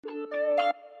They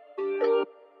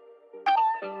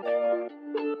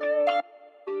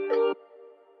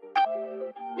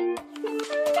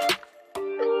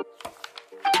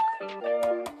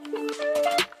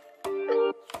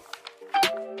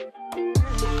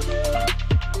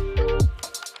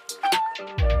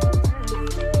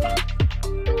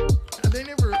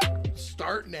never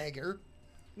start nagger.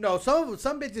 No, some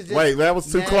bitches just Wait, that was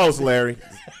too nag. close, Larry.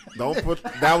 Don't put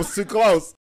that was too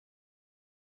close.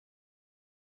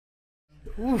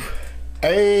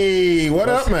 Hey, what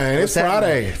up, man? It's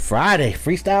Friday. Friday.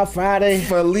 Freestyle Friday.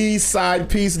 Felice side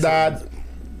piece died.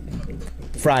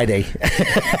 Friday.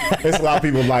 There's a lot of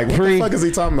people like, what the fuck is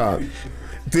he talking about?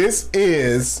 This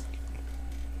is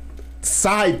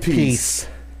side piece.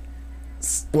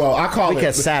 Well, I call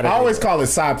it Saturday. I always call it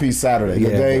side piece Saturday,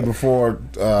 the day before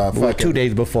 2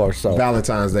 days before, so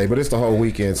Valentine's Day, but it's the whole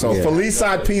weekend. So Felice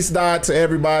side piece died to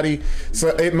everybody. So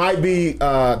it might be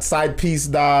side piece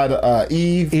died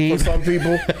Eve for some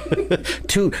people.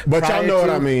 But y'all know what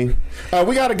I mean.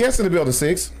 We got a guest in the building,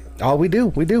 Six. Oh, we do.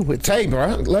 Tay,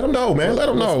 bro. Let him know, man. Let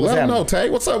him know. Let him know,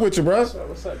 Tay. What's up with you, bro?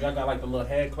 What's up? Y'all got like the little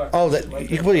hand clap. Oh, you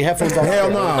can put your headphones on.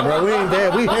 Hell nah, bro. We ain't there.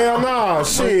 Hell nah.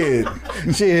 Shit.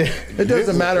 It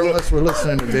doesn't matter unless we're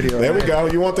listening to video. There we go.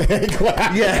 You want the hand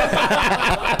clap?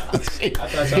 Yeah.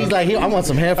 He's like, I want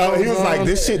some headphones. He was like,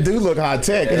 this shit do look high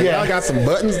tech. Y'all got some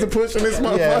buttons to push in this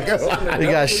motherfucker. We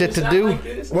got shit to do.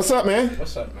 What's up, man?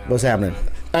 What's up, man? What's happening?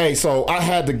 Hey, so I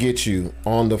had to get you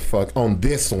on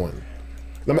this one.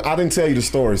 I didn't tell you the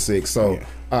story, Six. So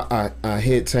I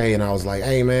hit Tay and I was like,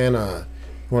 hey, man, you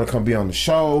want to come be on the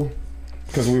show?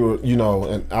 Because we were,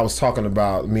 and I was talking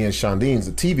about me and Shondine's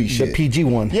the TV shit. The PG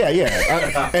one. Yeah.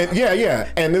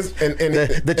 And this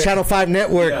the Channel 5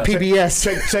 network,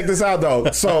 PBS. Check this out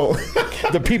though. So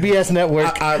the PBS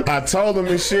network. I told him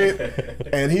this shit,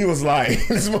 and he was like,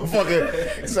 "This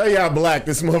motherfucker, say how black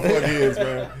this motherfucker is,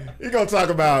 man. You gonna talk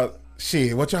about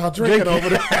shit? What y'all drinking over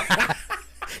there?"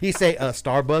 He say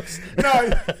Starbucks.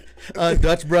 No,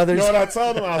 Dutch Brothers. You know what I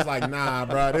told him? I was like, nah,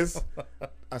 bro.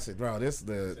 I said, bro, this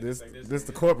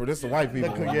the corporate, this the white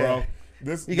people, bro.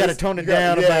 You got to tone it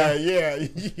down. Yeah.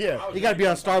 You got to be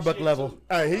on Starbucks level.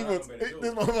 Hey, this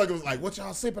motherfucker was like, what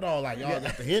y'all sipping on? Like, y'all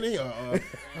got the Henny? I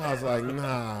was like,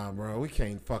 nah, bro, we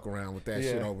can't fuck around with that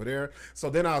shit over there. So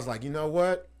then I was like, you know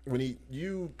what? When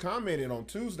you commented on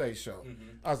Tuesday's show,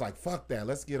 I was like, fuck that.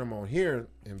 Let's get him on here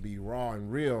and be raw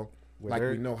and real like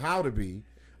we know how to be.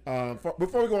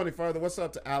 Before we go any further, what's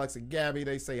up to Alex and Gabby?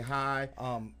 They say hi.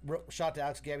 Shout out to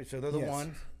Alex and Gabby. So they're the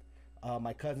ones.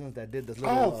 My cousins that did this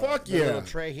little, little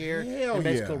tray here. Hell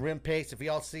Mexico rim paste. If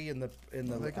y'all see in the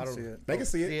they can see it. They can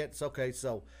see it. It's okay.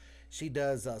 So she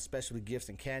does specialty gifts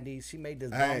and candies. She made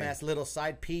this bomb ass little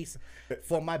side piece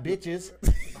for my bitches.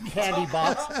 Candy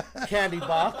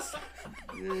box.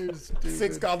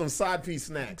 Six called them side piece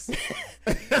snacks.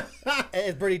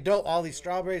 It's pretty dope. All these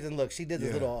strawberries, and look, she did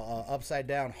this little upside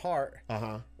down heart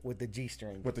with the G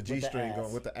string. With the G string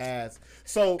going with the ass.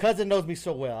 So cousin knows me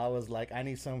so well. I was like, I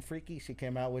need something freaky. She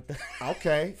came out with the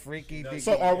freaky.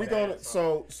 So are we going to?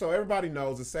 So everybody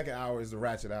knows the second hour is the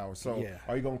ratchet hour. So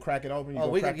are you gonna crack it open? You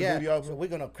gonna crack the booty open? So we're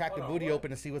gonna crack the booty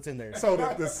open and see what's in there. So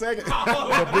the second.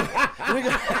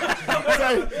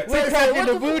 We're cracking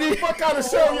the booty. What kind of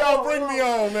show y'all bring me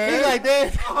on, man? He's like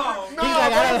that. No,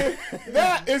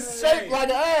 that is shaped like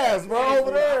an ass, bro,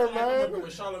 over there, man.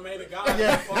 With Charlamagne the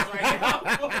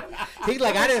God. He's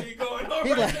like, I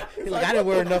didn't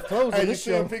wear enough clothes in this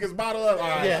show. Pick his bottle up. All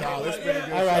right, y'all, let's pretty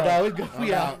good. All right, dog,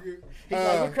 we out. He's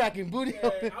like, we're cracking booty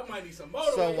open. I might need some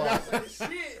motor.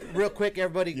 Real quick,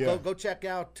 everybody, go check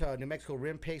out New Mexico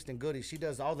Rim Paste and Goodies. She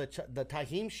does all the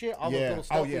Tahim shit, all the little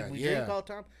stuff we drink all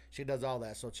the time. She does all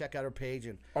that. So check out her page.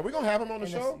 And are we gonna have them on the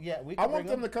show? I want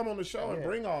them to come on the show and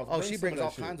bring all. Oh, she brings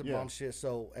all kinds of bomb shit.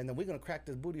 So, and then we're gonna crack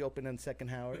this booty open in the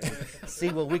second hour. See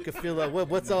what we can feel.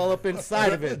 What's all up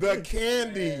inside of it? The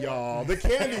candy, y'all. The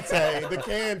candy tag. The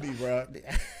candy, bro.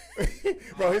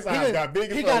 Bro, his eyes got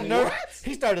big. He got nervous.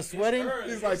 He started sweating.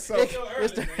 He's like, so.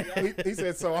 He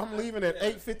said, so I'm leaving at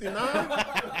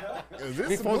 8:59.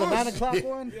 Before the 9 o'clock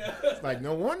one. It's like,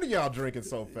 no wonder y'all drinking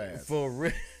so fast. For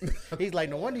real. He's like,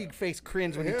 no wonder you face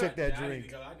cringe when you took that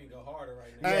drink. I need to go harder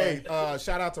right now. Hey,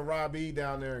 shout out to Robbie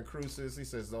down there in Cruces. He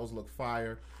says those look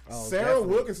fire. Sarah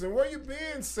definitely. Wilkinson, where you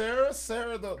been, Sarah?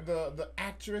 Sarah, the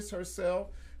actress herself.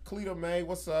 Cleta May,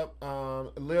 what's up?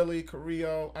 Lily,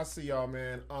 Carrillo, I see y'all,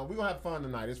 man. We're going to have fun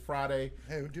tonight. It's Friday.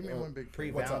 Hey, do me one big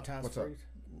pre-Valentine's. What's up?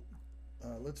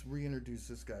 Let's reintroduce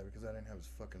this guy because I didn't have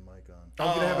his fucking mic on. Oh,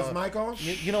 you didn't have his mic on?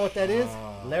 You know what that is?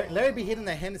 Larry be hitting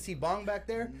the Hennessy bong back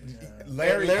there.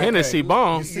 Larry Hennessy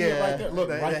bong. You see it right there? Look,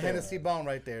 The right there. Hennessy bong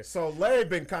right there. So Larry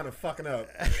been kind of fucking up.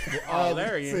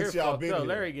 Larry in here since y'all fucked been up. here.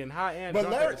 Larry getting high and But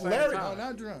drunk Larry- at the same Larry- No, time.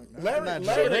 not drunk.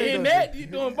 Larry Ain't that? You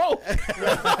doing both.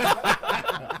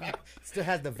 Still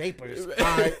has the vapors. All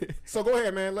right. So go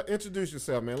ahead, man. Introduce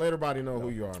yourself, man. Let everybody know who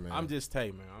you are, man. I'm just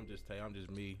Tay, man. I'm just Tay. I'm just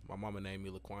me. My mama named me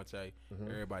LaQuante.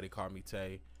 Everybody call me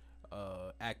Tay.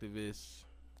 Activist,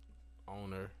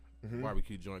 owner,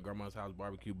 barbecue joint, grandma's house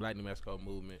barbecue, Black New Mexico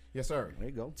movement. Yes, sir. There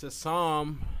you go. To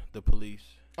some, the police.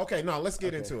 Okay, no, let's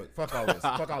get into it. Fuck all this.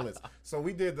 Fuck all this. So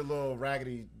we did the little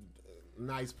raggedy,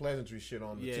 nice pleasantry shit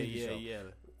on the TV show. Yeah.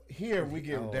 Here we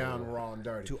get down raw and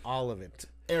dirty. To all of it.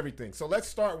 Everything. So let's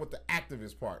start with the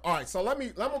activist part. All right, so let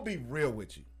me be real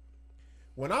with you.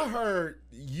 When I heard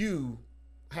you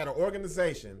had an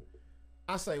organization,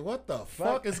 I say, what the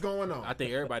fuck is going on? I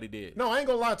think everybody did. No, I ain't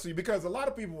gonna lie to you because a lot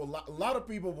of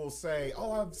people will say,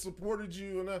 "Oh, I've supported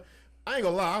you," and I ain't gonna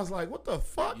lie. I was like, "What the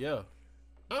fuck?" Yeah.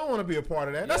 I don't want to be a part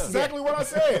of that. That's Yeah. exactly what I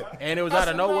said. And it was I out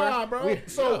said, of nowhere. Nah, bro.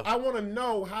 So yeah. I want to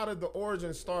know, how did the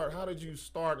origin start? How did you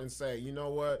start and say, you know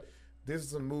what, this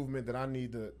is a movement that I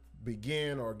need to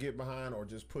begin or get behind or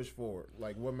just push forward?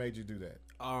 Like, what made you do that?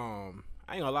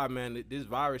 I ain't gonna lie, man. This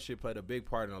virus shit played a big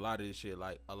part in a lot of this shit.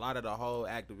 Like, a lot of the whole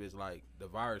activists, like, the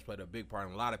virus played a big part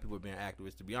in a lot of people being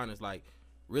activists. To be honest, like,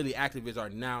 really activists are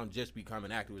now just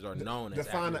becoming activists or known as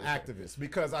Define activists. the activist,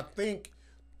 because I think,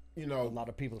 you know, A lot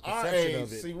of people's our perception age,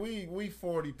 of it. see, we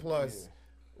 40 plus.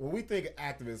 When we think of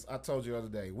activists, I told you the other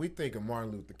day, we think of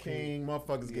Martin Luther King,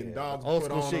 motherfuckers getting dogs Old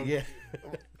put school on shit, them, yeah.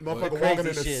 motherfucker Crazy walking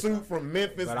in a shit. suit from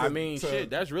Memphis. But I mean, shit,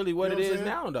 that's really what you it know what I'm is saying?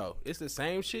 now, though. It's the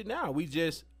same shit now. We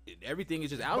just, everything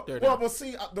is just out there Well, now. well,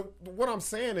 see, what I'm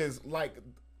saying is, like,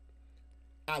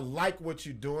 I like what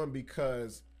you're doing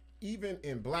because even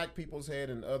in black people's head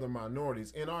and other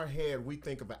minorities, in our head, we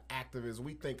think of an activist.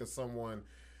 We think of someone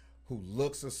who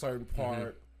looks a certain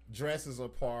part, dresses a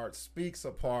part, speaks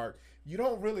a part. You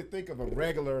don't really think of a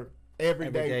regular,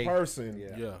 everyday person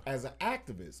Yeah. as an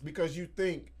activist because you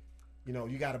think, you know,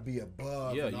 you got to be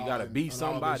above. Yeah, and you all gotta and- be and all this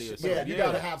somebody or shit. something. Yeah, you Yeah.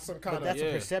 got to have some kind But of. that's Yeah.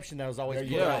 a perception that was always There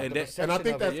put you go. out. And The that- perception and I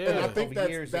think of it, that's- and I think over that's-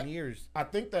 years that- and years I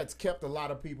think that's kept a lot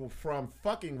of people from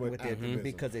fucking with with it activism.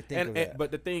 because they think of And, that.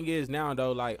 but the thing is now,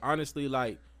 though, like, honestly,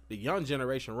 like, the young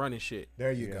generation running shit.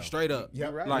 There you go. Straight up.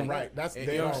 Yep, right. Like, you're right. That's you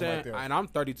dead know what on I'm saying? right there. And I'm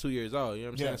 32 years old. You know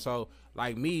what I'm Yeah. saying? So,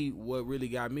 like, me, what really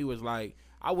got me was, like,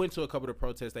 I went to a couple of the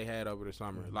protests they had over the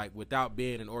summer, like, without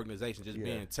being an organization, just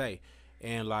being Tay.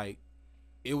 And, like,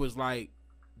 it was like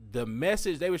the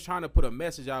message, they was trying to put a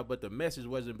message out, but the message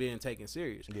wasn't being taken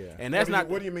serious. Yeah. And that's not.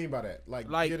 What do you mean by that? Like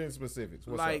get in specifics.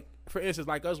 What's like, up? for instance,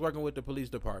 like us working with the police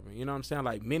department, you know what I'm saying?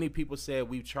 Like, many people said,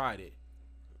 we've tried it.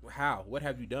 How? What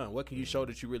have you done? What can you show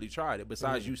that you really tried it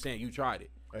besides you saying you tried it?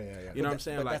 Yeah. You know what I'm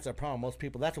saying? But Like, that's a problem. Most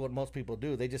people, that's what most people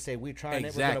do. They just say, we're trying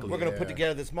Exactly. it. We're gonna Yeah. put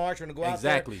together this march. We're going to go out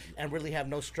Exactly. there and really have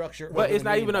no structure. or but no it's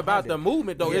not meaning even about behind the it.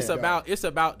 movement, though. Yeah. It's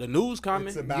about the news coming.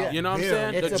 It's about you know what I'm them.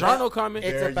 saying? It's The about- journal coming.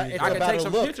 It's There about, you it's go. I can about take a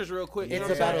some look. pictures real quick. You It's know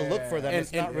what about I'm a saying? look for them.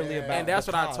 It's not really about. And that's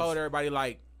the what I cause. told everybody.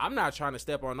 Like, I'm not trying to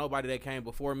step on nobody that came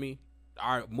before me.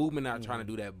 Our movement not trying to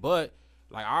do that, but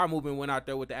like our movement went out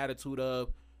there with the attitude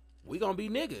of, we gonna be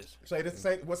niggas.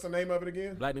 Say what's the name of it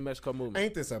again? Black New Mexico movement.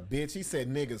 Ain't this a bitch? He said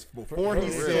niggas before he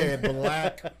real. said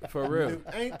black. For real. Dude,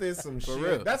 ain't this some shit?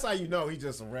 real. That's how you know he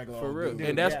just a regular For old real, dude.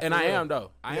 and that's yeah, and for I real. am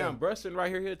though. I Yeah. am Brustin right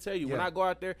here to tell you. When Yeah. I go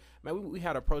out there, man, we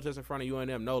had a protest in front of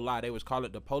UNM. No lie, they was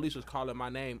calling, the police was calling my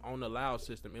name on the loud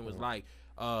system. It was like,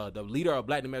 the leader of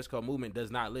Black New Mexico movement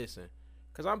does not listen.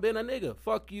 Cause I'm being a nigga.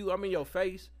 Fuck you. I'm in your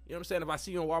face. You know what I'm saying? If I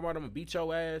see you in Walmart, I'm gonna beat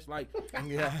your ass. Like,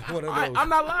 Yeah, one of those. I'm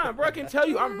not lying, bro. I can tell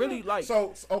you, I'm really like.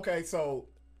 So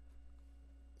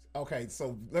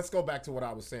let's go back to what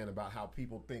I was saying about how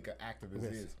people think an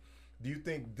activist is. Do you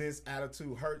think this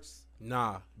attitude hurts,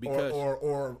 Nah, because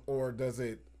or does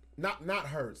it not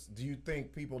hurts? Do you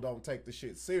think people don't take the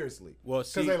shit seriously? Well,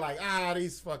 see- because they're like,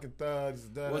 these fucking thugs.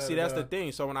 well, see, that's the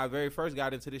thing. So when I very first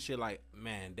got into this shit, like,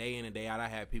 man, day in and day out, I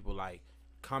had people like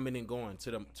coming and going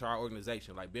to our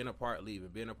organization, like being a part,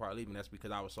 leaving. That's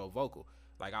because I was so vocal.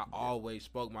 Like, I always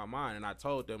spoke my mind, and I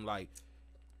told them, like,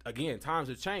 again, times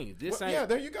have changed. This ain't. Yeah,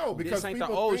 there you go. Because this ain't the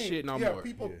people old think, shit no yeah, more.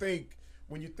 People think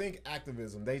when you think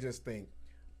activism, they just think,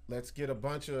 let's get a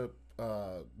bunch of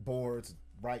boards,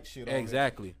 write shit on it.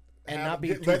 Exactly. And not be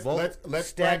too vocal. Let's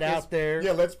Stand practice, out there.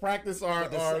 Yeah, let's practice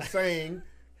our saying,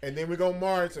 and then we're gonna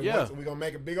march, and Yeah. we're gonna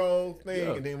make a big old thing,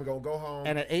 Yeah. and then we're gonna go home.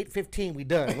 And at 8:15, we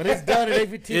done. When it's done at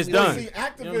 8:15, It's we done. See, You know what I'm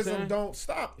activism saying? don't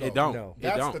stop. Though. It don't. No. It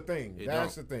That's don't. the thing. It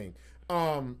That's don't. the thing.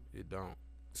 It don't.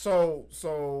 So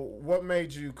what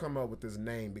made you come up with this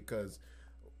name? Because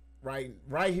right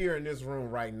here in this room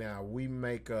right now, we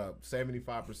make up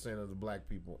 75% of the black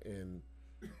people in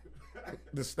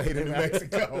the state of New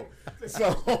Mexico.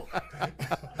 So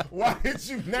why did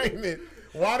you name it?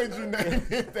 Why did you name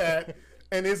it that?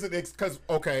 And is it because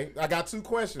okay? I got two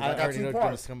questions. I got two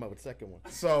parts. Come up with the second one.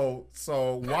 So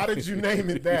why did you name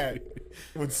it that?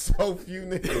 With so few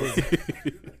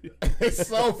niggas, there's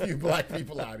so few black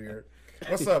people out here.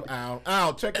 What's up, Al?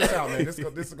 Al, check this out, man. This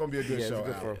is gonna be a good show.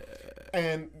 Al.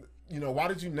 And why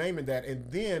did you name it that?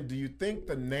 And then, do you think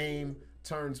the name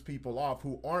turns people off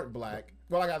who aren't black?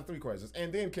 Well, I got three questions.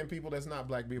 And then, can people that's not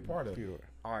black be a part of it?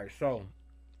 All right, so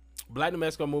Black New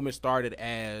Mexico movement started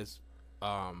as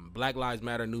Black Lives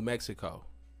Matter New Mexico.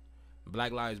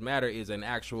 Black Lives Matter is an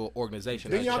actual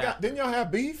organization. Didn't y'all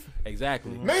have beef?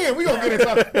 Exactly. Man, we gonna get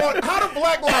into how do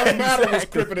Black Lives Matter was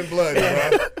Crippin' and Blood,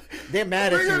 bro? They're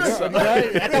mad at you,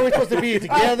 right? I thought we were supposed to be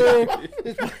together.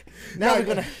 Now we're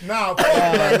gonna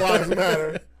Black Lives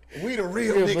Matter. We the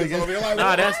real niggas over here.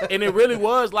 Like, and it really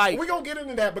was like we gonna get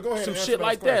into that, but go ahead. Some shit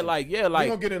like that, like we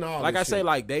gonna get into all like this I say, shit.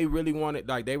 like they really wanted,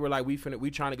 like they were like we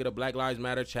trying to get a Black Lives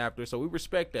Matter chapter, so we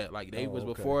respect that. Like they was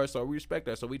before us, so we respect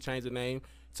that. So we changed the name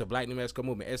to Black New Mexico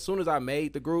Movement. As soon as I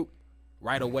made the group,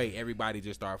 right away everybody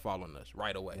just started following us.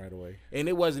 Right away. And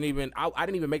it wasn't even I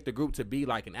didn't even make the group to be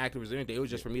like an activist or anything. It was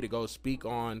just for me to go speak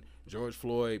on George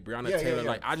Floyd, Breonna Taylor.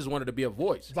 Like I just wanted to be a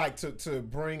voice, like to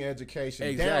bring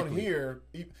education down here,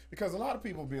 because a lot of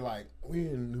people be like, "We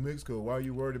in New Mexico. Why are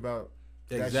you worried about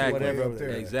that shit whatever up there?"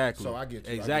 Exactly. So I get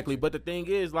you. Exactly. But the thing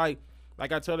is, like I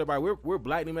tell everybody, we're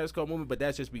Black New Mexico movement, but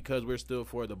that's just because we're still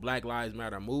for the Black Lives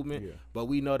Matter movement. Yeah. But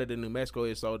we know that in New Mexico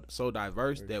is so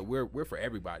diverse that we're for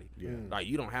everybody. Yeah. Like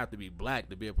you don't have to be black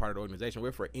to be a part of the organization.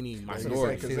 We're for any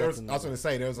minority. I was going to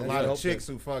say there was a lot of chicks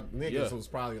who fuck niggas who was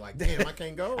probably like, damn, I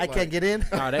can't go. I can't get in.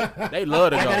 Nah, they love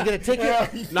to go. I gotta get a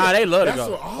ticket. Nah, they love to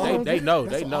go. They know.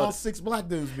 They know. All 6 black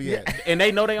dudes be at. And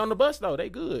they know they on the bus though. They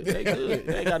good. They good.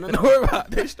 They ain't got nothing to worry about.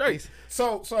 They straight.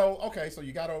 So okay, so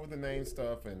you got over the name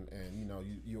stuff and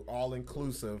you're all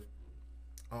inclusive.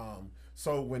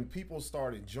 So when people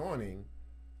started joining,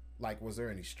 like, was there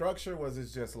any structure? Was it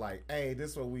just like, hey,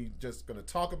 this is what we just gonna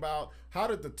talk about? How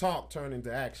did the talk turn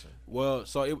into action? Well,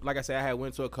 so like I said, I had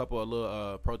went to a couple of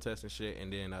little protests and shit,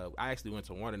 and then I actually went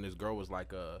to one, and this girl was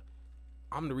like,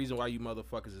 I'm the reason why you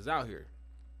motherfuckers is out here.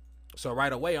 So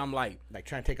right away, I'm like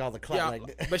trying to take all the clout.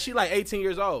 Yeah, but she like 18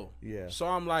 years old. Yeah. So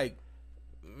I'm like,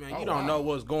 man, you don't know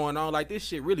what's going on. Like, this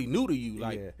shit really new to you.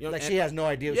 Like, like she has no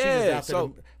idea. She's just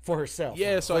out there for herself.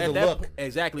 Yeah, so at that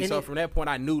exactly. So from that point,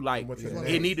 I knew like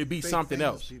it needed to be something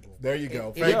else. People. There you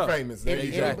go. Fake famous.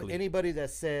 Exactly. Anybody that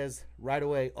says right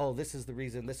away, oh, this is the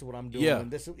reason. This is what I'm doing. Yeah.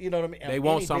 And this is, you know what I mean. They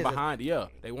want something behind. Yeah.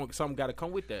 They want something. Got to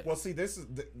come with that. Well, see, this is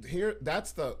here.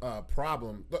 That's the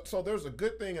problem. So there's a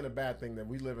good thing and a bad thing that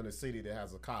we live in a city that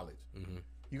has a college. Mm-hmm.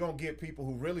 You're going to get people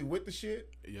who really with the shit,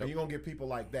 and you're going to get people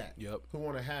like that who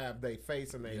want to have their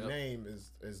face and their name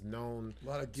is known. A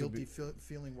lot of guilty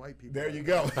feeling white people. There you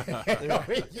go.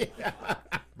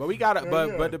 But we got to,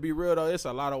 but to be real, though, it's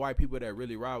a lot of white people that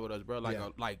really ride with us, bro. Like,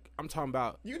 like I'm talking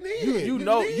about, you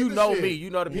know me. You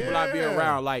know the people I be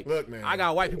around. Like, look, man, I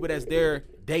got white people that's there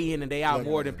day in and day out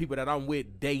more than people that I'm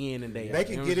with day in and day out. They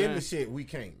can get into shit. We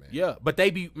can't, man. Yeah, but they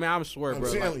be, man, I'm swear,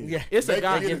 bro. Like, it's a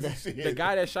guy, the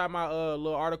guy that shot my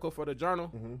little article for the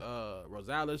Journal,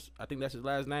 Rosales, I think that's his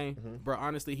last name. Bro,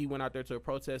 honestly, he went out there to a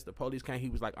protest. The police came.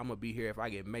 He was like, I'm going to be here. If I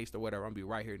get maced or whatever, I'm going to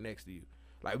be right here next to you.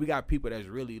 Like, we got people that's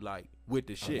really, like, with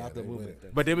the shit.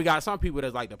 But then we got some people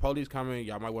that's like, the police coming,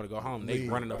 y'all might want to go home. They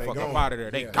running the fuck up out of there.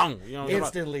 They gone. You know what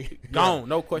instantly. Gone.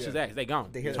 No questions asked. They gone.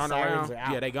 They hear turn the around.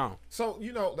 Out. Yeah, they gone. So,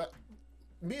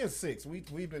 me and Six,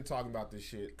 we've been talking about this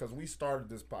shit because we started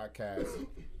this podcast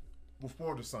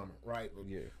before the summer, right?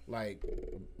 Yeah. Like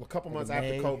a couple months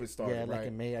after COVID started, right? Like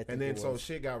in May, I think. And then so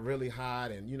shit got really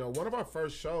hot, and one of our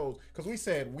first shows, because we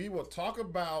said we would talk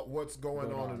about what's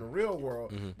going on in the real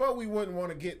world, but we wouldn't want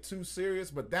to get too serious.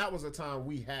 But that was a time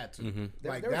we had to.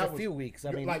 Like there was a few weeks.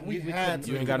 I mean, like we had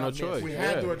to. You ain't got no choice. We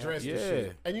had to address this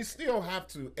shit, and you still have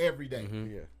to every day.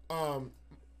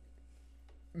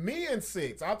 Me and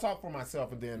Six, I'll talk for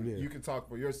myself, and then you can talk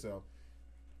for yourself.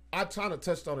 I kind of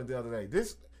touched on it the other day.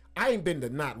 I ain't been to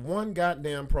not one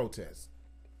goddamn protest.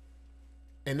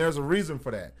 And there's a reason for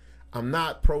that. I'm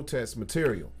not protest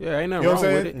material. Yeah, ain't nothing wrong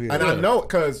with it. And I know it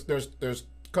because there's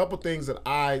a couple things that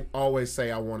I always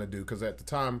say I want to do. Because at the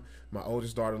time, my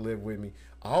oldest daughter lived with me.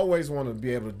 I always want to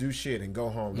be able to do shit and go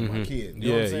home to my kid. You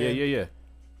know what I'm saying? Yeah.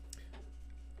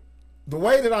 the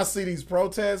way that I see these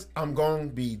protests, I'm going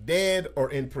to be dead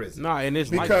or in prison. Nah, and it's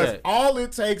because like that. all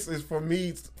it takes is for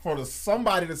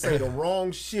somebody to say the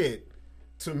wrong shit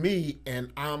to me,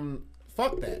 and I'm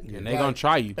fuck that. And they gonna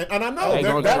try you. And I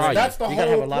know that's the whole point. You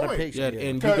gotta have a lot of patience. Yeah,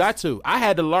 and you got to. I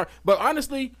had to learn, but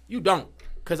honestly, you don't,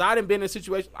 because I done been in a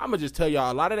situation. I'm gonna just tell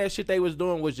y'all, a lot of that shit they was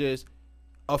doing was just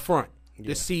a front.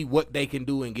 To see what they can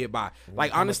do and get by.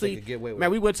 Like, honestly,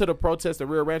 man, we went to the protest at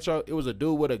Rio Rancho. It was a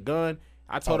dude with a gun.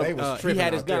 I told him he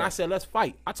had his gun. I said, let's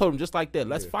fight. I told him just like that,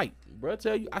 let's fight. Bro, I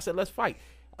tell you, I said, let's fight.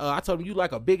 I told him, you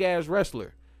like a big-ass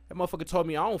wrestler. That motherfucker told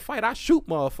me, I don't fight, I shoot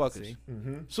motherfuckers.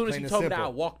 As soon as he told me that, I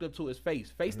walked up to his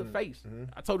face to face.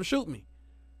 I told him, shoot me.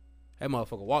 That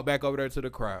motherfucker walked back over there to the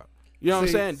crowd. You know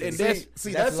what I'm saying? And this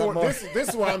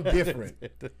is where I'm different.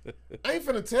 I ain't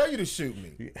finna tell you to shoot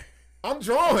me. I'm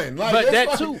drawing, like, but that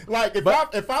like, too. Like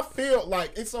if I feel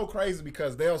like, it's so crazy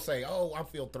because they'll say, "Oh, I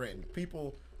feel threatened."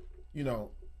 People, you know,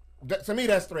 to me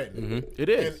that's threatening. It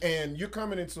is, and you're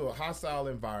coming into a hostile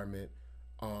environment.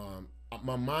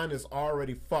 My mind is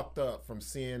already fucked up from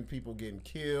seeing people getting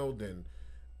killed and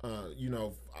you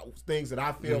know, things that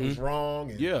I feel is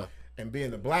wrong. And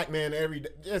being a black man every day,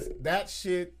 just that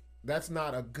shit. That's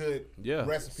not a good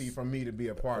recipe for me to be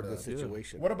a part of the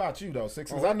situation. What about you though, Six?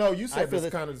 Because I know you said it's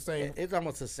kind of the same. It's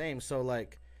almost the same. So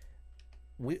like,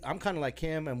 I'm kind of like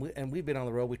him, and we've been on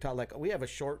the road. We talk like we have a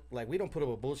short, like we don't put up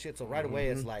with bullshit. So right away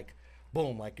it's like,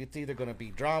 boom, like it's either gonna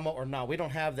be drama or not. We don't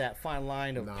have that fine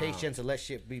line of patience and let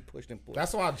shit be pushed and pushed.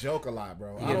 That's why I joke a lot,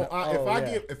 bro.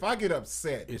 If I get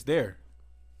upset, it's there.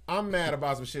 I'm mad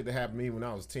about some shit that happened to me when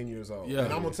I was 10 years old.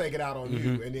 And I'm going to take it out on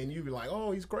you. And then you be like,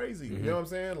 oh, he's crazy. You know what I'm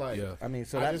saying? Like, I mean,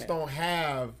 so I just don't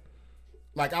have,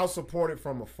 like, I'll support it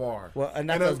from afar. Well,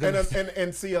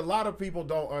 and see, a lot of people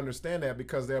don't understand that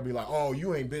because they'll be like, oh,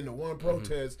 you ain't been to one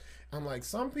protest. I'm like,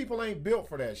 some people ain't built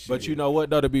for that shit. But you know what,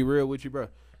 though, to be real with you, bro?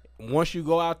 Once you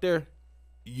go out there,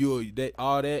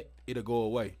 all that, it'll go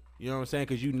away. You know what I'm saying?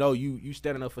 Because you know you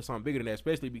standing up for something bigger than that,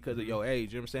 especially because of your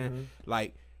age. You know what I'm saying?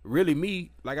 Like, really,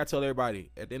 me, like I tell everybody,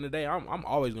 at the end of the day, I'm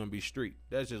always gonna be street.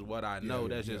 That's just what I know.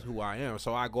 That's just who I am.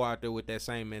 So I go out there with that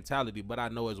same mentality. But I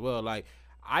know as well, like,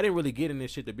 I didn't really get in this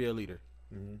shit to be a leader.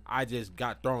 I just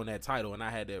got thrown that title and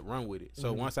I had to run with it.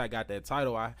 So once I got that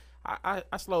title, I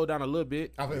slowed down a little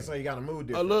bit. I was gonna say you gotta move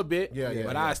different. A little bit.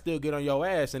 But I still get on your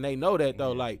ass, and they know that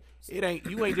though. Like,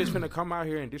 you ain't just finna come out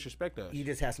here and disrespect us. You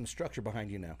just have some structure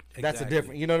behind you now. That's a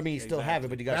different. You know what I mean? You still have it,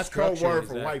 but you got structure. That's code word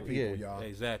for white people, y'all.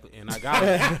 Exactly. And I got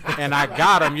him. And I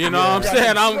got him. You know what I'm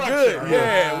saying? I'm good.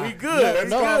 Yeah, we good.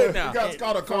 It's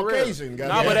called a Caucasian.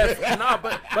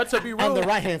 But to be real, on the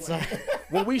right hand side.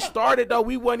 When we started though,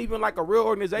 we wasn't even like a real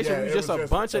organization. We was just a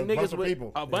bunch of niggas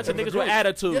with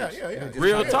attitudes.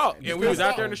 Real talk. And we was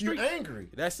out there in the street. You angry.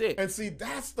 That's it. And see,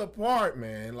 that's the part,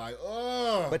 man. Like,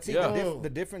 but see,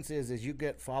 the difference is you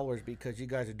get followers because you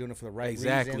guys are doing it for the right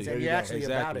reasons. And you're actually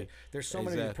about it. There's so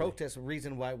many protests. The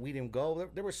reason why we didn't go,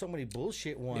 there were so many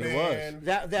bullshit ones.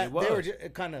 That they were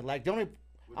just kind of like the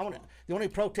only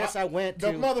protest I went to.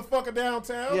 The motherfucker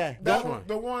downtown. Yeah,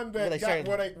 the one that got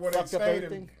where they stayed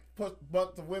and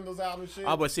bucked the windows out and shit.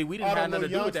 Oh, but see, we didn't have nothing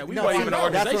to do with that. We weren't even an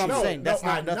organization. That's what I'm saying. That's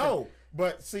not nothing. No,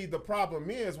 but see, the problem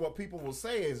is what people will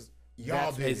say is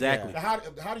y'all did exactly. How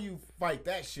do you fight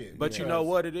that shit? But you know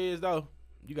what it is though.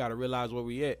 You gotta realize where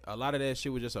we at. A lot of that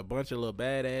shit was just a bunch of little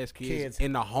badass kids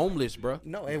and the homeless, bro.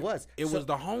 No, it was. It was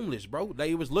the homeless, bro.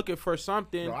 They was looking for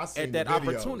something at that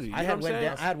opportunity. You I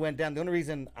had went down. The only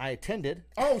reason I attended.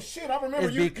 Oh shit! I remember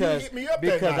you hit me up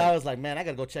because that night. I was like, man, I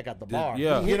gotta go check out the bar.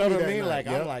 Yeah, you know what I mean? Like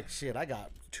I'm like, shit, I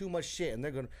got too much shit, and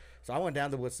they're gonna. So I went down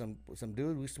there with some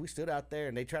dudes. We stood out there,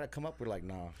 and they tried to come up. We're like,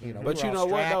 nah, you know. But you know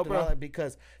what, though, bro?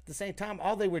 Because at the same time,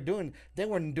 all they were doing, they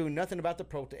weren't doing nothing about the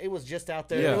protest. It was just out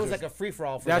there. Yeah. It was like a free for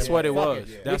all. That's what it was.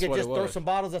 We could just throw some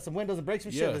bottles at some windows and break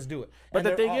some shit. Let's do it. But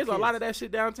the thing is, a lot of that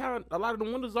shit downtown, a lot of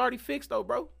the windows already fixed, though,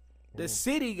 bro. The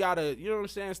city gotta, you know what I'm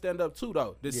saying, stand up too,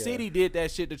 though. The city did that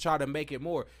shit to try to make it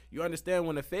more. You understand,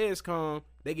 when the feds come,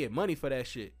 they get money for that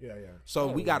shit. Yeah. So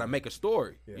we gotta make a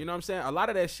story. Yeah. You know what I'm saying? A lot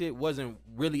of that shit wasn't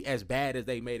really as bad as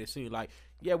they made it seem. Like,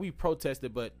 yeah, we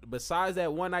protested, but besides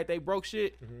that one night they broke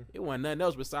shit, it wasn't nothing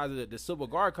else besides the civil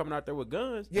guard coming out there with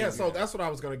guns. Yeah, so that's what I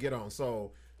was gonna get on.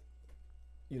 So,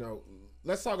 you know,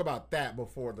 let's talk about that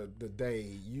before the day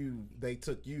you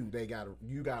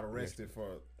got arrested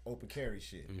for open carry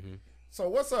shit. So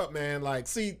what's up, man? Like,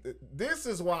 see, this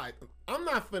is why I'm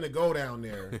not finna go down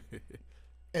there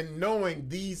and knowing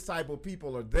these type of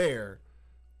people are there,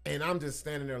 and I'm just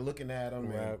standing there looking at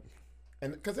them. Right.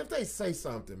 And because if they say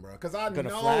something, bro, because I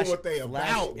know what they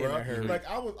about, bro. Like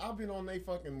I've been on they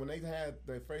fucking when they had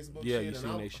their Facebook shit. You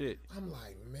seen their shit. I'm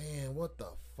like, man, what the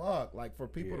fuck? Like for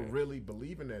people to really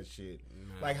believe in that shit.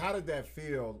 Like, how did that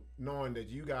feel knowing that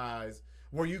you guys?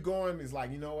 Where you going is like,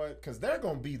 you know what? Because they're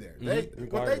gonna be there.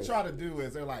 What they try to do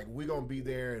is they're like, we're gonna be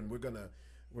there and we're gonna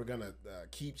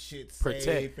keep shit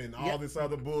safe and all this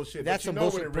other bullshit. That's some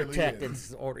bullshit. Really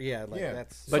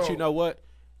That's. But you know what?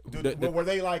 Were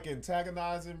they like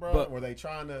antagonizing, bro? Were they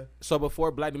trying to? So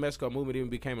before Black New Mexico Movement even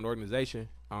became an organization,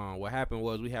 what happened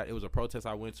was it was a protest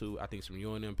I went to. I think some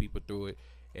UNM people threw it,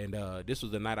 and this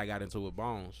was the night I got into it with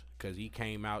Bones because he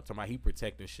came out talking about he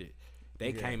protecting shit.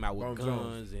 They came out with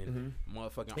guns and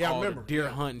motherfucking all the deer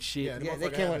hunting shit. Yeah, they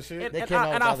came with shit.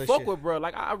 And I fuck with bro.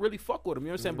 Like I really fuck with him. You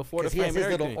know what I'm saying? Before the fame and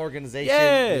everything. Little organization.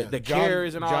 Yeah, the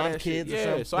cares and all John that kids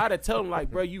shit. Yeah, so I had to tell him like,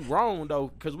 bro, you wrong though,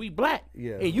 because we black.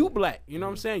 Yeah, and you black. You know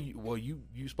what I'm saying? You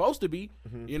supposed to be.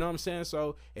 You know what I'm saying?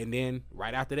 So and then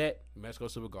right after that, Mexico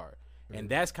Civil Guard. And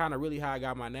that's kind of really how I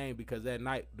got my name because that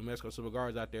night the Mexico Civil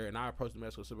Guard was out there and I approached the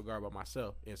Mexico Civil Guard by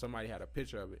myself and somebody had a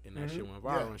picture of it and that shit went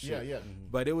viral and shit. Yeah.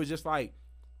 But it was just like,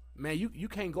 man, you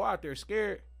can't go out there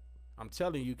scared. I'm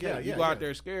telling you, can't. You go out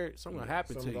there scared, something gonna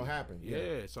happen to you. Something gonna happen.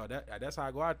 Yeah. So that's how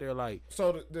I go out there. Like,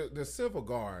 so the Civil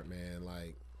Guard, man,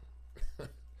 like,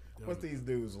 what's these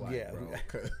dudes like, bro?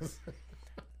 'Cause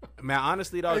man,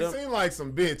 honestly though, they seem like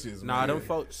some bitches. Nah, man.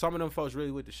 some of them folks really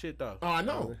with the shit though. Oh, I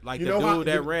know. Like the dude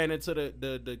that ran into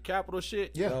the Capitol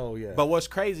shit. Yeah. Oh yeah. But what's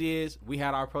crazy is we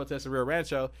had our protest in Rio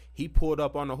Rancho. He pulled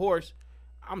up on the horse.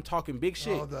 I'm talking big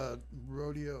shit. Oh, the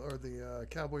rodeo or the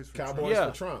Cowboys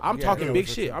for Trump. I'm talking big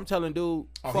shit. I'm telling dude,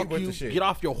 fuck you, get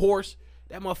off your horse.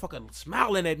 That motherfucker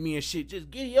smiling at me and shit.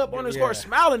 Just get up on his horse,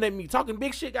 smiling at me, talking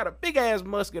big shit. Got a big ass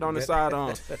musket on the side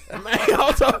on. Man, he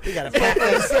got a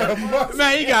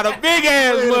big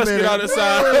ass musket on the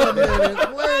side.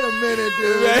 Wait a minute,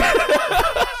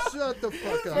 dude. Shut the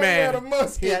fuck up. Man, had a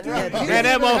musket. man,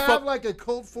 that motherfucker have like a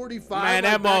Colt 45. Man,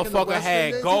 that motherfucker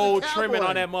had gold trimming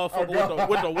on that Oh, motherfucker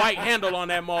with the white handle on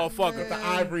that motherfucker. The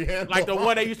ivory handle. Like the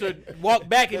one they used to walk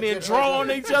back and then draw on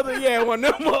each other. Yeah, one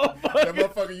of them motherfuckers. That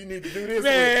motherfucker, you need to do this.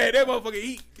 Man, that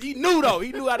motherfucker, he knew though.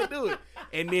 He knew how to do it.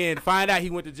 And then find out he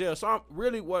went to jail. So I'm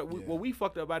really what we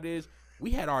fucked up about is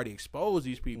we had already exposed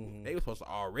these people. They were supposed to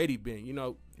already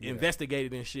been,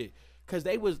 investigated and shit. Cause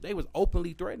they was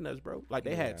openly threatening us, bro. Like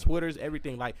they had Twitters,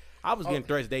 everything. Like I was getting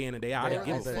threats day in and day out. I didn't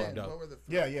give a fuck though.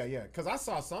 Yeah. Cause I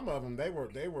saw some of them. They were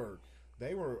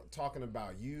talking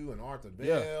about you and Arthur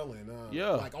Bell and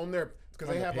like on their because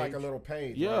they have like a little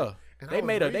page. Yeah,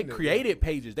 right? They created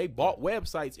pages. They bought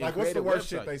websites. Like what's the worst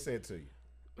shit they said to you?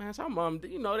 Man, some of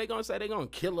them, they gonna say they gonna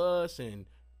kill us and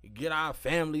get our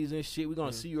families and shit. We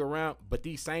gonna see you around. But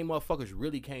these same motherfuckers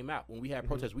really came out when we had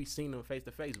protests. We seen them face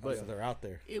to face. But they're out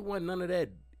there. It wasn't none of that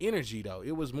energy though.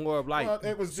 It was more of like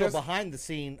it was so behind the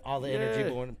scene, all the energy,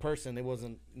 but in person, it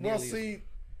wasn't.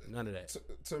 None of that.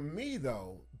 To me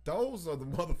though, those are the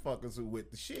motherfuckers who with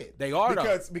the shit. They are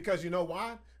because you know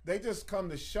why? They just come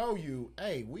to show you,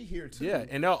 hey, we here too. Yeah,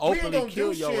 and they'll openly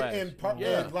kill your ass. In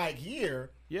like here.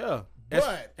 Yeah.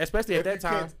 But especially at that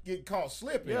time, get caught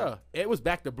slipping. Yeah, it was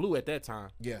back to blue at that time.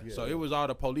 Yeah. So it was all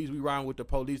the police. We riding with the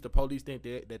police. The police think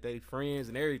that they friends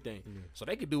and everything. So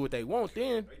they could do what they want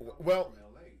then. Well,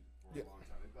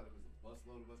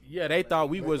 yeah, they thought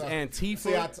we was Antifa.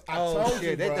 See, I told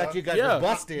you, they thought you guys were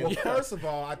busted. Well, first of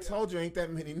all, I told you ain't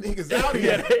that many niggas out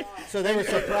here. So they were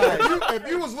surprised. If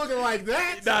you was looking like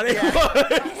that,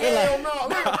 hell no.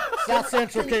 Look, South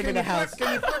Central came in the house.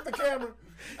 Can you flip the camera?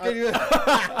 If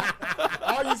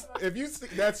you see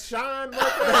that's shine right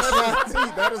there, that's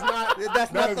teeth. That is not.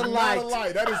 That's not the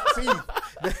light. That is teeth.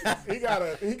 He got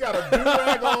a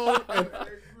do-rag on and.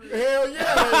 Hell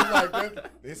yeah!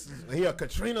 Like this is he a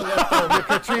Katrina left over.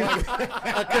 Katrina.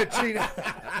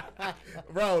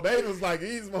 Bro, they was like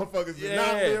these motherfuckers did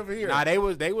not live here. Nah, they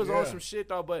was on some shit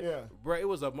though. But bro, it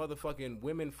was a motherfucking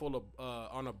women full of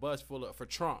on a bus full of for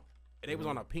Trump. They was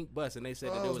on a pink bus and they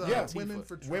said that it was Antifa. Women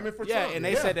for Trump. Women for yeah, Trump. And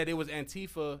they said that it was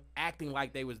Antifa acting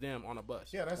like they was them on a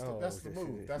bus. Yeah, that's the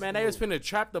move. That's man, the they was move. finna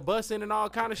trap the bus in and all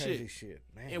kind of shit.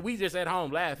 Man. And we just at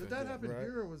home laughing. Did that happen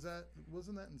here, or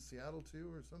wasn't that in Seattle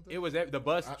too, or something? It was the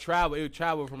bus traveled. It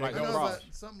traveled from like across.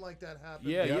 Something like that happened.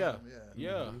 Yeah.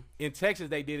 Mm-hmm. In Texas,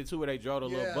 they did it too, where they drove a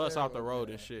little bus off the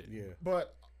road and shit. Yeah.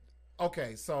 But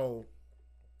okay, so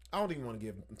I don't even want to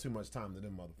give too much time to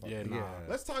them motherfuckers. Yeah, nah.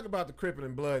 Let's talk about the cripping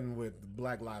and blooding with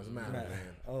Black Lives Matter, man.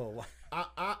 Oh,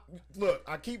 I look.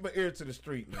 I keep my ear to the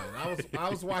street, man. I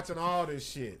was watching all this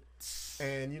shit,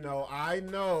 and I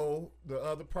know the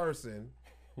other person.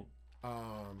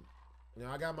 I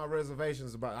got my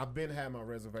reservations about. I've been had my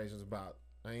reservations about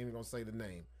I ain't even gonna say the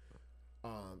name.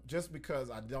 Just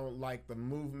because I don't like the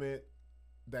movement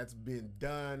that's been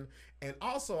done, and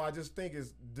also I just think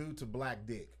it's due to black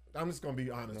dick. I'm just gonna be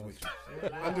honest with you.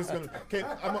 I'm just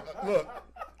gonna look.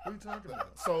 What are you talking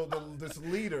about? So this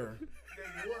leader,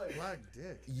 Black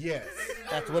dick. yes,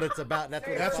 That's what it's about.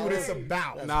 That's what it's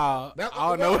about. Nah, I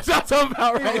don't know what y'all talking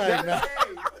about right now.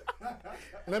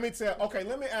 Let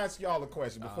me ask y'all a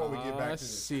question before we get back to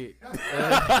this. Shit.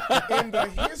 In the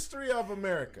history of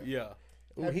America, Yeah.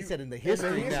 Ooh, he said in the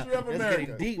history now. of It's America,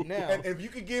 getting deep now. and if you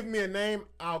could give me a name,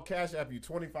 I'll cash app you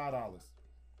 $25.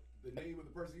 The name of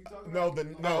the person you talking No,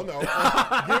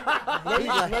 about? let me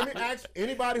ask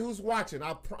anybody who's watching.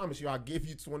 I promise you, I'll give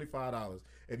you $25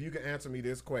 if you can answer me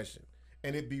this question,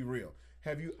 and it be real.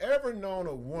 Have you ever known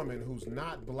a woman who's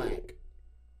not black,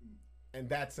 and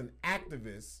that's an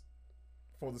activist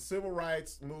for the civil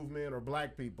rights movement or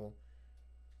black people,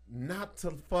 not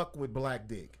to fuck with black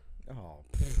dick? Oh,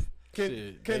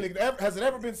 Has it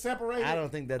ever been separated? I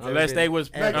don't think that's Unless they was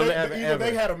Either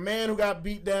they had a man who got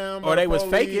beat down, or they was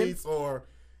faking,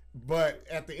 but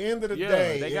at the end of the yeah,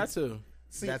 day, they got to.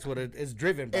 See, that's what it is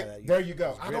driven by. That. There you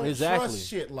go. I don't Exactly. trust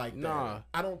shit like that. Nah.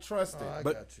 I don't trust it. I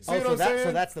But- got you. See what I'm so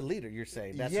saying? that's the leader. You're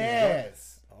saying that's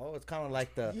Yes. Oh, it's kind of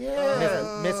like the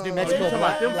Yeah. Miss New You Mexico talking about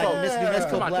Black, them like folks? Miss New You Mexico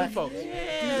talking about them Black. folks?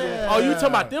 Yeah. Oh, you talking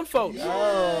about them folks?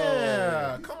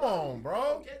 Yeah. Come on,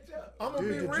 bro. I'm gonna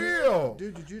be real.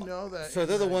 Dude, did you know that? So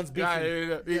they're the ones beefing.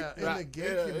 Yeah, in the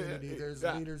gay community, there's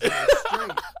leaders that are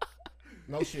straight.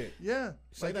 No shit. Yeah,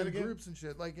 Say like that in again? groups and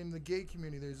shit. Like in the gay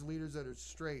community, there's leaders that are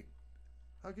straight.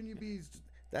 How can you be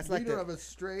That's like leader the of a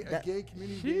that- gay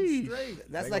community being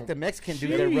straight? that's They like gon- the Mexican dude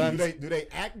Sheesh. that Do runs. they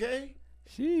act gay?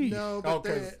 Sheesh. No, but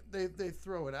Okay. they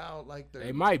throw it out like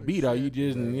They might be though. You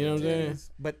just, you know what I'm saying?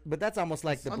 But that's almost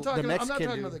like the I'm Mexican not talking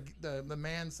dude. about the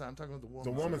man side. I'm talking about the woman.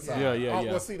 The woman side. Yeah, yeah, Oh,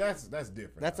 yeah. well, see, that's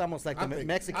different. That's almost like the I think-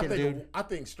 Mexican I think, dude. I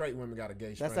think straight women got a gay.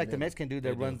 That's strand like the in them. Mexican dude that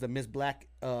They runs do. the Miss Black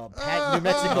New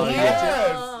Mexico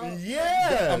Yes, pageant.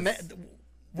 yes.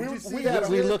 We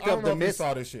looked up the Miss. Miss.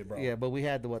 Saw this shit, bro. Yeah, but we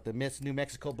had the Miss New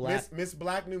Mexico Black. Miss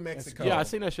Black New Mexico. Yeah, I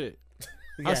seen that shit.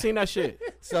 Yeah. I seen that shit.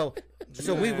 So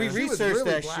we Man. She was researched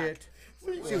really that black. shit.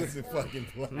 She was a fucking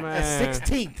black. Man.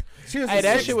 16th. She was Hey, the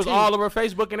that shit was 16th. all over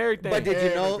Facebook and everything. But did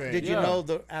you know? Everything. Did you Yeah. know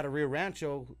the out of Rio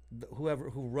Rancho,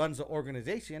 who runs the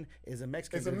organization is a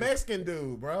Mexican. It's a dude Mexican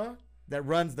dude, bro. that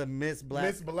runs the Miss Black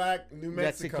Miss Black New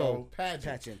Mexico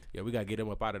pageant. Yeah, we gotta get him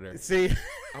up out of there. See,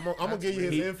 I'm gonna give you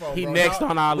his He- info. he bro. next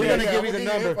on our We're list. gonna give you the I'm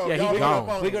number. info. Yeah, he Y'all run gone. up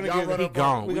on We're him. gonna Y'all give run he up on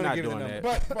gone. him. We're gonna not give you doing the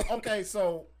that. But okay,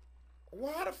 so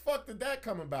why the fuck did that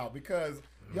come about? Because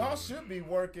y'all should be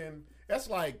working. That's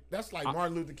like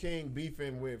Martin Luther King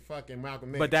beefing with fucking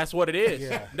Malcolm X. But that's what it is.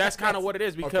 Yeah. That's kind of what it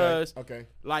is because, okay.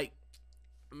 like,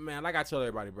 man, like I tell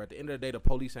everybody, bro, at the end of the day, the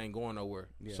police ain't going nowhere.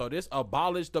 Yeah. So this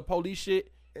abolish the police shit,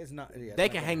 it's not. Yeah, they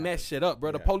can hang that shit up,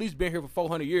 bro. The police been here for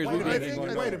 400 years. Wait We a I been- minute. think, Wait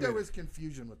a I think there minute. was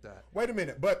confusion with that. Wait a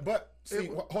minute. But see,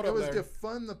 hold it up was there.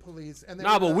 defund the police, and they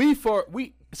Nah, were but not-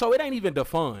 we so it ain't even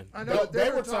defund. I know No, but they, they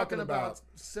were were talking talking about about-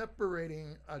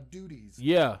 separating duties.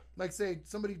 Yeah, Like say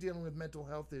somebody dealing with mental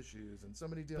health issues and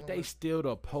somebody dealing but they with still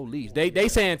the police. They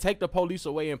saying take the police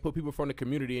away and put people from the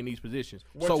community in these positions.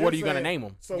 So you're what are you gonna saying- name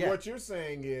them? So Yeah. what you're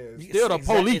saying is Still the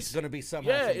police. It's gonna be somehow.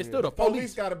 Yeah, it's still the police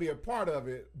police. got to be a part of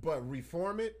it, but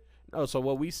reform it. No, so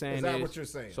what we saying Is that what you're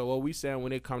saying? So what we saying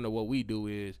when it come to what we do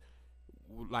is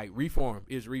like reform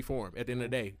is reform at the end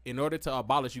of the day. In order to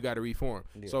abolish, you got to reform.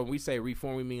 So when we say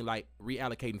reform, we mean like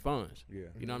reallocating funds. Yeah.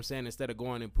 You know what I'm saying? Instead of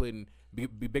going and putting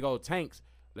big old tanks,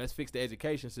 let's fix the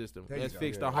education system. There you Let's go.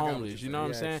 fix Yeah. the I got what homeless. you're You know what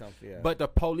I'm saying. saying? Yeah, something, yeah. But the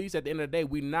police at the end of the day,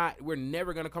 we're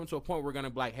never gonna come to a point where we're gonna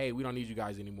be like, hey, we don't need you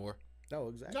guys anymore. No,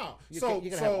 exactly. No. You So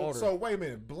can have order. so wait a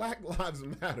minute. Black Lives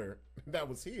Matter that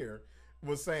was here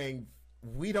was saying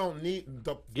we don't need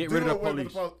the Get do rid of the away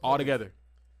with police altogether.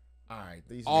 All right,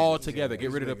 these All niggas- together, these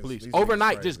get rid of the niggas- police. these niggas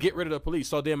Overnight, crazy, just get bro. rid of the police.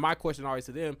 So then my question always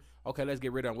to them, okay, let's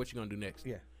get rid of them. What you gonna do next?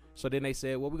 Yeah. So then they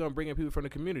said, well, we're gonna bring in people from the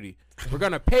community. We're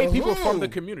gonna pay people from the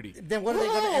Who? community. Then what are they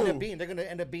going to end Whoa. up being? They're going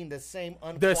to end up being the same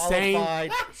The same-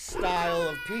 unqualified style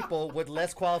of people with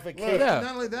less qualifications. Yeah.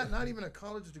 Not only that, not even a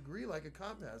college degree like a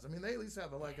cop has. I mean, they at least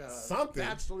have a Something.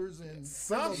 bachelor's in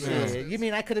Something. criminal Yeah, justice. you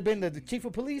mean I could have been the chief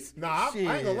of police? Nah, I ain't Shit.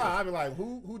 gonna lie. I'd be like,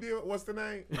 who did? What's the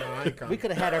name? No, I ain't coming. We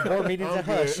could have had our board meetings I'm at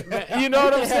Hush. good. You know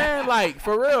what I'm saying? Like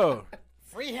for real.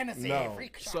 Free Hennessy. No. Free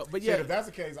So, but Shit, yeah, if that's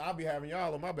the case, I'll be having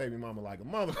y'all on my baby mama like a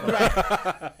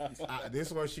motherfucker. This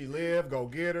is where she live. Go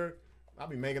get her. I'll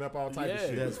be making up all type of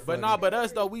yeah. shit. But nah, but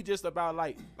us though, we just about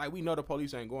like we know the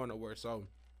police ain't going nowhere. So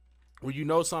when you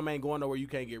know something ain't going nowhere, you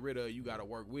can't get rid of it. You got to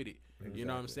work with it. You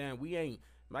know what I'm saying? We ain't.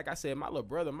 Like I said, my little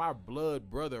brother, my blood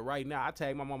brother right now, I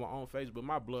tag my mama on Facebook,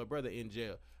 my blood brother in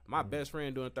jail. My best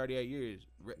friend doing 38 years.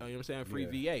 You know what I'm saying? Free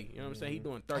VA. You know what I'm saying? He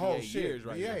doing 38 years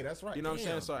right VA, now. that's right. You know what I'm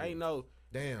saying? So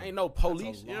ain't no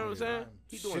police. You know what I'm saying? Time.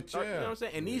 He doing 30, you know what I'm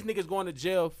saying? And these niggas going to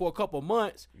jail for a couple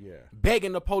months, Yeah.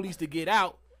 begging the police to get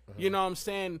out. You know what I'm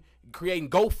saying? Creating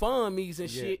GoFundMe's and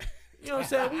shit. You know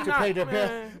what I'm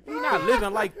saying? We not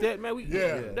living like that,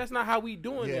 man. That's not how we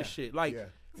doing this shit. Like,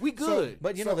 we good.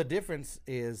 But you know, the difference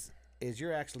is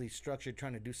you're actually structured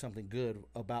trying to do something good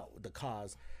about the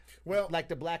cause. Well, like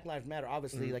the Black Lives Matter,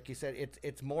 obviously, like you said,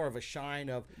 it's more of a shine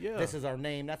of this is our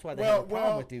name. That's why they have a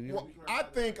problem with you. I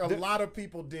think a lot of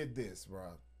people did this, bro.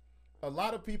 A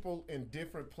lot of people in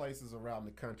different places around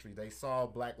the country, they saw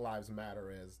Black Lives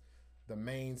Matter as the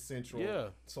main central. Yeah.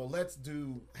 So let's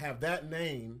have that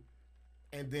name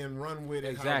and then run with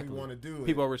it how we want to do it.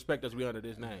 People respect us. We under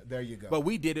this name. There you go. But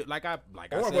we did it like I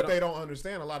said. Or what they don't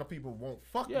understand, a lot of people won't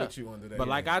fuck with you under that. But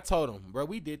like I told them, bro,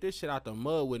 we did this shit out the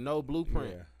mud with no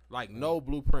blueprint. Yeah. Like no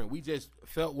blueprint. We just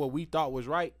felt what we thought was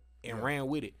right and ran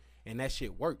with it. And that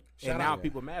shit worked. And now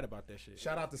people mad about that shit.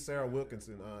 Shout out to Sarah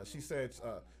Wilkinson. She said,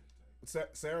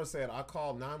 Sarah said, I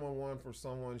called 911 for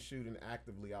someone shooting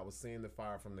actively. I was seeing the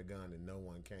fire from the gun and no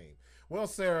one came. Well,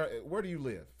 Sarah, where do you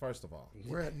live, first of all?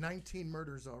 We're at 19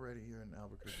 murders already here in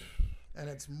Albuquerque. And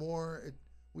it's more,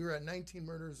 we were at 19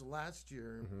 murders last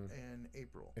year in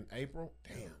April. In April?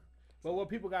 Damn. But what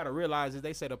people got to realize is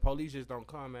they say the police just don't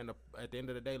come, and at the end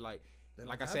of the day, like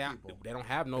I say, they don't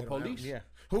have no police. Yeah.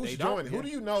 Who's joining? Who do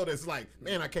you know that's like,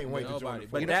 man, I can't wait to join?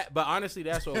 But honestly,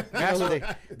 that's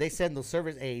what they send those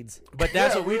service aides. But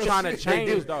that's what we're trying to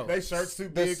change, though. They shirts too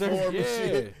big for them and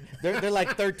shit. They're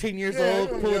like 13 years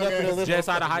old, pulling up in a little just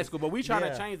out of high school. But we trying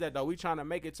to change that, though. We trying to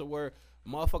make it to where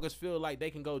motherfuckers feel like they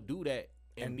can go do that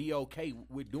and be okay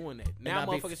with doing that. Now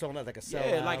motherfuckers showing up like a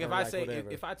sellout. Like if I say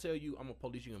if I tell you I'm a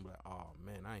police, you gonna be like, oh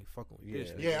man, I ain't fucking with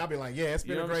this. Yeah, I'll be like, it's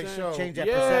been a great show. Change that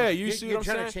perception. You see what I'm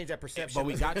saying? Trying to change that perception. But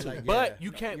we got to. But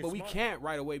you can't. But we can't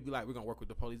right away be like, we're gonna work with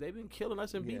the police. They've been killing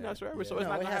us and beating us forever. So it's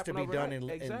not gonna happen to be done.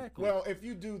 Exactly. Well, if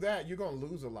you do that, you're gonna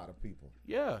lose a lot of people.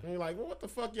 Yeah. And you're like, well, what the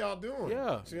fuck y'all doing?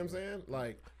 Yeah. See what I'm saying?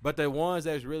 Like, but the ones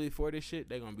that's really for this shit,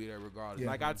 they gonna be there regardless.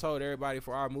 Like I told everybody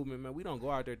for our movement, man, we don't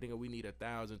go out there thinking we need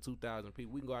 1,000, 2,000 people.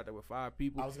 We can go out there with 5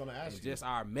 people. I was gonna ask you. Just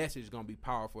our message gonna be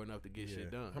powerful enough to get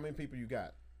shit done. How many people you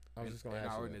got? I was just gonna ask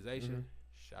our you organization.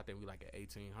 I think we like at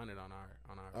 1,800 on our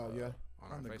on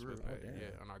our Facebook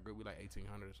page. On our group we like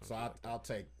 1,800 or something. So I'll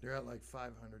take. You're at like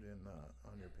 500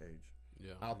 on your page.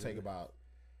 Yeah. I'll take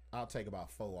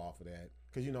about 4 off of that.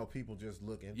 Cause people just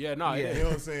looking. Yeah, no, you know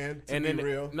what I'm saying. And then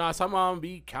real. No, some of them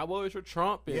be Cowboys for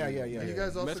Trump. And And you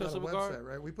guys also got a website,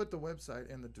 right? We put the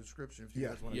website in the description if you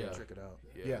guys want to go check it out.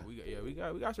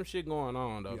 We got some shit going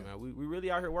on though, man. We really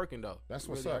out here working though. That's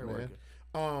what's up,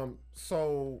 man.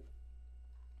 So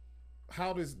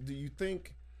how do you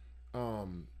think?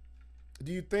 I'm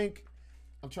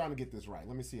trying to get this right.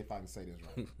 Let me see if I can say this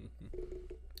right.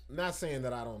 Not saying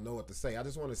that I don't know what to say. I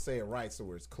just want to say it right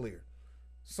so it's clear.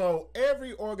 So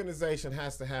every organization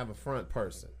has to have a front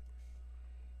person.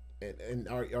 And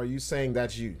are you saying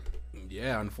that's you?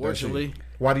 Yeah, unfortunately.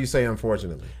 Why do you say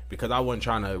unfortunately? Because I wasn't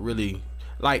trying to really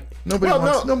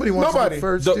nobody wants to be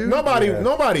first, dude.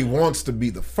 Nobody wants to be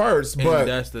the first, but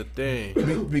that's the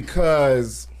thing.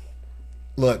 Because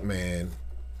look, man,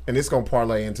 and it's gonna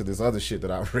parlay into this other shit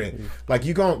that I read. Like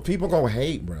people gonna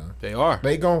hate, bro. They are.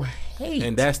 They gonna hate,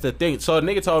 and that's the thing. So a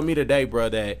nigga told me today, bro,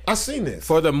 that I seen this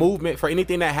for the movement, for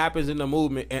anything that happens in the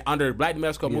movement and under the Black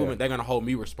Mexico movement, they're gonna hold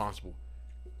me responsible.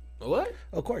 What?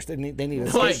 Of course, they need a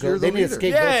scapegoat. They need a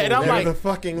scapegoat. Yeah, and I'm like, the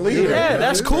fucking leader. Yeah,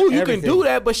 that's cool. You can do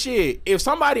that, but shit, if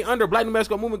somebody under Black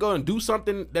Mexico movement go and do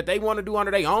something that they want to do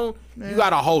under their own, you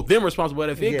gotta hold them responsible.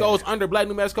 But if it goes under Black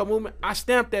Mexico movement, I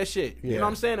stamp that shit. You know what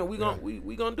I'm saying? And we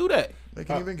gonna do that. They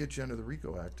can even get you under the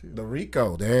RICO Act too. The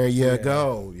RICO, there you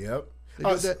go. Yep.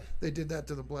 They did that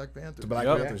to the Black Panthers. The Black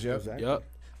Panthers, exactly. Yep.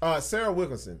 Sarah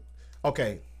Wilkinson.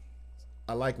 Okay,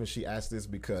 I like when she asked this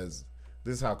because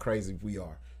this is how crazy we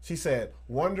are. She said,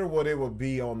 wonder what it would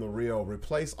be on the real.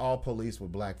 Replace all police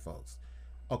with black folks.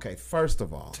 Okay, first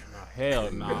of all.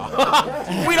 Hell no.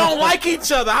 We don't like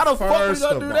each other. How the fuck we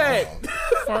gonna do that?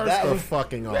 First of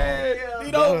fucking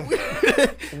all.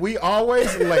 We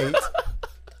always late.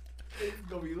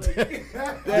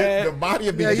 The body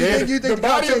will be dead. You think the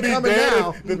body will be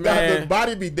dead? The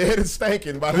body be dead and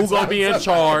stinking. Who's gonna be in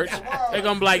charge? They're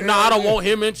gonna be like, I don't want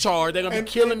him in charge. They're gonna be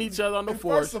killing each other on the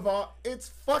force. First of all, it's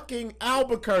fucking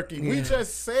Albuquerque. We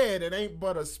just said it ain't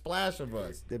but a splash of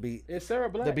us. It's Sarah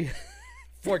Black. There'll be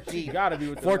 14. Gotta be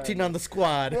with 14 on the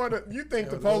squad. You think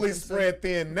the police spread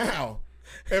thin now?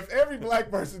 If every black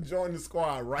person joined the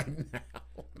squad right now,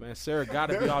 Man, Sarah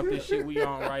gotta be off this shit we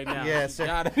on right now. Yeah, Sarah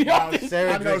gotta be off this.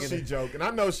 I know she joking.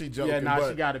 Yeah, but,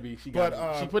 she gotta be. She put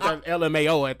that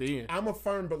LMAO at the end. I'm a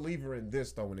firm believer in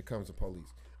this though when it comes to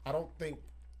police. I don't think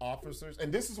officers,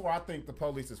 and this is where I think the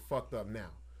police is fucked up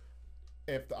now.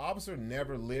 If the officer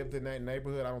never lived in that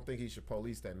neighborhood, I don't think he should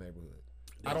police that neighborhood.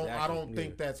 Exactly. I don't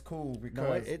think that's cool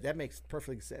because that makes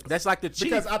perfect sense. That's like the chief.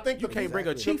 Because I think you can't bring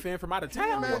a chief in from out of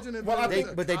town.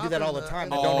 But they do that all the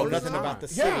time. They don't know nothing about the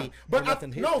city. Yeah, but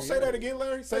say that again,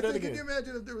 Larry. Say that again. Can you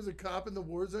imagine if there was a cop in the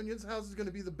war zone? His house is going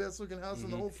to be the best looking house in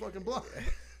the whole fucking block.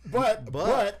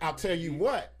 But I'll tell you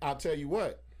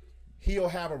what. He'll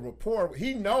have a rapport.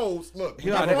 He knows. Look,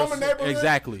 he'll have a neighborhood.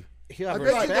 Exactly. I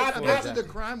bet the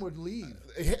crime would leave.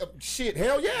 Shit,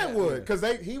 hell yeah, it would, because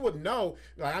he would know.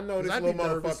 Like, I know this little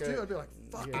motherfucker. I'd be like,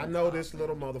 fuck. I know this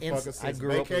little motherfucker since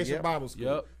Vacation Bible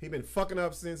School. He been fucking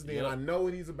up since then. I know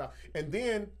what he's about. And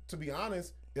then, to be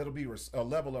honest, it'll be a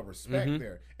level of respect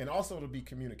there, and also it'll be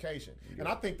communication. And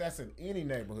I think that's in any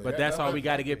neighborhood. But that's all we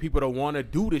got to get people to want to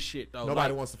do the shit though.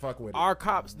 Nobody wants to fuck with it. Our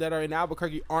cops that are in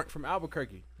Albuquerque aren't from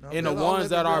Albuquerque, and the ones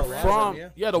that are from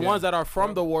ones that are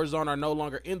from the war zone are no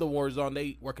longer in the war zone.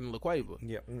 They work in La Cueva.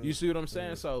 You see what I'm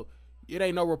saying? So it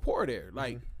ain't no rapport there.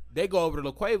 Like they go over to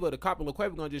La Cueva, the cop in La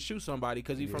Cueva gonna just shoot somebody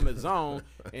because he's from the zone,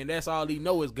 and that's all he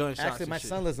know is gunshots. Actually, my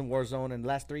son lives in war zone in the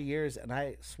last 3 years, and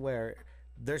I swear.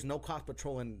 There's no cops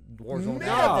patrolling war zone.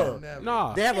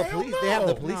 No. They have a police. They have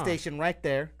the police station right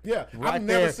there. Yeah, I've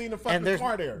never seen a fucking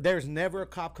car there. There's never a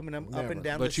cop coming up and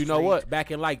down. But you know what?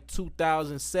 Back in like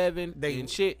 2007 and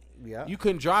shit. Yeah. You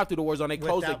couldn't drive through the war zone. They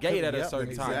closed the gate at a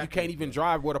certain time. You can't even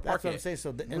drive where the park is. That's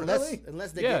what I'm saying. So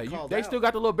unless they get called they still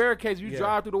got the little barricades. You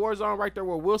drive through the war zone right there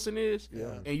where Wilson is,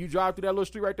 and you drive through that little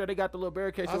street right there. They got the little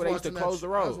barricades where they used to close the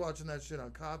road. I was watching that shit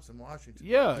on Cops in Washington.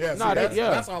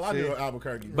 That's all I do in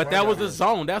Albuquerque. But that was the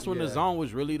zone. That's when the zone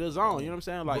was really the zone. You know what I'm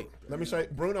saying? Like, let me show you.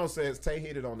 Bruno says Tay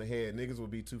hit it on the head. Niggas would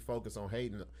be too focused on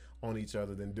hating on each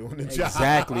other than doing the job.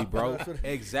 Exactly, bro.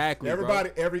 Exactly.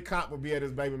 Every cop would be at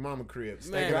his baby mama crib,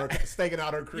 staking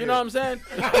out her crib. You know what I'm saying?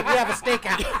 We have a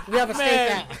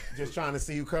stakeout. Just trying to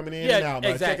see who coming in and out,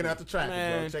 bro. Exactly. Checking out the traffic,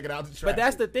 bro. Checking out the traffic. But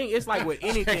that's the thing. It's like with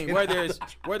anything, where there's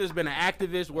been an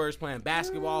activist, where it's playing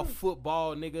basketball,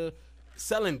 football, nigga,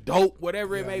 selling dope,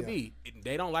 whatever it may be.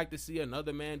 They don't like to see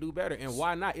another man do better. And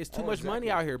why not? It's too much money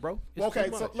out here, bro.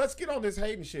 So let's get on this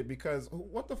hating shit, because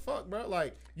what the fuck, bro?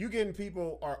 Like, you getting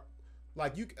people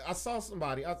I saw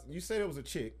somebody, you said it was a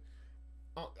chick.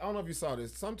 I don't know if you saw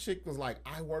this. Some chick was like,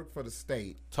 I work for the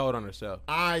state. Told on herself.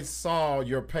 I saw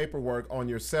your paperwork on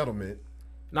your settlement.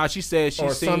 No, she said she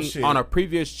seen on a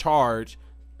previous charge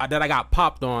that I got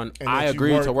popped on. I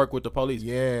agreed to work with the police.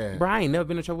 Yeah. Bro, I ain't never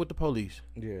been in trouble with the police.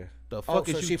 Yeah. The fuck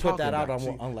is so you she put that out about?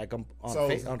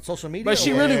 on social media? But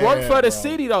she really worked for the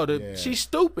city, though. She's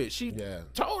stupid. She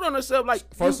told on herself,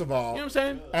 like, first of all, you know what I'm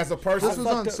saying? As a person, this was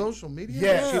on social media?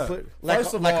 Yeah. She put,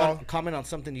 first of all, comment on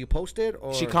something you posted?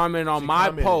 Or she commented on my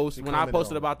post when I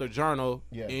posted about the journal.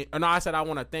 Yeah. No, I said I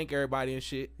want to thank everybody and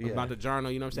shit about the journal.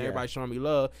 You know what I'm saying? Everybody showing me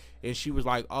love. And she was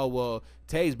like, oh, well,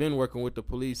 Tay's been working with the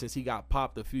police since he got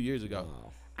popped a few years ago.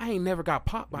 Wow. I ain't never got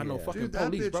popped by no fucking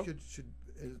police, bro.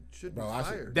 Should be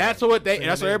fired. That's what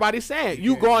everybody's saying.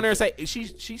 You go on there and say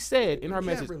she said in her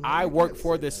message, I work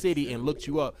for the city and looked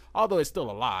you up, although it's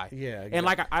still a lie. Yeah. And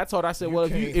like I told her, I said, well,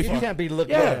 if you can't be looked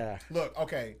at. Look,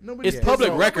 okay. It's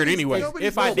public record anyway.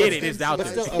 If I did it, it's out there.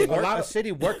 Still, a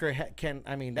city worker can,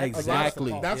 I mean,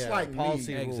 exactly. That's like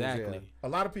policy me. Exactly. A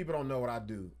lot of people don't know what I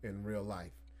do in real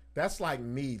life. That's like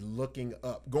me looking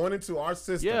up, going into our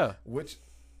system, which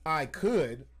I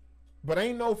could. But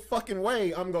ain't no fucking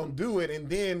way I'm gonna do it and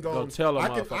then go tell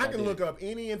them. I can look up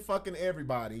any and fucking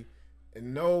everybody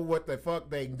and know what the fuck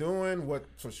they doing, what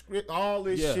prescript, all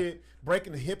this shit,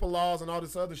 breaking the HIPAA laws and all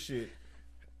this other shit.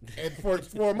 And for a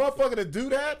motherfucker to do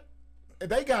that,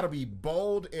 they gotta be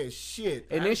bold as shit.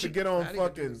 And then she get on Patty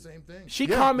fucking the same thing. She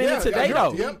commented today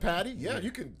though. Yeah, Patty. Yeah, you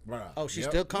can. Oh, she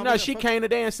still commented. No, she came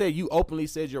today and said you openly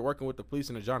said you're working with the police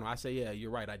in the journal. I say, yeah,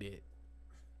 you're right, I did.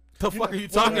 The fuck are you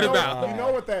talking about? You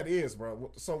know what that is, bro.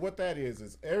 So what that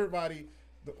is everybody.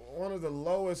 One of the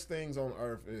lowest things on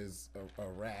earth is a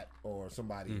rat or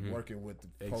somebody working with the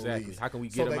police. Exactly. How can we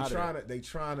get them out of there? They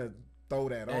trying to throw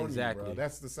that on you, bro.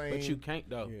 That's the same. But you can't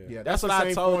though. Yeah, that's what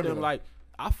I told them. Like,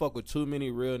 I fuck with too many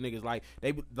real niggas.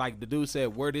 Like the dude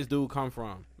said, where this dude come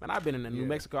from? Man, I've been in New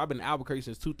Mexico. I've been in Albuquerque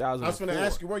since 2004. I was going to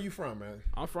ask you, where you from, man?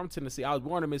 I'm from Tennessee. I was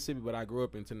born in Mississippi, but I grew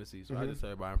up in Tennessee. So I just tell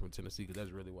everybody I'm from Tennessee because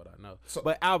that's really what I know.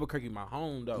 But Albuquerque, my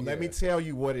home, though. Let me tell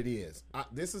you what it is.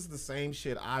 This is the same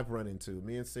shit I've run into.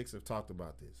 Me and Six have talked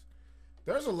about this.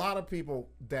 There's a lot of people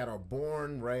that are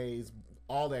born, raised,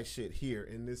 all that shit here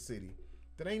in this city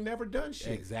that ain't never done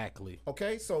shit. Exactly.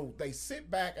 Okay, so they sit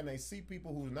back and they see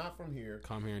people who's not from here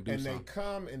come here and do something. They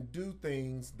come and do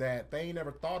things that they ain't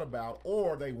never thought about,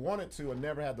 or they wanted to and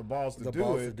never had the balls to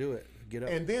do it. Get up.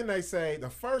 And then they say the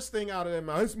first thing out of their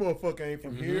mouth, this motherfucker ain't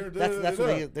from here. That's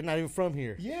what they're not even from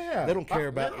here. Yeah, they don't care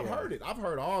about. I've heard it. I've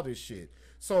heard all this shit.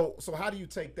 So how do you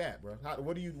take that, bro?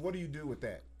 What do you do with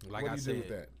that? Like I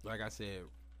said,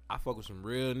 I fuck with some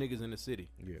real niggas in the city.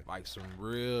 Yeah, like some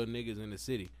real niggas in the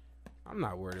city. I'm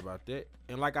not worried about that.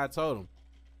 And like I told him,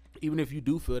 even if you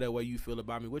do feel that way you feel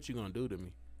about me, what you gonna do to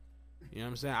me? You know what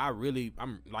I'm saying?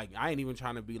 I ain't even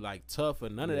trying to be like tough or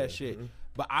none of that shit.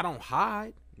 But I don't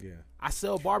hide. Yeah, I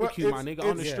sell barbecue, my nigga,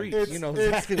 on the streets. You know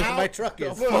exactly what my truck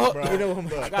is.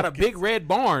 I got a big red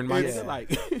barn, my nigga.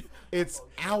 Like, it's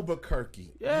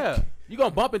Albuquerque. Yeah, you gonna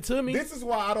bump into me? This is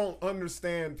why I don't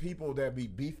understand people that be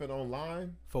beefing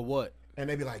online. For what? And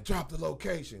they be like, drop the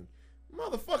location.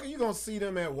 Motherfucker, you gonna see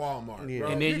them at Walmart, bro.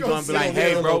 And then you gonna be like,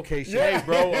 hey, bro. Hey,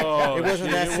 bro. It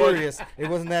wasn't that serious. It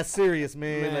wasn't that serious,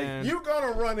 man. Like, you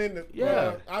gonna run into.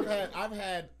 Yeah. I've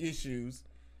had issues,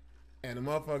 and the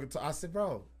motherfucker. I said,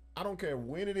 bro, I don't care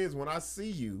when it is. When I see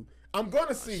you, I'm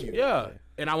gonna see you. Yeah.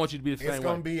 And I want you to be the same way. It's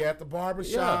gonna be at the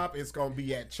barbershop. Yeah. It's gonna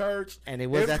be at church. And it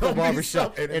was at the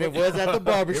barbershop. And it was at the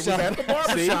barbershop. It was at the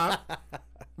barbershop.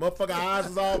 Motherfucker eyes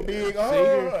was all big.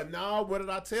 Oh, no, what did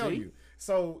I tell you?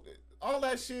 So all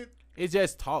that shit. It's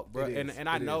just talk, bro. And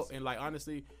I know, and like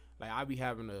honestly, like I be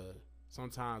having to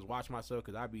sometimes watch myself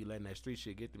because I be letting that street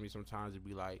shit get to me sometimes. It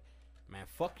be like, man,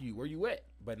 fuck you. Where you at?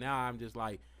 But now I'm just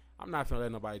like, I'm not gonna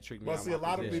let nobody trick me. Well, see, a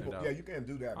lot of people, you can't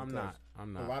do that. I'm not.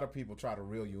 A lot of people try to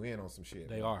reel you in on some shit.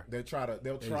 They are. They'll try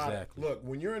to look,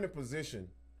 when you're in a position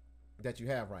that you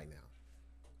have right now,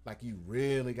 like you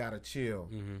really gotta chill.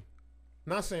 Mm-hmm.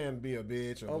 Not saying be a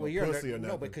bitch or pussy or nothing.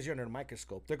 No, because you're under the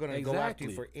microscope. They're going to go after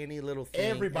you for any little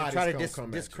thing. Everybody's try to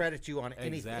discredit you on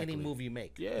any move you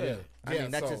make. Yeah. I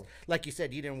mean, that's just, like you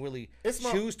said, you didn't really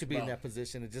choose to be in that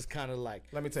position. It just kind of like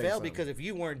fell because if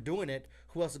you weren't doing it,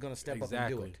 who else is going to step up and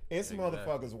do it? It's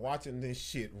motherfuckers watching this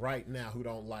shit right now who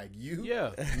don't like you,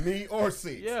 me, or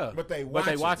Six. Yeah. But they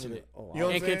watching it. You know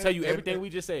and can tell you everything we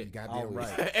just said. You goddamn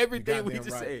right. Everything we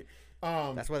just said.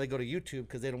 That's why they go to YouTube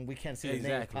because we can't see the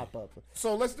name pop up.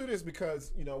 So let's do this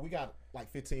because we got like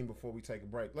 15 before we take a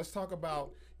break. Let's talk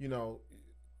about you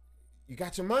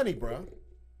got your money, bro.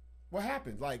 What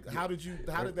happened? Like,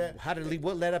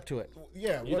 what led up to it?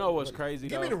 Yeah, you know what's crazy?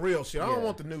 Give me the real shit. I don't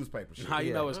want the newspaper shit.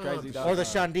 You know what's crazy? Or the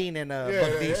Shandine and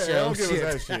Buck D show. Don't give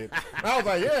us that shit. I was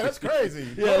like, that's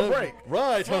crazy. Break.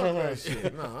 Right.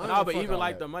 Shit. No, but even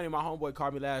like the money, my homeboy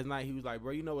called me last night. He was like,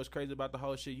 bro, you know what's crazy about the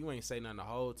whole shit? You ain't say nothing the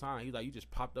whole time. He's like, you just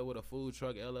popped up with a food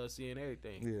truck, LLC, and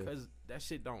everything. Because that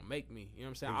shit don't make me. You know what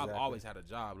I'm saying? Exactly. I've always had a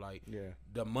job. Like,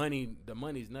 the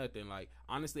money's nothing. Like,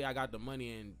 honestly, I got the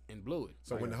money and blew it.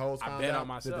 So when the hoes found out, I bet on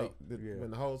myself.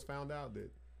 When the hoes found out that.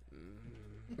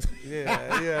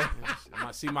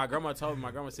 See, my grandma told me.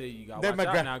 My grandma said you got to watch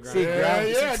out now,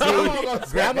 grandma.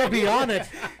 See, grandma be on it.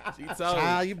 She told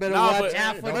me. You better watch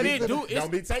out for these.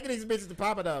 Don't be taking these bitches to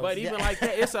Papa Do's. But even like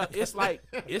that,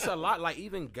 it's a lot. Like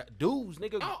even dudes,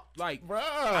 nigga, like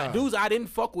dudes I didn't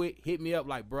fuck with hit me up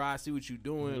like, bro, I see what you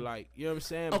doing. Like, you know what I'm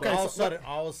saying? Okay,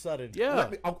 all of a sudden,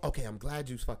 yeah. Okay, I'm glad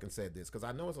you fucking said this because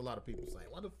I know it's a lot of people saying,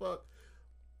 "What the fuck?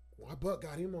 Why Buck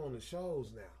got him on the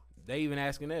shows now?" They even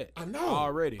asking that. I know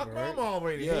already. I'm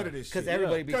already ahead of this shit because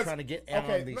everybody be trying to get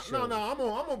on these shows. No, I'm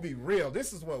gonna be real.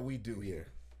 This is what we do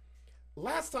here.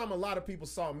 Last time a lot of people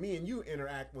saw me and you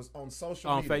interact was on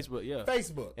social media. On Facebook,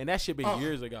 Facebook. And that shit been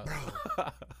years ago. Bro,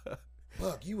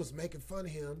 Buck, you was making fun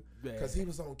of him because he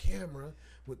was on camera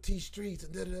with T Streets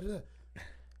and da-da-da.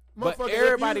 But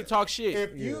everybody talk shit.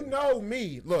 If you know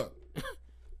me, look,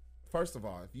 first of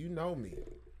all, if you know me,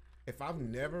 if I've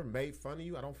never made fun of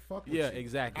you, I don't fuck with you. Yeah,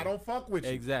 exactly. I don't fuck with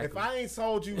you. Exactly. If I ain't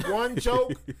sold you one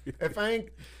joke, if I ain't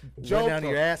joked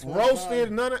or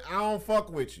roasted none of it, I don't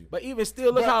fuck with you. But even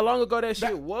still, look how long ago that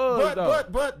shit was, though.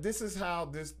 But this is how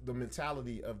the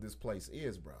mentality of this place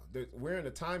is, bro. We're in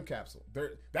a time capsule.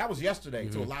 That was yesterday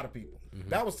to a lot of people.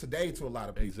 That was today to a lot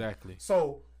of people. Exactly.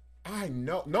 So I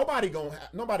know nobody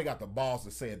got the balls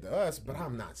to say it to us, but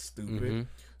I'm not stupid.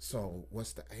 So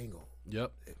what's the angle?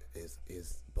 Yep.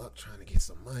 Is Buck trying to get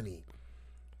some money?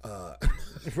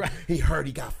 He heard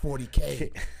he got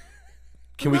 40K.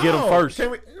 Can we get him first?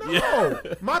 No. Yeah.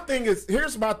 My thing is,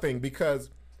 here's my thing, because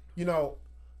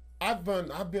I've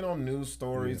been on news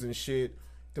stories and shit.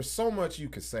 There's so much you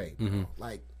could say,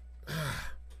 like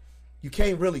you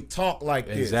can't really talk like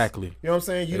this. Exactly. You know what I'm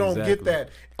saying? You don't get that.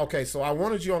 Okay, so I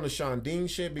wanted you on the Sean Dean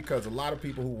shit because a lot of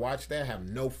people who watch that have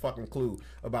no fucking clue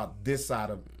about this side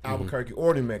of Albuquerque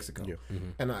or New Mexico.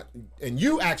 Yeah. And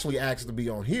you actually asked to be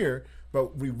on here,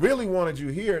 but we really wanted you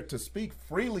here to speak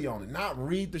freely on it, not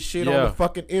read the shit on the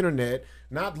fucking internet,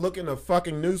 not look in a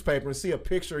fucking newspaper and see a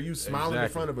picture of you smiling in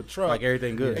front of a truck. Like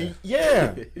everything good. And,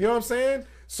 yeah. You know what I'm saying?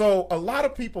 So a lot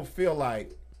of people feel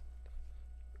like,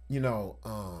 you know,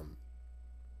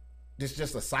 it's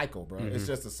just a cycle, bro. It's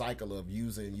just a cycle of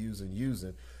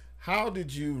using. How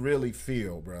did you really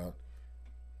feel, bro,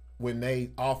 when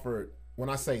they offered, when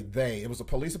I say they, it was the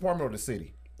police department or the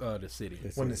city? The city.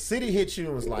 When the city hit you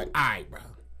and was like, all right, bro,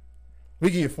 we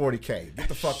give you $40K. Get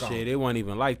the fuck on. Shit, it wasn't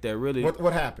even like that, really.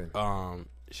 What happened?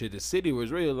 Shit, the city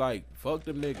was really like, fuck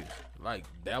them niggas. Like,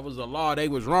 that was the law. They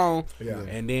was wrong. Yeah.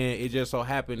 And then it just so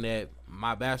happened that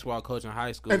my basketball coach in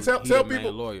high school, and tell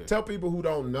people, lawyer. Tell people who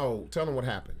don't know, tell them what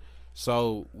happened.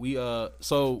 So we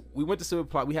went to Civil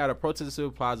Plaza. We had a protest at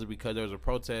Civil Plaza because there was a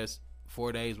protest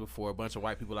 4 days before. A bunch of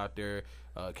white people out there,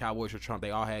 Cowboys for Trump.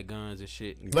 They all had guns and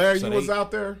shit. Larry, you was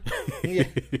out there? Yeah.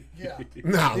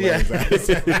 No, yeah. He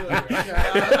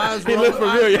looked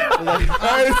familiar.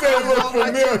 I didn't say he looked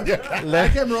familiar. I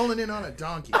came rolling in on a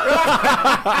donkey.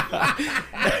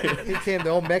 He came to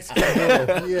old Mexico.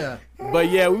 Yeah. But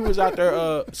yeah, we was out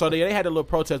there. So they had a little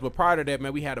protest. But prior to that,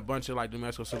 man, we had a bunch of like New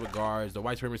Mexico Civil Guards, the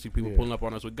white supremacy people pulling up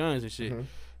on us with guns and shit.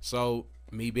 So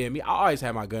me being me, I always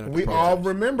had my gun. At the we protest. all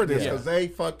remember this because they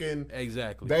fucking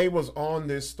they was on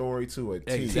this story to a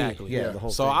T. Exactly. Yeah. The whole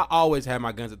so thing. I always had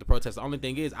my guns at the protest. The only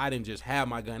thing is, I didn't just have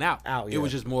my gun out. It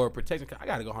was just more protection. Cause I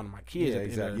got to go home to my kids. Yeah,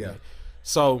 exactly.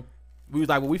 So we was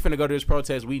like, well, we finna go to this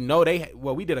protest. We know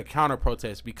we did a counter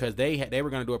protest because they were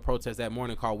gonna do a protest that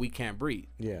morning called "We Can't Breathe."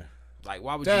 Yeah. Like,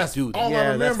 why would That's you do that? all I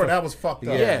remember. That was fucked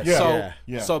up.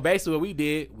 So basically what we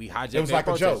did, we hijacked it was like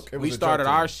protest. a joke. We started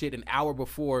our shit an hour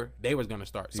before they was going to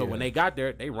start. So when they got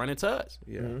there, they run into us.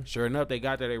 Sure enough, they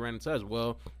got there, they ran into us.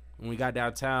 Well, when we got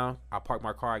downtown, I parked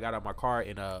my car, I got out my car,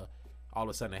 and all of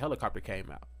a sudden a helicopter came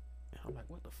out. And I'm like,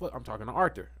 what the fuck? I'm talking to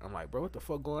Arthur. I'm like, bro, what the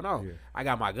fuck going on? Yeah. I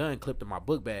got my gun clipped in my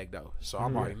book bag, though. So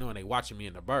I'm already knowing they watching me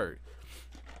in the bird.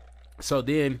 So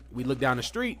then we look down the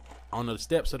street on the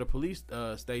steps of the police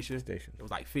station. It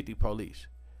was like 50 police.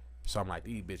 So I'm like,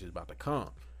 these bitches about to come.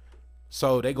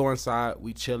 So they go inside,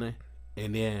 we chilling,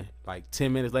 and then like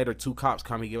 10 minutes later, 2 cops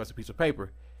come and give us a piece of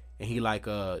paper, and he like,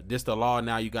 this the law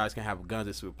now. You guys can have guns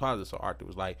at Civil Plaza. So Arthur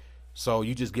was like, so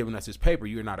you just giving us this paper?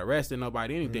 You're not arresting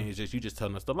nobody, anything. It's just you just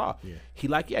telling us the law. Yeah. He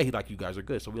like, you guys are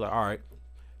good. So we like, all right.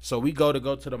 So we go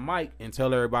to the mic and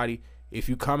tell everybody, if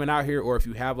you coming out here or if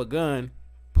you have a gun,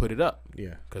 put it up.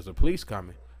 Yeah. Because the police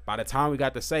coming. By the time we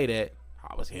got to say that,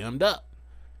 I was hemmed up.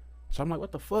 So I'm like,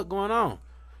 what the fuck going on?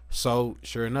 So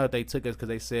sure enough, they took us because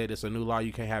they said it's a new law.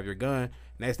 You can't have your gun.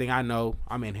 Next thing I know,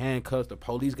 I'm in handcuffs. The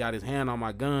police got his hand on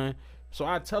my gun. So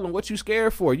I tell him, what you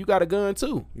scared for? You got a gun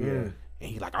too. Yeah. And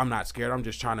he's like, I'm not scared. I'm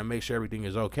just trying to make sure everything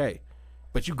is okay.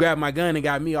 But you grabbed my gun and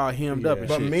got me all hemmed up and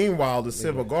but shit. Meanwhile, the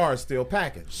civil guards still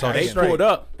packing. So they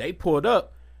pulled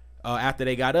up after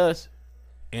they got us.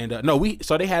 And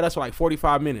so they had us for like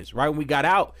 45 minutes. Right when we got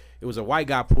out, it was a white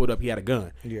guy pulled up. He had a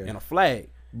gun and a flag.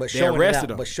 But they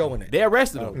arrested him. But showing it. They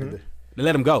arrested him. They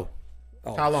let him go.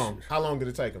 Oh, how long? How long did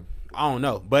it take him? I don't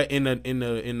know. But in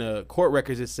the court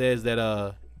records, it says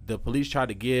that the police tried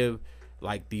to give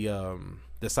like the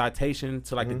citation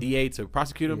to like the DA to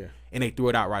prosecute him, and they threw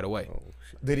it out right away. Oh,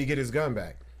 did he get his gun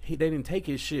back? They didn't take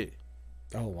his shit.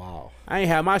 Oh wow! I ain't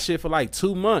had my shit for like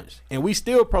 2 months, and we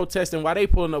still protesting while they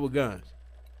pulling up with guns.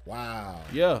 Wow.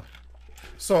 Yeah.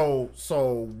 So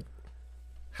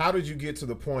how did you get to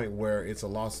the point where it's a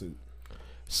lawsuit?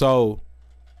 So,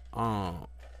 so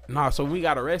when we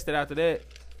got arrested after that,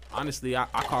 honestly, I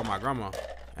called my grandma,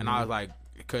 and I was like,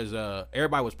 because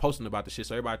everybody was posting about the shit,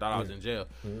 so everybody thought I was in jail.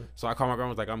 So I called my grandma,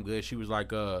 was like, I'm good. She was like,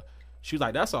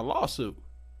 that's a lawsuit.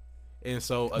 And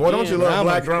so again, boy, don't you love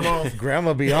black grandma?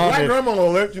 Grandma be on black it. grandma will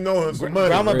let you know some money.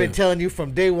 Grandma been telling you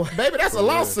from day one, baby, that's a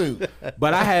lawsuit.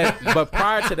 But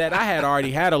prior to that, I had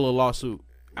already had a little lawsuit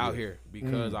out here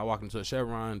because I walked into a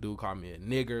Chevron, dude called me a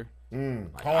nigger.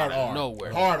 Like, hard R.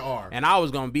 Nowhere. Hard R. And I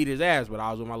was gonna beat his ass, but I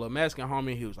was with my little Mexican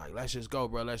homie. He was like, let's just go,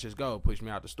 bro. Let's just go. Pushed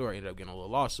me out the store. Ended up getting a little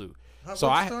lawsuit. What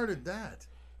started that?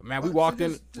 Man, we walked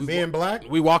in. Being black?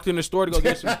 We walked in the store to go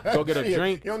get a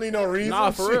drink. You don't need no reason.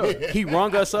 Nah, for real. He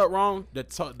rung us up wrong.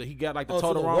 He got like the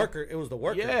total wrong. It was the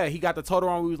worker. Yeah, he got the total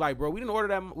wrong. We was like, bro, we didn't order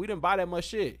that. We didn't buy that much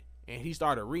shit. And he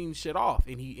started reading shit off,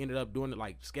 and he ended up doing it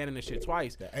like scanning the shit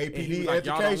twice. The APD and he was like,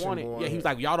 y'all don't want it. Yeah, he was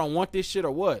like, y'all don't want this shit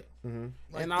or what? And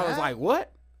I was like,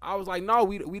 what? I was like, no,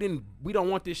 we don't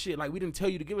want this shit. Like, we didn't tell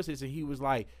you to give us this. And he was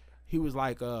like, he was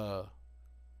like,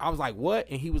 I was like, what?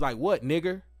 And he was like, what,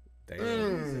 nigger?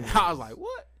 I was like,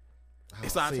 what?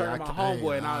 And so I turned to my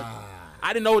homeboy and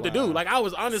I didn't know what to do. Like, I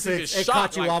was honestly just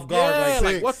shocked. It caught you off guard. Yeah,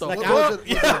 like what the fuck? Was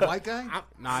it a white guy?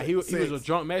 Nah, he was a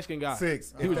drunk Mexican guy.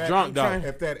 He was that, drunk, though.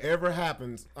 If that ever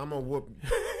happens, I'm going to whoop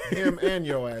him and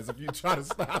your ass if you try to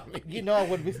stop me. You know I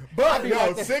would be.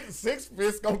 But, six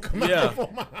fists going to come out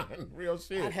before mine. Real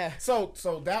shit. So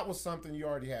that was something you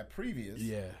already had previous.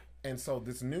 Yeah. And so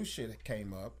this new shit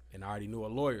came up. And I already knew a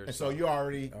lawyer. And so you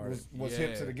already was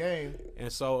hip to the game.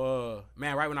 And so,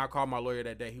 man, right when I called my lawyer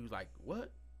that day, he was like, what?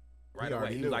 Right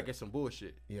away. He was like, it's some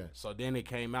bullshit. Yeah. So then it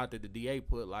came out that the DA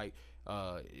put like,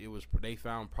 they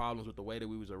found problems with the way that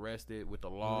we was arrested with the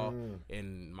law,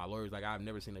 and my lawyer's like, I've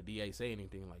never seen a DA say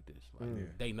anything like this.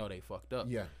 Like, they know they fucked up.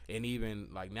 Yeah. And even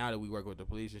like now that we work with the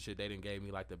police and shit, they didn't gave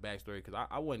me like the backstory because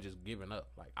I wasn't just giving up.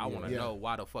 Like I want to know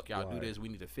why the fuck y'all do this. We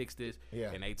need to fix this.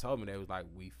 Yeah. And they told me they was like,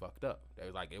 we fucked up. They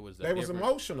was like, it was. They was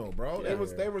emotional, bro. Yeah.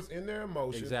 They was in their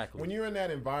emotions. Exactly. When you're in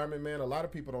that environment, man, a lot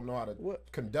of people don't know how to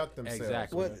conduct themselves.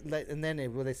 Exactly. And then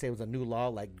they say it was a new law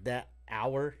like that.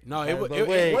 Hour? No, what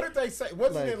did they say?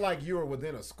 Wasn't it like you were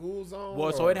within a school zone?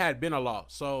 Well, so it had been a law.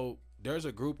 So there's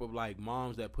a group of like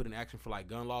moms that put in action for like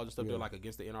gun laws and stuff. They're like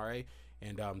against the NRA,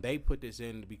 and they put this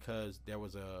in because there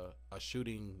was a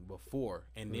shooting before,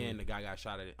 and then the guy got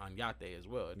shot at Anyate as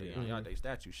well, the Anyate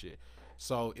statue shit.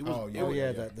 So it was.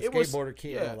 The skateboarder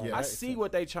kid. Yeah, I see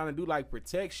what they trying to do, like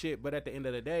protect shit, but at the end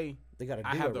of the day,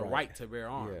 I have the right to bear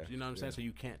arms. Yeah. You know what I'm saying? So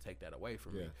you can't take that away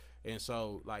from me. And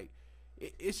so like,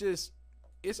 it's just.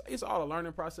 It's all a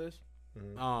learning process.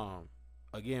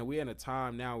 Again, we're in a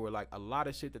time now where like a lot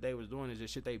of shit that they was doing is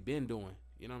just shit they've been doing.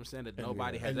 You know what I'm saying? That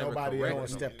nobody has ever corrected.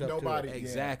 Stepped up to it.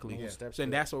 Exactly.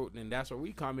 So and that's where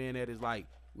we come in at is like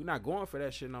we're not going for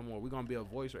that shit no more. We're gonna be a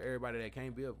voice for everybody that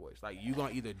can't be a voice. Like you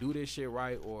gonna either do this shit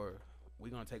right or we're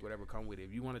gonna take whatever come with it.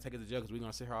 If you want to take it to jail because we're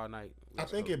gonna sit here all night. I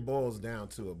think it boils down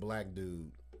to a black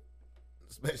dude.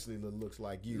 Especially that looks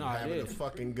like you having a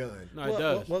fucking gun. No, it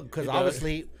does. Well, because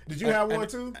obviously, did you have one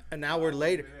too? An hour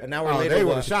later, they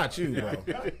would have shot you, bro.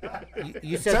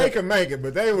 you said they can make it,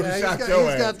 but they would have shot your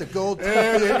ass. He's got the gold.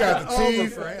 Yeah, he got the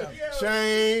teeth,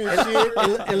 chain, and shit.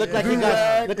 It looked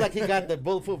like he got the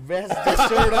bulletproof vest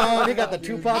shirt on. He got the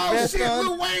Tupac vest on.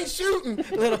 Lil Wayne shooting.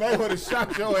 They would have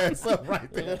shot your ass up right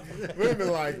there.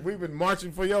 We've been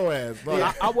marching for your ass.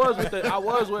 Yeah, I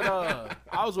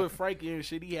was with Frankie and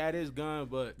shit. He had his gun.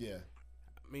 But I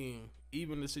mean,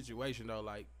 even the situation though,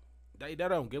 like they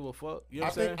don't give a fuck. You know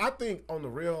what I'm saying? I think on the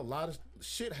real, a lot of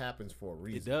shit happens for a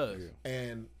reason. It does.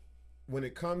 And when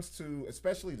it comes to,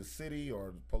 especially the city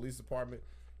or the police department,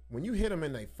 when you hit them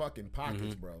in their fucking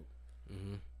pockets, bro,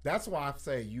 that's why I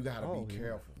say you gotta be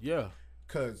careful. Yeah.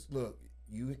 Cause look,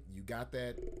 you got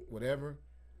that whatever.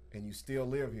 And you still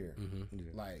live here,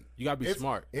 like you gotta be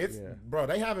smart. Bro.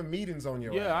 They having meetings on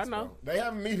your ass, I know. Bro. They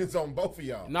having meetings on both of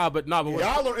y'all. But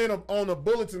y'all are on a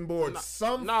bulletin board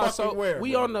fucking where.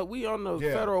 We on the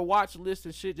federal watch list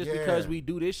and shit just because we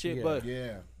do this shit.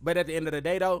 But at the end of the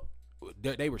day though,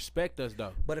 they respect us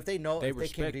though. But if they know, if they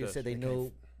came to you and said they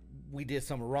know we did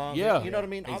something wrong. Yeah, you know what I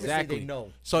mean. Exactly. Obviously they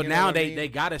know. So now they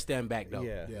gotta stand back though.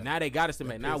 Now they gotta stand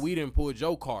back. Now we didn't pull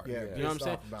your card. You know what I'm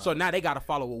saying? So now they gotta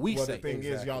follow what we say. The thing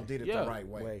is, y'all did it the right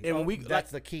way. And when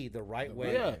that's the key, the right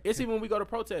way. Yeah, it's even when we go to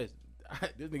protest.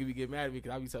 This nigga be get mad at me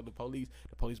because I be telling the police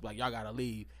be like, y'all gotta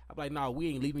leave. I'm like, nah, we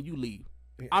ain't leaving. You leave.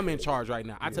 I'm in charge right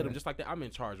now. I tell them just like that. I'm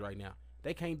in charge right now.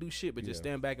 They can't do shit but just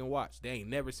stand back and watch. They ain't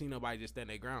never seen nobody just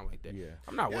stand their ground like that.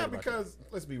 I'm not worried about that. Because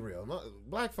let's be real,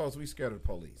 black folks, we scared of the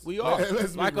police. We are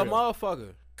like a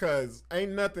motherfucker. Cause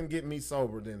ain't nothing get me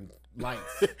sober than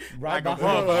lights. Right, like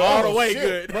all the way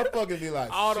shit. good. Motherfucker be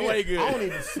like, all the way good. I don't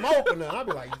even smoke or nothing. I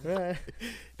be like,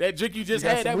 that drink you just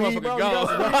had, that motherfucker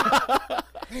gone.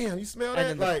 Damn, you smell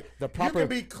that? Like the proper, you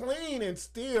can be clean and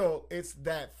still it's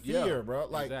that fear, bro.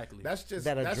 Like that's just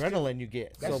that adrenaline you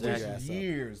get. That's just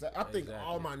years. I think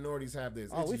all minorities have this.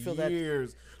 Oh, it's we feel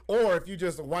years. Or if you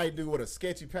just a white dude with a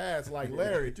sketchy past like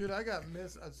Larry. Dude, I got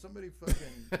somebody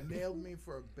fucking nailed me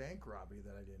for a bank robbery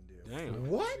that I didn't do. Damn.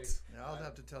 What? Now I'll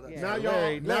have to tell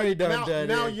that.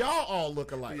 Now y'all all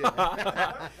look alike.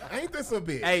 Ain't this a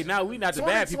bitch? Hey, now we not the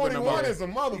bad people no more. 2021 is a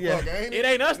motherfucker, ain't it? It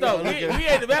ain't us though. We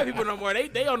ain't the bad people no more.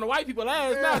 They on the white people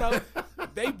ass now though.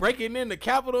 They breaking in the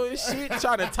Capitol and shit,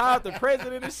 trying to tie up the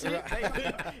president and shit.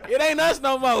 It ain't us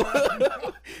no more.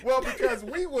 Well, because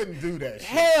we wouldn't do that shit.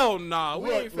 Hell no. Nah.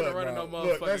 We ain't finna run no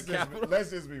motherfucking Capitol. Let's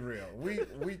just be real.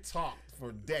 We talked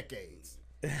for decades.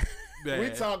 We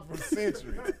talked for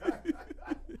centuries.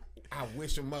 I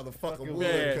wish a motherfucker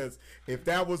would, because if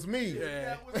that was me,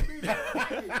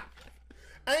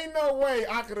 Ain't no way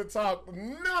I could have talked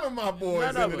none of my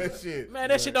boys into that shit. Man,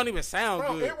 that shit don't even sound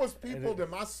good. It was people that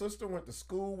my sister went to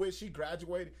school with. She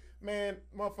graduated. Man,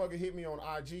 motherfucker hit me on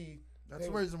IG. That's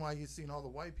the reason why you've seen all the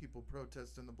white people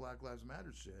protesting the Black Lives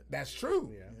Matter shit. That's true.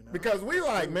 You know? Because we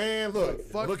like, man, look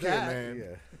fuck here, that. man.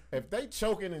 Yeah. If they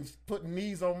choking and putting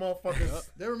knees on motherfuckers,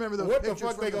 They remember those what the pictures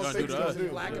fuck they from gonna the say 60s to in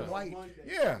black and white.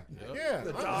 yeah.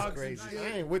 The I'm dogs crazy. and shit.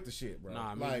 I ain't with the shit, bro.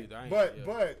 Nah, me like, neither. I ain't,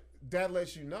 but that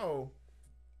lets you know,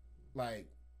 like,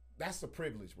 that's a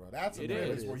privilege, bro. That's a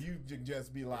privilege where you can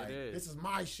just be like, this is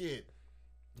my shit.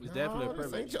 It's definitely a this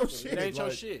privilege. ain't your shit. It ain't your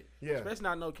Like, shit. Yeah. Especially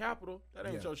not no capital. That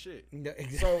ain't your shit. No,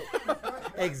 So,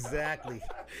 exactly.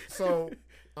 so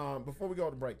before we go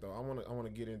to break though, I want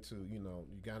to get into, you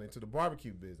got into the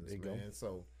barbecue business, man.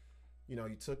 So, you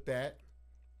took that.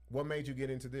 What made you get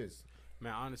into this?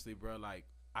 Man, honestly, bro, like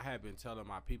I have been telling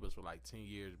my peoples for like 10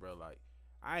 years, bro, like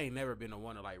I ain't never been the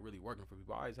one to like really working for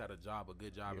people. I always had a job, a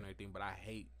good job and everything, but I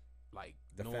hate like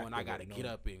knowing I gotta get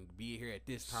up and be here at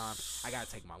this time. I gotta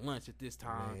take my lunch at this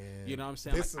time. Man, You know what I'm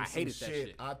saying? This like, I is hated some that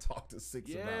shit. I talked to Six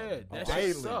Yeah, about that shit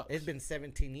daily. sucks. It's been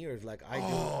 17 years. Like I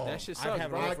do. That shit sucks, have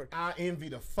bro. I envy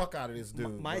the fuck out of this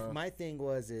dude. My thing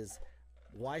is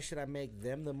why should I make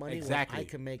them the money Exactly. when I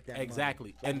can make that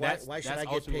Exactly. money? And why should that's I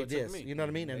get ultimately paid what took this? me. You know what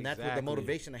I mean? And that's what the Exactly.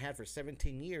 motivation I had for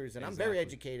 17 years. And I'm very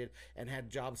Exactly. educated and had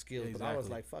job skills, but I was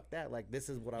Exactly. like, fuck that. Like, this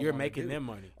is what I want You're to making do. them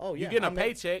money. Oh, yeah. You're getting I'm a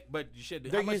paycheck, but you should.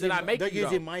 How They're much using, did I make they're you,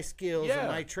 using though? my skills Yeah. and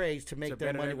my trades to make To their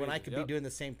better money their when I business. could be doing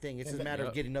the same thing. It's just a matter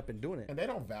of getting up and doing it. And they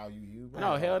don't value you, bro.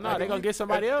 No, hell no. Like, They if gonna you- get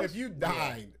somebody else. If you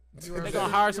died, They gonna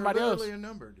hire somebody else. Literally a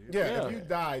number, dude. yeah, if you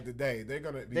died today, they're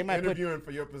gonna be They might put- interviewing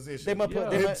for your position. They might put, in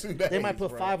they 2 might, days, they might put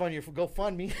bro. 5 on your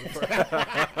GoFundMe.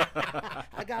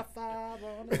 I got 5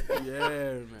 on it. Yeah,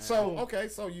 man. So okay,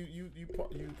 so you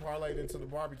parlayed into the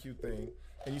barbecue thing,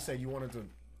 and you said you wanted to.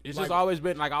 It's like, just always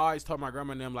been like I always told my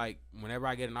grandma and them like whenever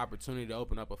I get an opportunity to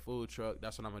open up a food truck,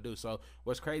 that's what I'm gonna do. So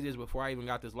what's crazy is before I even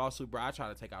got this lawsuit, bro, I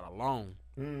tried to take out a loan.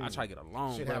 I tried to get a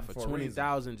loan, Shit bro, happened for for a reason.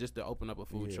 $20,000 just to open up a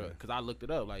food truck. Cause I looked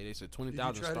it up, like they said Did you $20,000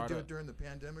 try to start do up it during the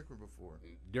pandemic or before?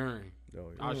 during.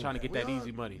 I was trying to get We that all-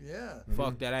 easy money. Yeah.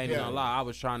 Fuck that, I ain't even gonna lie. I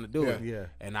was trying to do it. Yeah.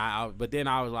 And but then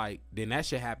I was like, then that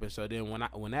shit happened. So then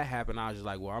when that happened, I was just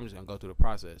like, well, I'm just gonna go through the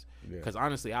process. Cause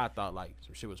honestly, I thought like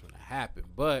some shit was gonna happen,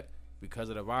 but because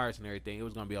of the virus and everything, it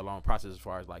was gonna be a long process as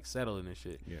far as like settling and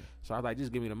shit. Yeah. So I was like,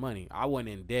 just give me the money. I wasn't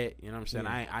in debt. You know what I'm saying?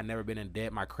 I never been in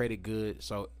debt. My credit good.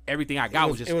 So everything I got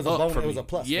was just up for me. It was a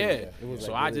plus. Yeah. It was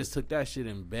So like, I just took that shit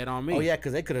and bet on me. Oh yeah,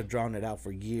 because they could have drawn it out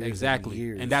for years. Exactly. And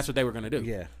years. And that's what they were gonna do.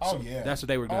 Yeah. Oh yeah. That's what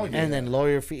they were gonna do. And then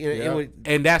lawyer fee. It would.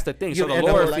 And that's the thing. So the You'd end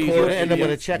up lawyer with, fees you would would end up with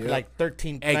a check like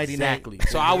 $13.99. Exactly.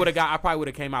 So I probably would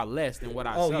have came out less than what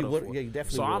I Oh, you settled would- for. yeah, you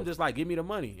definitely So I'm would. just like, give me the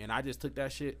money, and I just took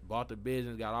that shit, bought the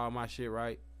business, got all my shit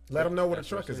right. Let them know where the That's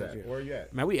truck what is it at. is. Where you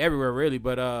at? Man, we everywhere really,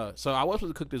 but so I was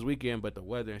supposed to cook this weekend, but the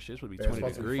weather and shit supposed to be Yeah, it's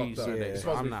 20 supposed to be degrees fucked up. today, Yeah. It's so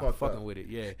supposed to I'm be not fucked fucking up. with it.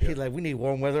 Yeah. He's like, we need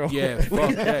warm weather. Yeah,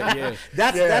 fuck that. Yeah.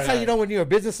 That's how you know when you're a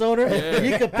business owner.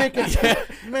 You can pick it.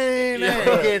 Man, I ain't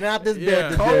getting out this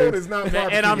bed. Cold is not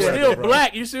barbecue And I'm weather, still bro.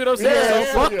 black. You see what I'm saying?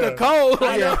 Yeah, So fuck the cold.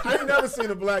 I ain't never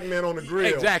seen a black man on the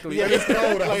grill. Exactly. Yeah, it's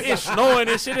cold outside. It's snowing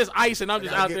and shit is ice, and I'm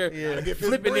just out there gotta get this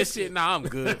flipping this brisket. shit. Nah, I'm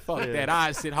good. Fuck that.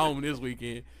 I sit home this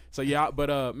weekend. So yeah,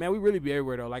 but man, we really be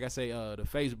everywhere though. Like I say, the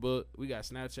Facebook, we got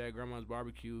Snapchat, Grandma's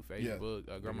Barbecue,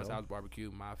 Facebook, Grandma's House Barbecue,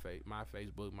 my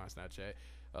Facebook, my Snapchat.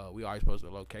 We always post the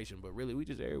location, but really we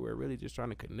just everywhere, really just trying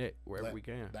to connect wherever we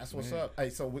can. That's what's up. Hey,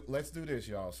 so let's do this,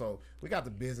 y'all. So we got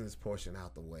the business portion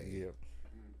out the way. Yeah.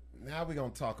 Now we're gonna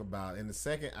talk about in the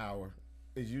second hour.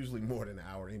 It's usually more than an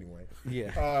hour anyway.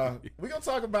 Yeah. We're gonna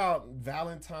talk about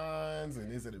Valentine's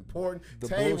and is it important? The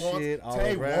Tay bullshit all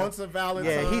Tay around. wants a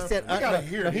Valentine. Yeah, he said, we gotta no,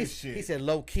 hear no, this shit. He said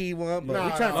low key one, but Nah,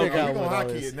 we're trying to figure out we're what gonna all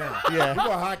hockey this. it now. Yeah. We're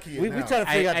gonna hockey it We now. trying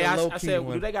to figure out the low I key said,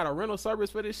 one. do they got a rental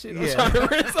service for this shit? I'm Yeah. trying to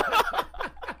rent some.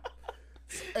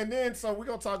 And then, so we're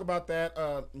gonna talk about that.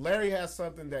 Larry has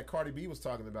something that Cardi B was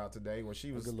talking about today, where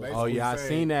she was basically Oh yeah, I saying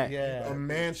seen that. Yeah. a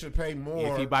man should pay more.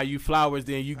 If he buy you flowers,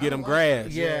 then you get him grass.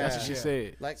 Yeah. That's what she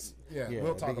said. Like, Yeah, Yeah,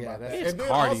 we'll talk yeah, about that. that's- And then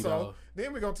Cardi, also, though.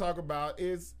 then we're gonna talk about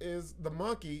is the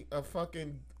monkey a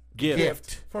fucking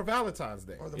Gift. for Valentine's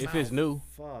Day? Or the If mouth. it's new,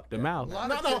 fuck. the that. mouth. No, I'm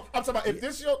talking about if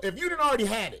if you didn't already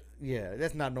had it, Yeah,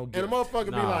 that's not no and gift. a motherfucker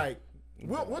be Nah. like,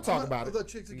 we'll talk about it. The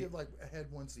chicks that give like a head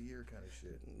once a year kind of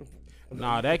shit.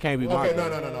 Nah, that can't be my. Okay,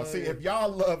 no. See, if y'all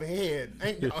love head,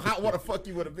 ain't what the fuck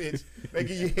you with a bitch? They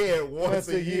give you head once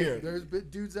a year. There's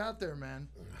dudes out there, man.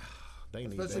 They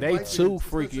need Especially that. They white too dudes,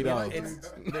 freaky, especially though. white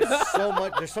dudes.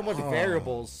 There's so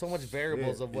much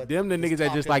variables, of what. Them the this niggas that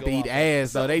talk just can like to go eat off of.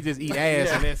 ass, so they just eat ass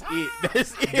and that's it.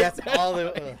 That's it. That's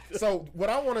all. So what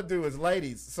I want to do is,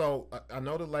 ladies. So I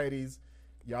know the ladies.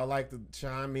 Y'all like to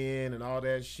chime in and all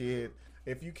that shit.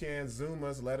 If you can, Zoom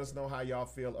us. Let us know how y'all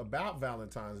feel about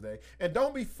Valentine's Day. And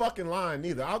don't be fucking lying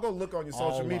neither. I'll go look on your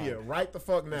social media right the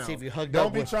fuck now. See if you hugged don't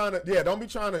up be with... trying to don't be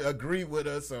trying to agree with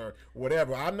us or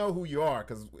whatever. I know who you are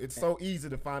because it's so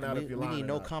easy to find out if you're lying. We need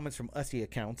no comments from Usie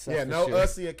accounts. Yeah, no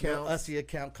Usie accounts. No Usie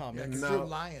account comments. Yeah, you're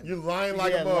lying. You're lying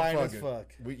like a motherfucker. Lying as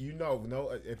fuck.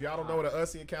 If y'all don't know what an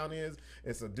Usie account is,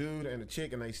 it's a dude and a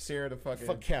chick and they share the fucking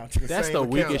account. That's the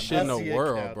weakest shit in the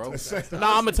world, bro.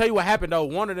 Nah, I'm gonna tell you what happened though.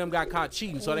 One of them got caught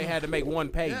cheating, so they had to make one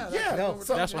page. Yeah,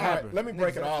 that's what happened. Right, let me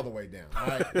break it all the way down. All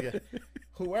right,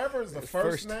 whoever is the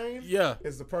first name,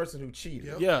 is the person who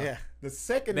cheated. Yeah. The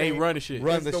second they name run the shit.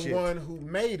 Is the one who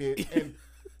made it,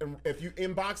 and if you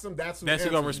inbox them, that's who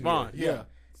gonna respond. Yeah.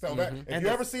 So if you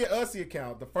ever see an Usie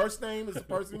account, the first name is the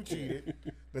person who cheated,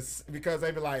 because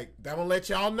they be like, "I'm gonna let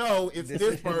y'all know it's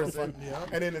this person,"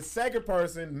 and then the second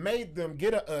person made them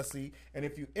get a Usie, and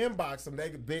if you inbox them,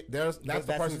 that's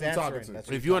the person you're talking to.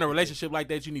 If you're in a relationship like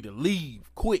that, you need to leave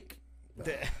quick.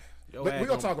 We're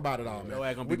gonna talk about it all,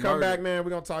 man. We come back, man. We're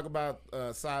gonna talk about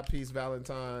side piece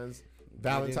Valentine's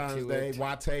Day,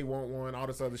 Wate want one, all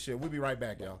this other shit. We'll be right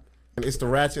back, y'all. It's the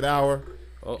Ratchet Hour.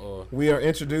 We are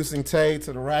introducing Tay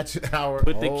to the Ratchet Hour.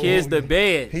 Put the kids to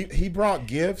bed. He brought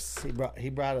gifts. He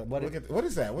brought what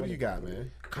is that? What do you got,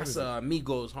 man? Casa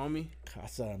Amigos, homie.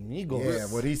 Casa Amigos. Yeah,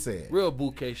 what he said. Real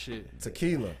bouquet shit.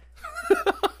 Tequila.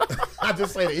 I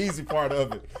just say the easy part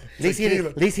of it. At least he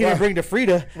didn't bring the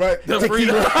Frida. Right. The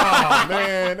Frida. Oh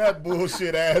man, that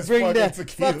bullshit ass fucking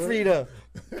tequila. Fuck Frida.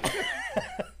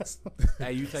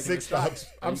 Hey, you taking 6 stocks.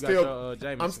 I'm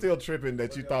still tripping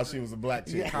that you thought she was a black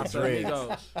chick.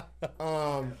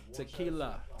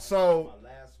 Tequila. So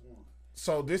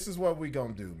this is what we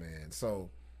gonna do, man. So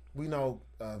we know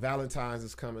Valentine's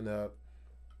is coming up.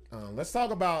 Let's talk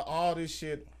about all this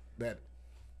shit that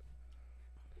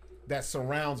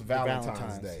surrounds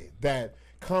Valentine's Day, that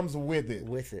comes with it.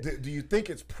 Do you think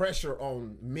it's pressure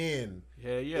on men?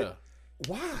 Yeah.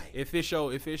 Why? If it's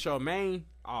your main,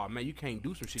 oh man, you can't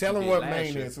do some shit. Tell them what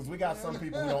main is, because we got some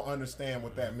people who don't understand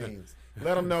what that means.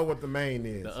 Let them know what the main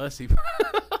is. The Usie.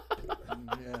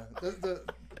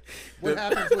 What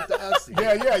happens with the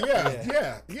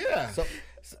Usie? Yeah. So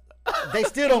they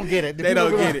still don't get it. They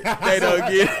don't get it.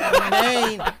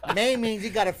 Main means you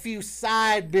got a few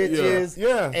side bitches.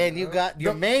 Yeah. And you got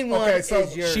your main one is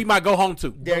your... She might go home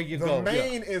too. There you go. The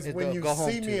main is when you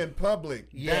see me in public.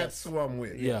 That's who I'm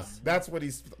with. Yeah. That's what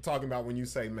he's talking about when you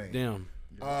say main. Damn.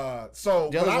 So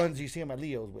the other ones you see him at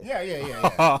Leo's with. Yeah.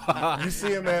 You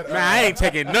see him at. Man, I ain't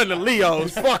taking none of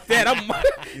Leo's. Fuck that.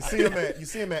 You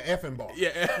see him at effing bar.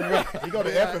 Yeah. You go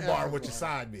to effing bar with your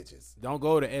side bitches. Don't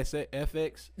go to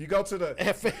FX. You go to the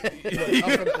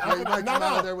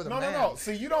No.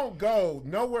 See, you don't go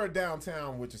nowhere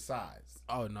downtown with your sides.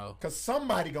 Oh no. Cause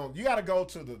you gotta go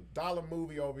to the dollar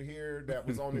movie over here that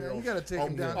was on there. You gotta take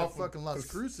him down to fucking Las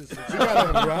Cruces.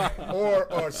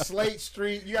 Or Slate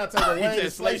Street. You gotta take away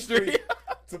to Slate Street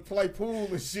to play pool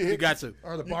and shit. You got to.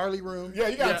 Or the Barley Room. Yeah,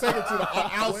 you gotta take it to the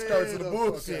outskirts of the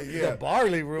bullshit. Yeah. The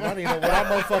Barley Room. I don't even know what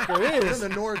that motherfucker is.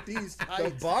 In the Northeast.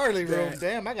 The Barley Room.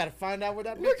 Damn, I gotta find out what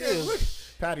that bitch is.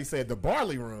 Patty said the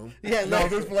Barley Room. Yeah, no,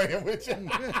 just playing with you.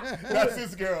 That's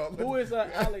his girl. Who is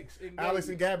Alex? Alex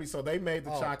and Gabby. So they made the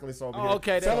chocolates over here.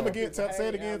 Okay. Tell them again. Say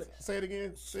it again. Say it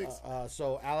again. 6.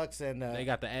 So Alex and they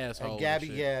got the asshole. And Gabby,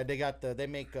 they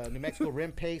make New Mexico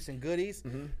rim paste and goodies.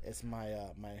 Mm-hmm. It's my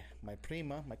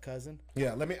prima, my cousin.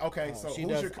 Yeah. So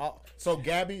who's your? So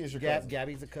Gabby is your cousin.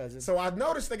 Gabby's a cousin. So I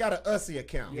noticed they got an Usie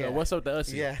account. Yeah. What's up with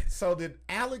the Usie? Yeah. So did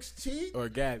Alex cheat or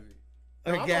Gabby?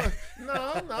 No,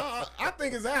 I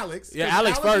think it's Alex. Yeah,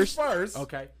 Alex first.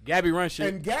 Okay, Gabby run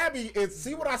shit. And Gabby is.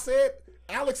 See what I said?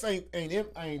 Alex ain't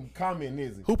commenting,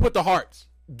 is he? Who put the hearts?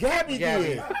 Gabby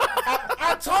did.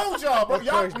 I told y'all, bro.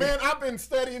 Man, I've been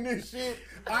studying this shit.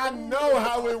 I know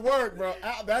how it worked, bro.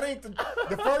 That ain't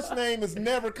the first name is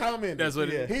never commented. That's what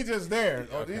it is. He just there.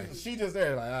 Okay. She just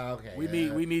there. Like, okay. We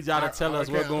need y'all to tell us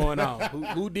what's going on.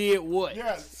 Who did what?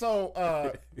 Yeah.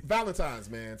 So Valentine's,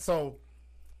 man. So.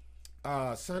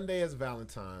 Sunday is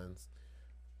Valentine's.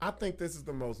 I think this is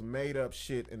the most made up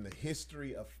shit in the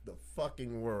history of the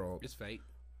fucking world. It's fake.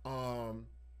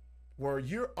 Where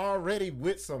you're already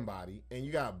with somebody and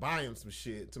you gotta buy him some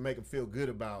shit to make him feel good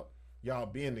about y'all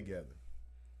being together.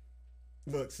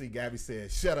 Look, see, Gabby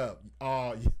said, "Shut up."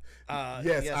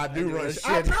 Yes, I do run shit.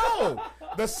 I know.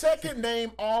 The second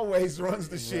name always runs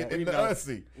the shit in the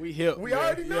Usie. We hip. We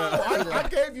already know. I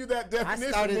gave you that definition. I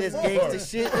started before.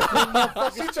 this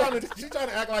gangsta She shit. trying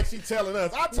to act like she telling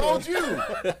us. I told you.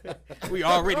 We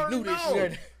already knew this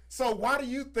shit. So why do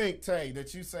you think, Tay,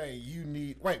 that you say you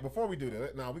need? Wait, before we do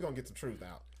that, we're gonna get some truth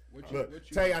out. Look,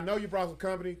 Tay, I know you brought some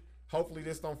company. Hopefully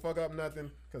this don't fuck up nothing,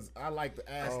 because I like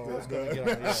to ask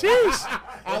Sheesh.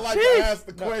 I like to ask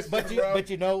the question, but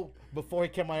you know, before he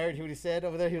came out here, what he said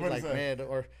over there, he was like, man,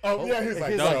 or he's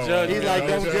like, don't judge me. He's like,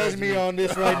 don't judge me on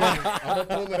this right now. I'm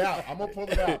gonna pull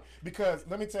it out because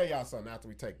let me tell y'all something. After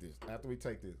we take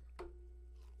this,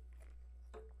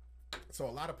 so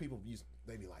a lot of people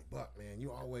they be like, Buck, man,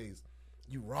 you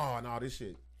raw and all this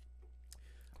shit.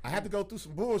 I had to go through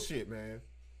some bullshit, man.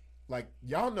 Like,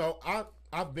 y'all know,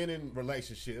 I've been in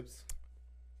relationships,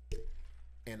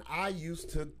 and I used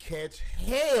to catch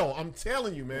hell. I'm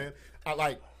telling you, man. I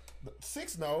like,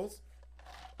 Six knows,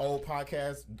 old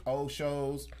podcasts, old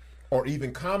shows, or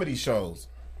even comedy shows.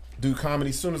 Do comedy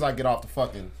as soon as I get off the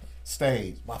fucking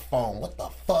stage. My phone, what the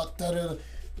fuck? A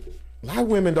lot of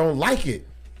women don't like it.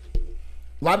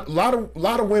 Lot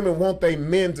of women want their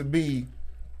men to be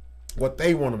what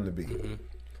they want them to be. Mm-hmm.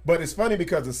 But it's funny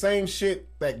because the same shit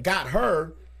that got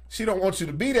her, she don't want you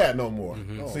to be that no more.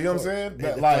 Mm-hmm. See what I'm saying?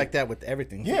 That, like that with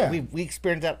everything. Yeah. We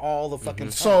experience that all the fucking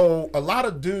time. So a lot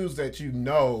of dudes that you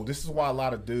know, this is why a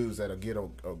lot of dudes that'll get a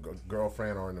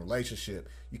girlfriend or in a relationship,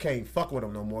 you can't fuck with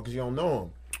them no more because you don't know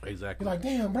them. Exactly. You're like,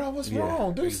 damn, bro, what's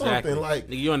wrong? Do something. Like,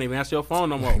 you don't even answer your phone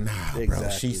no more. Like, nah, bro,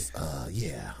 she's,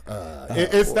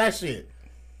 it's that shit.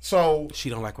 So she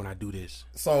don't like when I do this.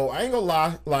 So I ain't gonna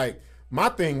lie, like, my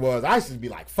thing was, I used to be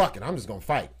like, fuck it, I'm just gonna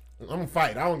fight. I'm gonna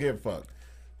fight. I don't give a fuck.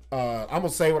 I'm gonna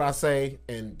say what I say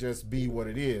and just be what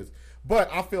it is. But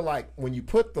I feel like when you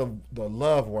put the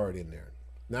love word in there,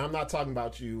 now I'm not talking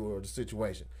about you or the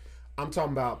situation. I'm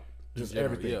talking about just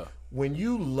everything. Yeah. When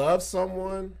you love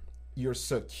someone, you're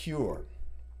secure.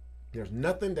 There's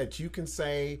nothing that you can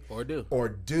say or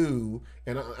do.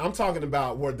 And I'm talking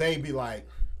about where they be like,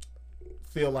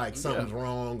 feel like something's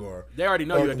wrong, or they already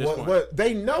know you at this point.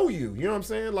 They know you know what I'm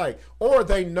saying? Like, or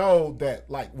they know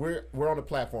that, like, we're on the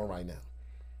platform right now.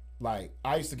 Like,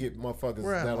 I used to get motherfuckers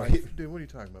that like, hit. Dude, what are you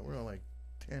talking about? We're on like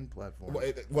 10 platforms.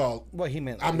 Well, what he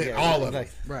meant, I meant all of them.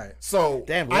 Right. So,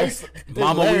 damn,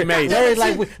 Mama, we made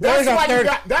it.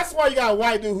 That's why you got a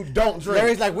white dude who don't drink.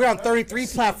 Larry's like, we're on 33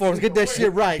 platforms. Get that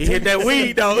shit right. He hit that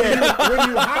weed, though. When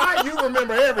you high, you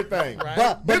remember everything.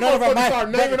 Right. But none of our mics start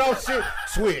naming all shit.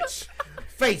 Switch.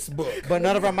 Facebook, but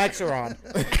none of our mics are on.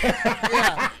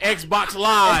 Xbox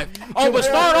Live. But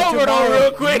start over though,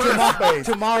 real quick.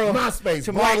 Tomorrow,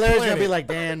 MySpace. Larry's gonna be like,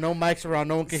 "Damn, no mics are on.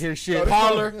 No one can hear shit."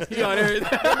 Parlor, he on everything.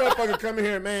 That motherfucker come in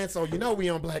here, man. So you know we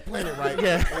on Black Planet, right?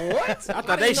 Yeah. What? I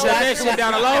thought they shut that shit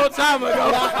down a long time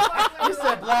ago. You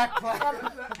said Black Planet.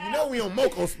 You know we on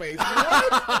Moco Space.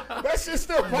 What? That shit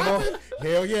still popping?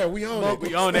 Hell yeah, we on it.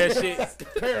 We on that shit.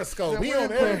 Periscope. We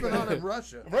on everything. On in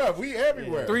Russia, bro. We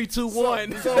everywhere. 3, 2,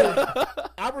 1. So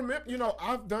I remember,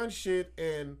 I've done shit,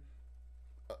 and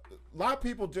a lot of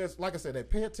people just, like I said, they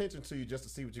pay attention to you just to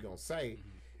see what you're gonna say,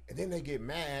 and then they get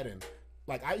mad. And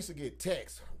like, I used to get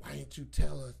texts, why didn't you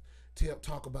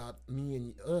talk about me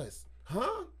and us?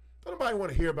 Huh? Don't nobody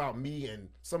want to hear about me and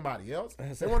somebody else.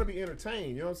 They want to be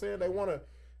entertained. You know what I'm saying? They want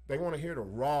to hear the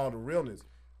realness.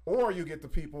 Or you get the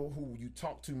people who you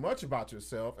talk too much about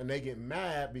yourself, and they get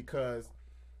mad because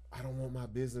I don't want my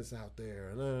business out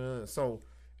there. So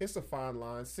it's a fine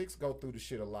line. Six go through the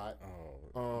shit a lot.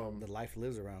 The life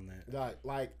lives around that.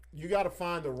 Like you got to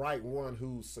find the right one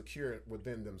who's secure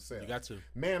within themselves. You got to,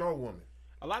 man or woman.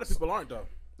 A lot of people aren't though.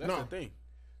 That's the thing.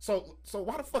 So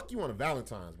why the fuck you want a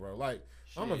Valentine's, bro? Like,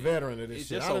 shit. I'm a veteran of this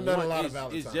shit. I've done a lot of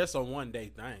Valentine's. It's just a one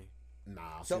day thing.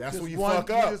 Nah, see, that's where you fuck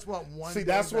up. See,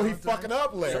 that's where he fucking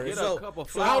up, Larry. So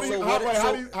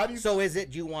is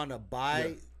it you want to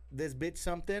buy this bitch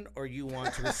something, or you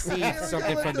want to receive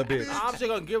something from the bitch? I'm just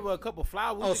gonna give her a couple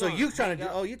flowers. Oh, so you trying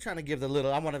to give the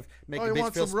little? I want to make a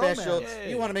bitch feel special. Yeah.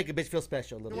 You want to make a bitch feel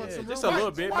special a little bit. Just a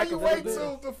little bit. Why you wait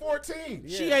till the 14th?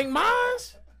 Yeah. She ain't mine.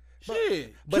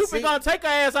 Shit, Cupid gonna take her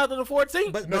ass out to the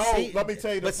 14th. But let me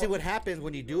tell you. But see what happens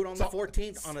when you do it on the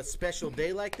 14th on a special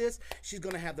day like this. She's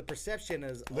gonna have the perception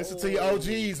as listen to your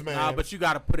OGs, man. Nah, but you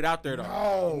gotta put it out there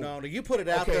though. No, you put it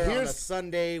out there on a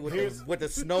Sunday with the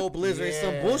snow blizzard,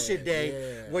 some bullshit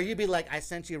day where you be like, I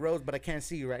sent you a rose, but I can't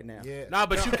see you right now. Yeah. Nah,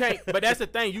 but you can't. But that's the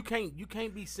thing. You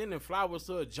can't be sending flowers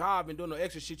to a job and doing no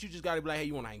extra shit. You just gotta be like, hey,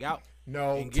 you wanna hang out?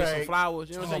 No, and get some flowers.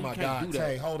 You know what I'm saying? You can't do that.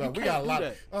 Tay, hold up. We got a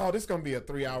lot. This is gonna be a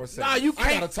 3-hour session. Nah, you can't.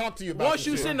 I gotta talk to you about once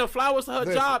you send the flowers to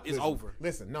her job, it's over.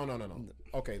 Listen, no.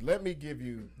 Okay, let me give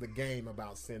you the game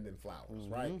about sending flowers,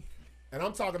 right? And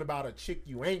I'm talking about a chick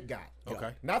you ain't got.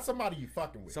 Okay. Not somebody you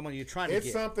fucking with. Someone you're trying to get.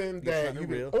 It's something that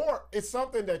or it's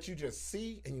something that you just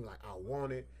see and you're like, I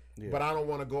want it, but I don't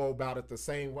want to go about it the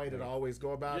same way that I always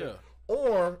go about it.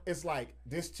 Or it's like,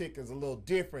 this chick is a little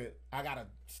different. I gotta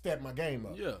step my game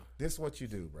up. Yeah. This is what you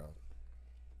do, bro.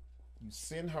 you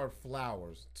send her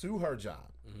flowers to her job.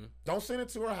 Don't send it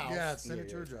to her house. Yeah, send it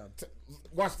to her job.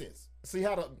 Watch this. See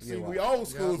how we old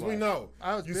schools, we know.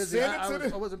 I was busy. I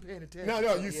wasn't paying attention.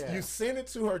 No, you send it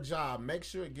to her job. Make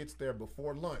sure it gets there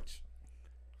before lunch.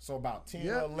 So about 10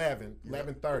 or 11,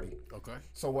 11:30. Okay.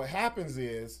 So what happens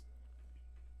is,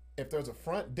 if there's a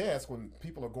front desk when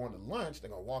people are going to lunch, they're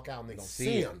going to walk out and they're going to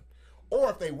see them. Or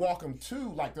if they walk them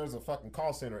to, like there's a fucking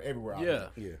call center everywhere out there.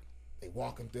 Yeah. They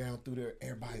walk them down through there,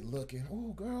 everybody looking.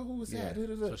 Oh, girl, who was that?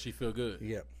 So she feel good.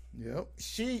 Yep.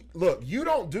 Look, you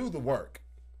don't do the work.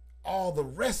 All the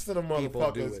rest of the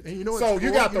motherfuckers do it. And you know what's so cool?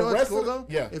 You got the rest cool, of them.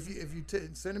 Yeah. If you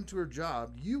send them to her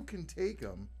job, you can take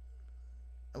them.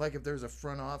 Like if there's a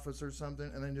front office or something,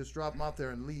 and then just drop them out there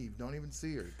and leave. Don't even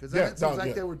see her, because that sounds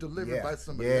like they were delivered by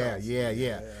somebody else.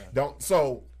 Yeah. Don't.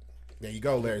 So there you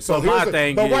go, Larry. So my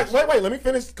thing is, wait. Let me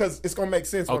finish because it's gonna make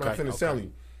sense when I finish telling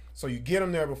you. So you get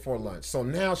them there before lunch. So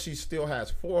now she still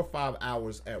has 4 or 5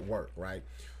 hours at work, right?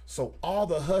 So all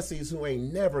the hussies who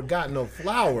ain't never got no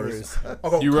flowers are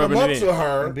gonna come up to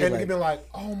her and be like,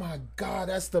 "Oh my God,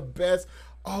 that's the best."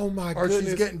 Oh my goodness. Or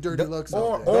she's getting dirty looks.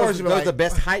 Or those are the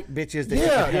best hype bitches.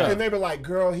 And they be like,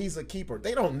 "Girl, he's a keeper."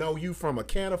 They don't know you from a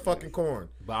can of fucking corn.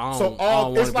 But I don't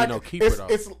want to be no keeper though.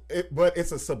 But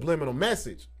it's a subliminal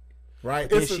message,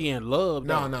 right? Is she in love?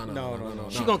 No.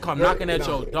 She gonna come knocking at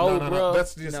your door, bro.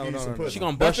 That's just give you some pussy. She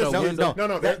gonna bust your window.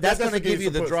 No. That's gonna give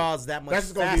you the draws that much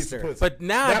faster. But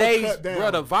nowadays, bro,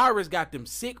 the virus got them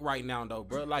sick right now, though,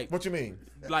 bro. Like, what you mean?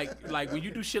 Like when you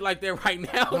do shit like that right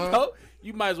now, though,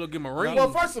 you might as well give them a ring.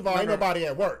 Well, first of all, ain't nobody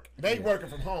at work. They working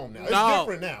from home now. It's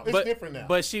different now. It's different now.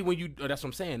 But see, that's what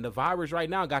I'm saying. The virus right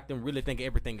now got them really thinking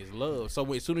everything is love.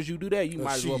 So as soon as you do that, you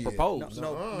might as well propose.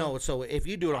 No. So if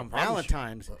you do it on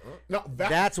Valentine's,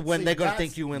 that's when they're gonna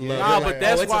think you in love. Nah, but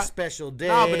that's it's why a special day.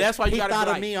 Nah, but that's why you gotta thought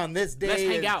be of me on this day. Let's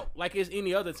hang out like it's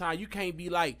any other time. You can't be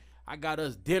like, I got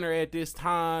us dinner at this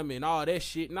time and all that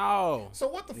shit. No. So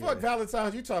what the fuck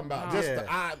Valentine's you talking about? Just the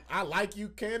I like you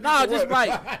candy? No, just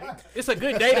like it's a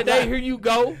good day today. Here you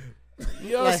go.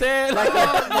 You know what I'm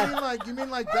saying? You mean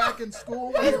like back in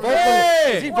school?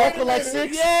 Is he vocal like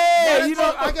 6? Yeah, you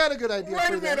know, I got a good idea. Wait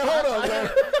for a minute, that. hold on, man.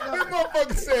 This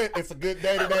motherfucker said it's a good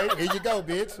day today. Here you go,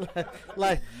 bitch.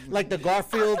 like the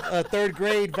Garfield 3rd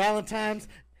grade Valentine's.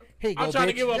 Hey, I'm trying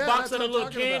to give a box of the little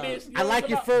candies. I like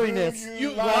your furriness.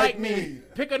 You like me.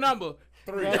 Pick a number.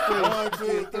 3. 1,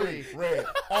 2, 3. Red.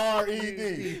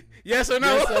 R-E-D. Yes or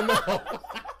no? Yes or no?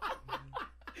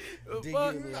 Do you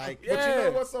like? But you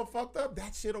know what's so fucked up?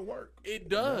 That shit'll work. It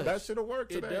does. That shit'll work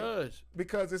today. It does.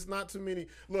 Because it's not too many.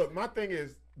 Look, my thing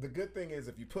is, the good thing is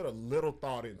if you put a little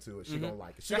thought into it, she gonna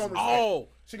like it. She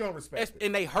gonna respect it.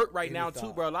 And they hurt right now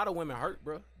too, bro. A lot of women hurt,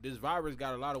 bro. This virus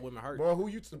got a lot of women hurt. Bro, who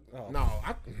you?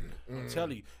 I'm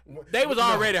telling you, they was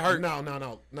already hurt.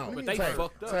 No. But they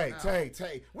fucked up.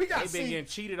 Tay. We got. They been getting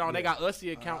cheated on. They got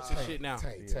Usie accounts and shit now.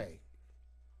 Tay.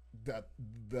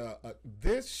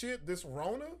 This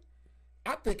Rona,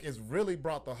 I think it's really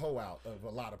brought the hoe out of a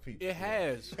lot of people. It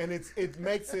has, and it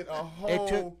makes it a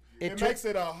whole. It makes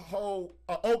it a whole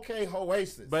okay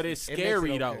oasis. But it's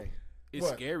scary though. It's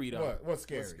scary though. What's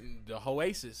scary? The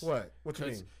oasis. What you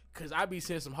mean? Because I be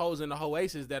seeing some hoes in the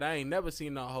oasis that I ain't never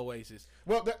seen no oasis.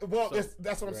 Well,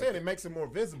 that's what I'm saying. It makes it more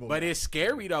visible. But it's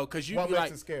scary though, because you what be makes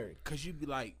like, it scary? Because you be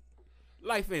like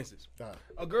for instance,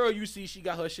 a girl you see, she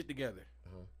got her shit together.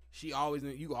 She always,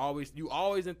 you always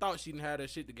thought she didn't have her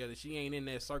shit together. She ain't in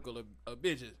that circle of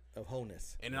bitches of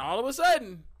wholeness. And then all of a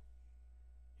sudden,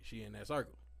 she in that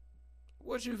circle.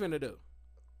 What you finna do?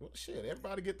 Well, shit,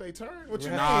 everybody get their turn. What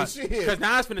you mean? Shit. Because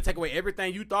now it's finna take away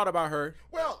everything you thought about her.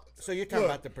 Well, so you're talking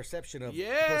about the perception of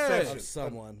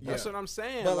someone. That's what I'm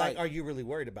saying. But like, are you really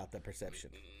worried about that perception?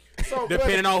 So,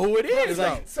 depending on who it is,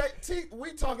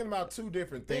 we talking about two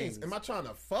different things. Am I trying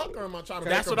to fuck or am I trying to?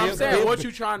 That's what I'm saying. What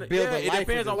you trying to build? Yeah, it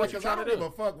depends on what you trying to do. I don't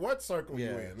give a fuck what circle you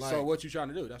in. Like, so what you trying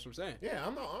to do? That's what I'm saying.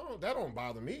 Yeah, that don't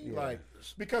bother me. Yeah. Like,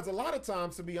 because a lot of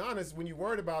times, to be honest, when you're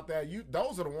worried about that,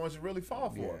 those are the ones you really fall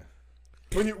for.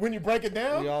 Yeah. When you break it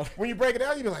down,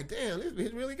 you be like, damn, this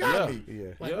bitch really got me.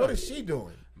 Yeah. Like, what is she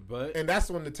doing? And that's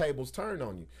when the tables turn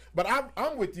on you. But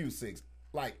I'm with you, Six.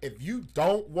 Like, if you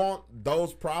don't want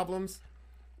those problems,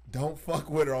 don't fuck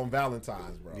with her on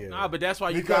Valentine's, bro. Yeah. Nah, but that's why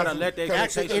you gotta let that.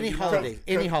 Actually, any holiday.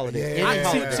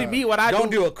 See me, what I do.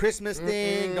 Don't do a Christmas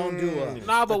thing. Don't do a.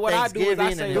 Nah, but what I do is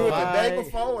I say do it the day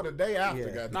before or the day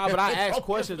after. Nah, but I ask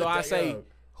questions though. I say,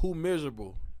 who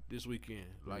miserable this weekend?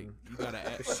 Like you gotta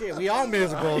act. Shit, we all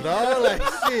miserable, dog. Like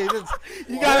shit,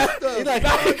 you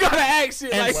gotta act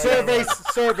shit. And like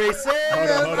survey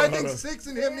said. I think Six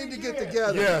and him need to get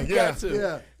together.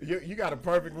 Yeah. You got a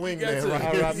perfect wingman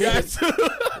right here.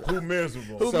 Who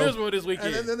miserable? Who miserable this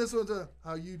weekend? And then this one's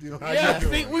how you doing? I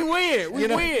think we win. We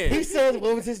win. He said,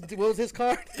 "What was his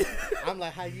card?" I'm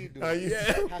like, "How you doing?"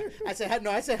 I said,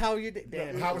 "No." I said, "How are you?"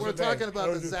 Damn. We're talking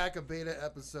about the Zach Abeda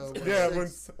episode.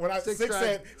 When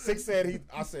Six said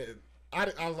I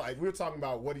was like, we were talking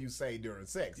about what do you say during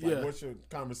sex? Like, what's your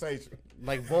conversation?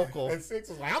 Like vocal. And Six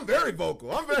was like, I'm very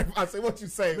vocal. I said, what you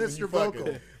say when you Vocal.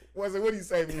 fucking? What do you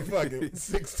say when you fucking?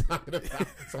 Six talking about.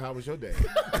 So how was your day?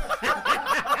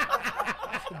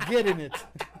 Getting it.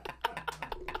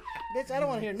 Bitch, I don't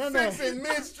want to hear none of that. Six in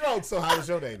mid-stroke. So how was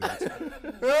your day, bitch?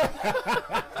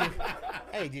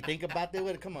 Hey, do you think about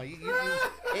that? Come on,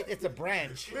 it's a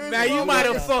branch. Now you might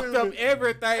have fucked up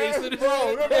everything.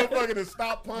 Bro, that motherfucker to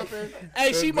stop pumping.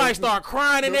 Hey, she might start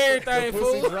crying and everything. The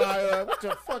pussy dry up. What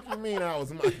the fuck you mean I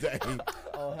was my day?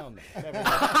 Oh hell no! Never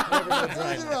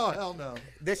Oh hell no!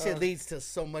 This shit leads to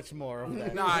so much more of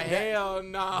that. Nah, hell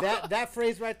no. That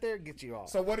phrase right there gets you off.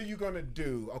 So what are you gonna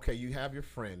do? Okay, you have your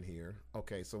friend here.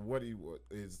 Okay, so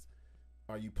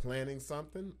are you planning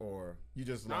something or you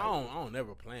just like? I don't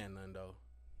never plan nothing though.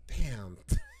 Damn.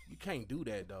 You can't do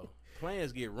that though.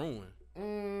 Plans get ruined. I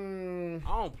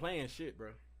don't plan shit, bro.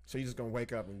 So you just gonna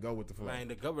wake up and go with the flow? Man,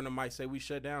 the governor might say we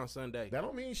shut down Sunday. That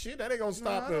don't mean shit. That ain't gonna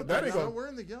stop. We're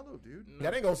in the yellow, dude.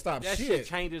 That ain't gonna stop that shit.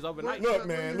 Changes overnight. Look,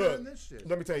 man. Look.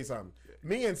 Let me tell you something.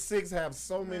 Me and Six have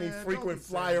so many frequent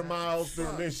flyer miles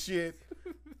during this shit.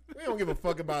 We don't give a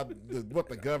fuck about what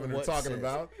the governor talking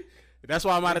about. That's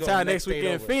why I'm out of town next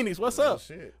weekend in Phoenix. What's up?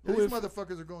 Shit. These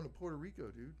motherfuckers are going to Puerto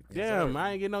Rico, dude. Damn,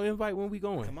 I ain't getting no invite. When we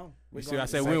going? Come on. You see, I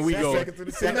said when we going.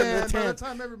 Man, by the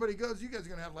time everybody goes, you guys are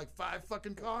gonna have like 5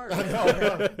 fucking cars.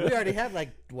 We already have like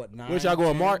what 9? Which y'all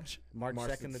going March? March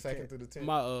 2nd to the 10th.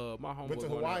 My homeboy went to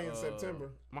Hawaii in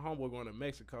September. My homeboy going to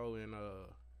Mexico in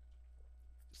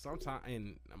sometime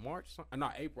in March,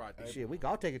 April. I think. Shit, we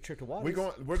can all take a trip to Waters.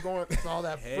 We're going. It's all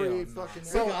that free fucking.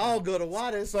 So we can all go to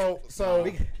Waters. So Sarah,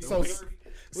 we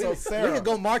could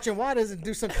go march in Waters and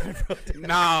do some kind of protest.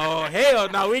 No, hell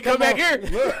no. We come back here.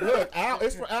 Look, Al.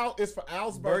 It's for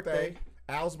Al's birthday.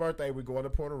 Al's birthday. We're going to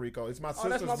Puerto Rico. It's my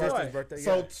sister's birthday.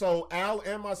 So Al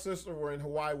and my sister were in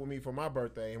Hawaii with me for my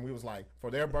birthday, and we was like, for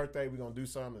their birthday, we're gonna do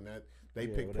something. That they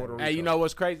picked Puerto Rico. Hey, you know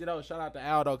what's crazy though? Shout out to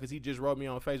Al though, because he just wrote me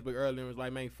on Facebook earlier and was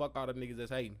like, man, fuck all the niggas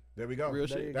that's hating. There we go. Real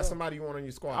shit. That's somebody you want on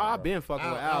your squad. I've been fucking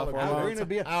with Al for a long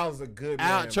time. Al's a good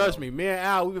man. Trust me, me and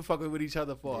Al, we've been fucking with each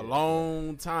other for a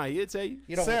long time. He'll tell you.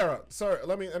 Sarah, sir,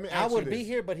 let me ask you this. Al would be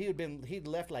here, but he'd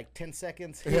left like 10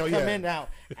 seconds. He'd come in out.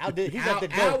 He's at the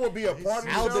go. Al will be a part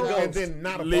of the show and then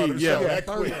not a part of the show. That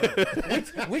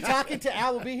quick. We talking to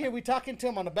Al will be here. We talking to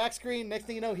him on the back screen. Next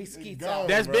thing you know, he skeets out.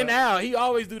 That's been Al. He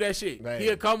always do that shit.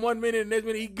 He'll come 1 minute and next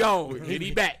minute he gone and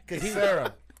he back.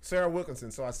 Sarah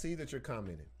Wilkinson. So I see that you're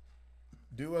commenting.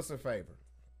 Do us a favor.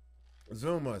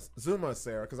 Zoom us,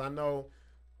 Sarah, because I know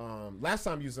last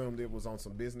time you zoomed it was on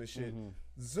some business shit.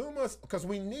 Zoom us because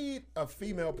we need a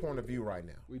female point of view right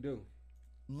now. We do.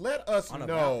 Let us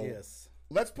know. Yes.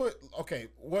 Let's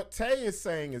what Tay is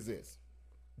saying is this.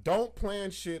 Don't plan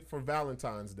shit for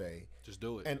Valentine's Day. Just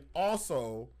do it. And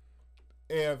also,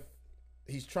 if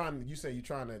you're trying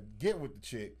to get with the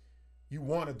chick, you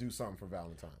want to do something for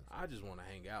Valentine's. I just want to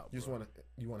hang out. You want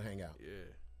to hang out. Yeah.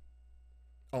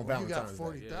 On Valentine's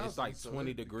Day. Yeah, it's like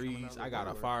 20 degrees. I got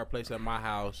a fireplace at my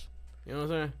house. You know what I'm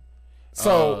saying?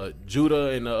 So Judah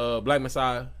and the Black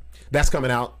Messiah. That's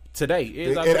coming out today.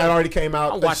 It already came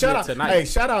out. I'm watching it tonight. Hey,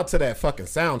 shout out to that fucking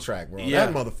soundtrack, bro. Yeah.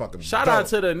 That motherfucker. Shout out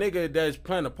to the nigga that's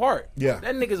playing the part. Yeah.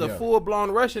 That nigga's a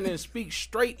full-blown Russian and speaks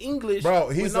straight English, bro.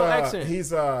 He's with no accent.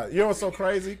 He's you know what's so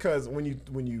crazy? Because when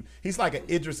you he's like an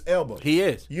Idris Elba. He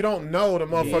is. You don't know the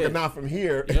motherfucker not from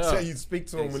here until you speak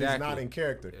to him when he's not in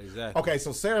character. Exactly. Okay,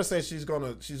 so Sarah says she's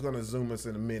gonna zoom us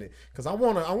in a minute because I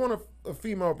want a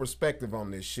female perspective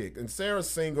on this shit. And Sarah's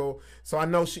single, so I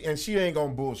know she ain't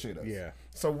gonna bullshit us. Yeah.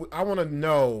 So I want to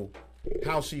know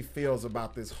how she feels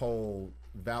about this whole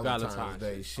Valentine's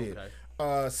Day shit.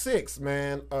 Okay. Six,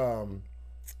 man.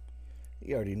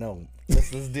 You already know. Let's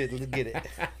get it.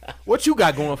 What you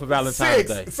got going for Valentine's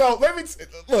Day? So let me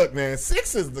look, man.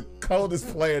 Six is the coldest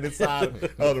player this side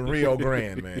of the Rio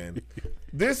Grande, man.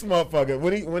 This motherfucker,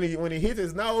 when he hits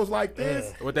his nose like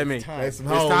this, what that mean? It's some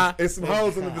hoes. It's some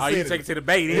hoes in the vicinity. Oh, you take it to the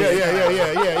bait?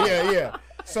 Yeah.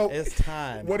 So it's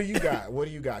time. What do you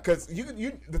got? Because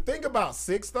you the thing about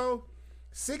Six though,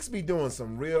 Six be doing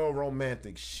some real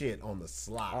romantic shit on the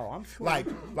slide. Oh, I'm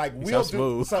smooth. Like we'll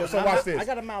do. So watch this. I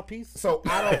got a mouthpiece. So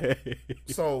I don't.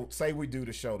 So say we do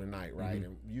the show tonight, right?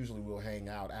 And usually we'll hang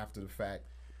out after the fact,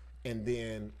 and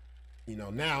then,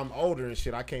 now I'm older and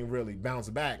shit. I can't really bounce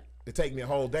back. It take me a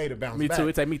whole day to bounce back. Me too.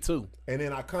 It take me too. And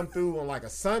then I come through on like a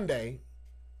Sunday.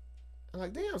 I'm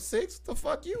like, damn, Six, the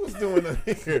fuck you was doing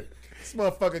here? This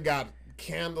motherfucker got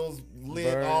candles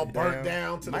lit, burnt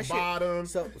down to the bottom.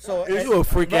 So you a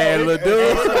freak ass little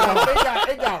dude.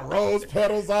 It got rose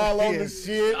petals all on the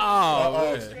shit.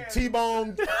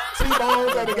 T-bones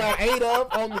that they got ate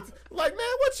up on the. Like, man,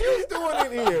 what you was doing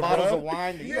in here, bottles bro? of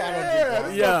wine. This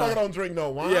motherfucker don't drink no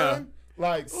wine. Yeah.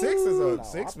 Like Six is a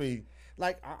 6B.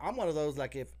 Like I'm one of those.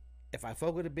 Like if I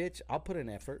fuck with a bitch, I'll put in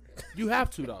effort. You have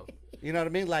to though. You know what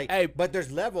I mean? Like, hey, but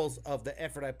there's levels of the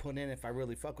effort I put in if I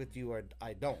really fuck with you or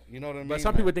I don't. You know what I mean? But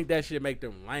some people think that shit make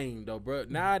them lame though, bro.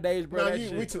 Nowadays, bro,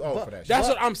 we too old for that shit. That's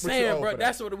what I'm saying, bro.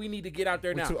 That's what we need to get out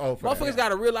there now. Too old for motherfuckers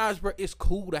gotta realize, bro, it's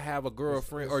cool to have a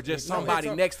girlfriend or just somebody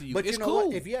next to you. But it's you know cool.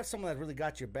 what? If you have someone that really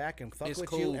got your back and fuck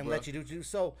with you and let you do what you do,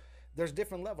 so there's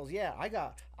different levels. Yeah, I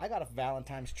got a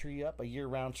Valentine's tree up, a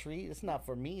year-round tree. It's not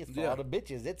for me. It's for all the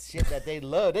bitches. It's shit that they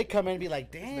love. They come in and be like,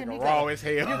 damn, you raw as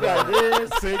hell. You got this.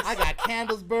 Six. I got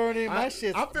candles burning. My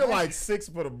shit. I feel like Six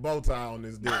put a bow tie on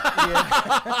this dick.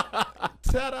 Yeah.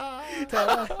 Ta-da.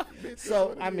 Ta-da.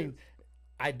 So, I mean,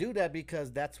 I do that because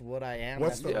that's what I am.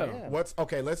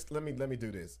 Okay, let me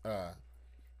do this.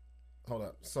 Hold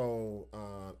up. So,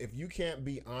 if you can't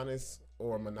be honest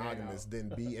or monogamous,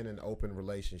 then be in an open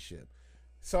relationship.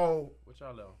 So, what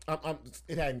y'all know?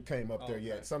 It hadn't came up there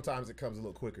yet. Sometimes it comes a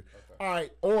little quicker. Okay. All right,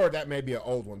 or that may be an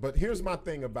old one. But here's my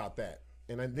thing about that,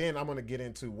 and then I'm gonna get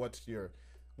into what's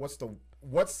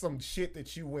some shit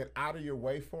that you went out of your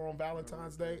way for on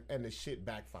Valentine's Day and the shit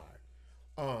backfired.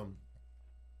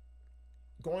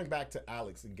 Going back to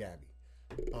Alex and Gabby.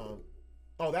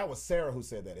 That was Sarah who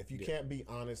said that. If you can't be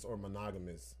honest or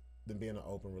monogamous, then be in an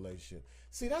open relationship.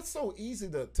 See, that's so easy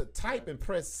to type and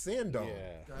press send on.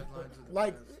 Yeah.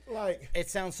 Like it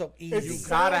sounds so easy. You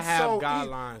gotta have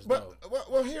guidelines, though.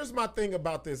 Well, here's my thing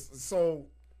about this. So,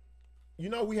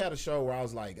 we had a show where I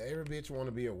was like, every bitch want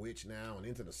to be a witch now and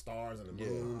into the stars and the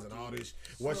moons and all this.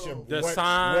 What's your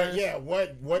sign?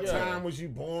 What time was you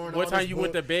born? What time you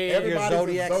went to bed?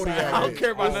 Everybody's a zodiac. I don't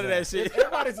care about none of that shit.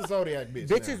 Everybody's a zodiac bitch.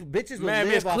 Bitches will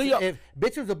live off. If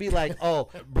bitches will be like, bro,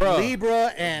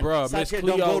 Libra and Miss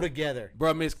Cleo don't go together.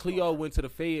 Bro, Miss Cleo went to the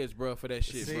feds, bro, for that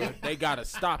shit, bro. They gotta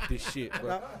stop this shit,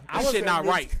 bro. This shit not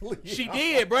right. She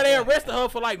did, bro. They arrested her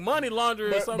for like money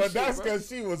laundering or something. But that's because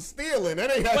she was stealing.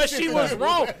 That ain't but she was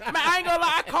wrong. Man, I ain't gonna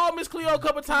lie. I called Miss Cleo a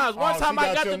couple times. One time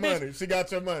I got the bitch. She got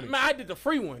your money. Man, I did the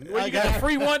free one. When you get the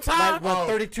free one time, like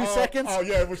 32 seconds. Oh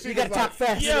yeah, well, you gotta talk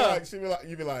fast. Yeah,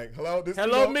 you be like, hello,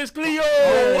 hello, Miss Cleo.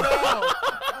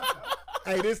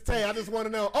 Hey, this Tay, I just want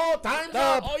to know. Oh, time's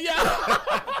up. Oh yeah.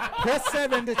 Press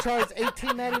 7 to charge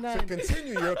 $18.99. To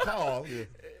continue your call.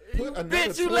 Put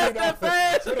bitch, you left that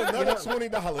fast. Put another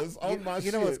 $20 on my shit.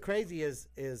 You know what's crazy is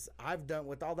I've done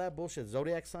with all that bullshit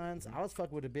zodiac signs. I was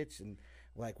fucking with a bitch and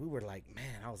we were like,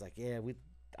 man, I was like, yeah,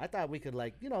 I thought we could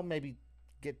maybe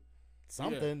get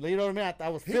something. Yeah. You know what I mean? I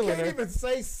was feeling her. He can't even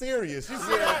say serious. You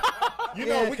said,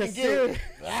 we can get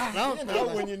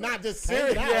when you're not just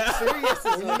saying out. Serious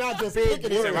is when you're not just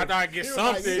picking it. I thought I'd get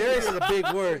something. Serious is a big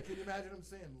word. Can you imagine him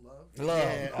saying love? Love.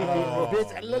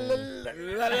 Bitch.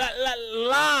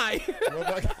 Lie.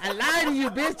 I lied to you,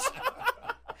 bitch.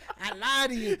 I lied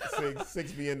to you.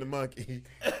 Six being the monkey.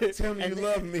 Tell me you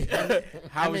love me.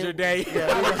 How was your day?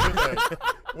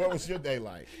 What was your day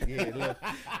like? Yeah, look.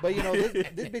 But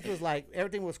this bitch was like,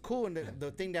 everything was cool, and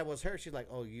the thing that was her, she's like,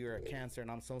 oh, you're a Cancer,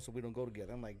 and I'm so we don't go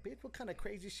together. I'm like, bitch, what kind of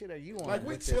crazy shit are you on? Like,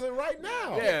 we chilling right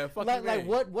now. Yeah, like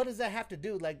what does that have to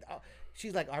do? Like,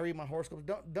 she's like, I read my horoscope.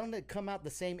 Don't it come out the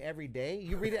same every day?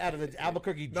 You read it out of the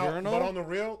Albuquerque Journal. But on the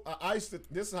real,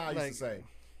 this is how I used to say.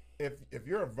 If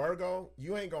you're a Virgo,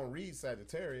 you ain't gonna read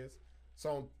Sagittarius.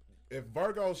 So if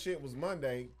Virgo shit was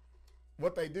Monday,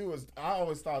 what they do is, I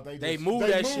always thought they move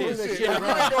that shit.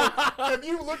 If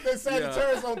you looked at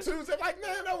Sagittarius on Tuesday, like,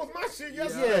 man, that was my shit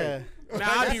yesterday. Yeah.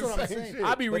 Now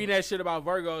I be reading that shit about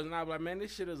Virgos, and I be like, man,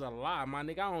 this shit is a lie, my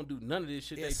nigga. I don't do none of this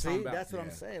shit they talking about. That's what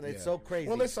I'm saying. It's so crazy.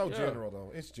 Well, it's so general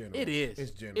though. It's general. It is.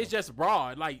 It's general. It's just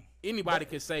broad. Like anybody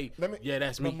can say,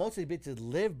 that's me. But most of the bitches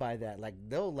live by that. Like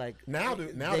they'll now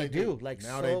they do. Like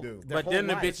now they do. But then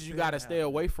the bitches you gotta stay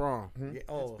away from.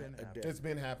 It's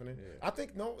been happening. I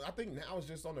think now it's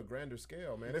just on a grander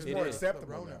scale, man. It's more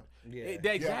acceptable now.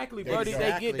 Exactly, bro.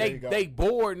 They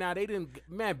bored now. They didn't.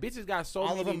 Man, bitches got so all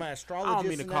many. All of them are astrology astrologists. I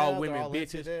don't mean to call women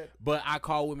bitches, but I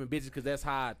call women bitches because that's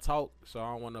how I talk. So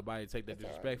I don't want nobody to take that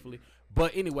disrespectfully.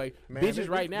 But anyway, man, bitches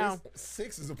right now.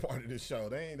 6 is a part of this show.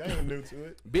 They ain't new to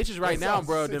it. Bitches right now,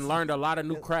 bro, then learned a lot of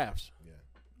new crafts. Yeah.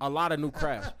 A lot of new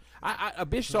crafts. A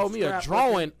bitch showed me a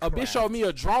drawing. A bitch showed me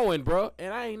a drawing, bro,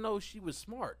 and I didn't know she was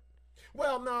smart.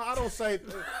 Well, no, I don't say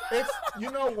it's. You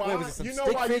know why? You know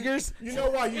why? Figures? You know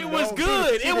why? It was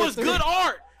good. It was good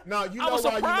art. No, you know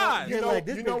why? You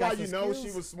know why? You know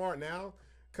she was smart now.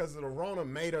 Because the Rona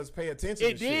made us pay attention.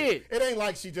 It did. It ain't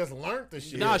like she just learned the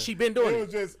shit. Nah, she been doing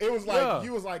it. It was like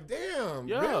you was like, damn,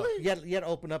 really? You had to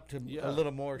open up to a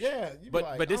little more. Yeah,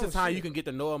 but this is how you can get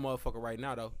to know a motherfucker right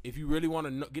now, though. If you really want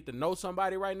to get to know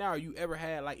somebody right now, or you ever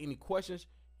had like any questions,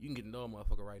 you can get to know a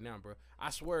motherfucker right now, bro. I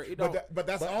swear it don't. But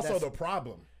that's also the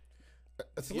problem.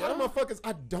 It's a lot of motherfuckers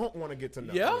I don't want to get to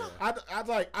know. Yeah.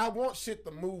 I want shit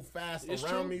to move fast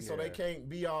around me so they can't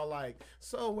be all like,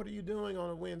 so what are you doing on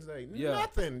a Wednesday? Yeah.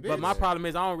 Nothing, bitch. But my problem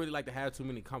is I don't really like to have too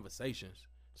many conversations.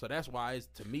 So that's why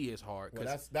to me it's hard.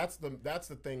 Well, that's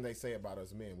the thing they say about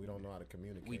us men. We don't know how to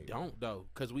communicate. We don't though,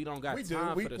 because we don't got we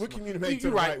time do. for this. We communicate to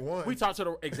the right one. We talk to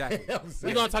the exactly.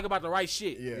 We gonna talk about the right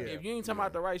shit. Yeah. If you ain't talking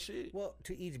about the right shit, well,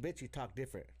 to each bitch you talk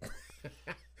different.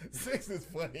 6 is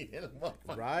funny,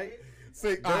 right?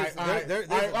 6. There's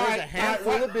a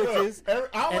handful of bitches,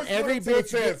 and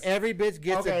every bitch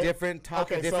gets a different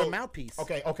talk, a different mouthpiece.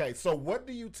 Okay. So what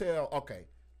do you tell? Okay,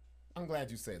 I'm glad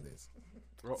you said this.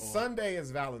 Sunday is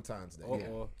Valentine's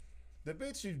Day. The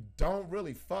bitch you don't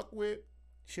really fuck with,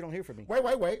 she don't hear from me.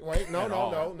 Wait.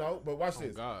 No. But watch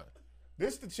this. God.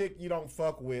 This the chick you don't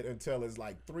fuck with until it's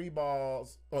like 3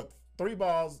 balls,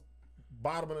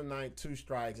 bottom of the ninth, 2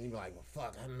 strikes, and you be like, well,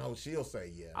 fuck, I know she'll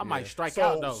say yeah. I might strike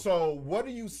out though. So what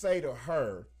do you say to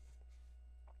her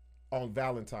on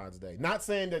Valentine's Day? Not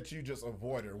saying that you just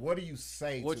avoid her. What do you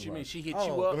say to her? What you mean? She hit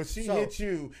you up? If she hit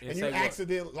you and you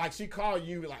accidentally, like she called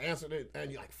you, like answered it,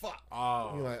 and you're like, fuck.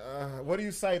 Oh. You're like, what do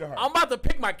you say to her? I'm about to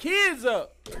pick my kids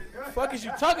up. Fuck is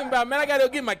you talking about, man? I gotta go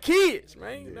get my kids,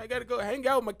 man. I gotta go hang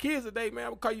out with my kids today, man.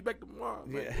 I'm gonna call you back tomorrow,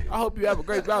 man. Yeah. I hope you have a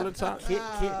great Valentine's. You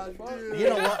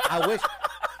know what?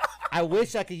 I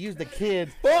wish I could use the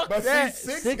kids. But that.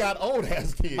 6 got old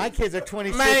ass kids. My kids are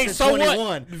 26 man, and so 21.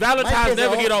 What? Valentine's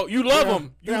never get old. You love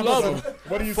them. You love them.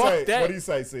 What do you fuck say? That. What do you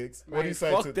say, 6? What do you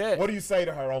say what do you say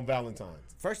to her on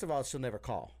Valentine's? First of all, she'll never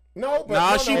call. No,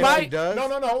 but she might. She does.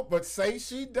 No. But say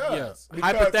she does. Yeah.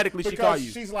 Hypothetically, she call you.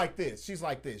 She's like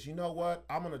this. You know what?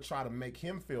 I'm gonna try to make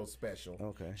him feel special.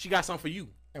 Okay. She got something for you.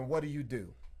 And what do you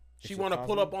do? She want to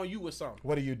pull up on you with something.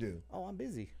 What do you do? Oh, I'm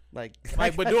busy. Like,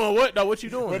 but doing what though? What you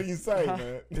doing? What do you say,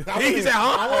 man? He said,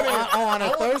 on a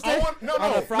Thursday?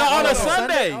 On a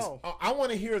Sunday. I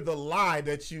want to hear the lie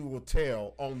that you will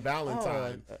tell on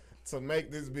Valentine's to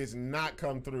make this bitch not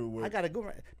come through with. I gotta go.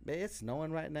 Man, it's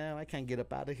snowing right now. I can't get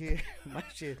up out of here. My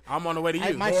shit. I'm on the way to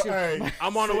you.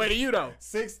 I'm on the way to you though.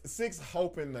 6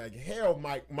 hoping like hell.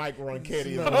 Mike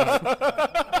Ronchetti is right.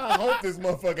 I hope this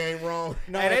motherfucker ain't wrong.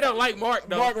 No, hey, they don't like Mark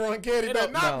though. Mark Ronchetti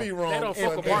better not be wrong. They don't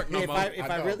fuck with Mark no more.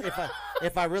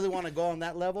 If I really want to go on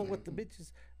that level with the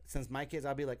bitches, since my kids,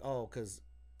 I'll be like, because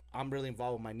I'm really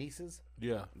involved with my nieces.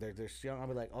 Yeah. They're young. I'll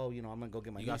be like, I'm going to go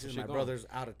get my nieces. My brother's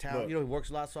out of town. Look, he works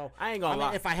a lot. So I ain't going to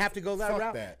lie. If I have to go that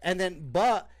route. And then,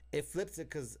 but it flips it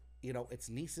because, it's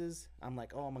nieces. I'm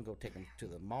like, I'm going to go take them to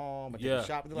the mall. I'm going to take them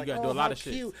shopping. They're like, you got to do a lot of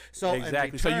shit. Cute. So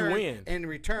exactly. So you win. In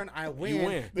return, I win. You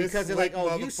win. Because they're like,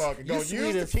 you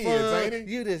sweet as fuck. Ain't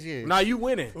he? You this year. Nah, you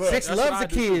winning. Look, 6 loves the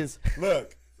kids.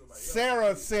 Look.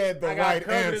 Sarah said the right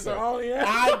answer. Yeah.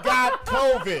 I got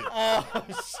COVID. Oh,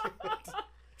 shit.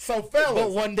 So, fellas.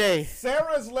 But one day.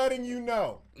 Sarah's letting you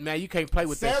know. Man, you can't play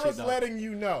with that shit, Sarah's letting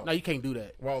you know. No, you can't do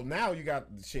that. Well, now you got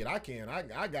shit. I can.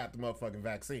 I got the motherfucking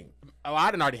vaccine. Oh,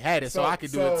 I done already had it, so I can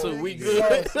do it too. We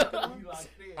good.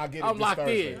 I get it. I'm locked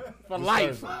in for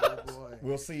life.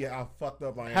 We'll see how fucked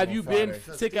up I am. Have you been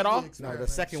sick at all? No, the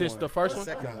second since one. the first one.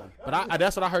 But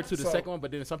that's what I heard too. The second one,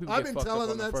 but then some people. I've been telling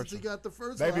them that since he got the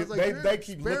first one. They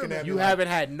keep looking at me. You haven't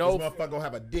had no. This motherfucker gonna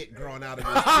have a dick growing out of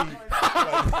his teeth.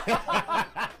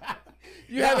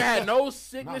 You haven't had no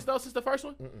sickness though since the first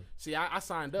one. See, I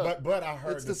signed up. But I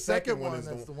heard it's the second one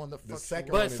is the one that fucks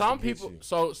you. But some people.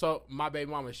 So my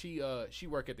baby mama, she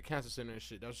work at the cancer center and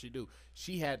shit. That's what she do.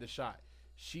 She had the shot.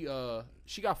 She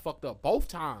got fucked up both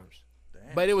times.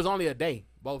 Damn. But it was only a day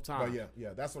both times. But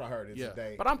yeah, that's what I heard. It's a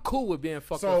day. But I'm cool with being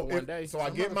fucked up for one day. So I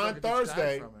get mine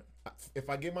Thursday. If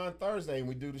I get mine Thursday and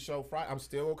we do the show Friday, I'm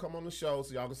still gonna come on the show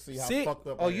so y'all can see how fucked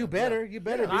up. Oh, you better.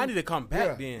 I need to come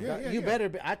back then. You better.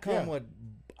 I come with.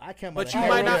 I come. But you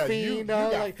might not. You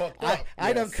got fucked up.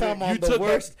 I don't come on the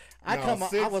worst.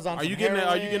 I was on. Are you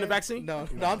getting the vaccine? No.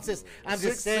 I'm just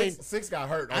saying. Six got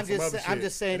hurt. I'm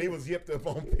just saying. And he was yipped up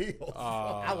on pills.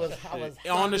 I was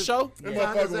on the show. This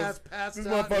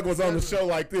motherfucker was on the show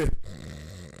like this.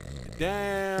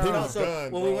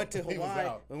 Damn. When we went to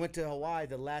Hawaii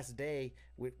the last day,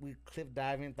 we cliff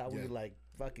diving, thought we would like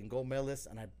fucking go mellis,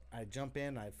 and I jump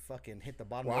in, I fucking hit the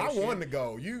bottom. Well, I wanted to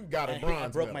go. You got a bronze. I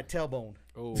broke my tailbone.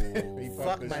 Oh,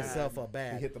 fucked myself up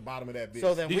bad. He hit the bottom of that bitch.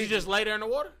 So then did you just lay there in the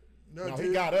water? No,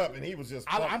 he got up and he was just.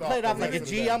 I'm played off like a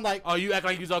G. I'm like, oh, you act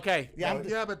like he's okay.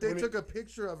 Yeah, but they took a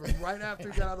picture of him right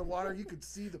after he got out of the water. You could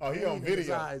see the pain he on video. In his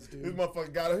eyes, dude. This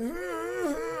motherfucker got it.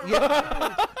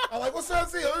 I'm like, what's up,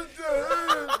 see?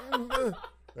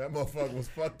 That motherfucker was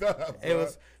fucked up. It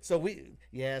was so we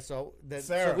so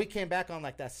we came back on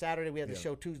like that Saturday. We had the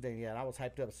show Tuesday. Yeah, and I was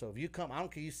hyped up. So if you come, I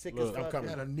don't care. You sick as fuck. I'm coming.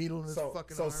 Had a needle in his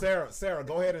fucking arm. So Sarah,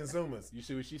 go ahead and zoom us. You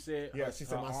see what she said? Yeah, she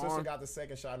said my sister got the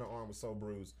second shot and her arm was so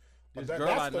bruised.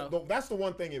 That's the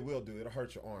one thing it will do. It'll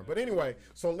hurt your arm. But anyway,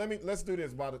 so let's do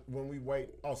this when we wait.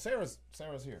 Oh, Sarah's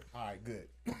here. All right, good.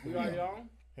 We already on?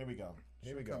 Here we go.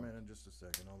 Here we go. Come in just a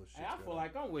second. All this shit. Hey, I feel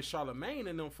like I'm with Charlamagne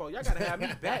and them folks. Y'all gotta have me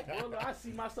back, bro. I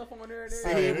see myself on there and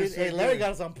there. Hey, Larry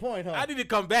got us on point, huh? I need to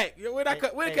come back. When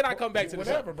can I come back to the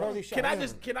show? Bro. Can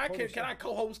I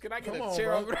co-host? Can I get a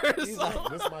chair over there? This is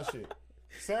my shit.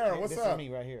 Sarah, what's up? This is me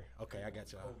right here. Okay, I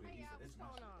got y'all.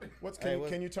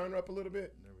 Can you turn her up a little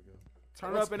bit? There we go.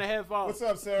 Turn up in the headphones. What's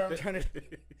up, Sarah? Turn it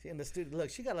in the studio. Look,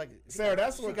 she got like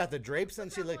Sarah. She got the drapes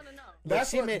and she look.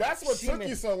 That's what took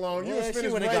you so long. You was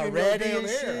finished braiding your damn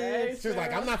hair. She was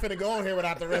like, I'm not finna go on here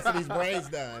without the rest of these braids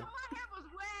done.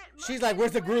 She's like,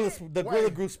 where's the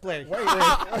Gorilla Glue spray? Wait.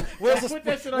 Put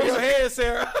that shit on your head,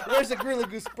 Sarah. Where's the Gorilla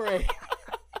Glue spray?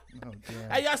 Oh,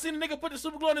 hey, y'all seen the nigga put the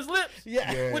super glue on his lips?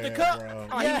 Yeah. With the cup? Bro.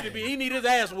 Oh, he need his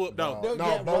ass whooped, though.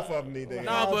 No, both of them need their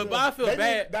ass. But I feel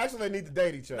bad. They need to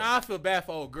date each other. Nah, I feel bad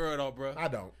for old girl, though, bro. I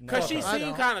don't. Because she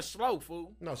seemed kind of slow,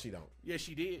 fool. No, she don't. Yeah,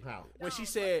 she did. How? When she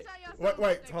said...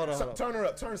 Wait. Hold on. Turn her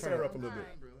up. Turn Sarah up a little bit.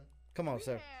 Come on,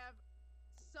 Sarah. We have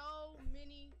so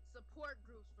many support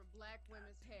groups for black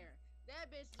women's hair.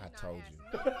 That bitch did I not told ask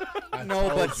you. No,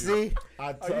 but see,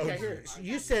 I told you.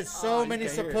 You said so many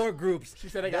support groups. She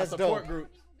said they got support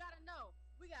groups. Gotta know.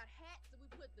 We got hats that we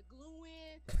put the glue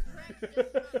in.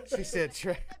 She said that bitch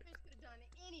could have done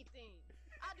anything.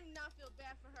 I do not feel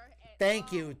bad for her at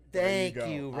Thank all.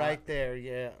 you. Right there.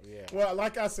 Yeah. Well,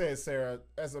 like I said, Sarah,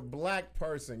 as a black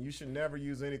person, you should never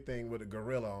use anything with a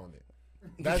gorilla on it.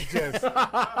 That's just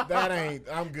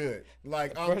I'm good.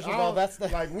 Like first of all, that's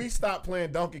like we stopped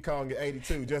playing Donkey Kong at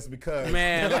 82 just because.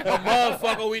 Man, like a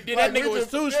motherfucker, we did that nigga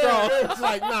was too strong. It's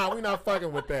like, nah, we not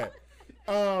fucking with that.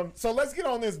 So let's get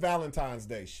on this Valentine's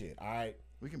Day shit. All right.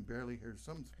 We can barely hear.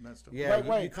 Something's messed up. Yeah,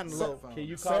 wait. You kind of low. Can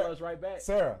you call us right back,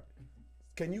 Sarah?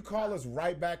 Can you call us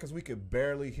right back because we could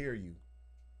barely hear you?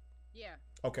 Yeah.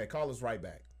 Okay, call us right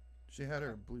back. She had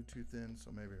her Bluetooth in,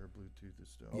 so maybe her Bluetooth is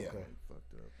still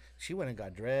fucked up. She went and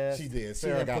got dressed. She did.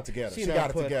 Sarah got together. She got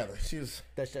it together. She was.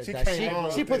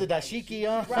 She put the dashiki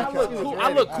on. Bro,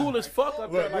 I look cool as fuck up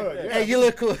there like that. Hey, you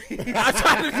look cool.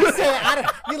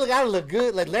 I look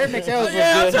good. Like Larry makes us look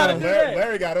good.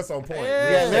 Larry got us on point.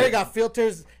 Yeah, Larry got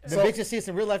filters. The bitches see us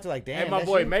in real life. They're like, damn. Hey, my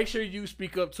boy, make sure you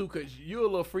speak up too, cause you a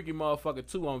little freaky motherfucker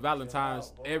too on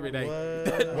Valentine's every day.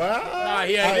 What? Nah,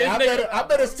 I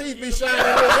bet his teeth be shining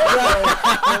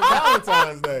on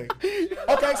Valentine's Day.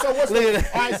 Okay, so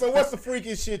what's the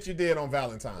freakiest shit you did on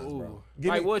Valentine's, bro?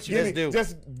 What you do?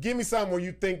 Just give me something where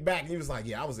you think back and you was like,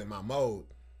 yeah, I was in my mode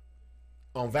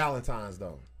on Valentine's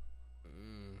though.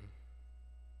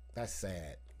 That's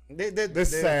sad.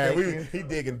 This sad. He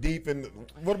digging deep in.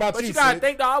 What about you? But you gotta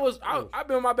think though. I've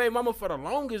been with my baby mama for the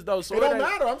longest though. So it don't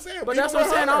matter. I'm saying. But that's what I'm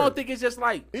saying. I don't think it's just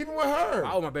like even with her.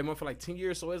 I owe my baby mama for like 10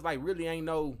 years, so it's like really ain't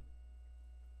no.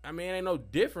 I mean, ain't no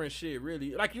different shit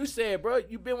really. Like you said, bro,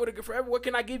 you been with a girl forever. What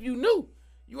can I give you new?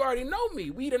 You already know me.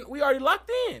 We already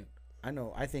locked in. I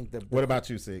know. I think What about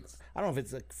you, Six? I don't know if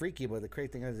it's like freaky, but the crazy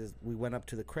thing is we went up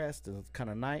to the crest and it was kind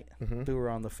of night. Threw her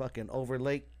on the fucking over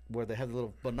lake where they have the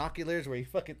little binoculars where you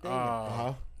fucking think.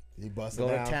 He busted Go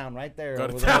down. to town right there. Go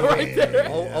to town right there.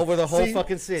 Over the whole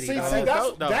fucking city. See,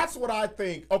 that's what I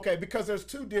think. Okay, because there's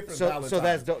two different Valentines. So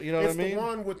that's you know what I mean? It's the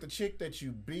one with the chick that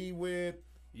you be with.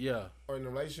 Yeah. Or in a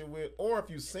relationship with, or if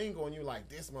you single and you like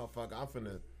this motherfucker, I'm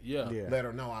finna let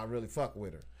her know I really fuck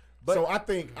with her. But so I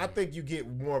think you get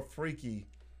more freaky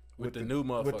with the new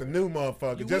motherfucker. With the new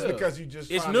motherfucker, just because you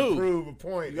just trying to prove a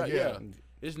point. Yeah,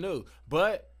 it's new.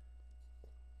 But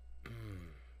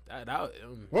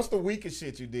What's the weakest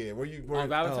shit you did? Where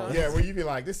Valentine's? Yeah, where you be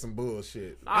like, this some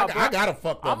bullshit. I got a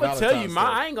fucked up. I'm gonna tell you,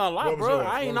 I ain't gonna lie, bro.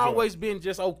 I ain't always been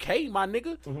just okay, my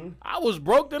nigga. I was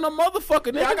broke than a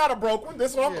motherfucker, nigga. Yeah, I got a broke one.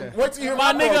 This one, wait till you hear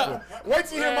my broke one. Wait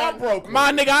till you hear my broke one.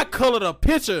 My nigga, I colored a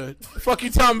picture. Fuck you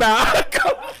talking about?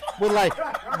 With like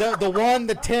the 1,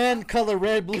 the 10, color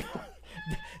red, blue.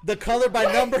 The color by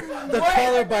number,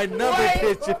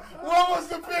 picture. What was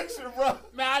the picture, bro?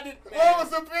 Man, what was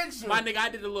the picture? My nigga, I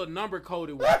did a little number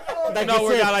coded one. Like you know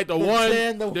where I got like the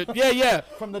 1, 10, yeah,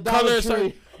 from the Dollar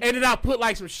Tree. And then I put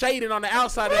like some shading on the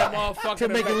outside of that motherfucker to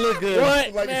make it look good.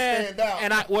 What, like man? Stand out.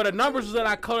 And the numbers was that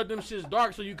I colored them shits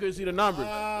dark so you couldn't see the numbers.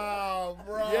 Oh,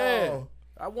 bro. Yeah.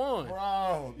 I won.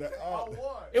 Bro.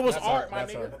 It was art, my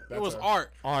nigga. It was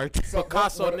art. So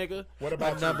Picasso, nigga. What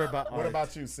about number you? by art. What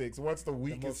about you, Six? What's the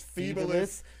weakest,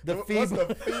 feeblest? What's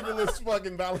the feeblest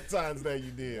fucking Valentine's Day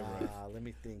you did, bro? Let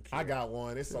me think. I got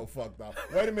one. It's so fucked up.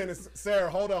 Wait a minute,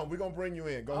 Sarah. Hold on. We're gonna bring you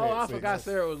in. Go ahead. I forgot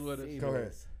Sarah was with us. Go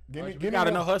ahead. You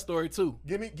gotta know her story too.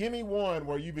 Give me one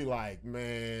where you be like,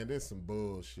 man, this some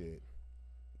bullshit.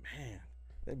 Man,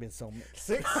 there've been so many.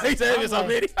 Six. So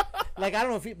many. Like I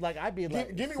don't know if I'd be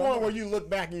like. Give me one where you look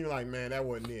back and you're like, man, that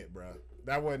wasn't it, bro.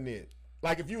 That wasn't it.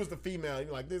 Like if you was the female,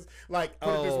 you're like this. Like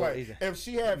put it this way: if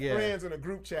she had friends in a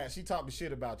group chat, she talking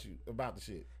shit about you, about the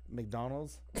shit.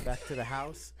 McDonald's, back to the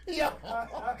house. Yeah.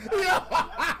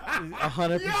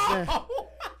 100%.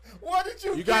 What did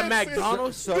you? You got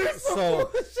McDonald's? So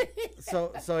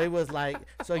it was like,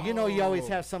 you always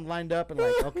have something lined up and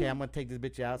like, okay, I'm gonna take this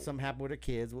bitch out. Something happened with her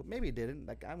kids. Well, maybe it didn't.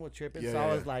 Like I'm gonna trip it. So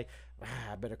I was like,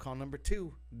 I better call number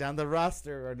 2 down the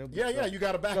roster. Or you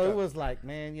got to back so up. it was like,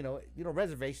 man,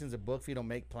 reservations are booked if you don't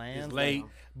make plans. It's late.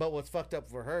 But what's fucked up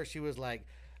for her? She was like,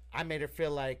 I made her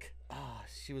feel like,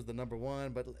 she was the number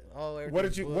 1. But what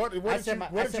did you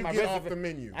get off the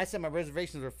menu? I said my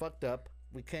reservations were fucked up.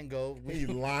 We can't go. He's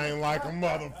lying like a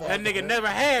motherfucker. That nigga never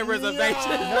had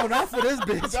reservations. No, not for this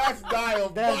bitch. That's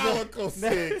diabolical,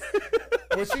 Six.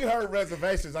 When she heard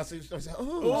reservations, I said,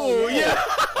 "Oh yeah."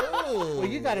 Well,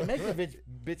 you got to make the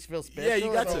bitch feel special. Yeah,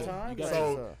 you got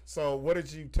to. So what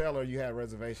did you tell her you had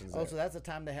reservations? So that's the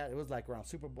time they had. It was like around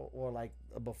Super Bowl or like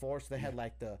before. So they had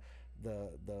like the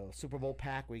Super Bowl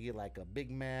pack where you get like a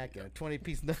Big Mac and a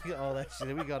 20-piece nugget, all that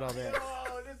shit. We got all that.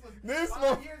 Oh,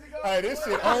 this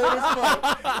shit old as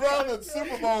fuck. Bro, the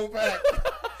Super Bowl pack.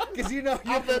 Cause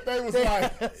I bet they was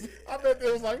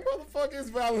like, motherfucker, it's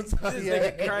Valentine's Day.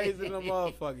 This nigga crazy than a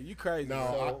motherfucker. You crazy.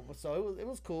 No, so it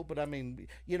was cool, but I mean,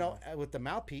 with the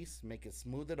mouthpiece, make it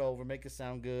smooth it over, make it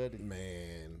sound good.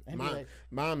 Man,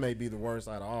 mine may be the worst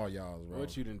out of all y'all's, bro.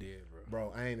 What you done did, bro?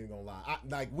 Bro, I ain't even gonna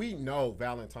lie. We know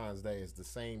Valentine's Day is the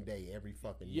same day every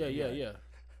fucking year. Yeah.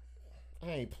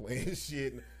 I ain't playing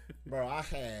shit. Bro, I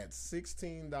had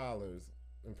 $16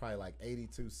 and probably like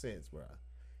 82 cents, bro.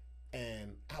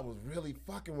 And I was really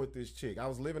fucking with this chick. I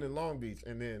was living in Long Beach,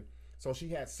 and then so she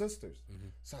had sisters. Mm-hmm.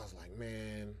 So I was like,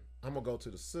 man, I'm gonna go to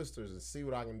the sisters and see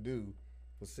what I can do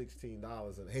for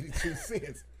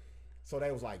 $16.82. So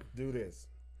they was like, do this.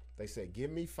 They said,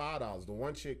 give me $5. The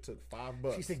one chick took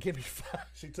 $5. She said, give me $5.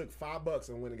 She took $5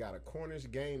 and went and got a Cornish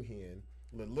game hen,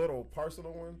 the little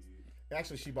personal one.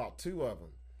 Actually, she bought 2 of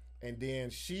them. And then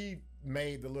she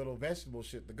made the little vegetable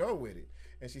shit to go with it.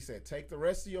 And she said, take the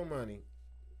rest of your money,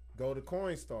 go to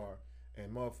Coinstar,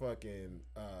 and motherfucking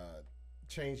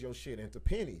change your shit into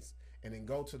pennies. And then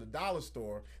go to the dollar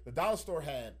store. The dollar store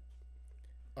had,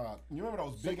 you remember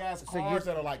those big ass cars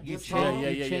that are like this tall?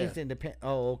 You changed into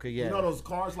oh, okay, yeah. You know those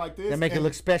cars like this? That make it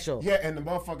look special. Yeah, and the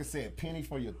motherfucker said, penny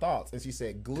for your thoughts. And she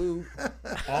said, glue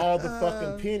all the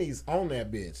fucking pennies on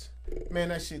that bitch. Man,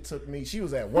 that shit took me. She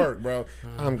was at work, bro.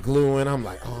 I'm gluing. I'm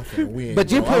like, oh, I'm finna win.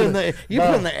 But you put in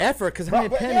the effort because how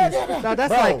many pennies? No,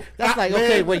 that's like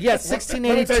okay. Well, yes,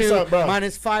 $16.82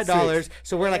 minus $5,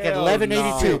 so we're like at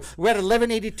 $11.82. We're at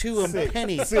 $11.82 in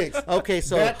pennies. Okay,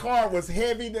 so that car was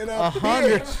heavy than a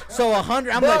 100. So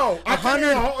 100. I'm like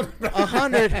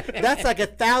 100. That's like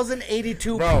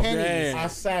 1,082 pennies. I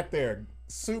sat there.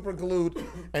 Super glued,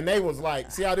 and they was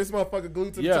like, see how this motherfucker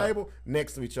glued to the table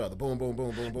next to each other. Boom, boom,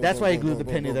 boom, boom, boom. That's boom, why you boom, glued boom,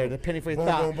 the penny boom, there. boom, The penny for your boom,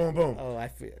 thought. boom, boom, boom. Oh, I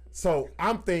feel. So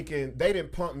I'm thinking they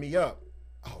didn't pump me up.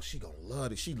 Oh, she gonna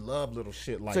love it. She loved little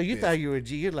shit like. So you thought you were a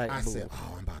G? You're like, I said,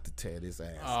 oh, I'm about to tear this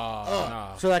ass.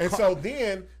 Nah.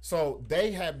 So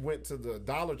they had went to the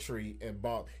Dollar Tree and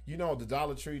bought. You know, the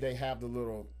Dollar Tree, they have the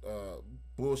little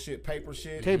bullshit paper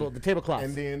shit. The tablecloth.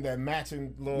 And then that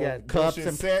matching little cups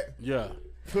and set. Yeah.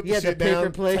 Put the shit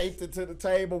down, taped it to the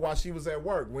table while she was at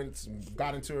work.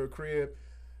 Got into her crib,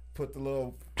 put the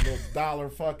little dollar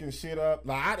fucking shit up.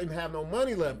 Like I didn't have no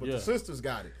money left, but the sisters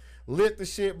got it. Lit the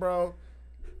shit, bro.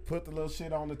 put the little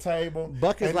shit on the table.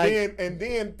 Buck is and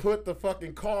then put the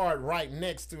fucking card right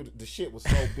next to the shit was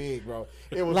so big, bro.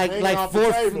 It was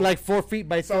like 4 feet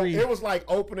by 3. So it was like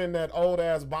opening that old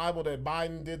ass Bible that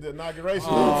Biden did the inauguration.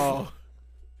 Oh.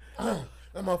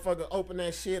 That motherfucker opened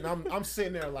that shit, and I'm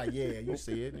sitting there like, yeah, you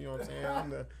see it. You know what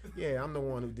I'm saying? I'm the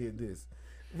one who did this,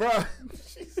 bro.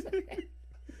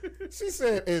 She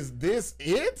said, "Is this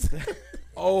it?"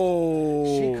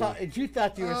 Oh, you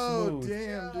thought you were smooth.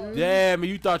 Damn, dude. Damn,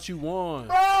 you thought you won.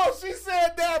 Bro, she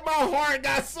said that. My heart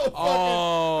got so fucking.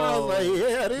 I was like,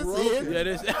 yeah, this is it. Yeah,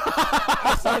 this.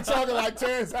 I started talking like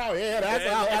Terrence Howard. Yeah, that's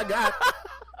how I got.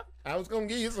 I was gonna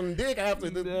give you some dick after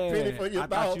the penny for your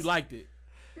thoughts. I thought you liked it.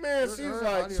 Man, she's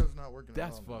like, audio's not working.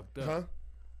 That's fucked up.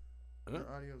 Huh?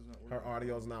 Her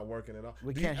audio's not working at all.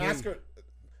 We can't hear ask her,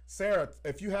 Sarah,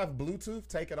 if you have Bluetooth,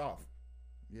 take it off.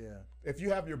 Yeah. If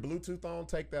you have your Bluetooth on,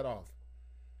 take that off.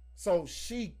 So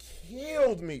she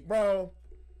killed me, bro.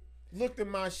 Looked at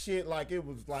my shit like it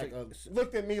was like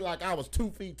looked at me like I was 2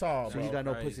 feet tall. So bro. you got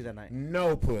no pussy that night?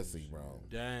 No pussy, bro.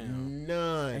 Damn.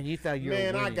 None. And you thought you were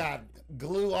Man, winning. I got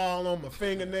glue all on my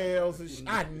fingernails. And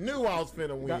I knew I was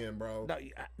finna win, bro.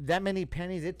 That many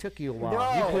pennies, it took you a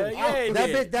while. Bro,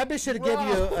 that bitch should have given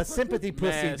you a sympathy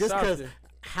pussy, Man, just because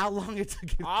how long it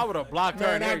took you. I would have blocked her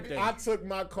and everything. I took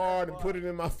my card and put it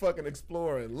in my fucking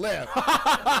Explorer and left.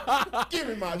 Give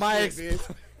me my shit,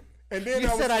 bitch. And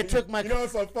then I took my. You know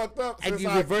what's so fucked up? And you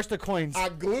reversed the coins. I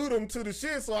glued them to the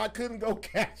shit so I couldn't go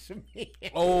cash them in.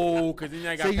 Oh, because then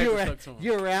I got paper stuck to them.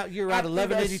 You're out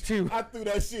 1182. I threw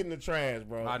that shit in the trash,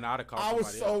 bro. I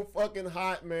was so fucking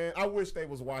hot, man. I wish they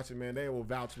was watching, man. They will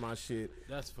vouch my shit.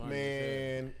 That's funny.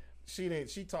 Man,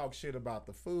 she talked shit about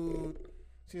the food.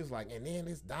 She was like, and then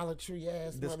this Dollar Tree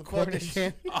ass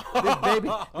motherfucker.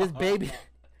 This baby.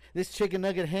 This chicken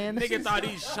nugget hen. Nigga thought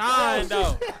he shined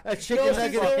though. A chicken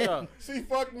nugget hen. She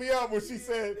fucked me up when she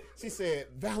said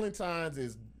Valentine's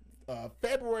is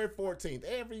February 14th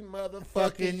every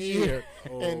motherfucking year.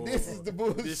 And this is the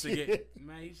bullshit.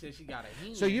 Man, he said she got a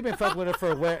hen. So you've been fucking with her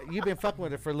for a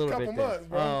little bit. Couple months,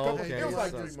 bro. Oh, okay. It was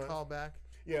like 3 months. Call back.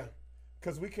 Yeah,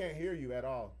 because we can't hear you at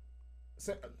all.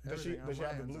 Does she have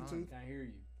the Bluetooth? Can't hear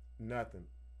you. Nothing.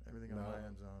 Everything on my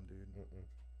end's on, dude.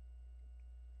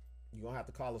 You're going to have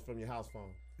to call us from your house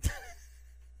phone.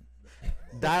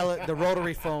 Dial it, the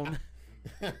rotary phone.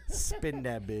 Spin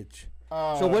that bitch.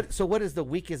 So what is the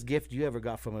weakest gift you ever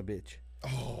got from a bitch?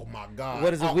 Oh, my God.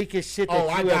 What is the weakest shit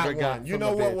that you ever got You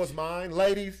know from a what bitch? was mine?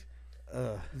 Ladies,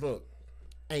 look,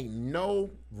 ain't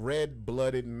no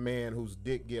red-blooded man whose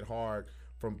dick get hard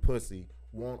from pussy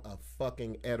want a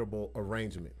fucking edible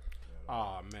arrangement.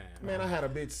 Oh, man. Man, I had a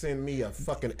bitch send me a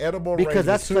fucking edible because arrangement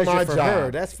that's to my for job.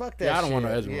 her. That's fuck that shit. I don't want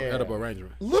an edible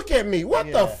arrangement. Look at me.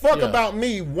 What the fuck about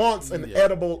me wants an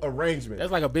edible arrangement?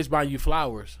 That's like a bitch buying you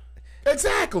flowers.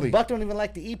 Exactly. Buck don't even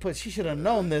like to eat pussy. She should have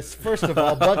known this. First of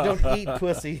all, Buck don't eat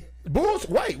pussy. Bullshit.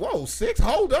 Wait, whoa, 6?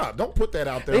 Hold up. Don't put that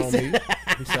out there on me.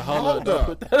 He said, hold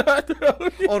up.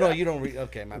 Oh, no, you don't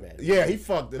okay, my bad. Yeah, he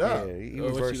fucked it up. Yeah, he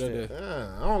reversed it.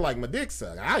 I don't like my dick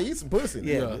sucked. I eat some pussy.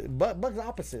 Yeah, Buck's the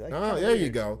opposite. There you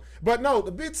go. But no,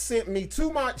 the bitch sent me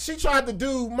she tried to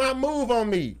do my move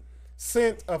on me.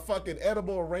 Sent a fucking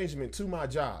edible arrangement to my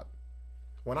job.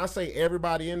 When I say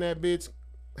everybody in that bitch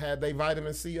had they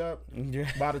vitamin C up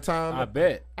by the time I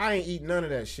bet I ain't eat none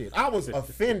of that shit. I was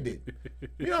offended.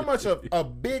 You know how much a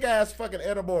big ass fucking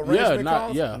edible arrangement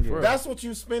costs? That's what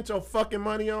you spent your fucking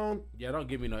money on? Yeah, don't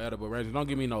give me no edible arrangement. Don't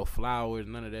give me no flowers,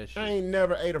 none of that shit. I ain't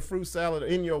never ate a fruit salad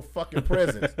in your fucking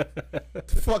presence.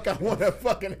 The fuck I want a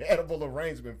fucking edible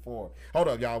arrangement for? Hold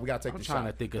up, y'all. We gotta take the shot. I'm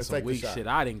trying to think of some weak shit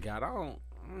I didn't got. I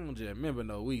don't just remember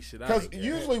no weak shit. Because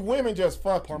usually women just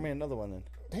fuck. Pour me another one then.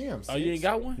 Damn. Oh, you ain't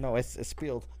got one? No, it's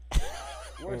spilled.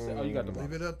 Where's that? Oh, you got the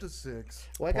Leave it up to 6.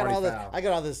 Well, I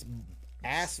got all this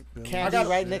ass candy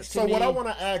right next to me. So what I want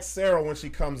to ask Sarah when she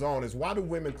comes on is, why do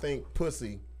women think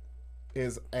pussy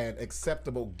is an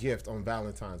acceptable gift on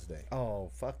Valentine's Day? Oh,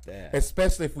 fuck that.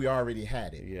 Especially if we already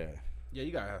had it. Yeah. Yeah,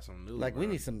 you gotta have some new. Like, I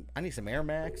need some Air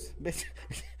Max. Bitch.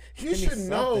 You should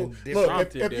know.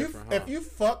 Look, if you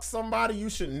fuck somebody, you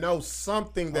should know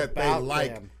something that they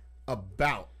like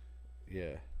about.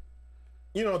 Yeah.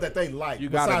 You know, that they like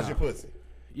besides your pussy.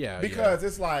 Yeah. Because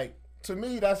it's like, to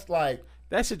me, that's like.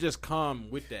 That should just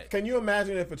come with that. Can you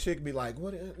imagine if a chick be like,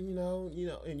 what, you know,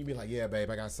 and you be like, yeah, babe,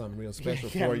 I got something real special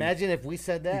for you. Imagine if we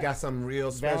said that. You got something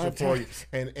real special for you.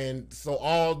 And so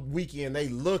all weekend they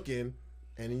looking,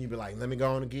 and then you be like, let me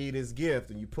go on and give you this gift.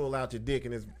 And you pull out your dick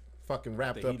and it's fucking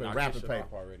wrapped up in wrapping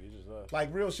paper.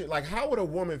 Like real shit. Like, how would a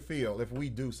woman feel if we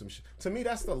do some shit? To me,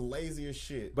 that's the laziest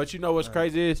shit. But you know what's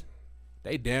crazy is?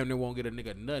 They damn near won't get a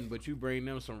nigga nothing, but you bring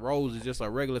them some roses, just a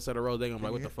regular set of roses, they gonna be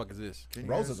like, what the fuck is this?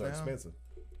 Roses are expensive.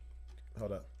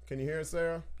 Hold up. Can you hear it,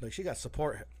 Sarah? Like, she got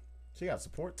support. She got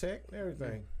support tech and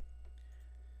everything.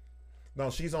 No,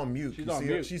 she's on mute. She's on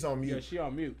mute. She's on mute. Yeah, she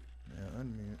on mute. Yeah,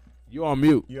 unmute. You on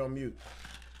mute. You on mute.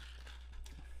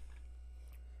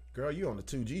 Girl, you on the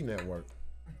 2G network.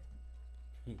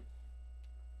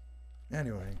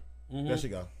 Anyway. There she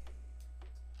go.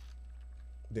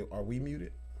 Are we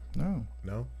muted? No.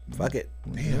 No? Fuck it.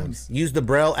 Damn. Use the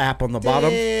Braille app on the bottom.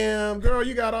 Damn, girl,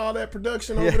 you got all that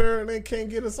production over there and they can't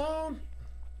get us on?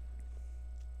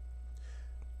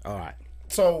 All right.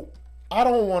 So, I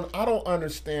don't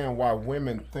understand why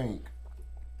women think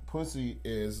pussy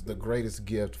is the greatest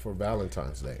gift for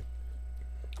Valentine's Day.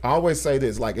 I always say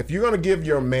this, like, if you're going to give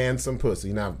your man some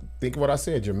pussy, now, think of what I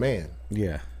said, your man.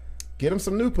 Yeah. Get him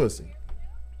some new pussy.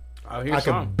 I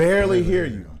can barely hear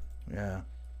you. Yeah.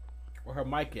 Where her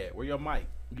mic at? Where your mic?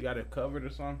 You got it covered or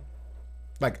something?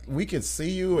 Like, we could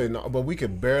see you, but we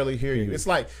could barely hear you. It's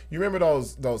like, you remember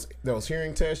those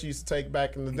hearing tests you used to take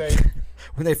back in the day?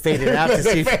 When they faded out to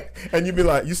see. And you'd be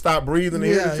like, you stop breathing.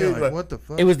 Yeah, like, what the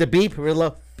fuck? It was the beep. Real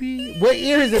low. Beep. What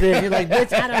ear is it in? You're like,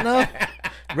 bitch, I don't know.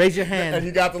 Raise your hand. And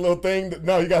you got the little thing.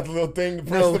 You got the little thing to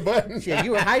press the button. Yeah,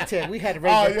 you were high tech. We had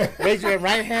to raise your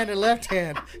right hand or left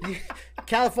hand.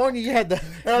 California, you had the.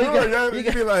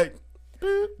 You'd be like,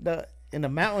 in the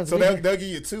mountains. So they'll give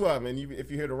you two of them, and if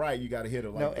you hit it right, you got to hit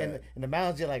it like that. No, in the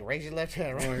mountains, you're like, raise your left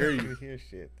hand. Right. I don't hear you. Hear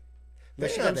shit.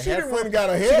 Damn, she didn't got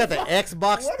a headphone. She got the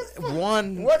Xbox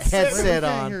One headset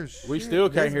on. We still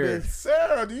can't hear it.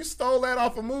 Sarah, you stole that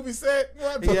off a movie set?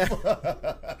 What the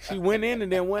fuck? She went in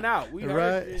and then went out.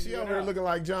 She over there looking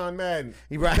like John Madden.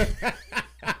 Right.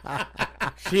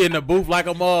 She in the booth like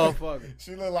a motherfucker.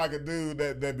 She look like a dude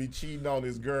that be cheating on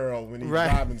his girl when he's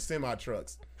driving semi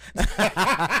trucks.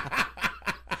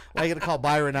 Why you gonna call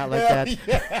Byron out like that?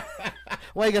 Yeah.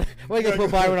 Why you gonna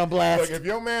put Byron on blast? Look, if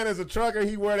your man is a trucker,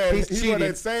 he wear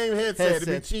that same headset to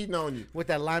be cheating on you with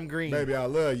that lime green. Baby, I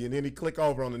love you, and then he click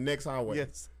over on the next highway.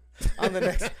 Yes, on the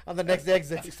next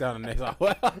exit. He's on the next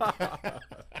highway.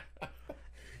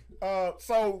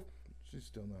 So she's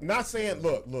still not saying.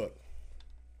 Look.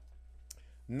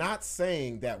 Not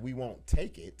saying that we won't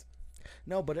take it.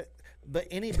 No, but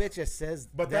any bitch that says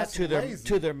that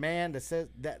to their man that says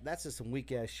that's just some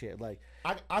weak ass shit. Like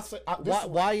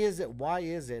why is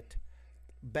it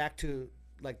back to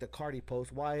like the Cardi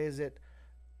post? Why is it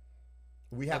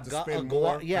we have to spend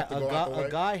more? A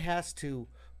guy has to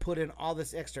put in all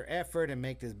this extra effort and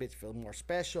make this bitch feel more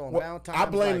special on Valentine's. I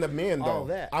blame the men though.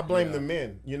 That. I blame the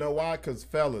men. You know why? Because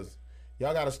fellas,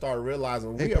 y'all got to start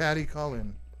realizing. Hey, Patty, call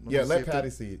in. Let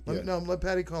Patty see it. Let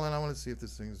Patty call in. I want to see if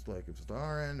this thing's like, if it's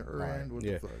our end, her end, what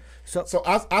the fuck. So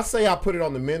I say I put it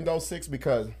on the men though, 6,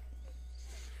 because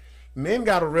men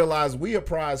got to realize we are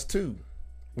prize too.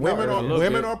 Women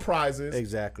are prizes.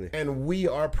 Exactly. And we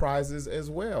are prizes as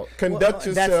well. Conduct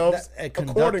yourselves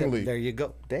accordingly. There you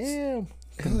go. Damn.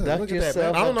 Conduct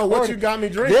yourself. I don't know what you got me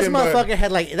drinking. This motherfucker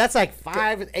had that's like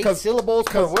 5-8 syllables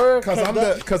per word.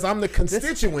 Because I'm the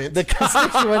constituent. The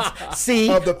constituents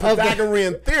of the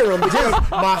Pythagorean theorem.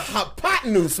 Just my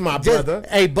hypotenuse, my brother.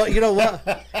 Hey, but you know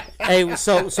what? Hey,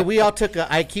 so we all took an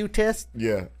IQ test.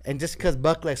 Yeah. And just because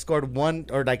Buck scored 1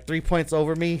 or 3 points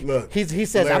over me, look, he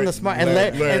says Larry, I'm the smart. And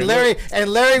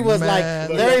Larry was like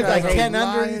 10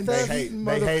 under. They hating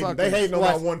on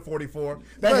my 144.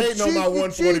 They hating on my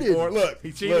 144. Look,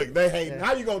 they hating.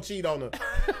 How you gonna cheat on the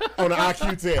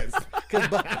IQ test? Because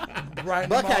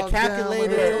Buck had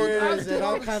calculators and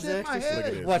all kinds of extra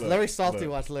shit. Watch Larry salty.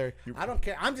 Watch Larry. I don't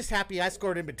care. I'm just happy I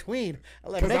scored in between.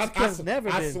 Like Mexicans never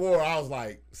did. I swore I was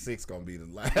like 6 gonna be the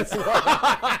last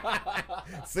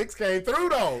one. 6 came through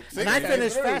though. And I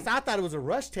finished fast. I thought it was a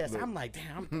rush test. I'm like,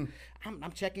 damn,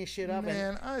 I'm checking shit up.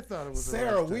 Man, I thought it was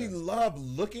Sarah, a rush we test. love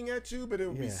looking at you, but it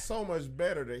would be so much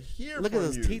better to hear Look from at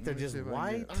those you. teeth are just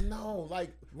white. I know.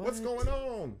 Like, what's going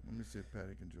on? Let me see if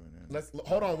Patty can join in.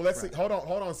 Hold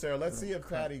on, Sarah. Let's see if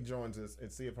Patty joins us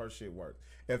and see if her shit works.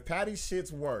 If Patty's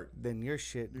shits work, then your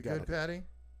shit. You good, Patty?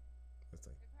 Let's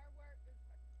see.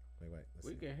 Wait.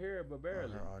 We can hear it, but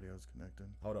barely. Her audio's connected.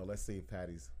 Hold on. Let's see if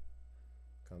Patty's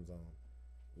comes on.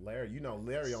 Larry,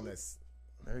 Larry on this.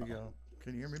 There you go.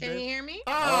 Can you hear me, Can babe? you hear me?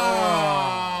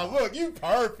 Oh, look, you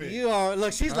perfect. You are.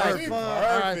 Look, she's like, fuck.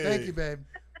 All right, thank you, babe.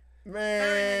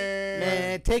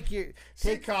 Man,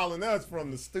 she calling us from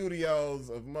the studios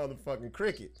of motherfucking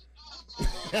Cricket.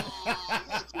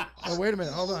 Oh, wait a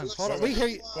minute. Hold on. We hear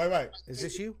you. Wait. Is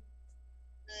this you?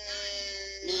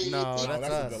 No, that's that's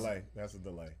us. a delay. That's a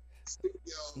delay.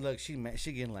 Look, she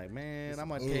getting like, man, I'm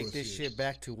gonna take this shit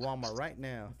back to Walmart right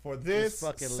now. For this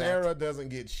Sarah doesn't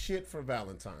get shit for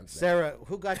Valentine's Day. Sarah,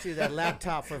 who got you that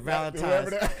laptop for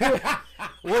Valentine's?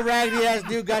 What raggedy ass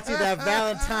dude got you that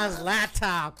Valentine's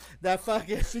laptop? That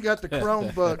fucking. She got the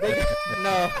Chromebook.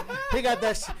 No, he got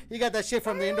that. He got that shit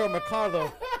from the Indoor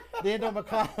Mercado. The Indoor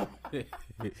Mercado.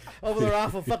 Over there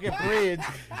off a fucking bridge.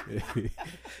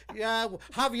 Yeah,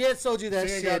 Javier sold you that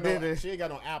shit. She ain't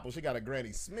got no Apple. She got a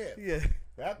Granny Smith. Yeah.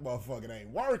 That motherfucker ain't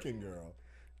working, girl.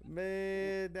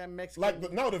 Man, that Mexican.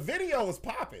 Like, no, the video was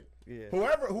popping. Yeah.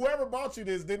 Whoever bought you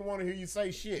this didn't want to hear you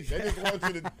say shit. They just want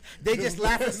you to. They just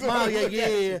laugh and smile. Yeah.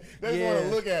 They just want to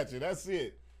look at you. That's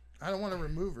it. I don't want to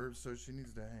remove her, so she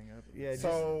needs to hang up. Yeah.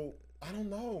 So I don't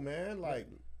know, man. Like.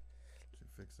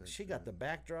 She got the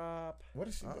backdrop. What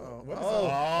is she doing? She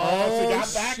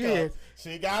got backup. Shit.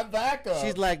 She got backup.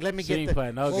 She's like, let me get the.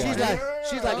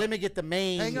 She's like, let me get the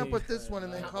main. Hang up with this one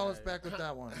and then call us back with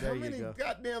that one. How many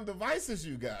goddamn devices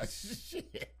you got?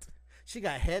 Shit. She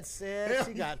got headsets.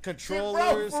 She got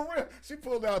controllers. For real. She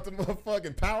pulled out the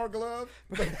motherfucking Power Glove.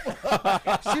 Oh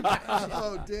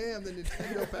damn, the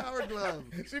Nintendo Power Glove.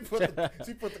 She put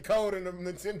the code in the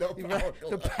Nintendo Power Glove.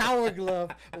 The Power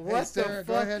Glove. What Sarah, the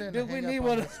go fuck? ahead and Do we hang need up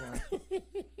one? On this one.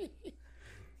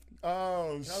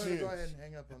 Oh Tell her to shit! go ahead and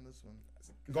hang up on this one.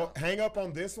 Go hang up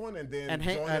on this one and then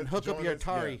and hook up your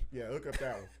Atari. Yeah, hook up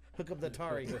that one. Hook up the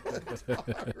Atari.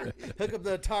 Hook up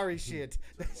the Atari shit.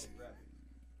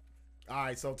 All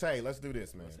right, so Tay, let's do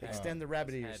this, man. Extend the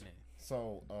rabbit ears.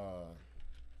 So,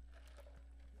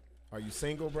 are you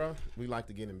single, bro? We like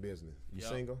to get in business. You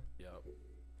single? Yep.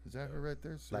 Is that her right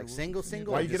there? Like single?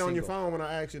 Why you get on your phone when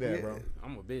I ask you that, bro?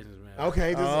 I'm a businessman.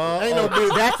 Okay, ain't no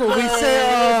business. That's what we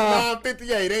say.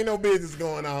 9:58. Ain't no business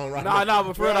going on right now. No,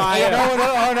 but for real, I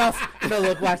am. No,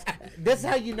 look, watch. This is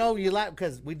how you know you like,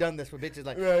 because we done this with bitches.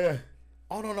 Like, yeah.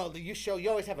 Oh no! You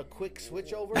always have a quick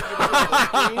switch over.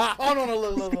 Oh no!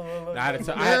 Look. I had to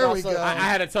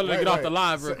tell her to get off the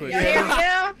line real quick.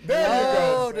 Yeah.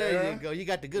 There you go. You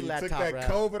got the good laptop. Took that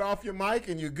COVID off your mic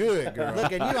and you're good, girl.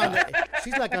 Look at you on the.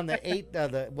 She's like on the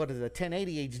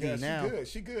 1080 HD now.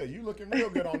 She good. You looking real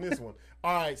good on this one.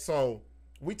 All right, so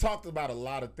we talked about a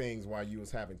lot of things while you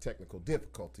was having technical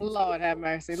difficulties. Lord have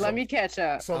mercy. Let me catch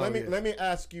up. So let me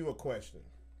ask you a question.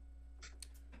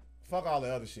 Fuck all the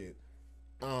other shit.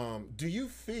 Do you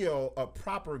feel a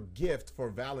proper gift for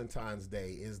Valentine's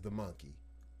Day is the monkey?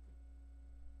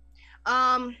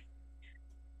 I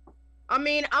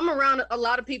mean, I'm around a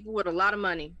lot of people with a lot of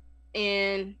money,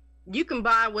 and you can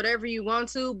buy whatever you want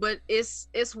to, but it's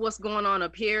what's going on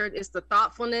up here. It's the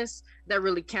thoughtfulness that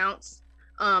really counts.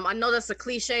 I know that's a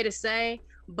cliche to say,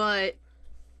 but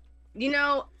you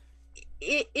know,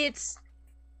 it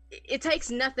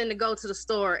takes nothing to go to the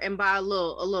store and buy a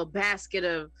little basket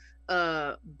of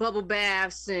bubble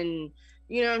baths and,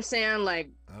 you know what I'm saying, like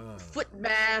foot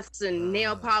baths and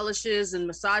nail polishes and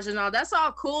massages and all. That's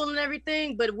all cool and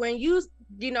everything, but when you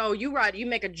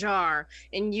make a jar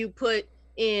and you put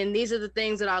in, these are the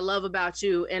things that I love about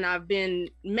you, and I've been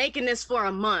making this for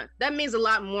a month, that means a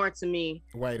lot more to me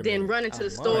than running to the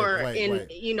store and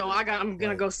you know, I'm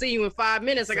gonna go see you in 5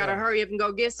 minutes. I gotta hurry up and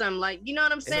go get something. Like, you know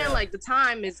what I'm saying? Like, the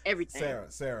time is everything.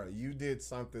 Sarah, you did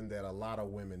something that a lot of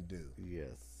women do. Yes.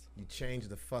 You changed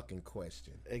the fucking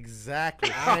question. Exactly.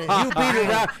 You beat it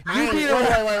around.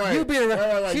 You beat it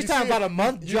around. She's talking about a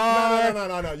month jar.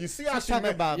 No. You see how she made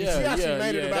it about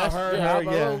her?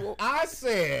 Yeah. I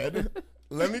said,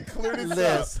 let me clear this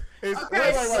up.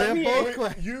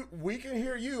 Wait. We can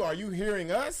hear you. Are you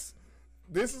hearing us?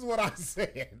 This is what I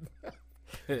said.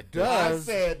 I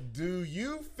said, do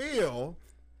you feel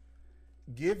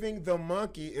giving the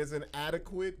monkey is an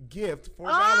adequate gift for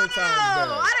Valentine's Day?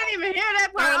 I didn't even hear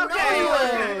that part.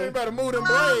 Okay. You better move them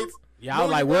braids. Yeah, I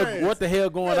was like, what the hell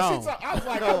going on? I was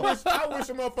like, I wish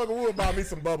a motherfucker would buy me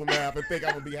some bubble bath and think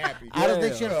I would be happy. I don't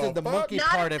think she understood the monkey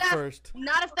part at first.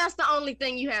 Not if that's the only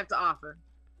thing you have to offer.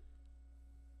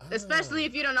 Especially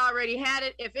if you don't already had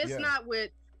it. If it's not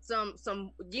with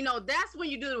some, you know, that's when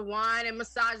you do the wine and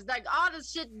massage. Like, all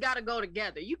this shit got to go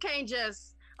together. You can't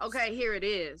just, okay, here it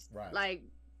is. Right. Like,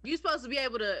 you're supposed to be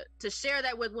able to share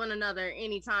that with one another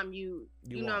anytime you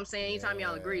know what I'm saying, anytime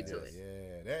y'all agree to it.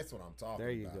 Yeah, that's what I'm talking about.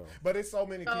 There you go. But it's so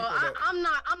many people that... I'm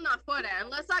not for that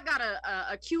unless I got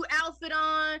a cute outfit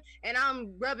on and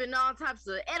I'm rubbing all types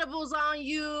of edibles on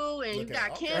you and you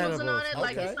got candles and all that.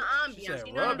 Like, it's the ambiance.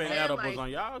 You know what I'm saying? Edibles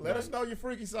on y'all. Let us know your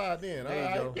freaky side then.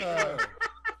 There you go.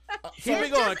 Keep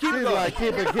it going. Keep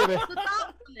it. It's the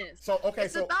thoughtfulness.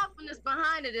 It's the thoughtfulness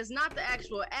behind it. It's not the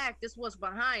actual act. It's what's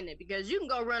behind it. Because you can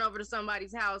go run over to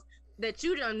somebody's house that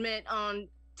you done met on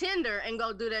Tinder and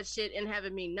go do that shit and have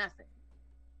it mean nothing.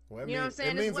 Well, you know what I'm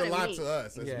saying? It means a lot to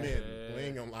us as men. We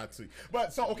ain't gonna lie to you.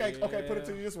 But so okay, put it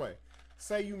to you this way.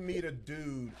 Say you meet a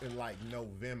dude in like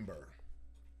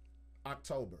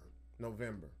October,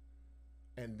 November,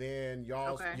 and then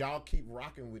y'all keep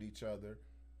rocking with each other,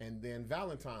 and then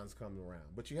Valentine's comes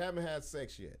around, but you haven't had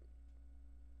sex yet.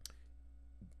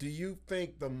 Do you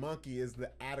think the monkey is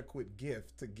the adequate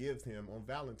gift to give him on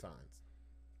Valentine's?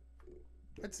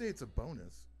 I'd say it's a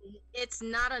bonus. It's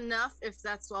not enough if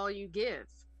that's all you give.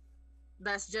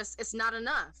 It's not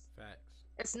enough. Facts.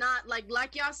 It's not like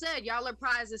y'all said, y'all are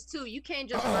prizes too. You can't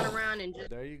just run around and just,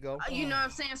 there you go. You know what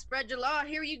I'm saying? Spread your love.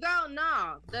 Here you go.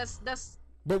 No, that's.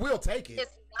 But we'll take it.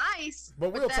 It's nice.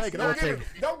 But we'll take it.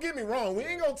 Don't get me wrong. We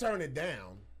ain't gonna turn it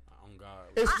down. Oh God.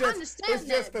 It's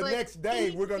just the next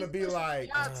day we're gonna be like,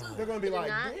 they're gonna be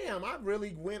like, damn, I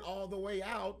really went all the way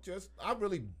out. I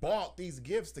really bought these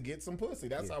gifts to get some pussy.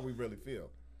 That's how we really feel.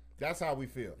 That's how we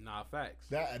feel. Nah, facts.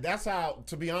 That's how.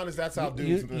 To be honest, that's how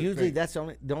dudes. Usually, that's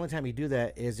the only time you do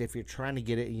that is if you're trying to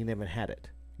get it and you never had it.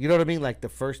 You know what I mean? Like the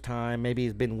first time, maybe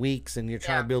it's been weeks and you're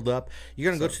trying to build up.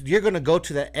 You're gonna go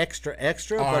to that extra.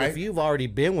 But right. If you've already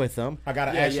been with them, I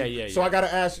gotta ask you. So I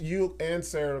gotta ask you and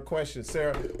Sarah a question.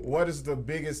 Sarah, what is the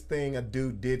biggest thing a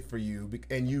dude did for you,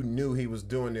 and you knew he was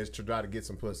doing this to try to get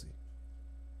some pussy?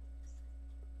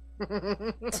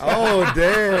 Oh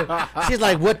damn! She's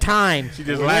like, what time? She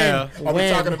just laughed. Are we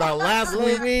talking about last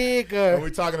week? Are we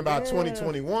talking about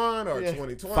 2021 or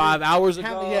 2020? 5 hours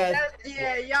ago.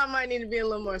 Yeah, y'all might need to be a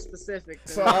little more specific.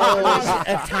 So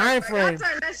a time frame. I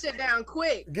turn that shit down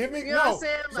quick. Give me, you know what I'm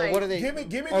saying? So what do they? Give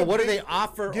me. What do they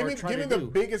offer? Give me the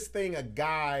biggest thing a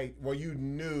guy where you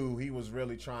knew he was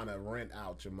really trying to rent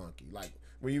out your monkey, like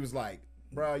where he was like,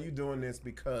 bro, you doing this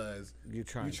because you're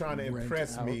trying to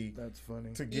impress me. That's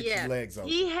funny. To get your legs open.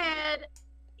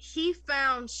 He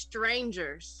found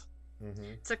strangers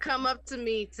to come up to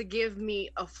me to give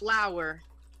me a flower.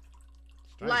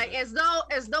 Like as though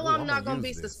I'm not gonna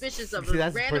be suspicious of a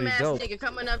random ass nigga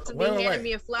coming up to me handing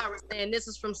me a flower saying this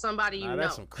is from somebody you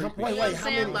know. Wait,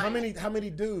 how many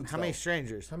dudes? How many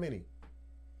strangers? How many?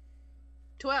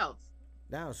 12.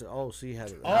 Now, so you had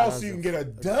so you can get a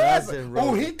dozen.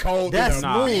 Oh, he cold. That's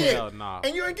smooth. Nah.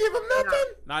 And you ain't give him nothing.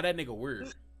 Nah, that nigga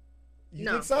weird. You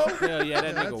think so? Hell yeah,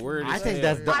 that nigga weird. I think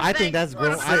that's grown. I think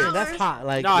that's hot.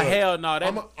 Like, no, hell no.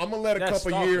 I'm gonna let a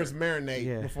couple years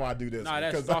marinate before I do this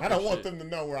because I don't want them to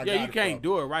know where I got it. Yeah, you can't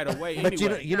do it right away. But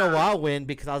you know why I'll win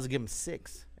because I'll just give him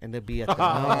 6. And they'll be at the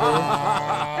number.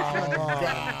 Oh,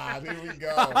 God. Here we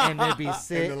go. And they'll be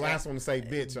 6. And the last one to say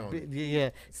bitch on it.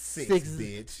 Yeah. 6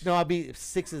 bitch. No, I'll be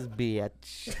 6 is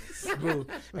bitch.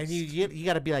 And you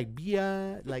got to be like,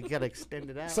 bia. Like, you got to extend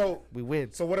it out. So, we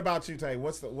win. So, what about you, Tay?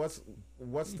 What's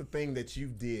the thing that you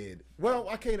did? Well,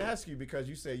 I can't ask you because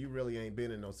you said you really ain't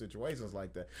been in those situations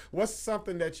like that. What's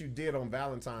something that you did on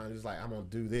Valentine's? It's like, I'm going to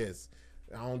do this.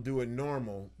 I don't do it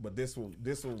normal, but this will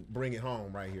bring it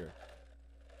home right here.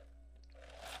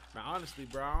 Man, honestly,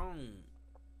 bro, I don't.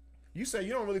 You say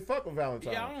you don't really fuck with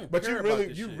Valentine's. Yeah, I don't but care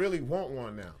you really want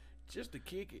one now. Just to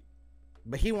kick it.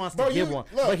 But he wants to give one.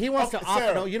 Look, but he wants to offer.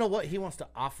 Sarah, no, you know what? He wants to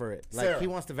offer it. Like Sarah, he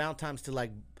wants the Valentine's to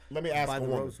like. Let me ask a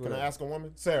woman. Can I ask a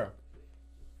woman? Sarah.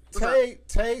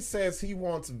 Tay says he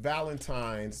wants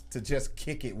Valentine's to just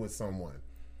kick it with someone.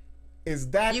 Is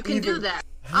that you can do that?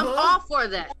 I'm all for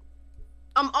that.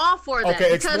 I'm all for that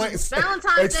because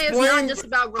Valentine's Day is not just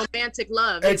about romantic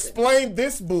love. Explain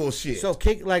this bullshit. So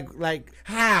kick like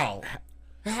how?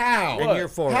 And you're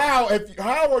for how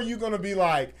are you gonna be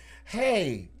like,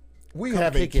 hey, we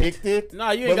haven't kicked it?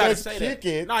 No, you ain't gotta say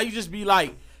that. No, you just be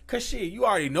like, cause shit, you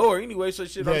already know her anyway. So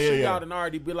shit, I'm sure y'all done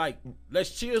already be like, let's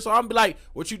chill. So I'm be like,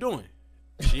 what you doing?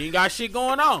 She ain't got shit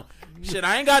going on. Shit,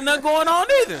 I ain't got nothing going on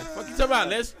either. Fuck you talking about?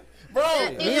 Let's. Bro,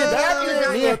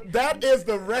 that is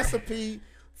the recipe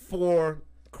for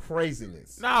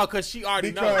craziness. No, because she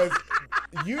already knows.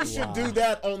 Because you should do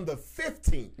that on the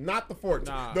 15th, not the 14th.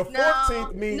 Nah. The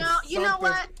 14th means no. You know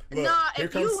what? Look, no,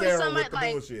 if you with somebody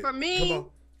like bullshit. For me, come on.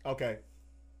 Okay,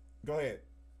 go ahead.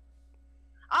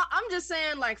 I'm just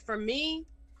saying, like for me,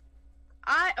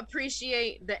 I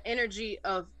appreciate the energy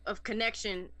of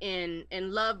connection and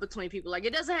love between people. Like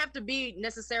it doesn't have to be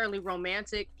necessarily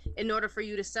romantic in order for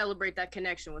you to celebrate that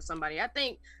connection with somebody. I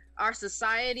think our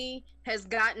society has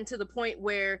gotten to the point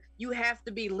where you have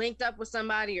to be linked up with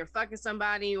somebody or fucking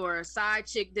somebody or a side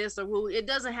chick this or who. It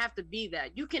doesn't have to be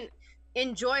that. You can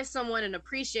enjoy someone and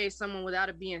appreciate someone without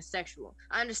it being sexual.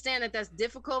 I understand that that's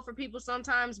difficult for people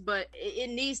sometimes, but it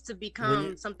needs to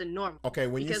become something normal. Okay,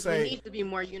 because we need to be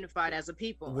more unified as a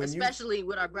people, especially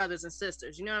with our brothers and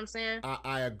sisters. You know what I'm saying?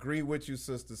 I agree with you,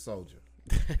 Sister Soldier.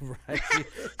 Right.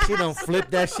 She don't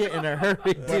flip that shit in a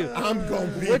hurry, dude. I'm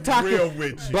gonna be real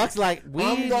with you. Buck's like,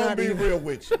 I'm gonna be real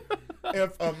with you.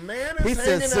 If a man is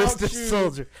hanging out you,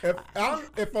 soldier.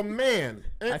 If a man,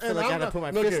 I feel like I gotta put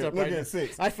my fist up right now.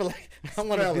 Six. I feel like I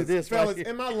want to do this. Fellas, right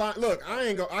in my life, look,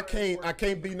 I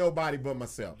can't be nobody but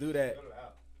myself. Do that.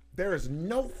 There is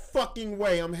no fucking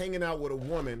way I'm hanging out with a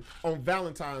woman on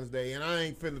Valentine's Day and I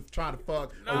ain't finna try to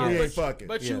fuck or we ain't fucking.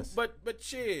 But shit.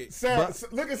 Sarah,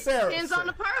 look at Sarah. Depends on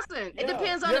the person. It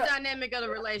depends on the dynamic of the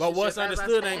relationship. But what's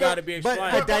understood ain't got to be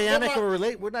explained. But a dynamic of a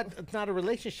it's not a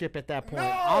relationship at that point.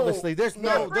 Obviously, there's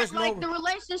no the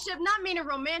relationship, not meaning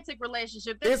romantic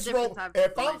relationship. There's different types.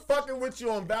 If I'm fucking with you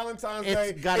on Valentine's Day,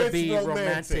 it's gotta be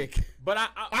romantic. But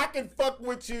I can fuck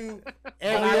with you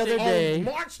every other day on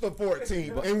March the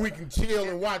 14th, and we can chill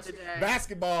and watch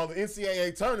basketball, the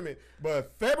NCAA tournament.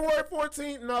 But February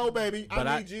 14th, no, baby.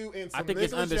 I need you in some. I think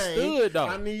it's understood though.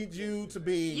 I need you to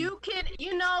be. You can,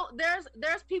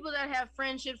 there's people that have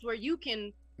friendships where you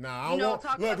can.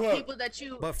 Talk about people that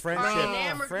you. But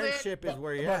friendship is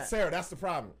where you're at. But Sarah, that's the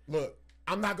problem. Look.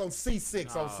 I'm not gonna see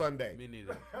Six on Sunday. Me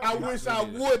neither. I wish I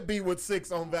would be with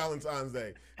Six on Valentine's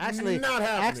Day. Actually, not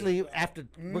happening. After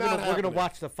we're gonna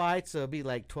watch the fights, so it'll be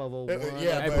like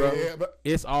 12:01. Bro,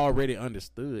 it's already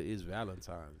understood. It's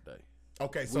Valentine's Day.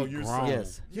 Okay, so you're grown.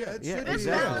 Yes. It's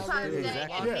Valentine's Day,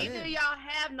 and neither of y'all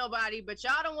have nobody, but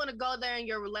y'all don't want to go there in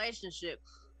your relationship.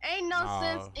 Ain't no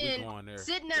sense in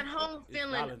sitting at home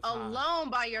feeling alone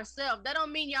by yourself. That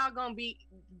don't mean y'all gonna be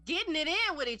getting it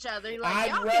in with each other.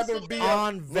 Like, I'd rather be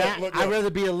I'd rather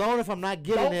be alone if I'm not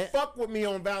getting it. Don't fuck with me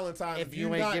on Valentine's if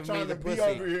you ain't not trying to be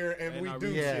over here and we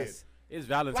do shit. It's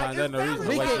Valentine's. Like, no reason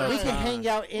we can hang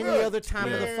out any other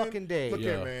time of the fucking day. Look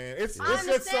at man, it's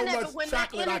just so much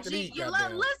chocolate I can eat.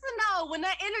 Listen though, when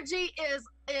that energy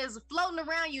is floating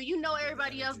around you, you know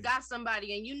everybody else got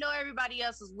somebody, and you know everybody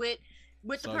else is with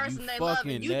the person they love,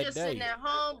 and you just sitting at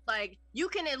home, like you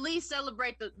can at least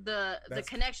celebrate the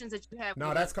connections that you have.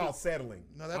 No, that's called settling.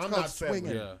 No, that's called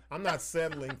swinging. Yeah. I'm not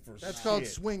settling for that's called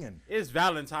swinging. It's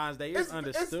Valentine's Day. It's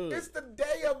understood. It's the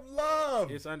day of love.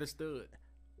 It's understood.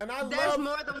 And there's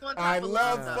more than one type of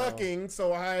love. I love fucking,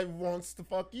 so I wants to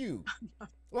fuck you.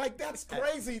 Like, that's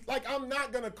crazy. Like, I'm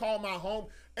not going to call my home,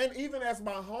 and even as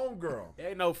my home girl.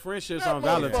 Ain't no friendships on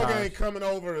Valentine's. Ain't coming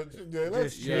over.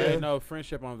 Ain't no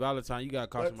friendship on Valentine's. You got to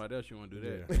call somebody else you want to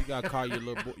do that. You got to call your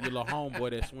little homeboy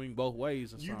that swing both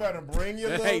ways or something. You better bring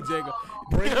your little,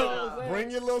 bring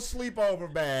your little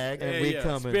sleepover bag. And we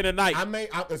coming. Spend a night.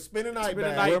 Spend a night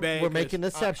bag. We're making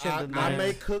exception tonight. I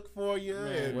may cook for you.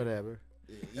 And whatever.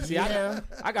 See,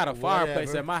 I got a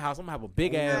fireplace at my house. I'm gonna have a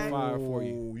big ass fire for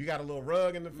you. You got a little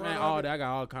rug in the front. Man, all that. I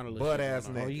got all kind of butt ass.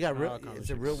 Oh, you got real? Is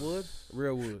it real wood?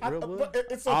 Real wood. Real wood.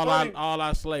 It's so funny. All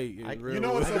I slay is real wood. You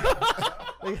know what's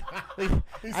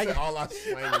he said all I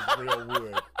slay is real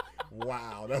wood.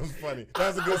 Wow, that was funny. That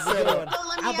was a good setup. So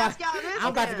let me ask y'all this.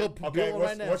 I'm about to go. Okay,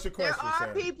 right now. What's your question? There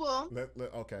are people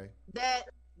that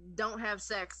don't have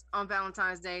sex on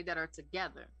Valentine's Day that are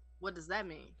together. What does that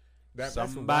mean?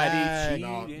 Somebody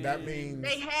cheating. That means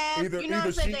they have. Either, you know what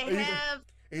I'm saying?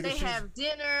 They she have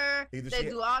dinner. They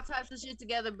do all types of shit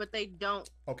together, but they don't.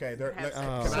 Okay,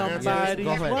 somebody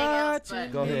watching.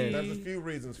 Go ahead. There's a few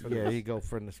reasons for this. Yeah, you go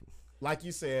for this. Like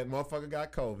you said, motherfucker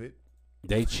got COVID.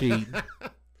 They cheat.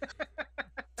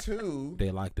 2,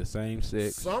 they like the same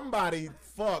sex. Somebody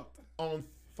fucked on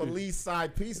Felice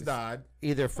side piece died.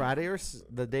 Either Friday or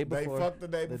the day before. They fucked the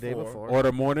day before. Or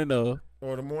the morning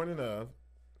of.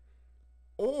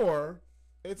 Or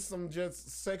it's some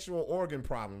just sexual organ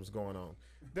problems going on.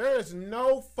 There is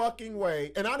no fucking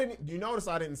way. And you notice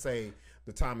I didn't say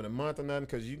the time of the month or nothing,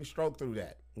 because you can stroke through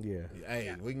that. Yeah.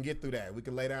 Hey, we can get through that. We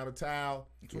can lay down a towel.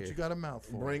 That's what you got a mouth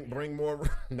for. Bring more.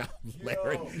 No,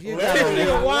 Larry. Look.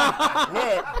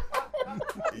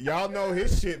 Y'all know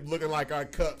his shit looking like our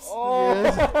cups.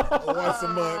 Once a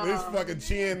month. His fucking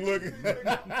chin looking.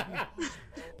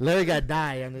 Larry got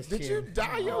dye on his chin. Did you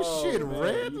dye your shit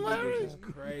red, Larry?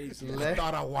 Crazy. I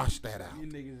thought I washed that out. You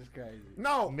niggas is crazy.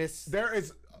 No,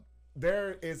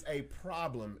 there is a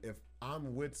problem if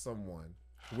I'm with someone,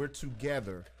 we're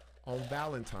together on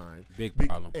Valentine's. Big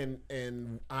problem.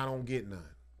 And I don't get none.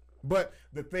 But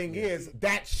the thing is,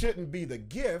 that shouldn't be the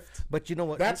gift. But you know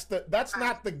what? That's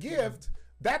not the gift.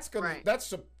 That's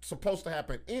supposed to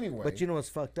happen anyway. But you know what's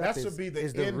fucked up? That should be the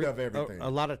end of everything. A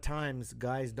lot of times,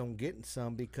 guys don't get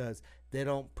some because they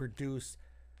don't produce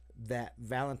that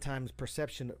Valentine's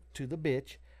perception to the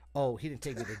bitch. Oh, he didn't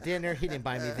take me to dinner. He didn't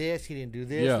buy me this. He didn't do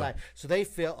this. Yeah. Like, so they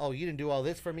feel, oh, you didn't do all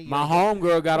this for me. My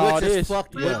homegirl got all this.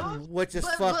 Which is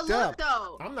fucked up.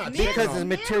 Though, I'm not because it's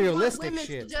materialistic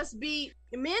shit.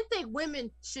 Men think women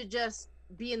should just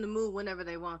be in the mood whenever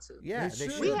they want to. Yeah,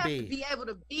 we have to be able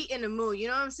to be in the mood. You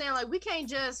know what I'm saying? Like we can't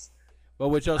just. But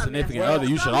with your significant other,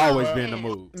 you should always be in the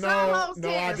mood. No,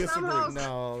 I disagree.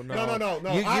 No.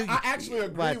 I actually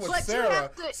agree with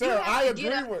Sarah. Sarah,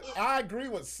 I agree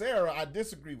with Sarah. I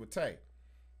disagree with Tay.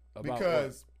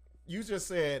 Because you just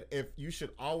said if you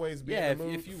should always be in the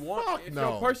mood. If you want,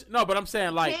 no, but I'm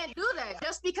saying like you can't do that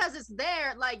just because it's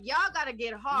there. Like y'all gotta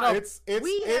get hard.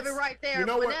 We have it right there,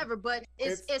 whatever. But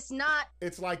it's not.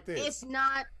 It's like this. It's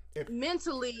not.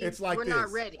 Mentally, it's like we're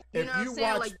not ready. You know what I'm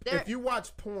saying? Like if you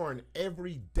watch porn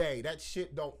every day, that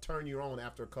shit don't turn you on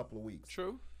after a couple of weeks.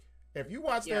 True. If you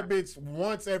watch that bitch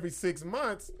once every 6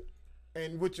 months,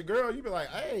 and with your girl, you be like,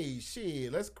 hey,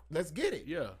 shit, let's get it.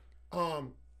 Yeah.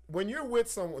 When you're with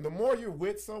someone, the more you're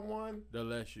with someone, the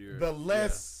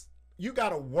less you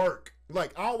gotta work.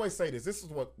 Like I always say this. This is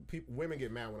what women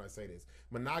get mad when I say this.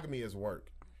 Monogamy is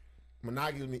work.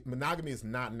 Monogamy is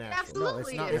not natural.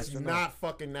 Absolutely, it's not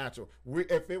fucking natural.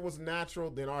 If it was natural,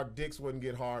 then our dicks wouldn't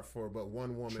get hard for but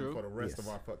one woman for the rest of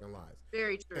our fucking lives.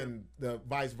 Very true. And the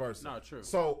vice versa. Not true.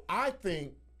 So I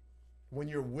think when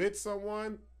you're with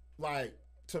someone, like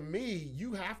to me,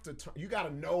 you have to. You got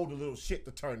to know the little shit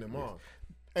to turn them on.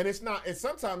 And it's not. And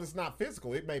sometimes it's not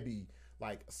physical. It may be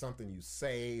like something you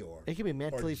say, or it can be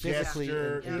mentally, physically,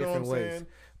 in different ways.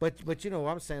 But you know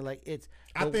what I'm saying? Like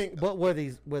but where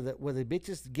the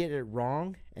bitches get it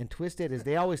wrong and twist it is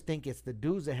they always think it's the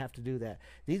dudes that have to do that.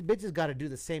 These bitches got to do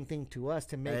the same thing to us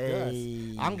to make us.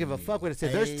 I don't give a fuck what it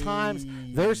says.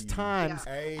 There's times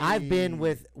I've been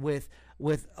with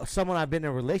someone I've been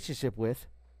in a relationship with,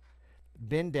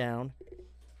 been down,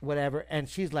 whatever, and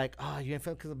she's like, oh, you ain't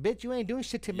feel, because bitch, you ain't doing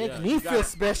shit to make me feel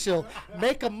special.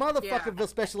 Make a motherfucker feel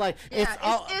special. Like it's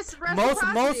most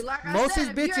of these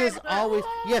bitches always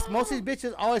most of these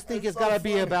bitches always think it's gotta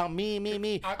be about me.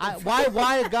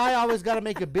 Why a guy always gotta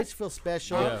make a bitch feel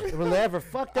special? Whatever,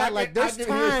 fuck that. Like there's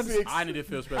times I need to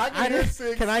feel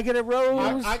special. Can I get a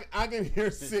rose? I can hear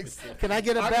 6. Can I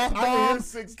get a bath bomb?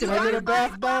 Can I get a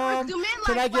bath bomb?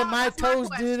 Can I get my toes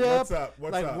did up?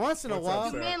 What's like up? once in a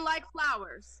while. Do men like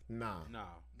flowers? No.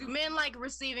 Do men like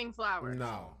receiving flowers?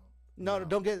 No,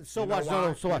 don't get so watch.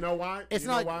 No, so you know why? It's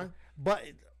not. Why? But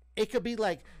it could be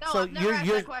like. No, so I've never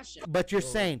asked that question. But you're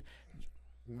saying.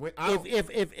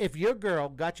 If your girl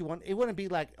got you one, it wouldn't be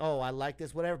like, oh, I like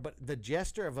this, whatever. But the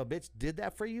gesture of a bitch did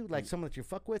that for you, like someone that you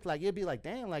fuck with, like it'd be like,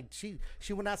 damn, like she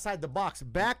went outside the box.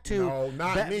 Back to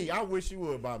me. I wish you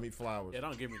would buy me flowers. Yeah,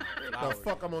 don't give me flowers. The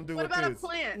fuck I'm gonna do what with about this? A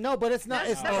plant? No, but it's not.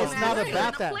 It's not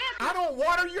about that. I don't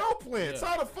water your plants.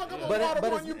 How the fuck I'm gonna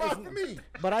water one you bought for me?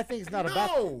 But I think it's not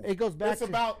about. It goes back. It's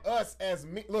about us as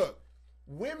me. Look,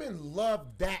 women love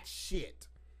that shit.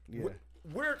 Yeah.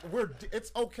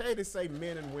 It's okay to say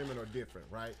men and women are different,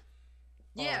 right?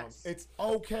 Yes. It's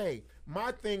okay.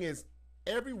 My thing is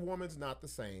every woman's not the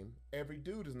same. Every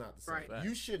dude is not the same. Right.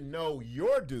 You should know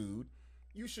your dude.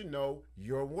 You should know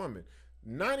your woman.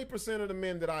 90% of the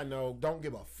men that I know don't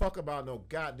give a fuck about no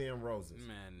goddamn roses.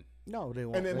 Man. No, they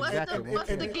won't. What's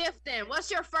the gift then?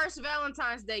 What's your first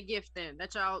Valentine's Day gift then?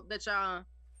 That y'all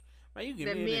Man, you can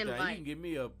give me anything. You can give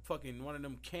me a fucking one of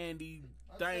them candy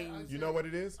things. You know what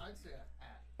it is? I'd say a hat.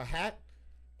 A hat?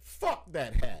 Fuck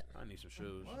that hat. I need some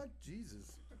shoes. What?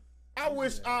 Jesus. I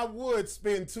wish I would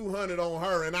spend $200 on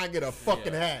her and I get a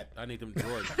fucking hat. I need them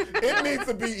Jordans. It needs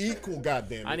to be equal,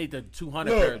 goddamn it. I need the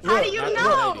 200 pair of Jordans. How do you know?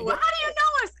 How do you know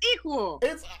it's equal?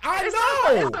 I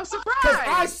know. I'm surprised. Because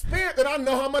I spent and I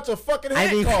know how much a fucking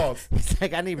hat costs. It's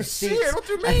like I need receipts. Shit, what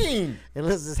you mean?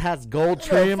 Unless this hat's gold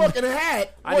trim. Fucking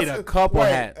hat. I need a couple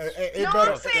hats.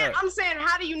 I'm saying,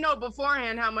 how do you know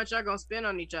beforehand how much y'all gonna spend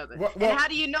on each other? And how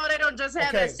do you know they don't just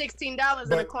have that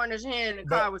 $16 in a Cornish hen in the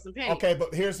car with some pennies? Okay,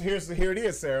 but here it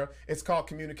is, Sarah. It's called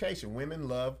communication. Women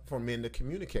love for men to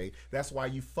communicate. That's why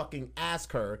you fucking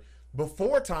ask her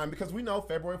before time, because we know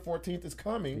February 14th is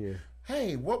coming. Yeah.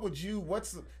 Hey,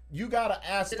 you gotta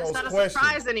ask those questions. It's not a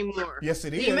surprise anymore. Yes,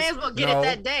 it is. You may as well get it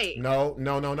that day.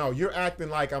 No. You're acting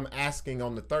like I'm asking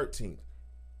on the 13th.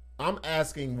 I'm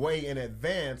asking way in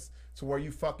advance to where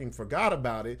you fucking forgot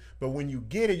about it. But when you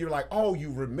get it, you're like, oh,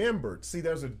 you remembered. See,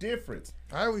 there's a difference.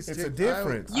 It's a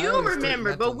difference. You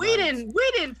remember, but we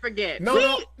didn't forget.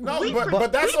 No,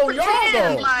 but that's on y'all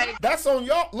though. That's on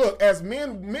y'all. Look, as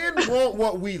men want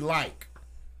what we like.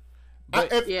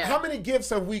 How many gifts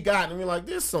have we gotten? And we're like,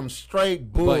 this is some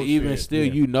straight bullshit. But even still,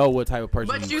 you know what type of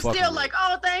person. But you still like,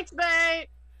 oh, thanks, babe.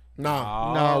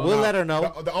 No, we'll let her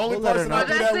know. The only person I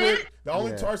do that with, the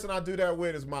only person I do that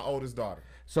with is my oldest daughter.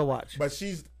 So watch. But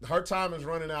her time is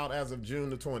running out as of June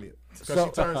the 20th because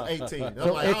she turns 18. I'm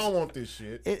like, I don't want this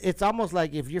shit. It's almost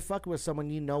like if you're fucking with someone,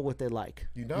 you know what they like.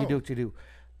 You know. You do what you do.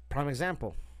 Prime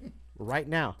example. right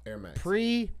now. Air Max.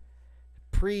 Pre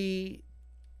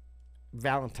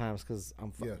Valentine's, because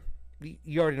I'm.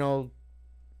 You already know.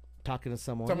 Talking to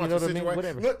someone, you know what I mean?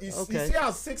 Whatever. Look, you see how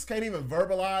Six can't even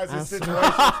verbalize his situation?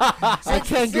 I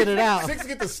can't get it out. Six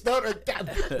get the stutter.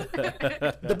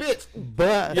 The bitch.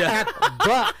 But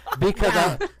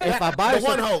because if I buy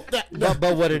one hole.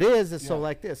 But what it is so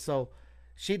like this. So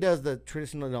she does the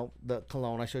traditional, the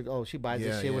cologne. I showed. Oh, she buys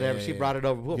this shit, whatever. She brought it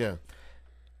over. Boom. Yeah.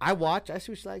 I watch. I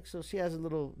see what she likes. So she has a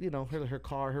little, her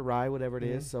car, her ride, whatever it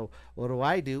is. So what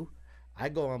do? I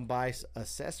go and buy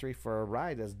accessory for a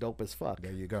ride that's dope as fuck.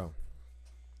 There you go.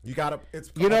 You gotta.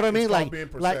 It's you know what I mean, like being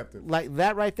perceptive. like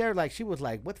that right there. Like she was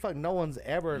like, "What the fuck?" No one's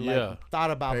ever thought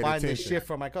about buying this shit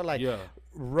from my car. Like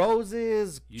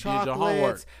roses,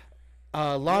 chocolates,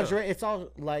 lingerie. It's all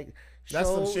like. That's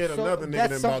some shit another nigga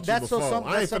done bought you before.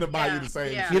 I ain't finna buy you the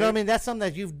same shit. You know what I mean? That's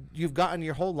something that you've gotten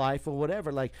your whole life or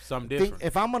whatever. Like something different.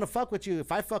 If I'm gonna fuck with you, if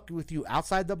I fuck with you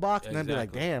outside the box, then be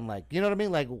like, damn, like you know what I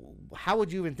mean? Like, how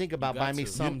would you even think about buying me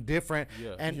something different?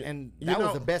 Yeah. And that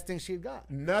was the best thing she got.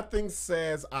 Nothing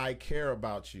says I care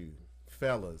about you,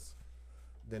 fellas,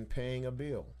 than paying a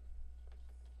bill.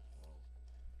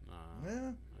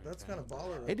 Yeah. That's kind of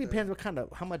baller. It depends what kind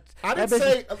of how much. I didn't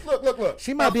say. Look.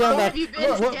 She might be on that.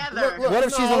 What if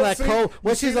she's on that COVID?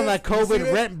 What she's on that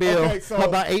COVID rent bill for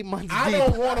about 8 months deep? I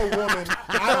don't want a woman.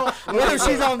 What if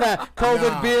she's on that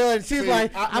COVID bill and she's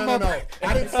like, I'm no.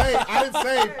 I didn't say.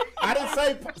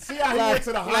 See how he went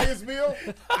to the highest bill?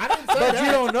 I didn't say that. But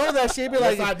you don't know that. She'd be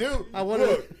like, yes, I do.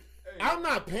 Look, I'm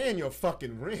not paying your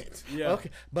fucking rent. Yeah.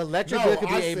 Okay, but electric bill could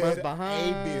be 8 months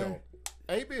behind.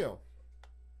 A bill.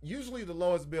 Usually the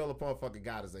lowest bill a motherfucker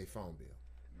got is a phone bill.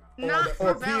 Not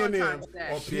for Valentine's Day.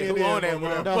 Or PNM or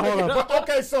whatever. No, hold on. But,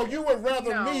 okay, so you would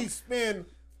rather me spend,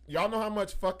 y'all know how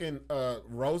much fucking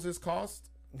roses cost?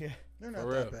 Yeah. They're not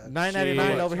that bad.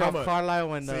 $9.99 over here on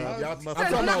Carlisle and I'm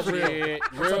talking about real.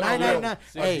 $9.99.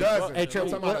 A dozen. I'm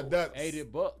talking about a dozen.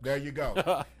 $80. There you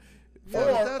go.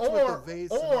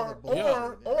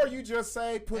 Or you just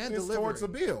say put this towards a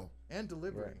bill. And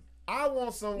delivery. I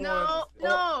want someone. No,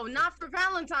 not for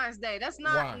Valentine's Day. That's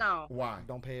not. No. Why?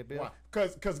 Don't pay a bill.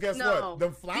 Because guess what?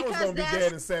 Them flowers gonna be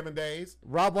dead in 7 days.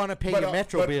 Rob wanna pay your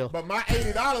Metro bill. But my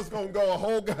 $80 gonna go a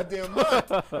whole goddamn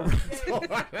month.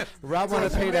 Rob wanna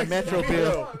pay that Metro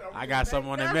bill. I got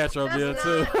someone on that Metro bill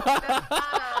too.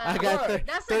 I got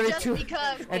 32,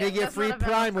 and they get free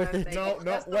Prime with it. No, wait.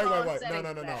 No.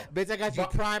 Bitch, I got you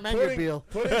Prime and your bill.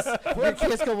 Your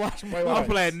kids can watch me. I'm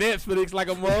playing Netflix like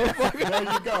a motherfucker. There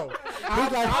you go.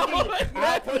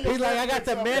 He's like, I got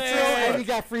the Metro and you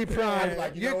got free Prime.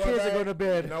 Your kids are going to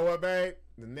bed. You know what, babe?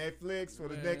 The Netflix for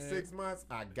the next 6 months,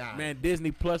 I got it. Man,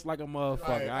 Disney Plus like a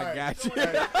motherfucker. I got you.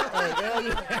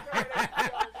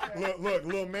 Look,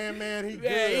 little man, he good.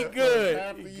 Yeah, he good.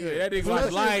 That nigga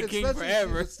watch Lion King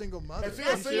forever. She's a single mother. Is she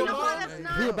a single mother?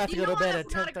 He about to go to bed at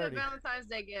 10:30. That's not a good Valentine's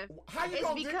Day gift. How you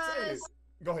gonna dictate it?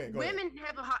 Go ahead. Women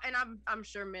have a hard, and I'm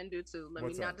sure men do too. Let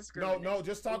me not discriminate. No,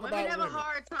 just talk about women. Women have a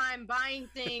hard time buying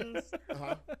things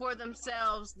for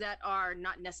themselves that are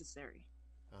not necessary.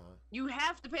 You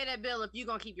have to pay that bill if you're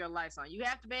gonna keep your lights on. You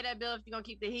have to pay that bill if you're gonna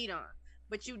keep the heat on.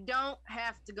 But you don't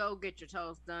have to go get your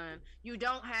toes done. You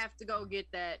don't have to go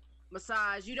get that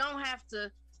massage. You don't have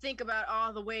to think about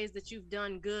all the ways that you've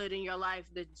done good in your life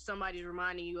that somebody's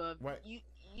reminding you of. Right. You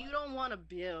don't want a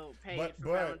bill paid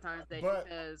for Valentine's Day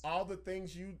because all the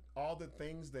things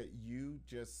that you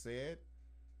just said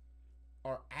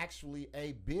are actually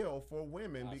a bill for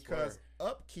women because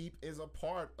upkeep is a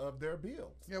part of their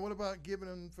bills. Yeah, what about giving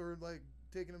them for like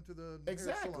taking them to the hair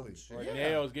salon? Or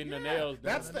nails, getting the nails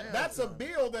done. That's a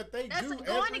bill that they do.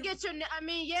 Going to get your. I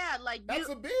mean, yeah, like that's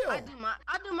a bill. I do my own.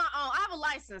 I have a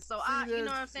license, so you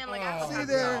know what I'm saying. Like,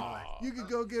 you could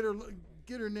go get her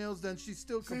nails done. She's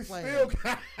still complaining. You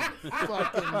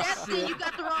got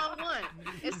the wrong one.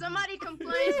 If somebody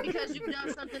complains because you've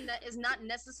done something that is not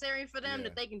necessary for them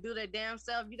that they can do their damn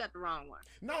self, you got the wrong one.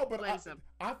 No, but I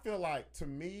feel like to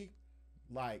me,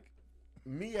 like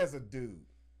me as a dude,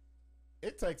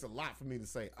 it takes a lot for me to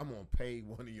say I'm gonna pay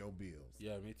one of your bills.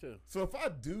 Yeah, me too. So if I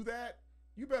do that,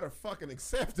 you better fucking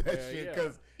accept that shit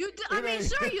because I mean,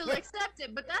 sure you'll accept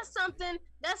it, but that's something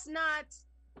that's not.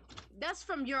 That's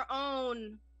from your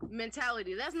own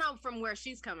mentality. That's not from where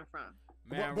she's coming from.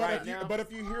 Man, but if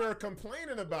you hear her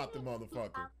complaining about the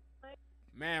motherfucker.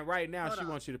 Man, right now she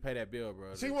wants you to pay that bill,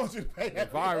 bro. She wants you to pay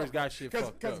that bill. Virus got shit fucked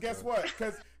up. Because guess what?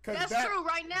 That's true.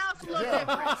 Right now it's a little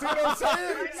different. See what I'm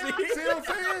saying? See what I'm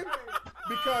saying?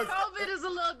 Because COVID is a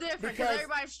little different because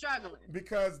everybody's struggling.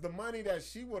 Because the money that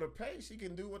she would have paid, she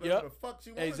can do whatever the fuck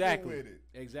she wants to do with it.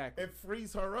 Exactly. It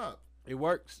frees her up. It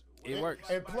works. It works.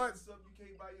 And plus, you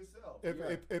can't buy yourself.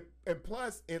 And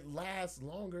plus, it lasts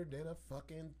longer than a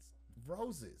fucking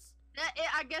roses.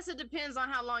 I guess it depends on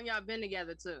how long y'all been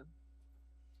together too.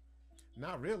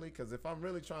 Not really, because if I'm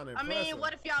really trying to impress her,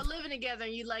 what if y'all living together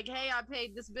and you like, hey, I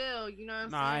paid this bill, you know what I'm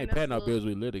saying? I ain't paying no bills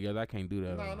we live together. I can't do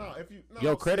that. No,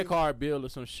 your credit card bill or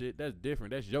some shit, that's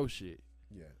different. That's your shit.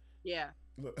 Yeah.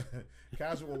 Look,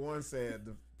 Casual One said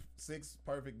the 6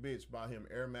 perfect bitch bought him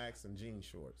Air Max and jean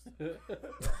shorts. That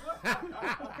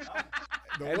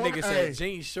nigga said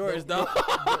jean shorts, though.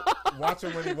 Watch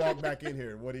him when he walked back in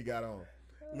here, what he got on.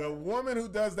 The woman who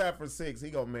does that for 6, he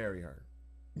gonna marry her.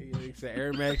 He said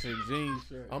Air Max and jeans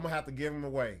shirt. I'm gonna have to give him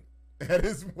away at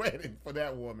his wedding for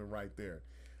that woman right there.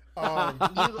 You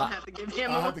gonna have to give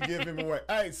him. I have to give him away.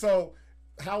 Hey, so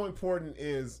how important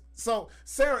is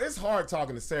Sarah? It's hard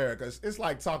talking to Sarah because it's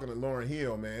like talking to Lauryn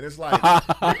Hill, man. It's like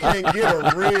you can't get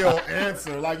a real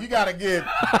answer. Like you gotta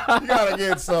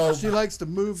get so. She likes to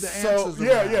move the answers.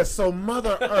 Yeah. So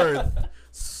Mother Earth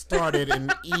started in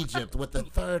Egypt with the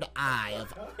third eye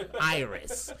of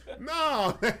Iris.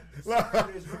 No.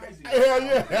 Hell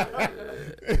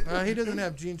yeah. He doesn't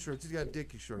have jean shorts. He's got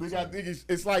Dickie shorts. We got Dickie.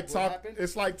 It's like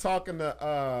talking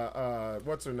to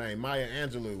what's her name, Maya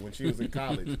Angelou, when she was in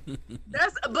college.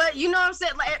 But you know what I'm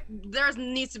saying? Like, there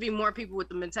needs to be more people with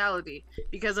the mentality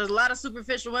because there's a lot of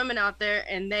superficial women out there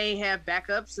and they have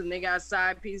backups and they got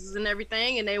side pieces and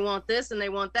everything and they want this and they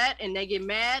want that and they get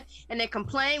mad and they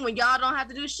complain when y'all don't have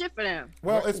to do shit for them.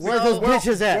 Well, it's where those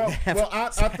bitches at? Well, I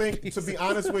think to be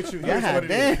honest with you, here's what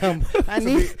it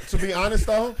is. To be honest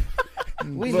though,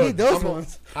 we need those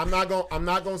ones. I'm not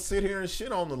gonna sit here and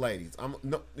shit on the ladies.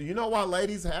 You know why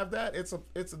ladies have that? It's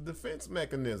a defense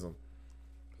mechanism.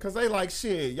 Cause they like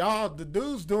shit. Y'all, the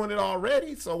dude's doing it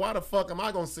already. So why the fuck am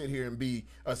I gonna sit here and be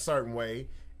a certain way,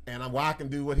 and I can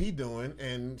do what he doing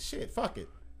and shit? Fuck it.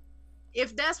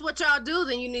 If that's what y'all do,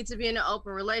 then you need to be in an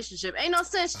open relationship. Ain't no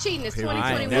sense cheating. It's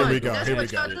 2021. Here we go. That's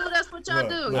what y'all do. That's what y'all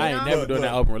do. I ain't never doing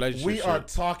that open relationship. We are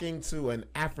talking to an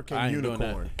African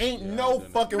unicorn. Ain't no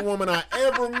fucking woman I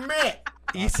ever met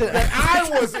that I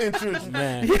was interested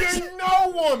in.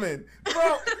 No woman,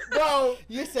 bro.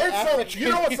 You said African. You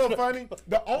know what's so funny?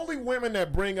 The only women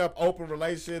that bring up open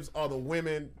relationships are the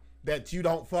women that you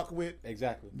don't fuck with.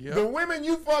 Exactly. Yep. The women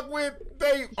you fuck with,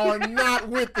 they are not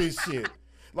with this shit.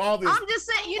 I'm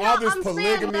just saying, all this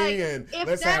polygamy and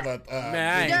let's have a.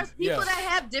 There's people that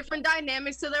have different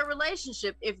dynamics to their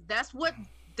relationship. If that's what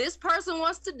this person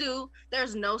wants to do,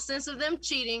 there's no sense of them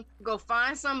cheating. Go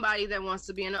find somebody that wants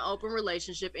to be in an open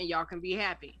relationship, and y'all can be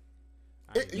happy.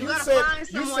 You gotta find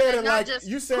someone that's not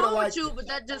just cool with you, but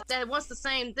that wants the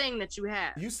same thing that you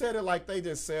have. You said it like they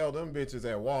just sell them bitches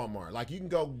at Walmart. Like you can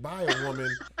go buy a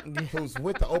woman who's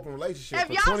with the open relationship.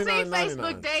 Have y'all seen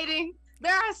Facebook dating?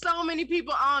 There are so many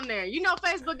people on there. You know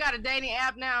Facebook got a dating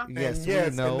app now? Yes,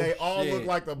 and they all look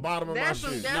like the bottom of my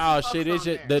shit. No, shit, it's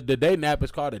just, the dating app is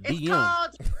called a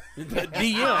DM. It's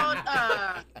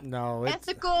called no,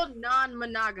 ethical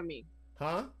non-monogamy.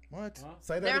 Huh? What?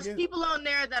 Say that There's again? people on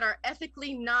there that are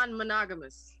ethically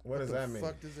non-monogamous. What does that mean?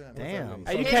 What the fuck does that mean? Damn.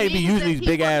 Hey, you can't be using these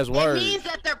big ass words. It means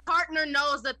that their partner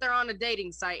knows that they're on a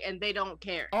dating site and they don't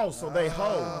care. Oh, so they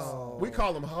hoes. We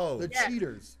call them hoes. They're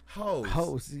cheaters.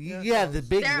 Hoes. Yeah, the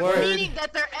big word. Meaning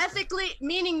that they're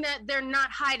meaning that they're not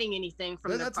hiding anything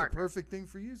from their partner. That's a perfect thing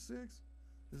for you, Six.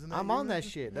 I'm on that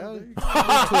shit, though.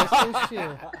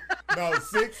 No,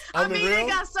 6 on the real? They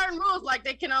got certain rules, like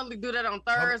they can only do that on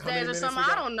Thursdays or something.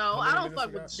 I don't know. I don't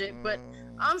fuck with shit, but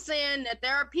I'm saying that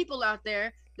there are people out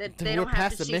there that they don't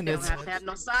have to cheat. They don't have to have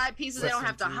no side pieces. They don't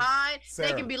have to hide.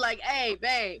 They can be like, hey,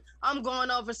 babe, I'm going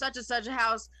over such and such a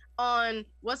house on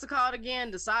what's it called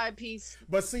again? The side piece.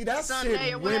 But see, that's Sunday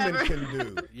shit women can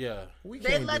do. Yeah,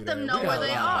 they let them know where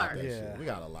they are. Yeah, we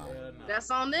gotta allow. That's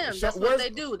on them. That's what they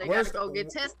do. They gotta go get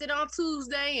tested on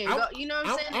Tuesday and go. You know what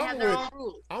I'm saying? They have their own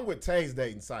rules. I'm with Tay's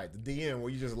dating site, the DM,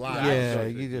 where you just lie. Yeah,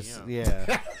 you just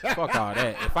Fuck all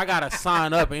that. If I gotta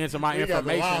sign up and enter my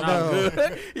information, I'm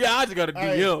good. Yeah, I just gotta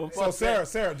DM. So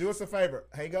Sarah, do us a favor.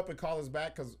 Hang up and call us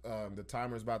back because the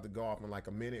timer is about to go off in like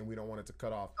a minute, and we don't want it to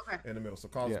cut off in the middle. So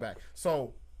call us back.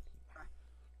 So,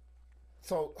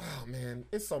 oh man,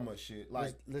 it's so much shit.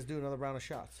 Like, let's do another round of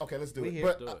shots. Okay, let's do it.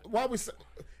 But while we,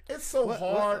 it's so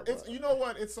hard. It's you know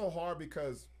what? It's so hard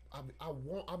because I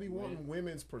be wanting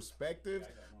women's perspective,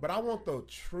 but I want the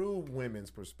true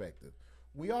women's perspective.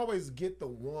 we always get the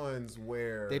ones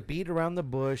where they beat around the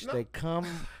bush. No. They come.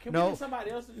 Can we get somebody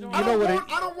else to join? I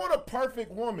don't want a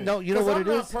perfect woman. No, you know what it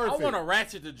is? Perfect. I want a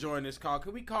ratchet to join this call.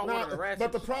 Can we call one of the ratchets?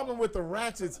 But the problem with the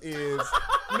ratchets is,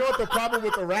 you know what the problem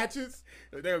with the ratchets?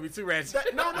 There will be two ratchets.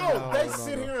 They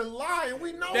sit here and lie, and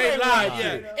we know they lie.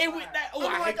 Yeah, and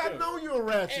I know you're a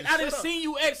ratchet. And I done seen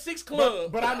you at 6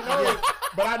 Club. But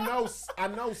I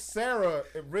know Sarah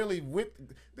really with.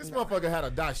 This motherfucker had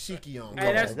a dashiki on.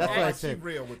 Hey, that's what I said. She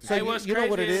real with so you know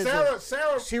what it is?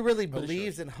 Sarah, she really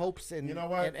believes and hopes and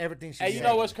and everything she says. And you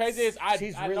know what's crazy is I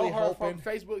really know her hoping.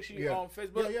 from Facebook. She on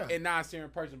Facebook and now I see her in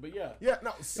person. But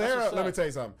no, Sarah. Let me tell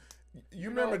you something. You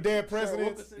remember Dead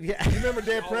Presidents? Yeah. You remember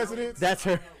Dead Presidents? That's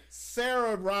her.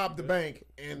 Sarah robbed the bank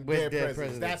in Dead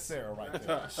Presidents. That's Sarah right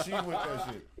there. She with that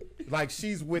shit. Like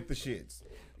she's with the shits.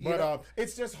 But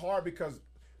it's just hard because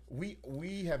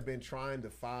we have been trying to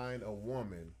find a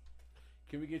woman.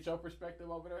 Can we get your perspective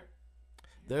over there?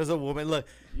 There's a woman. Look.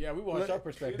 Yeah, we want your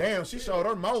perspective. Damn, she showed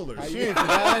her molars. She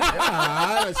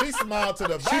smiled to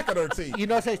the back of her teeth. You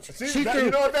know what I'm saying?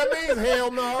 You know what that means?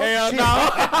 Hell no. Hell no.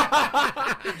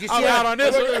 You see I'm out on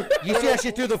this one. You see how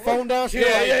she threw the phone down?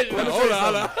 Hold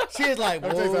on. She is like,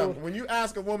 whoa. When you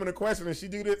ask a woman a question and she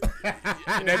do this,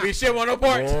 that be shit on her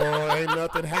part. Boy, ain't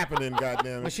nothing happening,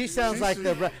 goddamn. But she sounds like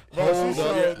the. Hold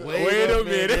up. Wait a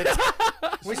minute.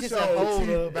 When she said, hold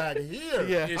up back here.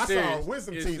 Yeah. I saw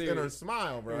wisdom teeth in her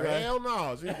smile, bro. Right. Hell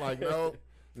no. She's like, no,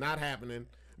 not happening.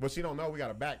 But she don't know we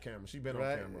got a back camera. She been on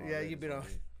camera. Yeah, you been on.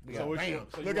 Bam.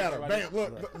 Look at her. Bam.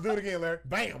 Look, do it again, Larry.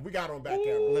 Bam. We got her on back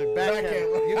camera. Look, back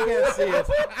camera. You can't see it.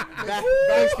 Back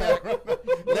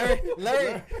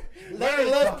camera. Larry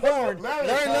loves porn.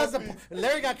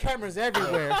 Larry got cameras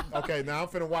everywhere. Okay, now I'm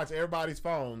finna watch everybody's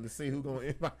phone to see who gonna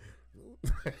invite.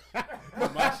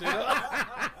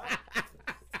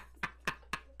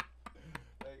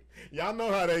 Y'all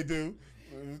know how they do.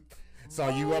 So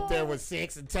you up there with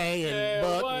Six and Tay and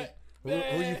Buck.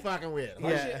 Who you fucking with?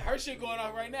 Her shit going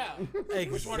on right now. Exactly.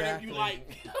 Which one of them you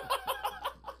like?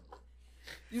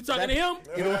 You talking to him?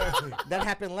 You know, that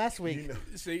happened last week.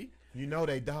 You know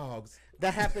they dogs.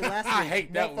 That happened last week. I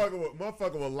hate that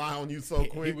motherfucker will lie on you so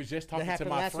quick. He was just talking to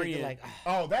my friend. Like,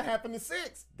 oh, that happened to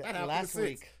Six. That happened last to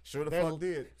Six. Week. Sure the fuck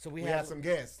did. So we had some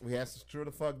guests. Sure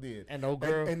the fuck did. And old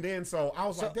girl. And then so I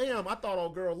was like, damn, I thought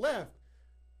old girl left.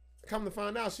 Come to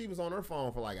find out, she was on her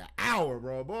phone for like an hour,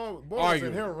 bro. Boy was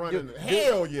in here running.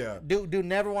 Hell yeah. Dude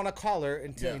never want to call her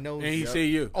until he knows. And he see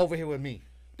you over here with me.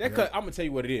 I'm gonna tell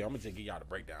you what it is. I'm gonna give y'all the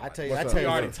breakdown. I tell you, we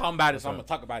already talking about it, so I'm gonna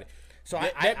talk about it. So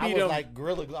I was like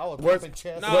gorilla. I was pumping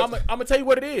chest. No, I'm gonna tell you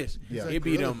what it is. Yeah. It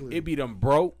be them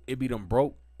broke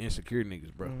insecure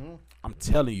niggas, bro. Mm-hmm. I'm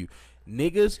telling you.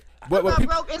 Niggas,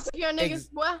 broke insecure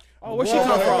niggas, boy. Oh, where she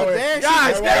come from?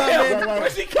 Where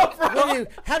she come from?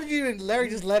 How did you and Larry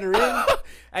just let her in?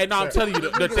 Hey, no, I'm telling you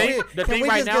the thing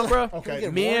right now, bro. Okay,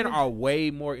 men are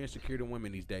way more insecure than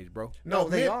women these days, bro. No,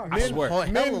 they are. I swear.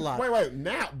 Hell a lot. Wait.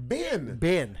 Now, Ben.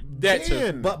 That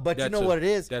too. But you know what it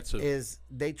is? Is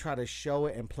they try to show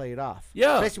it and play it off.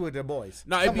 Yeah. Especially with their boys.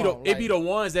 No, it be the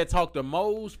ones that talk the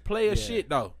most player shit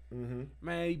though. Mm-hmm.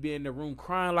 Man, he be in the room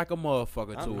crying like a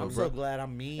motherfucker too. I'm so glad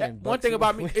I'm me. One thing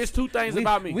about me, it's two things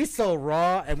about me. We so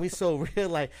raw and we so real.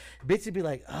 Like bitches be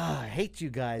like, I hate you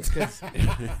guys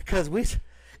because we.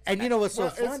 And you know what's so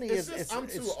funny is I'm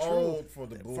too old for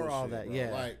the bullshit, for all that. Bro.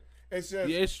 Yeah, like it's just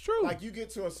it's true. Like you get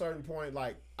to a certain point,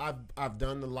 like I've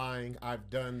done the lying, I've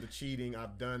done the cheating,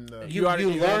 I've done the you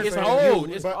learn. It's old.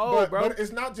 It's old, bro. But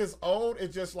it's not just old.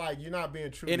 It's just like you're not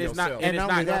being true to yourself. And it's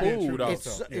not cool though.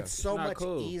 It's so much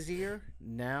easier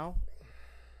now,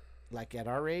 like at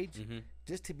our age. Mm-hmm.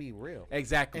 Just to be real.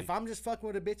 Exactly. If I'm just fucking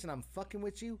with a bitch and I'm fucking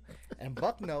with you, and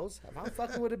Buck knows, if I'm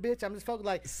fucking with a bitch, I'm just fucking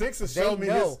like Six will show me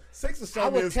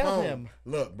his phone.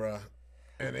 Look, bro.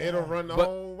 And it'll run the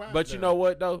whole route. But you know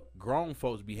what though? Grown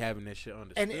folks be having that shit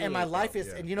understood. And my life is,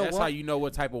 and you know that's what? How you know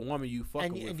what type of woman you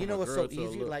fucking with. And you know what's so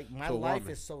easy? Like my life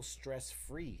is so stress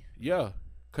free. Yeah.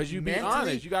 Cause you be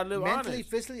honest. You gotta live honest. Mentally,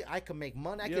 physically, I can make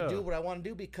money. I can do what I want to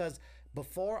do because.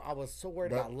 Before I was so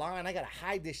worried about lying, I gotta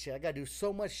hide this shit. I gotta do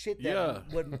so much shit that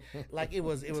wouldn't like it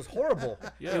was horrible.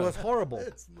 Yeah. It was horrible.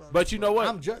 But you know what?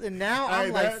 I'm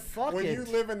like fuck when it. you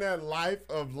live in that life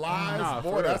of lies,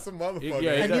 boy, that's a motherfucker.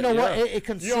 And you know what? It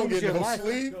consumes your life.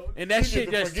 Sleep. And that shit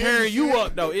just tearing you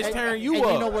up though. It's tearing you up.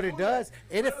 And you know what it does?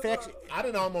 It affects. I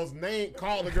didn't almost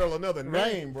call the girl another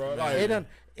name, bro. Like,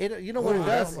 you know what it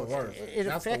does? It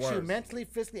that's affects you mentally,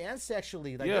 physically, and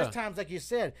sexually. Like there's times, like you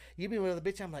said, you be with a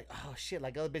bitch. I'm like, oh shit,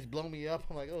 like other bitch blow me up.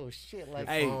 I'm like, oh shit, like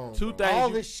hey, two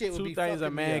things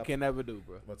a man can never do,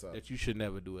 bro. What's up? That you should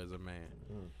never do as a man.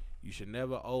 You should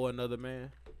never owe another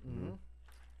man,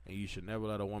 and you should never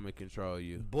let a woman control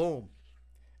you. Boom.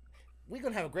 We're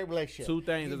going to have a great relationship. 2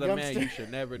 things as a man you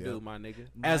should never do, my nigga.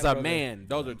 As a man,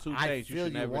 those are 2 things you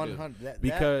should never do.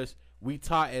 Because we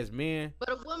taught as men. But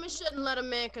a woman shouldn't let a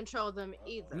man control them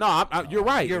either. No, you're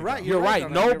right. You're right.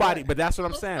 Nobody, but that's what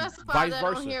I'm saying. Vice that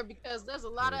versa. On here because there's a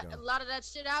lot of that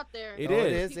shit out there. It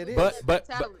is.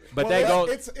 But they go.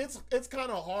 It's kind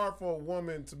of hard for a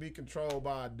woman to be controlled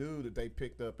by a dude that they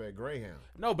picked up at Greyhound.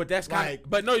 No, but that's kind of.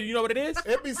 But no, you know what it is?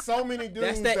 It'd be so many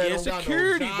dudes that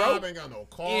insecurity, don't got no job, ain't got no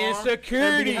car, insecurity,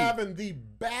 and be having the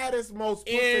baddest, most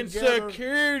put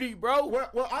insecurity, bro.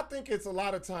 Well, I think it's a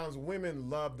lot of times women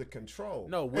love the control.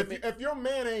 No, if your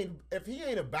man he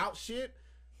ain't about shit,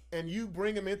 and you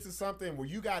bring him into something where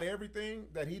you got everything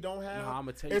that he don't have, I'm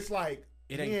gonna tell you, it's like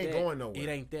he ain't going nowhere. It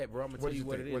ain't that, bro. I'm gonna tell you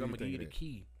what it is. I'm gonna give you the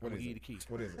key. What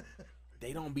is it?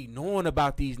 They don't be knowing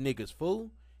about these niggas,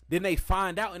 fool. Then they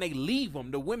find out and they leave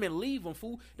them. The women leave them,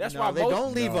 fool. That's why they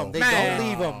don't leave them. They don't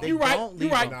leave them. You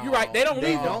right. They don't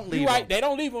leave them. You right. They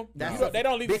don't leave them. They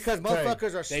don't leave them because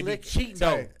motherfuckers are slick. They be cheating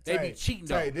though. They be cheating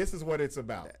though. This is what it's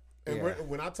about. And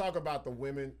when I talk about the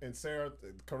women, and Sarah,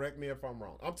 correct me if I'm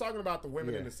wrong. I'm talking about the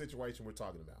women in the situation we're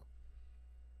talking about.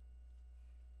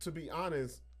 To be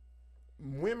honest,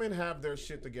 women have their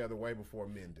shit together way before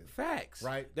men do. Facts.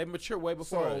 Right? They mature way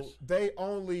before us. So they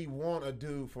only want a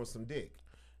dude for some dick.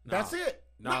 No. That's it.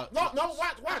 No,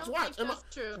 watch. That's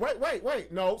true.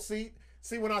 Wait. No, see,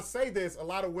 when I say this, a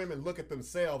lot of women look at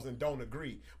themselves and don't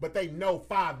agree. But they know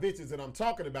 5 bitches that I'm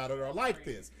talking about that are like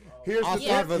this. Here's the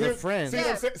 5 of the friends.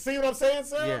 See what I'm saying,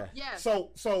 Sarah? Yeah.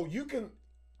 So you can,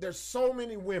 there's so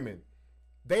many women,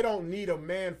 they don't need a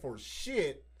man for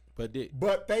shit. But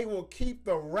they will keep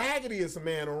the raggediest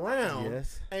man around.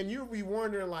 Yes. And you be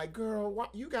wondering, like, girl,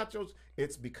 what you got yours?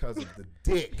 It's because of the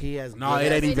dick. He has no,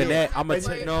 it ain't even that. I'm gonna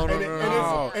tell you.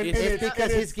 No. It's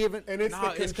because he's giving. And it's the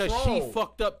control. It's because she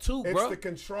fucked up too, bro. It's the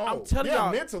control. I'm telling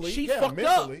y'all, mentally. She fucked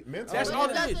up. Mentally. That's all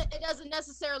it is. It doesn't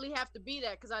necessarily have to be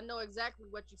that because I know exactly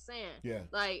what you're saying. Yeah.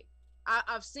 Like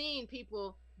I've seen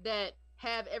people that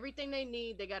have everything they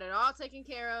need. They got it all taken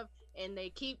care of. And they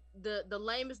keep the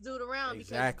lamest dude around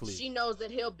because she knows that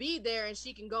he'll be there and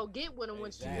she can go get with him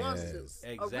when she wants to.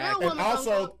 Exactly. A real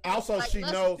woman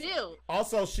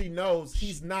she knows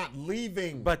he's not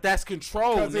leaving. But that's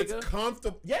control, nigga. Because it's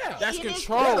comfortable. Yeah, that's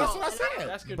control. Yeah, that's what I said.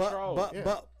 That's control.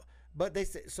 But they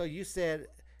said so. You said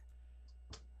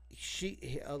she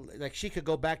could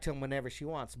go back to him whenever she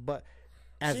wants, but.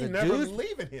 As she a never dude,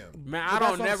 leaving him. Man, I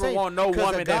don't never want no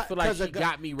woman that feel like she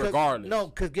got me regardless. No,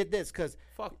 because get this, because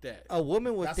fuck that. A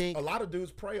woman would think a lot of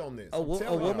dudes prey on this. A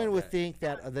woman would think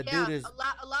that the dude is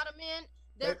a lot of men.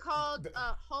 They're called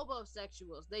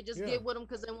hobosexuals. They just get with them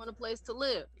because they want a place to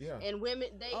live. Yeah. And women,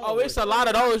 they. Oh, it's a lot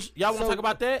of those. Y'all want to talk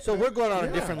about that? So we're going on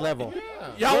a different level.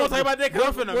 Y'all want to talk about that?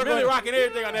 Because I'm finna really rocking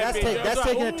everything on that bitch. That's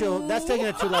taking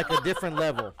it to like a different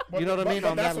level. You know what I mean?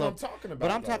 On that level. I'm talking about.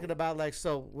 But I'm talking about like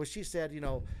what she said.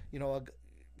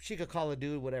 She could call a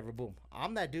dude whatever. Boom.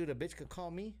 I'm that dude. A bitch could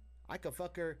call me. I could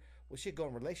fuck her. Well, she go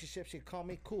in relationship. She could call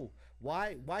me. Cool.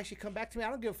 Why she come back to me? I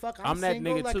don't give a fuck. I'm that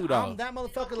single, nigga like, too, though. I'm that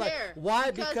motherfucker. Like,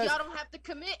 why? Because y'all don't have to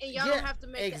commit and y'all don't have to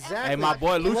make exactly. the Hey, my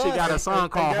boy Lucy got a song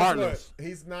called Heartless.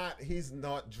 He's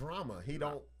not drama. He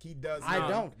does. I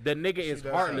don't. The nigga is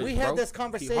heartless. We had this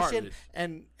conversation,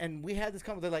 and we had this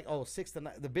conversation. They're like, oh,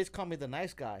 the bitch called me the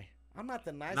nice guy. I'm not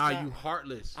the nice guy. Nah, you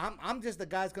heartless. I'm just the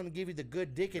guy's gonna give you the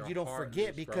good dick if you don't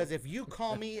forget. Because if you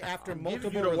call me after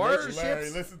multiple you the relationships, Larry,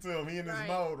 listen to him. He in his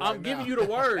mode right I'm giving you the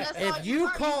word. If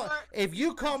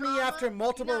you call me after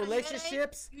multiple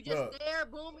relationships, you just there,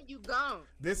 boom, and you gone.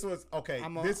 This was okay.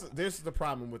 This is the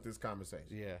problem with this conversation.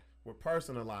 Yeah, we're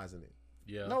personalizing it.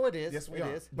 Yeah. No, it is. Yes, we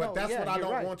are. Is. But that's what I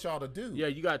don't want y'all to do. Yeah,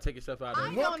 you gotta take yourself out of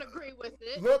it. I don't agree with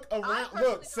it. Look around.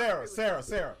 Look,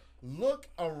 Sarah. Look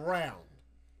around.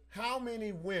 How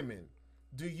many women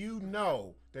do you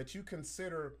know that you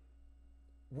consider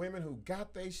women who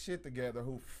got their shit together,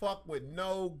 who fuck with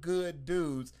no good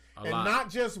dudes, not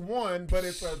just one, but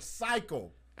it's a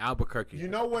cycle? Albuquerque. You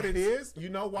know what it is? You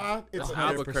know why? It's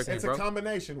Albuquerque. It's a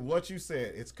combination. What you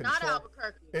said. It's control. Not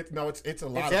Albuquerque. It's a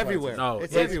lot. It's everywhere. No,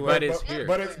 it's everywhere. But it's here.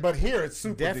 But here it's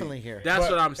super definitely deep. here. That's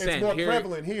what I'm saying. It's more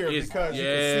prevalent here because you can see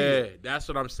it. That's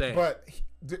what I'm saying. But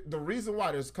the reason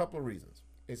why, there's a couple of reasons.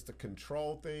 It's the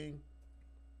control thing,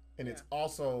 and it's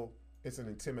an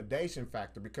intimidation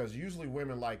factor because usually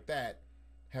women like that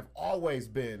have always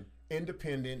been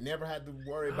independent, never had to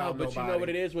worry about nobody. But you know what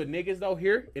it is with niggas though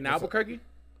here in Albuquerque?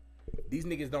 These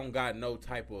niggas don't got no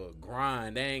type of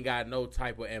grind. They ain't got no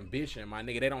type of ambition, my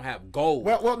nigga. They don't have goals.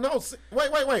 Well, no.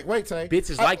 Wait, Tay.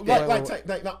 Bitches like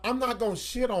that. No, I'm not gonna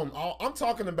shit on all. I'm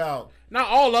talking about Not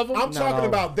all of them. I'm talking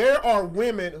about there are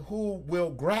women who will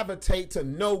gravitate to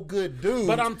no good dudes.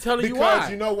 But I'm telling you why.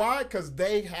 Because you know why? Because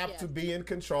they have to be in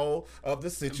control of the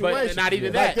situation. But not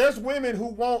even that. Like there's women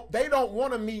who they don't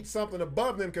want to meet something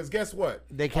above them because guess what?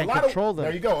 They can't control them.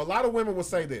 There you go. A lot of women will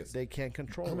say this. They can't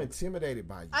control I'm them. intimidated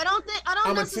by you. I don't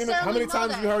necessarily How many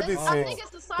times have you heard this? I think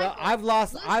it's the cycle. I've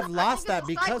lost that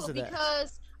because of that.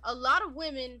 Because a lot of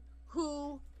women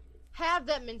who have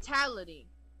that mentality,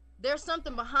 there's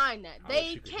something behind that.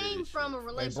 They came from a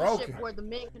relationship where the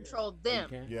men controlled them.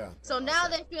 Yeah. So now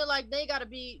they feel like they got to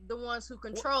be the ones who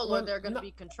control, or they're going to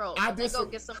be controlled. They go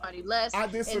get somebody less. I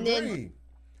disagree.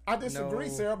 I disagree,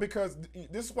 Sarah, because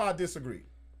this is why I disagree.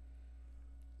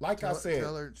 Like I said,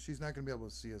 tell her she's not going to be able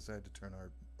to see us. I had to turn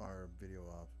our video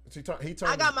off.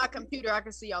 I got my computer. I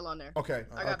can see y'all on there. Okay.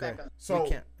 I got backup. So,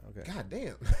 God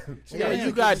damn.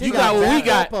 You got what we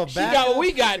got. She got what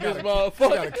we got. This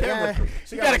motherfucker.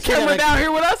 She got a camera down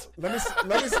here with us.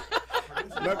 Larry's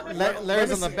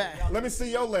on the back. Let me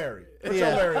see your Larry. What's your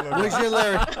Larry look like? Where's your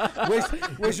Larry?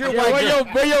 Where's your white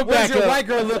girl? Where's your white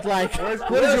girl look like?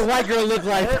 What does your white girl look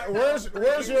like?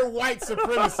 Where's your white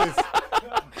supremacist?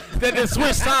 They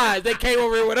switched sides. They came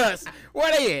over here with us.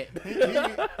 Where they at? He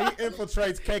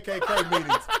infiltrates KKK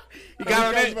meetings. He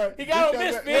got on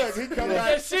this bitch.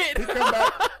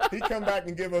 He come back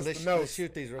and give us the notes. Let's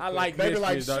shoot these real I quick. like this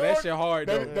like, though. That shit hard,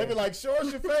 though. They be like, show us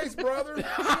your face, brother.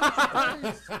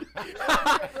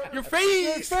 Your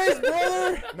face,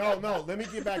 brother. No. Let me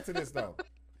get back to this, though.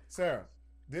 Sarah,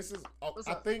 this is,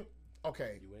 I think,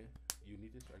 okay. You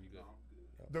need this? Or you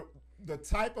good? The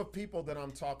type of people that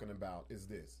I'm talking about is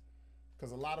this.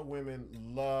 Because a lot of women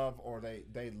love, or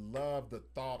they love the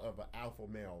thought of an alpha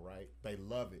male, right? They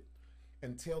love it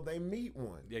until they meet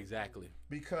one. Exactly.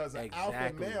 Because an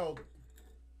alpha male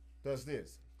does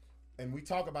this. And we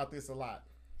talk about this a lot.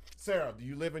 Sarah, do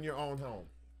you live in your own home?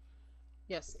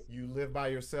 Yes. You live by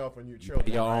yourself and your children.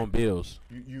 Pay your own bills.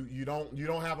 You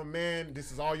don't have a man.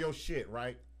 This is all your shit,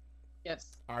 right?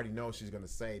 Yes. I already know she's gonna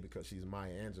say because she's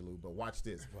Maya Angelou, but watch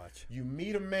this. You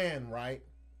meet a man, right?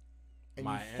 And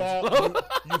you fall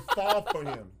for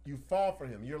him. You fall for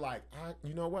him. You're like,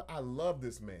 you know what? I love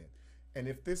this man. And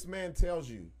if this man tells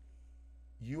you,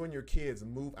 you and your kids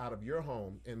move out of your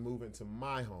home and move into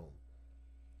my home,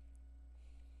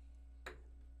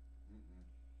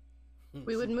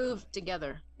 we would move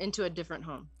together into a different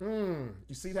home.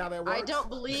 You see how that works? I don't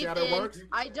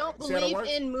believe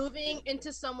in moving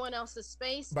into someone else's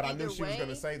space. But I knew she was going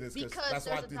to say this because that's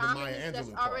why I did the Maya Angelou that's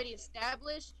already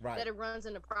established that it runs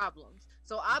into problems.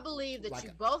 So I believe that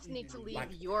you both need to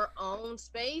leave your own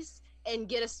space and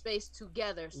get a space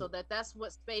together, so that's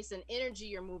what space and energy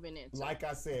you're moving into. Like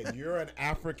I said, you're an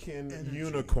African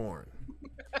unicorn.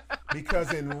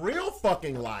 Because in real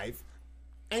fucking life,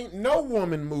 ain't no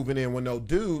woman moving in with no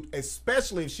dude,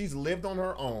 especially if she's lived on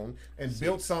her own and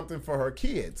built something for her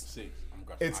kids.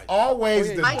 It's always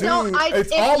the dude.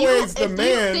 It's always the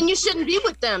man. Then you shouldn't be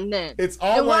with them. Then it's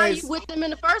always. Then why are you with them in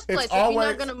the first place? It's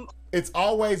always. It's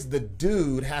always the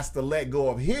dude has to let go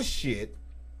of his shit.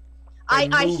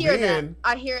 I hear that.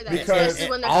 I hear that, especially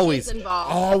when there's kids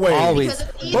involved. Always.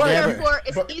 Because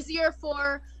it's easier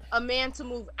for a man to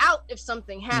move out if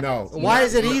something happens. No. Why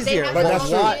is it easier? But that's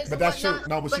true. But that's true.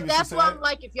 No, but that's why I'm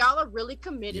like, if y'all are really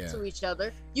committed to each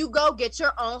other, you go get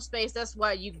your own space. That's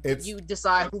why you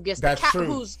decide who gets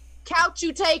whose couch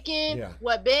you taking,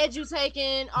 what bed you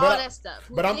taking, all that stuff.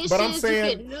 But I'm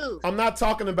saying, I'm not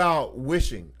talking about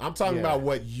wishing. I'm talking about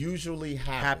what usually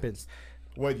happens.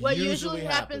 What usually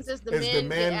happens is the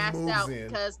man get asked out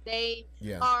because they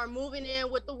are moving in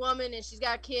with the woman and she's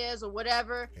got kids or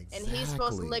whatever, and he's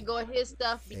supposed to let go of his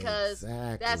stuff because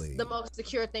that's the most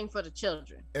secure thing for the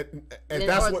children. And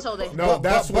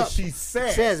that's what she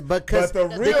says. But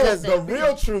the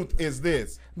real truth is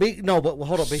this.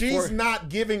 Hold on. She's not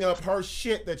giving up her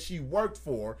shit that she worked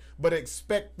for, but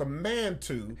expect the man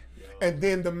to. And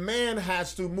then the man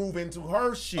has to move into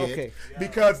her shit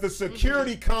because the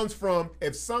security comes from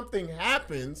if something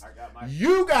happens,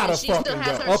 you gotta fucking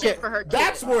go.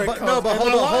 That's where it comes. No, but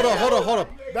hold on.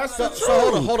 That's the truth.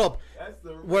 So hold up.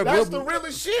 That's the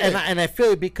realest shit. And I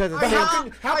feel it because are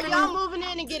y'all moving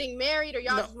in and getting married, or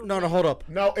y'all? No, hold up.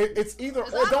 No, it's either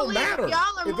or. Don't matter.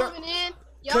 Y'all are moving in.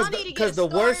 Y'all need to get a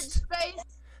storage space.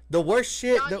 The worst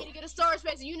shit. Y'all need to get a storage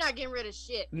space, and you're not getting rid of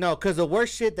shit. No, because the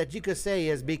worst shit that you could say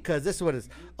is because this is what it is.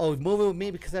 Oh, moving with me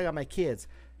because I got my kids.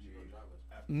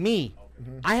 Me,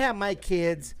 I had my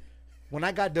kids when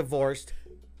I got divorced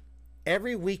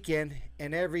every weekend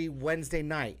and every Wednesday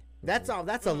night. That's all.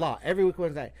 That's a lot. Every week,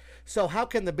 Wednesday night. So how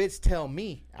can the bitch tell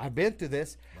me? I've been through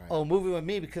this. oh, moving with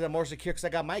me because I'm more secure because I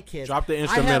got my kids. Drop the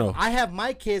instrumental. I have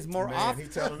my kids more often.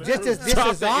 Just as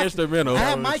often. Instrumental. I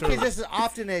have my kids just as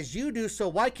often as you do. So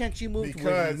why can't you move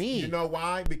with me? You know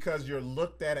why? Because you're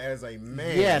looked at as a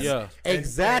man. Yes,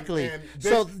 exactly.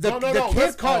 So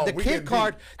the kid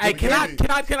card. Hey, can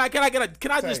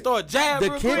I just throw a jab?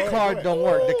 The kid card don't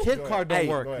work. The kid card don't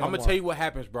work. I'm gonna tell you what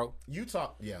happens, bro. You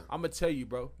talk. Yeah. I'm gonna tell you,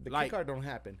 bro. The kid card don't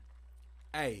happen.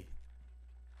 Hey,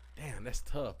 damn, that's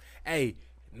tough. Hey,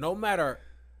 no matter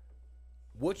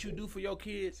what you do for your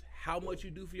kids, how much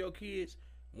you do for your kids,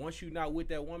 once you're not with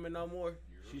that woman no more,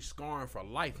 she's scarring for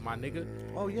life, my nigga.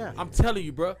 Oh, yeah. I'm telling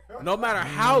you, bro. No matter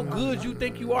how good you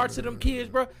think you are to them kids,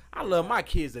 bro, I love my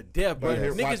kids to death, bro.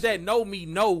 Niggas that know me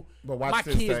know my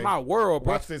kids my world,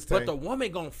 bro. But the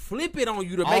woman gonna flip it on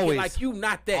you to make it like you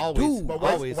not that dude. But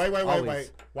wait.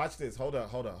 Watch this. Hold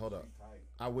up.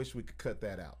 I wish we could cut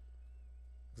that out.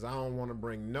 Because I don't want to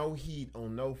bring no heat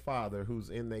on no father who's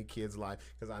in their kid's life.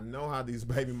 Because I know how these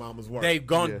baby mamas work. They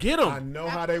gonna get them. I know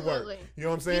how they work. You know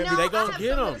what I'm saying? You know, they gonna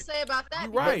get them. To say about that.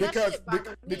 You're right.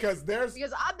 Because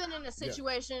I've been in a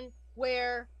situation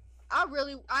where I'm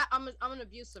an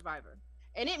abuse survivor,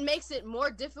 and it makes it more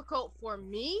difficult for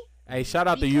me. Hey, shout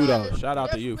out to you though. Shout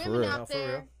out to you for real. Out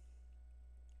there.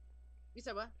 You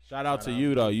said what? Shout out to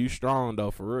you though. You strong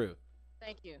though for real.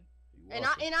 Thank you. And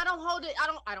I don't hold it.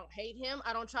 I don't hate him.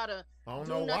 I don't try to. I don't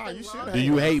know why you should. Do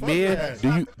you hate men?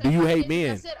 Do you hate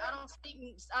men? That's it.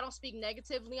 I don't speak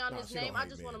negatively on his name. I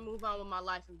just want to move on with my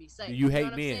life and be safe. Do you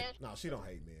hate men? No, she don't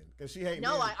hate men. Cause she hate men.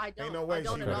 No, I don't. Ain't no way she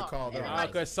could have called them.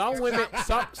 Because some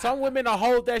women will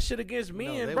hold that shit against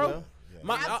men, bro.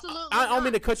 Absolutely. I don't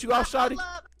mean to cut you off, shawty.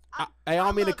 I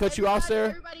don't mean to cut you off, Sarah.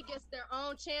 Everybody gets their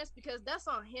own chance because that's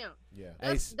on him. Yeah.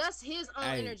 That's his own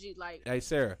energy. Like, hey,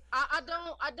 Sarah.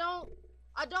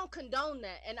 I don't condone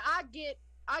that, and I get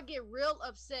real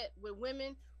upset with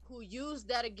women who use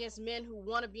that against men who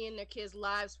want to be in their kids'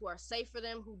 lives, who are safe for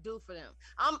them, who do for them.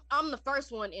 I'm the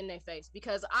first one in their face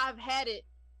because I've had it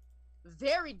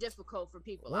very difficult for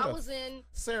people. I was in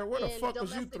Sarah, where the fuck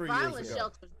was you 3 years ago?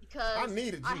 Shelters because I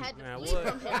needed you. I had to flee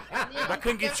from him. I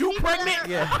couldn't get you pregnant.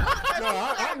 Yeah.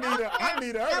 No, I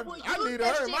need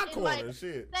her in my corner. Like,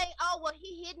 shit. Say, oh well,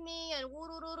 he hit me and woo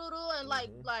doo doo doo doo and like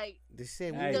they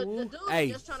say the dudes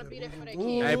just trying to be there for their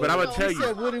kids. Hey, but I'm gonna tell you.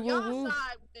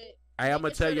 Hey, I'm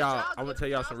gonna tell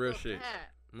y'all some real shit.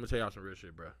 I'm gonna tell y'all some real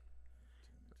shit, bro.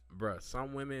 Bruh,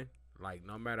 some women, like,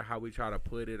 no matter how we try to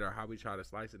put it or how we try to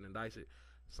slice it and dice it,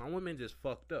 some women just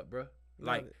fucked up, bruh.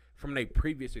 Like, from their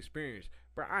previous experience.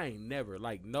 Bruh, I ain't never,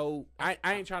 like, I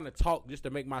ain't trying to talk just to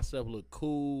make myself look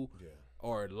cool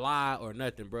or lie or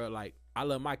nothing, bruh. Like, I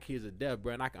love my kids to death,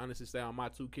 bruh, and I can honestly say on my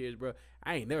 2 kids, bruh,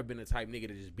 I ain't never been the type nigga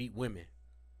to just beat women.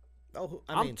 Oh,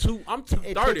 I'm too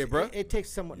dirty, bro. It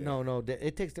takes someone. Yeah. No,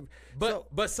 it takes them.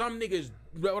 But some niggas.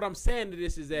 What I'm saying to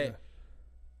this is that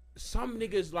some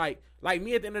niggas like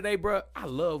me at the end of the day, bro. I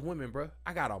love women, bro.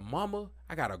 I got a mama,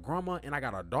 I got a grandma, and I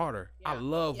got a daughter. Yeah. I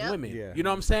love women. Yeah. You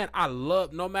know what I'm saying? I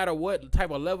love no matter what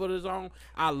type of level it is on.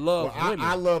 I love women.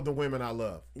 I love the women I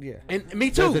love. Yeah, and me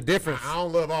too. There's a difference. I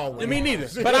don't love all women. Me neither.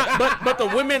 But the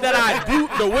women that I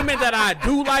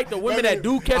do like, the women that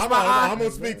do catch my eye. I'm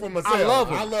gonna speak for myself. I love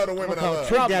them. I love the women I love.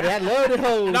 Trick Daddy, I love the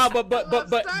hoes. No,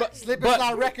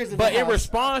 but in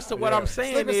response to what I'm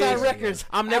saying is,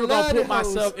 I'm never gonna put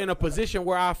myself in a position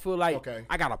where I feel like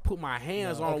I gotta put my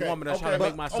hands on a woman that's trying to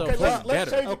make myself feel better.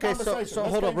 Okay, so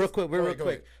hold on real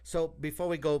quick. So before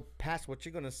we go past what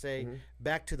you're gonna say,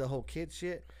 back to the whole kid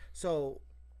shit. So,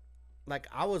 like,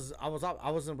 I was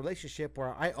in a relationship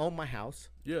where I own my house.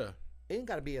 Yeah. It ain't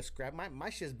gotta be a scrap. My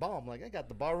shit's bomb. Like, I got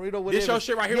the burrito. This your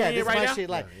shit right here. Yeah, this right my now? shit.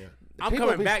 Like, I'm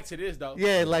coming back to this though.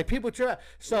 Yeah, like people try.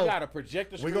 So we got a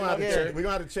projector screen. We're gonna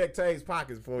have to check Tay's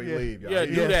pockets before you leave. Y'all. Yeah,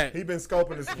 do that. He been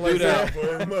scoping this place out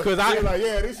for a month. Cause I like,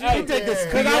 this shit.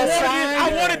 Because I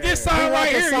wanted this sign right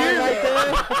here.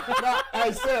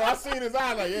 Hey, Sarah, I seen his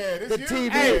eye. Like, this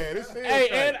TV.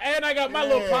 Hey, and I got my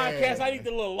little podcast. I need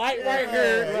the little light right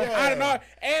here. I don't know.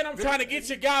 And I'm trying to get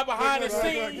your guy behind the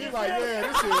scenes. He's like,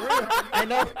 this shit real. I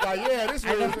know.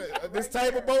 Like, this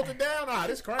table bolted down.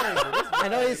 This crazy. I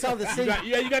know he saw the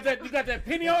you got that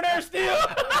penny on there still.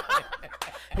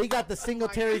 He got the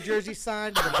Singletary jersey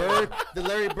sign, the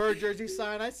Larry Bird jersey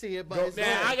sign. I see it, but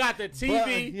I got the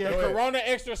TV, the Corona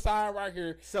Extra sign right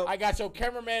here. So I got your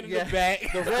cameraman in the back.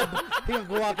 The he gonna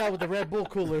go out with the Red Bull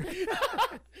cooler.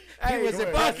 He was a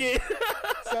bucket.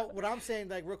 So what I'm saying,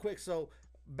 like, real quick. So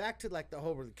back to like the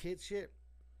whole kid shit.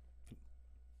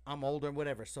 I'm older and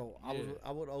whatever. So I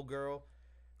was old girl.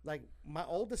 Like, my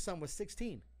oldest son was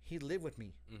 16. He lived with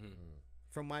me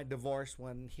from my divorce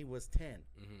when he was 10.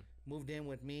 moved in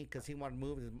with me because he wanted to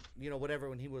move, whatever,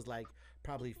 when he was like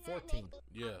probably 14.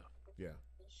 Yeah.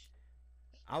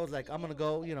 I was like, I'm gonna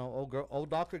go,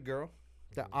 old awkward girl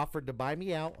that offered to buy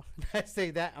me out. I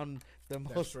say that on the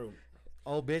most. That's true.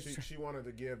 Oh, bitch. She wanted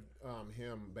to give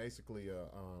him basically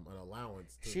an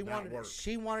allowance. She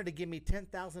wanted to give me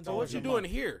 $10,000. So what you doing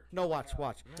here? No, watch.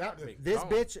 This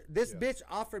bitch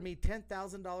offered me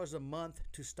 $10,000 a month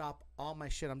to stop all my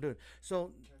shit I'm doing.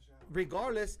 So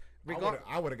regardless.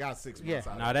 I would have got 6 months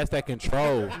out. No, that's that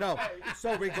control. No.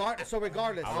 So regardless. I would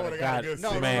have got a good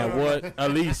 6 man, months. what?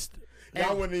 At least.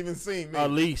 Y'all wouldn't even seen me.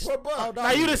 At least. What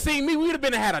now you'd have seen me. We'd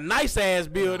have had a nice ass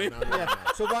building. No.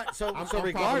 So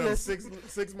regardless,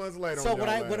 6 months later. So when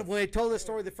I told the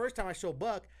story the first time I showed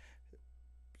Buck,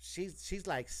 she's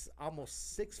like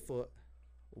almost 6 foot.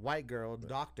 White girl,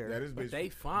 doctor. Yeah, this bitch, they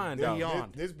fine though.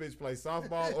 This bitch plays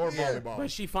softball or volleyball.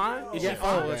 But she fine? Is she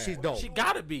fine? Oh, she's dope. She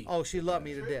gotta be. Oh, she loved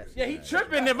me to death. Yeah, he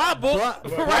tripping in my book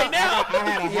right now.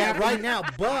 Right now.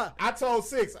 But I told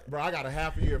 6, bro. I got a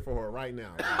half a year for her right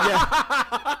now.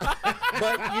 Yeah.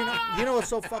 But you know what's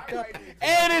so fucked up?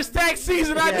 And it's tax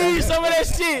season. I need some of that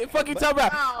shit. Fuck you talking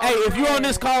about? Hey, if you on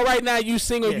this call right now, you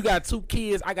single, you got 2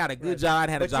 kids. I got a good job.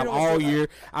 I had a job all year.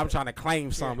 I'm trying to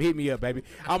claim something. Hit me up, baby.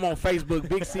 I'm on Facebook,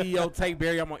 Big CEO Take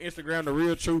Berry. I'm on Instagram, The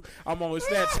Real Truth. I'm on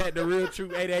Snapchat, The Real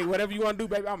Truth 88. Whatever you want to do,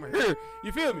 baby, I'm here.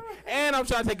 You feel me? And I'm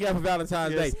trying to take you out for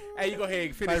Valentine's Day. Hey, you go ahead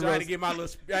and finish. I had to get my little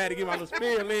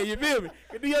spill in. You feel me?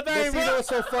 Do your thing, bro. You know what's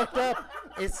so fucked up?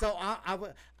 It's so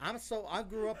I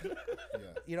grew up.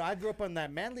 I grew up on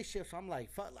that manly shit. So I'm like,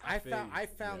 fuck. I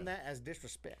found that as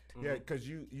disrespect. Yeah, because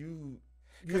you.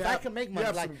 Because I can make money.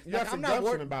 I'm not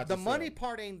worried about the yourself. Money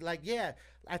part ain't like,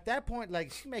 at that point,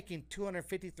 like, she's making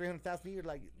 $250,000, $300,000 a year.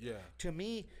 Like, to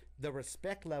me, the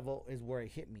respect level is where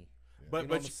it hit me.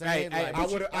 But I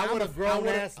would have grown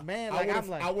ass man.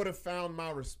 I would have found my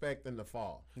respect in the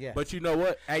fall. Yeah. But you know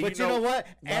what? Hey, you know what?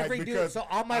 Every dude. So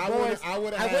all my boys. I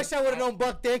wish I would have known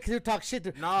Buck then because he talk shit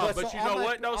to. No, but you know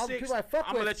what? No, 6.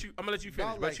 I'm gonna let you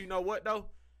finish. But you know what though?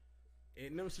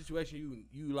 In them situations,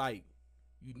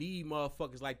 you need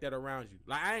motherfuckers like that around you.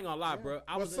 Like, I ain't gonna lie, bro.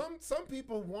 Some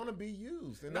people want to be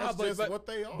used, and that's just what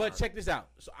they are. But check this out.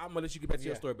 So I'm gonna let you get back to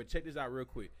your story. But check this out real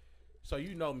quick. So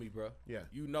you know me, bro. Yeah.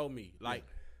 You know me. Like,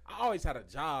 I always had a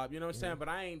job. You know what I'm saying? But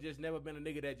I ain't just never been a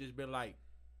nigga that just been like.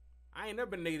 I ain't never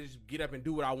been a nigga that just get up and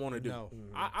do what I want to do. No.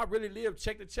 I really live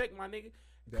check to check, my nigga.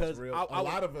 That's real. A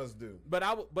lot of us do. But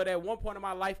at one point in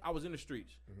my life, I was in the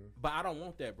streets. But I don't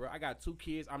want that, bro. I got 2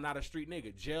 kids. I'm not a street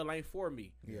nigga. Jail ain't for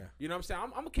me. Yeah. You know what I'm saying?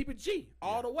 I'm gonna keep it G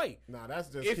all the way. Nah, that's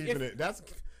just keeping it.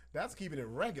 That's keeping it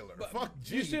regular. Fuck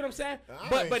G. You see what I'm saying?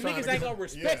 But niggas ain't gonna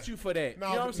respect you for that. No,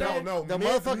 you know what I'm saying? No. The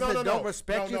motherfuckers that don't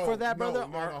respect you for that, brother,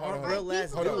 are real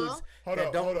ass dudes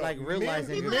that don't like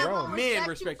realizing you're grown. Men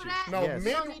respect you. No, men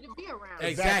don't need to be around.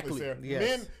 Exactly.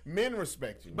 Yes. Men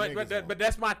respect you. But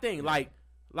that's my thing.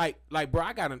 Like, bro,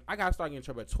 I gotta start getting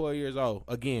trouble at 12 years old.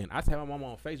 Again, I tell my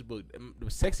mama on Facebook,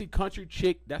 the sexy country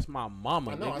chick, that's my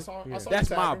mama. I know. Nigga. I saw that's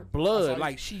my blood.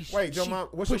 Like, wait, your mom.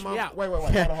 What's your mom? Wait.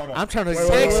 Hold on. I'm trying to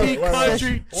sexy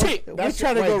country chick. We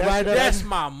trying to go right up. That's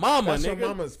my mama, that's nigga. Your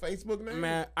mama's Facebook name.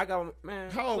 Man,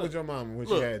 How old was your mama when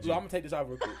she had you? I'm gonna take this out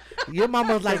real quick. Your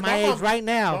mama's like my age right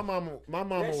now. My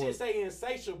mama. That shit say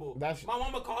insatiable. My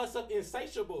mama calls herself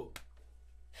insatiable.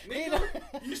 Nigga,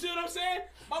 you see what I'm saying?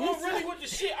 My mom really with the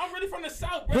shit. I'm really from the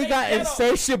South, bro. He got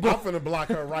insatiable. I'm finna block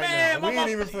her right now. We ain't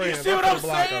even friends. You see what I'm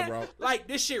saying? Her, bro. Like,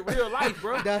 this shit real life,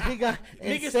 bro. He got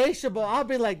insatiable. I'll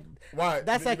be like, why?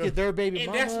 That's like your third baby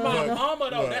mama. And that's my mama,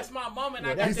 though. That's my mama.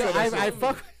 And I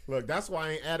fuck. Look, that's why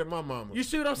I ain't added my mama. You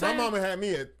see what I'm saying? My mama had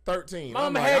me at 13.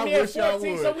 Mama had me at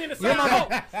 14, so we in the same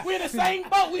boat. We in the same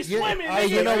boat. We swimming.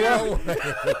 You know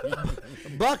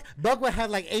what? Buck would have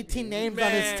like 18 names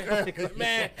on his stomach.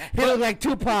 Man, he looked like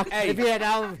Tupac if he had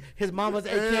all of his mama's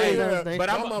AKAs on his name. But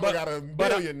my mama got a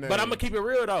billion names. But I'm gonna keep it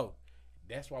real though.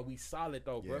 That's why we solid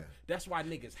though, bro. That's why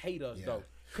niggas hate us though.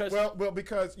 Well,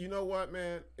 because you know what,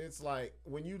 man? It's like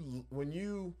when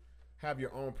you have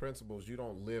your own principles, you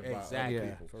don't live by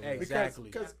other people. Exactly.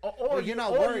 Because you're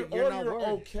not worried. You're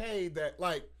okay that,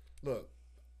 like, look,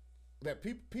 that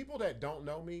people that don't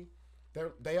know me,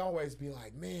 they always be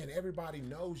like, man, everybody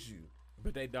knows you.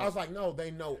 But they don't. I was like, no,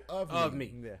 they know of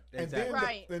me. Yeah,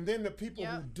 exactly. And then the people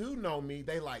who do know me,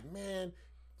 they like, man,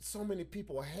 so many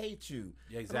people hate you.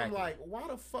 Yeah, exactly. And I'm like, why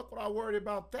the fuck would I worry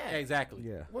about that? Exactly.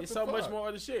 Yeah. It's so much more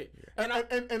other shit. Yeah.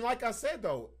 And like I said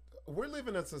though, we're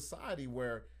living in a society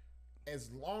where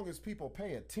as long as people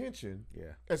pay attention,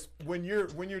 as when you're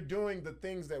doing the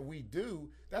things that we do,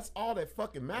 that's all that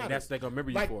fucking matters. And that's they gonna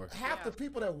remember you for. Half the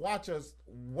people that watch us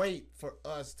wait for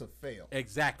us to fail.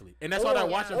 Exactly, and that's all they're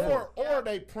watching for. Or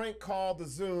they prank call the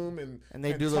Zoom and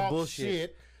they do the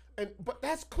bullshit. But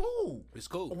that's cool. It's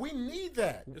cool. We need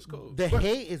that. It's cool. The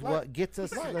hate is what gets us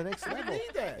to the next level. We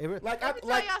need that. Let me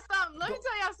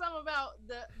tell y'all something about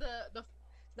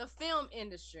the film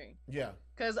industry. Yeah.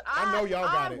 Because I know y'all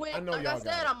got it. Like I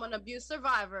said, I'm an abuse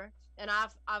survivor, and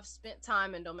I've spent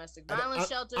time in domestic violence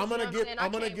shelters. I'm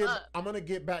gonna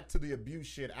get back to the abuse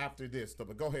shit after this.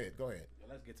 But go ahead. Yeah,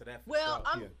 let's get to that. Well,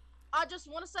 I just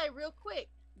want to say real quick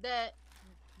that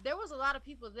there was a lot of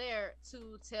people there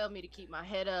to tell me to keep my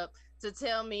head up, to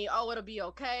tell me, oh, it'll be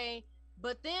okay.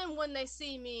 But then when they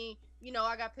see me, you know,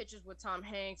 I got pictures with Tom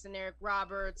Hanks and Eric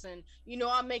Roberts, and, you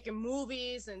know, I'm making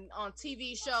movies and on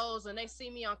TV shows, and they see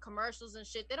me on commercials and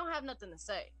shit. They don't have nothing to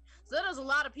say. So there's a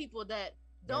lot of people that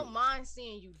don't mind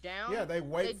seeing you down. Yeah, they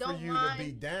wait for you to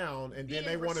be down, and then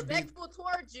they want to be respectful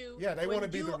towards you. Yeah, they want to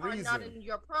be the reason. You are not in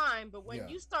your prime, but when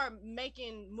you start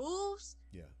making moves,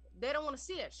 they don't want to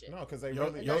see that shit. No, because they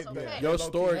your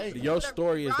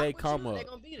story is they come up. They're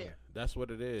gonna be there. That's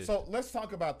what it is. So let's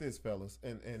talk about this, fellas,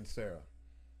 and Sarah.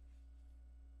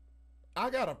 I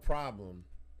got a problem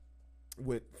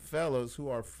with fellas who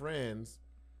are friends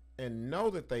and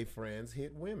know that they friends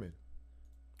hit women.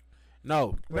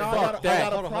 No, fuck that. I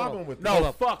got a problem with that.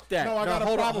 No, fuck that. No, I got a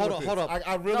problem with this. Hold up.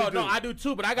 I really do. No, I do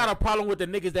too, but I got a problem with the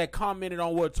niggas that commented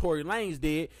on what Tory Lanez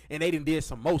did, and they did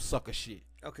some more sucker shit.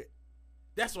 Okay.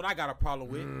 That's what I got a problem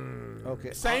with.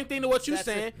 Okay. Same thing to what you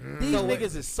saying. These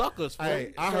niggas is suckers.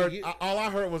 Hey, all I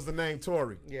heard was the name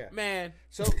Tory. Yeah. Man.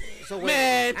 So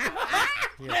man.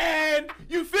 Man,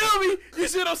 you feel me? You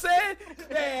see what I'm saying?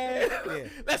 Man. Yeah.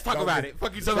 Let's talk about it.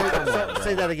 Fuck you talking about.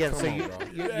 Say that again. So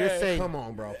you're saying, come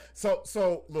on, bro.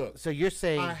 So look. So you're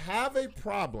saying I have a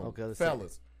problem,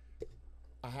 fellas.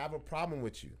 I have a problem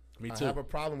with you. Me too. I have a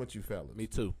problem with you, fellas. Me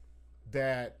too.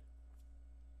 That.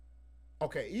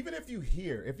 Okay, even if you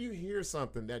hear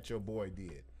something that your boy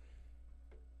did,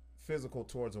 physical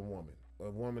towards a woman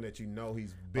that you know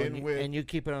he's been with, and you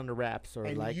keep it under wraps or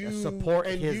support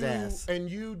his ass, and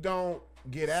you don't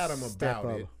get at him about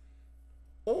it,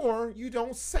 or you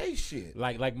don't say shit.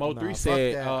 Like Mo 3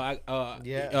 said, I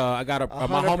got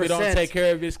my homie don't take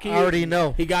care of his kids. I already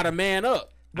know he got a man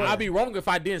up. But I'd be wrong if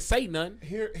I didn't say nothing.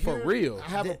 For real, I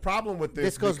have a problem with this.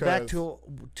 This goes back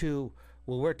to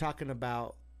what we're talking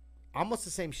about. Almost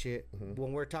the same shit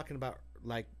when we're talking about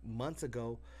like months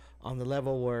ago on the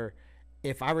level where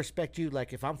if I respect you,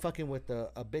 like if I'm fucking with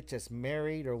a bitch that's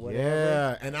married or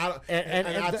whatever,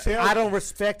 I don't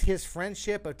respect his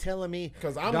friendship of telling me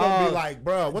because I'm gonna be like,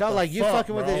 bro, what the like fuck, you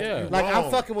fucking bro? with this, like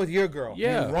I'm fucking with your girl.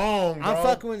 Yeah, you're wrong. Bro. I'm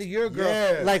fucking with your girl.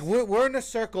 Yes. Like we're in a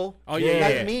circle. Oh yeah,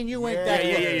 like me and you ain't that.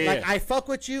 Yeah. Like I fuck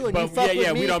with you and you fuck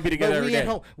with me. We don't be together every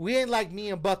day. We ain't like me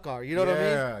and Buck are. You know what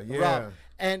I mean? Yeah. Rob.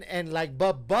 And like,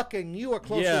 but Buck and you are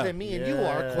closer than me and you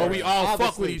are. But we all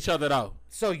fuck with each other though.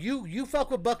 So you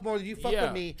fuck with Buck more than you fuck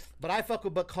with me, but I fuck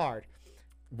with Buck hard.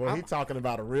 Boy, he talking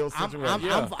about a real situation.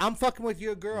 I'm fucking with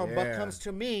your girl. And Buck comes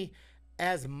to me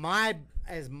as my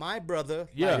brother.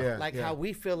 Like how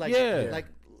we feel like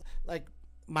like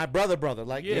my brother.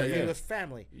 Like he was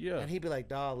family. Yeah. And he'd be like,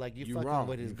 dog, like you fucking wrong.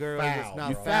 With his girl. It's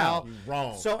not foul. You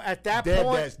wrong. So at that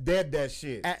point, dead that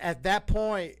shit. At that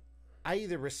point, I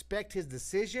either respect his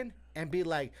decision and be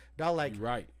like, dog, like,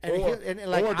 right, and or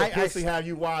the pussy I have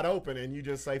you wide open and you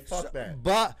just say fuck that.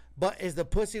 But is the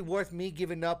pussy worth me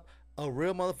giving up a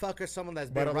real motherfucker, someone that's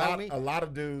been around me? A lot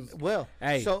of dudes. Well,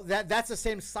 so that's the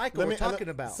same cycle we're talking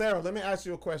about. Sarah, let me ask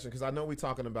you a question because I know we're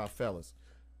talking about fellas.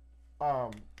 I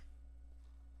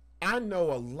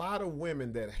know a lot of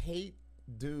women that hate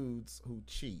dudes who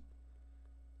cheat.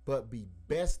 But be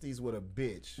besties with a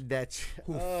bitch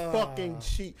who fucking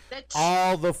cheat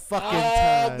all the fucking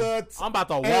time. I'm about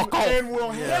to walk off and will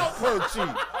help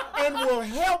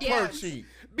her cheat.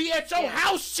 Be at your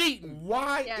house cheating.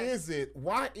 Why is it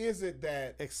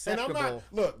that acceptable? And I'm not,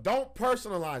 look, don't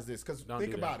personalize this because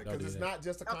think about it because it's not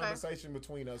just a conversation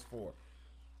between us four.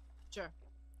 Sure.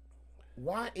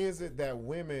 Why is it that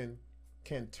women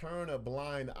can turn a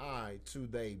blind eye to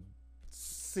they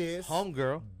sis,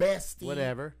 homegirl, bestie,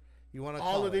 whatever you want to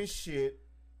call all of this shit,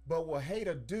 but will hate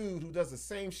a dude who does the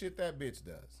same shit that bitch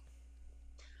does?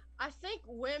 I think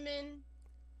women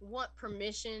want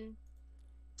permission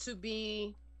to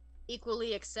be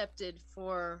equally accepted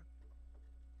for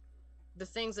the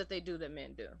things that they do that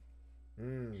men do.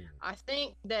 I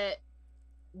think that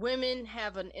women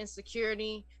have an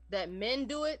insecurity that men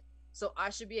do it, so I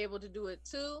should be able to do it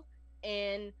too.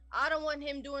 And I don't want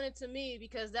him doing it to me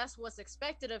because that's what's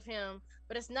expected of him,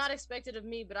 but it's not expected of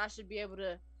me, but I should be able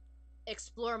to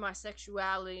explore my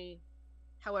sexuality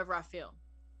however I feel.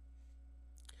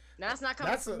 Now, that's not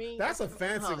coming from me. That's a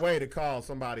fancy way to call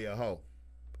somebody a hoe.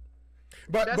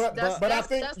 But I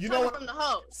think you know what? From the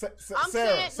hoe.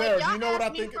 Sarah, do you know what I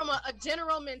think? From a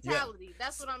general mentality. Yeah.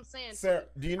 That's what I'm saying. Sarah,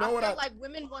 do you know what I feel like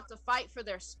women want to fight for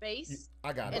their space?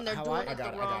 I got it. And they're doing it the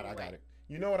wrong way. I got it.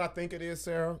 You know what I think it is,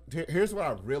 Sarah? Here's what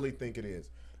I really think it is.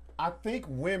 I think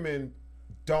women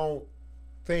don't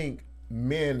think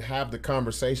men have the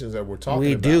conversations that we're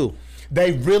talking about. We do.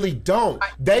 They really don't.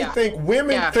 They think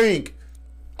women think,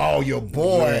 oh, your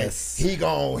boy, he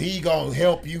gon'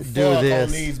 help you fuck on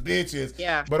these bitches.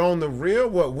 Yeah. But on the real,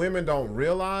 what women don't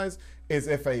realize is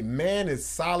if a man is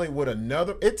solid with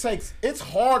another, it's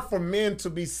hard for men to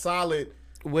be solid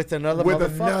with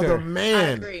another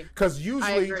man. Because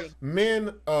usually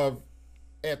men of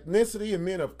ethnicity and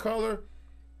men of color,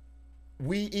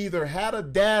 we either had a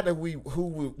dad that we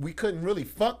couldn't really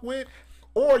fuck with,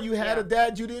 or you had a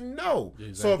dad you didn't know.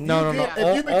 Exactly.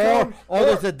 So if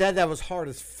there's a dad that was hard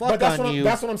as fuck on you.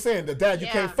 That's what I'm saying. The dad you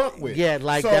can't fuck with. Yeah,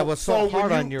 that was so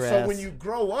hard on your ass. So when you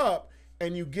grow up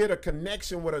and you get a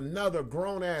connection with another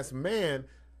grown ass man,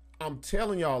 I'm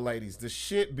telling y'all, ladies, the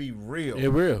shit be real. It's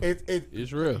real.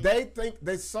 It's real. They think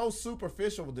they're so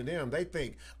superficial to them. They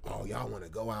think, oh, y'all want to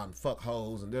go out and fuck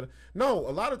hoes and no.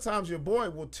 A lot of times your boy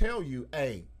will tell you,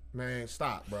 hey, man,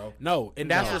 stop, bro. No,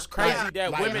 and that's what's crazy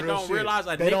that women don't realize.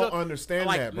 Like, they don't understand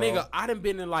that, bro. Nigga, I done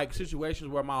been in like situations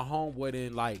where my homeboy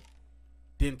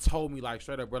didn't told me like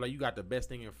straight up, bro, like you got the best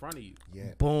thing in front of you.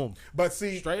 Yeah. Boom. But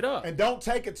see, straight up. And don't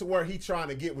take it to where he trying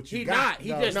to get what you got. He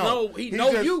know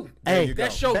you. Hey,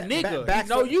 that's your nigga. He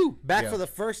know you. Back for the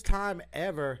first time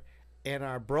ever in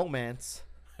our bromance.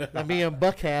 Me and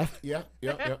Buck have. Yeah.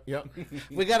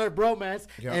 We got our bromance,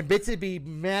 and bitches be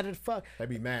mad as fuck. They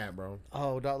be mad, bro.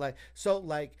 Oh, dog,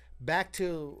 back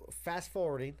to fast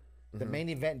forwarding the main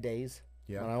event days.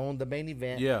 Yeah. When I owned the main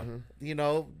event. Yeah. You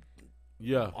know.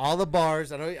 Yeah. All the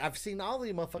bars. I've seen all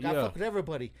these motherfuckers. I fuck with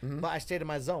everybody, but I stayed in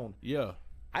my zone. Yeah.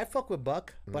 I fuck with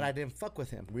Buck, but I didn't fuck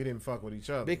with him. We didn't fuck with each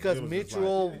other because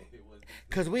mutual.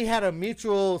 Because we had a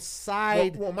mutual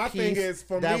side. Well, my thing is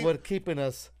for that me, would keeping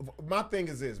us. My thing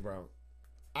is this, bro.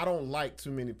 I don't like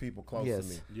too many people close to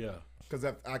me. Yeah. Because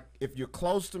if you're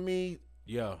close to me,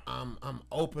 I'm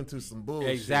open to some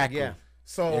bullshit. Exactly. Yeah.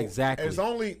 So there's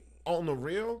only on the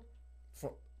real.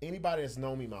 For anybody that's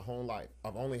known me my whole life,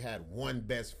 I've only had one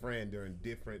best friend during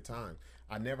different times.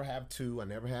 I never have two. I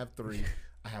never have three.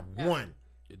 I have one.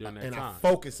 And I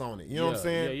focus on it. You know what I'm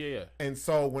saying? Yeah. And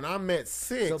so when I met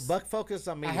Six, so Buck focused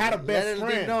on me. I had a best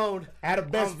friend. I had a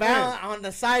best friend on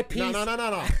the side piece.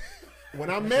 No. When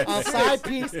I met on side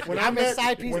piece, when I met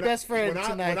side piece best friend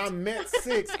tonight. When I met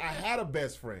Six, I had a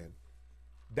best friend.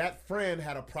 That friend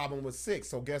had a problem with Six.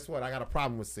 So guess what? I got a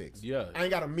problem with Six. Yeah. I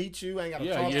ain't got to meet you. I ain't got to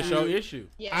talk to you. Yeah, it's your issue.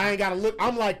 Yeah. I ain't got to look.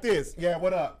 I'm like this. Yeah,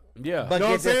 what up? Yeah. But you know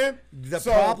what I'm saying? The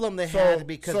problem they had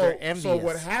because they're envious. So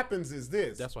what happens is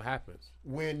this. That's what happens.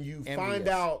 When you find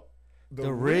out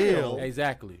the real.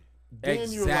 Exactly. Then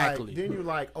you're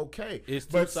like, okay. It's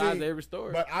two sides to every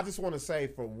story. But I just want to say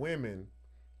for women,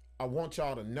 I want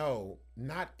y'all to know,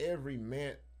 not every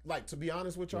man, like to be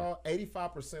honest with y'all,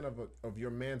 85% of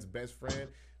your man's best friend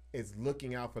is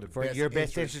looking out for your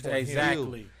best interest.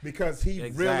 Exactly. Because he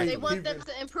really they want them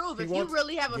to improve. If you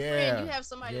really have a friend, you have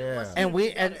somebody that wants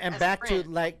to and back to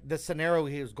like the scenario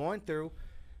he was going through.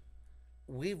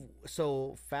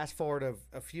 So fast forward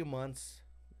a few months,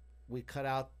 we cut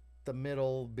out the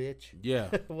middle bitch. Yeah.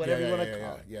 Whatever you want to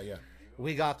call it. Yeah.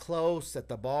 We got close at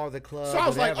the bar, the club. So I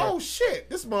was like, "Oh shit,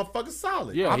 this motherfucker's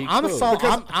solid." Yeah, I'm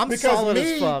solid. I'm solid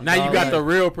as fuck. Now you got the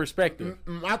real perspective.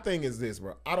 My thing is this,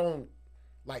 bro. I don't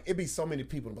like it. Be so many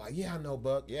people like, "Yeah, I know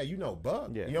Buck. Yeah, you know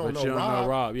Buck. Yeah. You don't know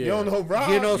Rob. Yeah. You don't know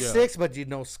Rob. You know Six, but you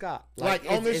know Scott. Like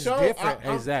on this show,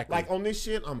 exactly. Like on this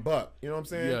shit, I'm Buck. You know what I'm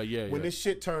saying? Yeah. When this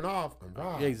shit turn off, I'm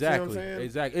Rob. Exactly. You know what I'm saying?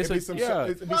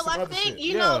 Exactly. Well, I think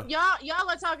you know y'all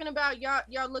are talking about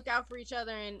y'all look out for each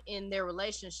other in their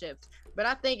relationships, but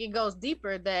I think it goes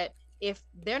deeper that if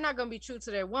they're not going to be true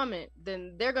to their woman,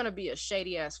 then they're going to be a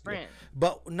shady ass friend.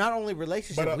 But not only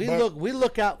relationship, we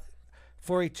look out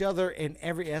for each other in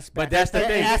every aspect. But that's the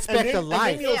thing. Aspect of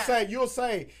life. And then you'll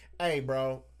say, "Hey,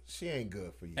 bro, she ain't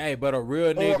good for you." Hey, but a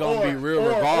real nigga gonna be real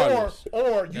regardless.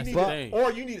 Or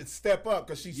you need to step up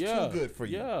because she's too good for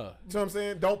you. Yeah, you know what I'm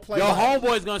saying? Don't play. Your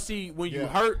homeboy's gonna see when you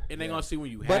hurt, and they gonna see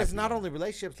when you. But it's not only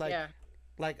relationships.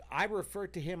 Like I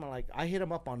referred to him. Like I hit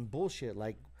him up on bullshit.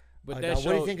 Like But what do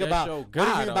you think about? What do you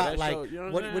think about like?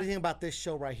 What do you think about this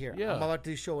show right here? Yeah. I'm about to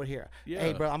do this show right here. Yeah.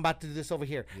 Hey, bro, I'm about to do this over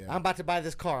here. Yeah. I'm about to buy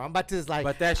this car. I'm about to like.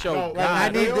 But that show, I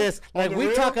need this. Like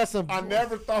we talk on some. I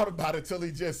never thought about it till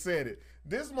he just said it.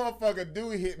 This motherfucker do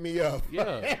hit me up.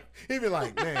 Yeah. He be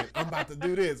like, man, I'm about to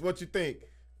do this. What you think?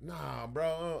 Nah,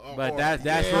 bro. But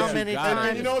that's how many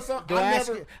times. You know something?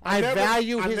 I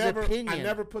value his opinion. I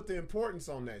never put the importance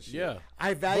on that shit. Yeah.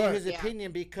 I value his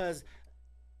opinion because.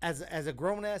 As a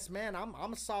grown ass man,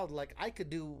 I'm solid. Like I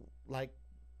could do like,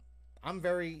 I'm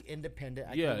very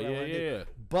independent. Yeah.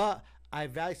 But I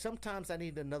value. Sometimes I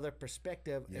need another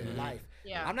perspective in life.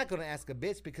 Yeah. I'm not gonna ask a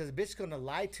bitch because a bitch gonna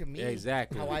lie to me.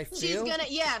 Exactly. How I feel.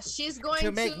 She's going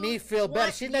to make me feel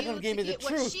better. She's not gonna give me the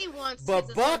truth. She wants,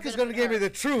 but Buck is gonna give me the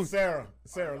truth. Sarah,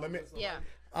 let me. Yeah.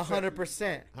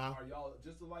 100%. Huh? Are y'all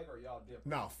just alike or are y'all different?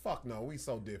 No, fuck no. We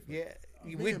so different. Yeah.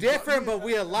 We different, but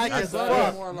we alike as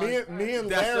fuck.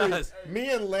 Me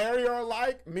and Larry are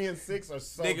alike. Me and Six are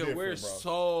so different, we're bro.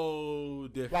 So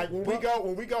different. Like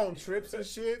when we go on trips and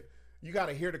shit, you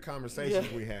gotta hear the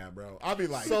conversations we have, bro. I'll be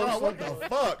like, bro, what the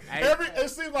fuck? It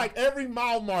seems like every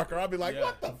mile marker, I'll be like,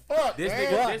 what the fuck? This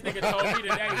nigga told me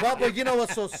today. But you know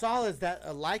what's so solid is that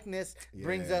a likeness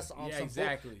brings us on some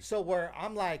exactly. So where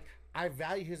I'm like, I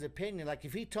value his opinion. Like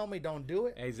if he told me don't do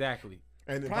it, exactly.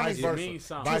 And then vice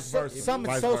versa.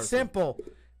 Something so simple.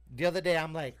 The other day,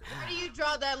 I'm like, where do you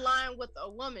draw that line with a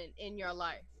woman in your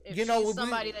life? If she's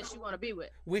somebody that you want to be with,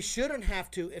 we shouldn't have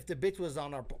to. If the bitch was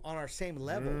on our same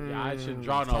level, yeah, I should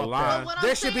draw no line.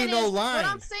 There should be no line. What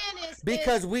I'm saying is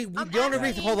because the only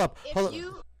reason. Hold up.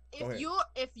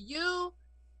 If you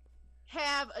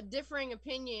have a differing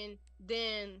opinion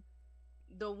than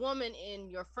the woman in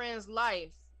your friend's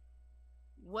life,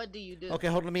 what do you do? Okay,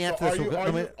 hold on. Let me answer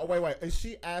this. Wait. Is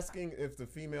she asking if the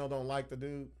female don't like the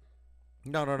dude?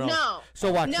 No.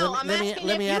 So watch. No, let me answer this.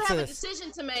 If you have a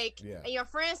decision to make, and your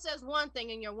friend says one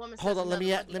thing and your woman says another. Hold on.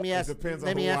 Let me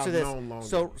answer this.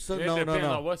 So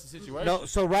no. What's the situation? No.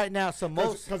 So right now,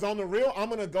 because on the real, I'm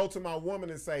gonna go to my woman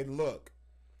and say, look,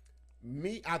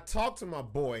 I talked to my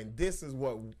boy, and this is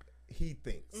what he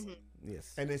thinks. Mm-hmm.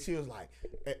 Yes. And then she was like,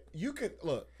 you could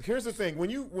look. Here's the thing: when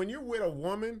you're with a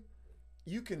woman,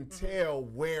 you can tell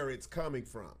where it's coming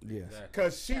from. Yes.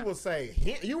 Because she will say,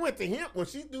 you went to him. When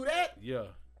she do that,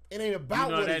 it ain't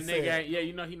about what that he nigga said.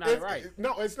 He's not right.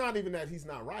 No, it's not even that he's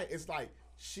not right. It's like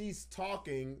she's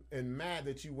talking and mad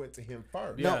that you went to him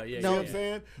first. You know what I'm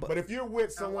saying? But if you're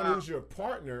with someone who's your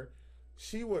partner,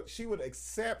 she would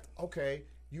accept, okay,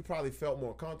 you probably felt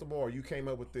more comfortable or you came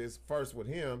up with this first with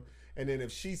him. And then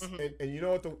if she's, and you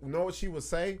know what she would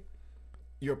say?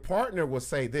 Your partner will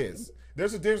say this.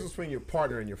 There's a difference between your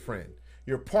partner and your friend.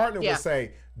 Your partner will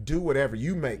say, do whatever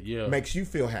you makes you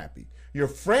feel happy. Your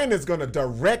friend is going to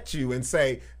direct you and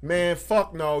say, man,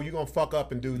 fuck no, you're going to fuck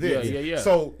up and do this.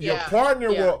 So your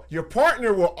partner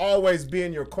will always be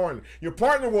in your corner. Your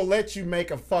partner will let you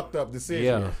make a fucked up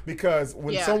decision. Because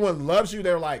when someone loves you,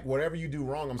 they're like, whatever you do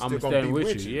wrong, I'm still going to be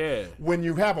with you. When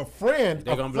you have a friend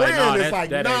is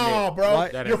like, nah, bro.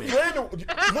 Your friend,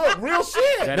 look, real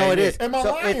shit. No, it is. Am I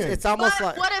lying? It's almost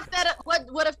like.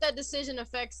 What if that decision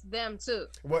affects them too?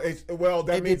 Well,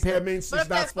 that means she's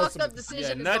not supposed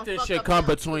to. Nothing should come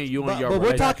between you and your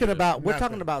relationship. But we're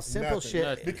talking about simple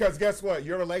shit. Because guess what?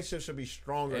 Your relationship should be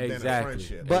stronger than a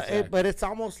friendship. But it's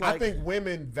almost like I think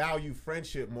women value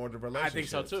friendship more than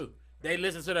relationships. I think so too. They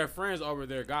listen to their friends over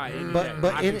their guy.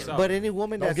 But any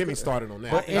woman don't get me started on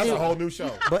that. That's a whole new show.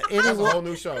 That's a whole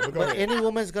new show. But any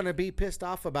woman's gonna be pissed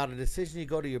off about a decision you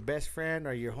go to your best friend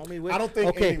or your homie with. I don't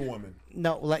think any woman.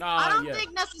 No, like I don't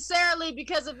think necessarily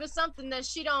because if it's something that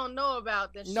she don't know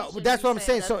about, then but that's what I'm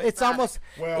saying. So it's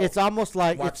almost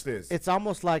like watch this. It's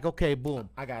almost like okay, boom.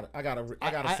 I got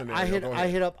a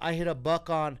scenario. I hit a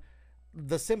buck on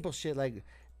the simple shit like,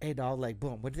 hey dog, like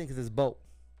boom. What do you think of this boat?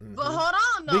 But hold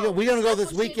on, though. We're gonna go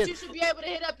this weekend. You should be able to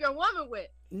hit up your woman with.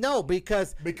 No,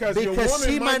 because your woman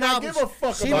she might not give a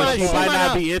fuck she might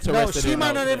not be interested. No, she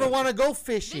might not ever want to go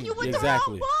fishing. Then you with the wrong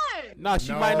one. No,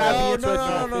 she might not be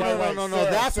interested. No.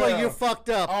 That's where you're fucked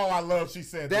up. Oh, I love she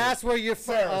said. That's where you're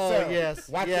fucked. Oh, yes.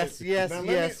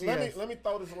 Let me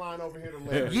throw this line over here to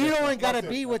Larry. You don't gotta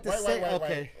be with the same.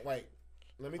 Okay. Wait.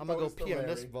 Let me. I'm gonna go pee on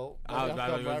this boat. I was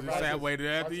about to go the same way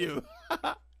after you.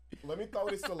 Let me throw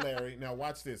this to Larry. Now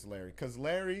watch this, Larry, because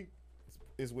Larry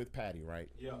is with Patty, right?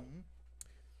 Yeah.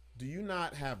 Do you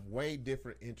not have way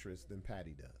different interests than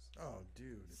Patty does? Oh,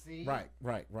 dude. See? Right.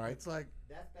 It's like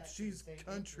she's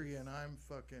country and I'm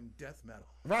fucking death metal.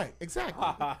 Right, exactly.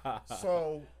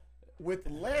 So with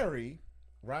Larry,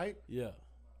 right? Yeah.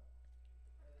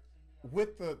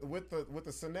 With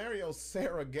the scenario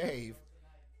Sarah gave,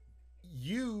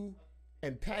 you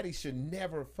and Patty should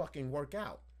never fucking work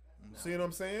out. No. See what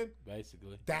I'm saying?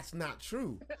 Basically. That's not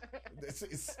true.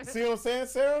 See what I'm saying,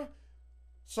 Sarah?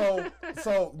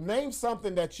 So name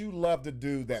something that you love to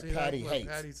do that Patty hates.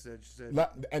 Patty said, she said,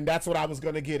 and that's what I was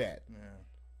going to get at. Yeah.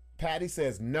 Patty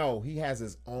says, no, he has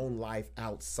his own life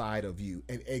outside of you.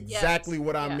 And exactly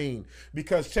what I mean.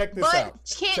 Because check this out.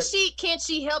 But can't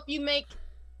she help you make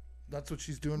that's what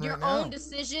she's doing your right now. own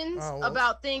decisions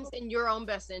about things in your own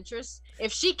best interest?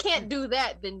 If she can't do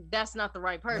that, then that's not the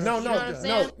right person.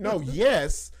 No,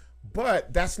 yes,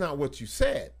 but that's not what you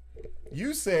said.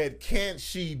 You said, can't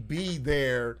she be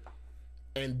there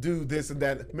and do this and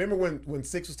that? Remember when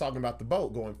Six was talking about the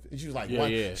boat going, she was like,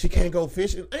 she can't go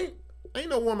fishing? Ain't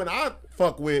no woman I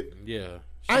fuck with. Yeah.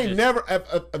 I ain't never,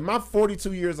 my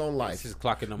 42 years on life, this is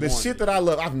clock in the morning. The shit that I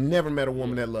love, I've never met a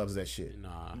woman that loves that shit.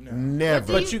 Nah.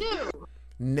 Never. What do you do?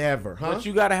 Never, huh? But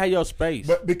you gotta have your space.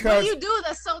 But because what do you do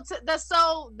that's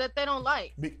so that they don't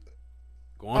like?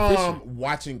 Going fishing.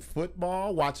 Watching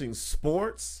football, watching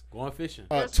sports. Going fishing.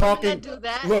 Talking. That do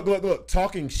that. Look.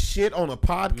 Talking shit on a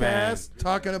podcast. Man.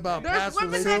 Talking about past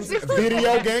relationships.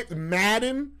 Video games.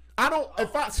 Madden. I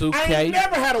ain't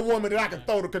never had a woman that I can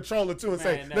throw the controller to and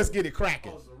say, let's get it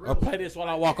cracking. Or play this while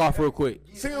I walk off real quick.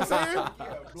 See what I'm saying?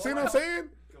 See what I'm saying?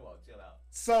 Come on, chill out.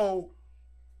 So,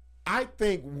 I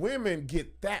think women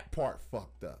get that part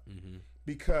fucked up. Mm-hmm.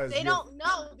 Because they don't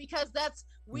know, because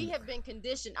we have been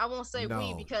conditioned. I won't say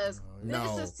we, because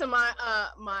this is to my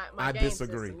I game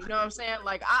disagree. System, you know what I'm saying?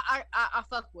 Like I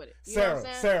fuck with it. You Sarah, know what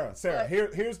I'm saying? Sarah.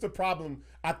 Here's the problem.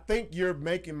 I think you're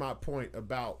making my point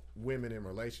about women in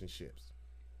relationships.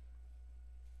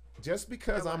 Just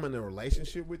because I'm in a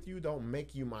relationship with you don't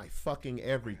make you my fucking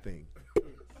everything.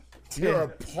 You're a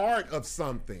part of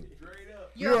something.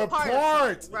 You're a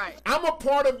part. Right. I'm a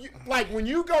part of you. Like when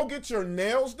you go get your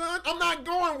nails done, I'm not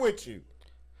going with you.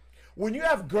 When you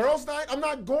have girls' night, I'm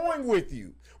not going with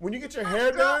you. When you get your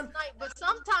hair done, but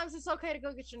sometimes it's okay to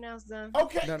go get your nails done.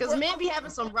 Okay, because men be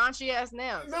having some raunchy ass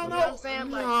nails. No, you know what I'm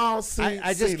saying? Like,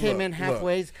 I just came in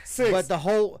halfway, but the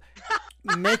whole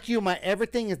make you my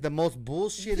everything is the most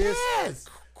bullshitest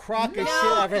crock of shit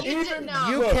I've heard. You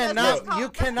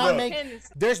cannot make.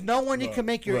 There's no one you can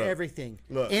make your everything.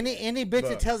 Any bitch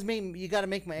that tells me you got to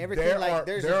make my everything,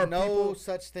 there's no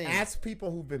such thing. Ask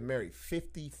people who've been married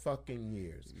 50 fucking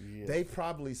years. Yes. They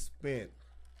probably spent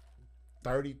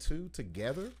 32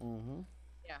 together. Mm-hmm.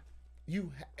 Yeah.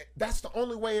 That's the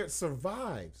only way it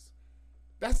survives.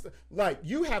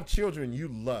 You have children you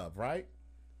love, right?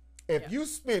 If you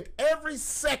spent every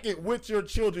second with your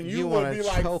children, you would be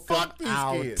like, fuck these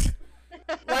kids.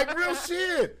 Like real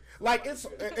shit. Like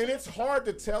it's hard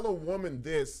to tell a woman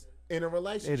this in a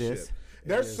relationship. It is.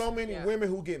 There's so many women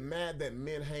who get mad that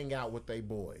men hang out with their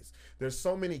boys. There's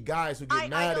so many guys who get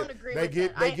mad they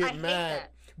get mad.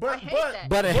 But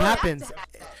it happens.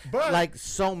 But like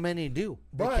so many do.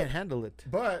 They can't handle it.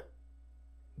 But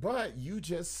you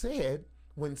just said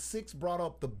when Six brought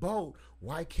up the boat,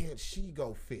 why can't she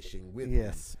go fishing with me?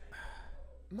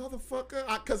 Motherfucker,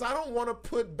 because I don't want to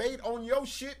put bait on your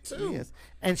shit too. Yes,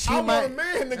 and I want a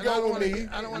man to go with me.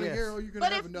 I don't want to hear. You're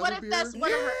gonna have another beer. That's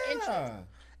one of her interests?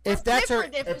 If that's her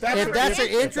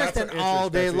interest, then all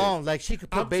day long, like she could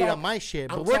put bait on my shit.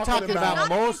 But we're talking about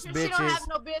most bitches. She don't have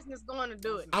no business going to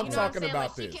do it. I'm talking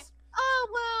about this. Oh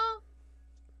well.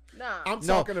 I'm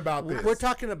talking about this. We're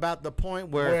talking about the point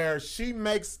where she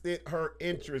makes it her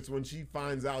interest when she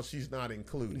finds out she's not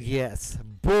included. Yes.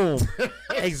 Boom.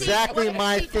 Exactly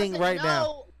my thing right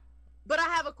now. But I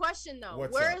have a question though.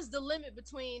 Where is the limit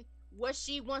between what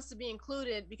she wants to be incled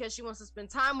because she wants to spend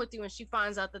time with you and she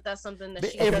finds out that that's something that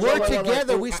if we're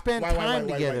together, we spend time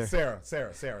together. Sarah.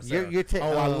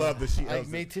 I love that she loves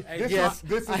me too. This yes,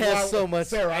 is I have so much.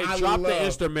 Sarah, I drop the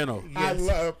instrumental. I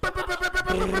love.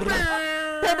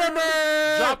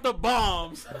 Drop the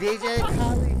bombs. DJ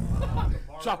Khaled.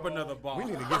 Drop another bomb. We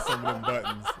need to get some of them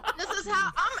buttons. This is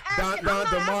how I'm asking. Don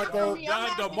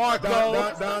DeMarco.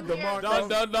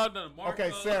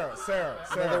 Okay, Sarah.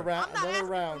 Another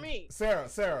round.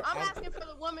 Sarah. I'm asking for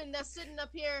the woman that's sitting up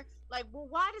here. Like, well,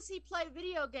 why does he play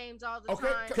video games all the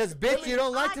time? Because, bitch, you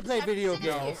don't like to play video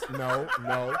games. No.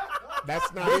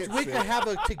 That's not bitch, it, we can have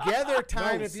a together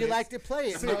time if you like to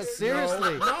play it. No,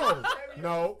 seriously.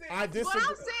 No. I disagree.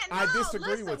 I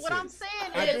disagree with what I'm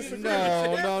saying is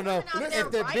no.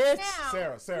 If the bitch,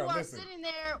 Sarah, who are listen. sitting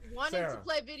there wanting to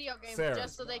play video games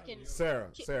just so they can. Sarah,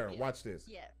 watch this.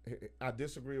 Yeah. I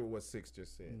disagree with what Six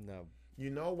just said. No.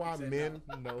 You know why men?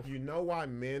 No. You know why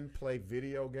men play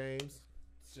video games?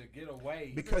 To get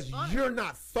away. Because you're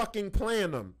not fucking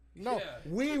playing them. No,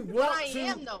 we want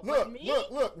to.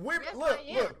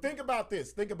 Look. Think about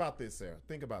this. Sarah.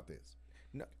 Think about this.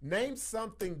 No. Name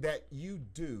something that you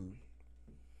do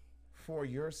for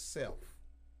yourself,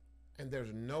 and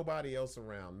there's nobody else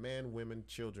around, man, women,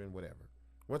 children, whatever.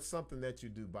 What's something that you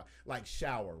do like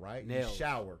shower, right? Nails.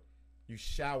 You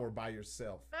shower by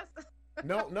yourself.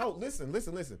 No, listen.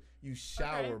 You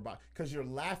shower because you're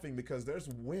laughing because there's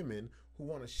women who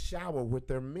want to shower with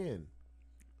their men.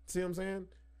 See what I'm saying?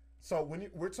 So when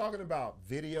we're talking about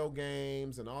video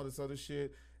games and all this other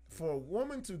shit, for a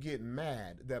woman to get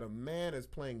mad that a man is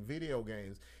playing video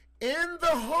games in the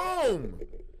home,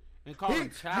 and call him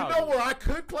child. You know where I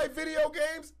could play video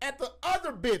games? At the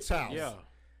other bitch house.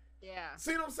 Yeah.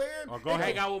 See what I'm saying? Or go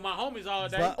hang out with my homies all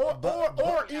day.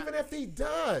 Or even if he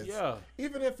does. Yeah.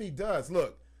 Even if he does.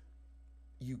 Look,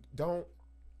 you don't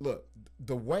look,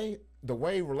 the way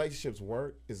relationships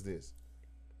work is this.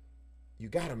 You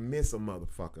gotta miss a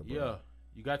motherfucker, bro. Yeah.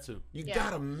 You got to. You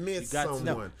gotta miss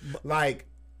someone. No. Like,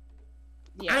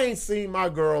 I ain't seen my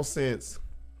girl since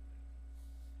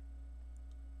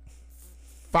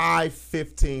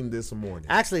 5:15 this morning.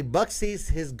 Actually, Buck sees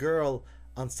his girl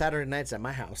on Saturday nights at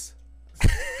my house.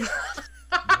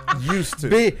 Used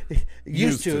to.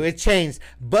 It changed,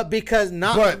 but because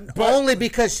only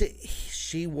because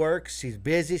she works, she's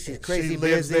busy, she's crazy she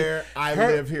lives busy. There, I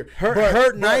live here.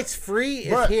 Her nights free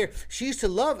is here. She used to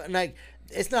love, like,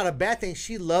 it's not a bad thing.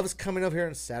 She loves coming over here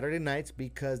on Saturday nights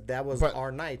because that was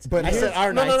our nights. But I said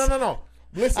our nights. No.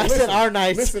 Listen, said our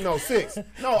nights. Listen, no, 6.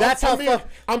 No, that's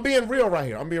I'm being real right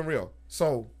here. I'm being real.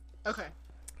 So, okay,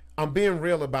 I'm being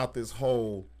real about this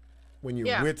whole when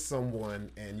you're with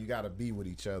someone and you got to be with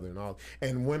each other and all,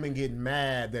 and women get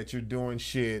mad that you're doing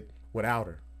shit without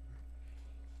her.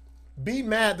 Be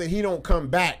mad that he don't come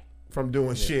back from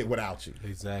doing shit without you.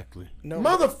 Exactly. No,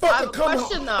 motherfucker come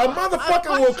home. A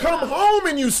motherfucker will come home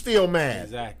and you still mad.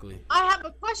 Exactly. I have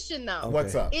a question though. Okay.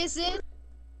 What's up? Is it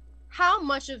how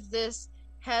much of this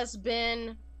has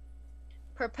been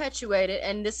perpetuated,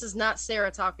 and this is not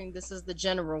Sarah talking, this is the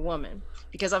general woman,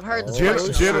 because I've heard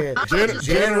the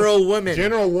general woman.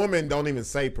 General woman don't even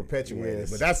say perpetuated,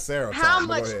 but that's Sarah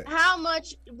talking. How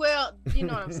much, well, you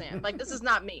know what I'm saying, like, this is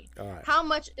not me. Right. How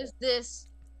much is this?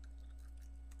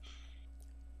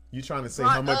 You trying to say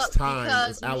how much time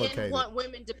is allocated? Men want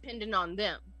women dependent on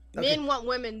them. Okay. Men want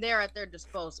women there at their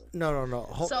disposal. No.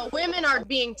 So women are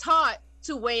being taught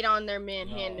to wait on their men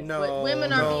hand and foot.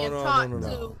 Women are being taught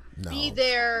to be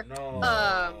there.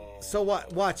 So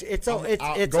what? Watch. It's go okay.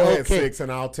 Ahead, 6,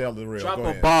 and I'll tell the real. Drop go a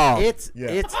ahead. ball. It's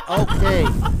okay.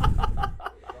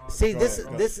 See, this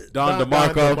is Don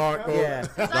DeMarco. Yeah.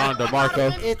 Don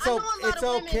DeMarco. It's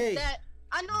okay.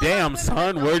 Damn,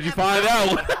 son, where'd you find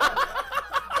out?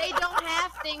 They don't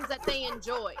have things that they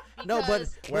enjoy. No, but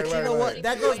you know what?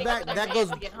 That goes back. That goes.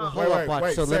 Hold up,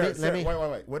 watch. So let me.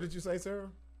 Wait. What did you say,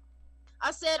 Sarah? I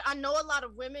said I know a lot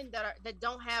of women that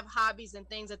don't have hobbies and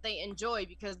things that they enjoy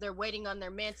because they're waiting on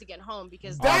their man to get home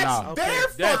because that's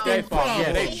their fucking problem.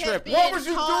 Yeah, they trip. What was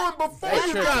you doing before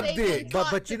you got dick?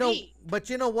 But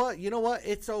you know what?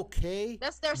 It's okay.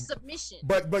 That's their submission.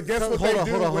 But guess what they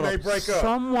do when they break up?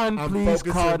 Someone please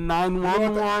call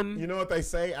 911. You know what they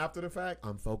say after the fact?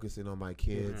 I'm focusing on my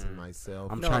kids and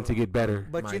myself. I'm trying to get better.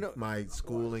 But my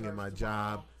schooling and my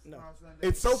job. No.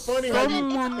 It's so funny how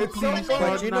it's so funny.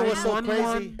 But you know what's so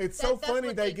crazy? It's so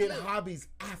funny they get hobbies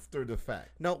after the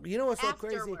fact. No, you know what's so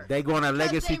crazy? They go on a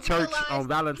legacy church on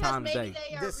Valentine's Day.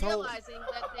 They are realizing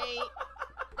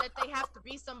that they have to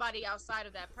be somebody outside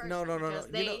of that person. No.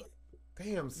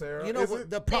 Damn, Sarah. You know what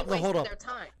the problem? Hold up.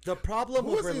 The problem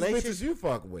with relationships you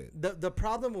fuck with. The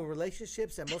problem with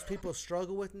relationships that most people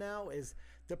struggle with now is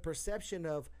the perception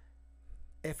of,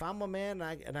 if I'm a man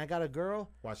and I got a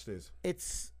girl, watch this.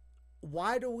 It's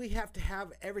why do we have to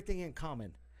have everything in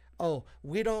common? Oh,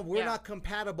 we're not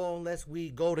compatible unless we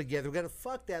go together. We gotta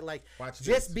fuck that. Like,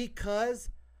 just because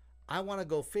I want to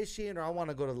go fishing or I want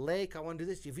to go to the lake, I want to do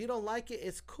this. If you don't like it,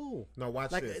 it's cool. No,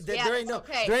 watch this. There ain't no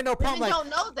problem. Women don't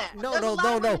know that.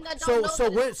 No.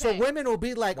 So women will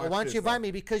be like, why don't you invite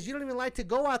me? Because you don't even like to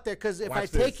go out there. Because if I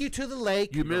take you to the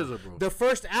lake, you're miserable. The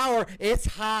first hour, it's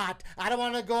hot. I don't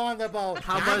want to go on the boat.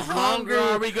 How much longer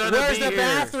are we going to be Where's the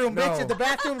bathroom, No. bitch? The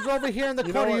bathroom's over here in the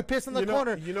corner. You piss in the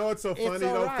corner. You know what's so funny,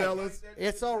 though, fellas?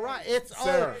 It's all right.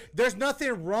 Sarah. There's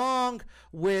nothing wrong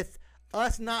with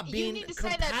us not being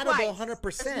compatible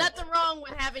 100%. There's nothing wrong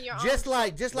with having your own. Just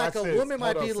like a woman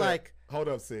might be like, hold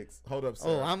up, 6. Hold up, 6.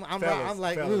 Oh, I'm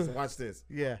like, fellas, watch this.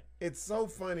 Yeah. It's so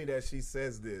funny that she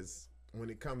says this when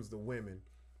it comes to women,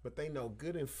 but they know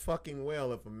good and fucking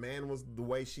well if a man was the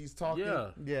way she's talking.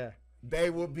 Yeah. They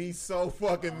would be so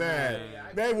fucking mad.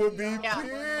 They would be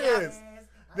pissed.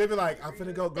 They be like, I'm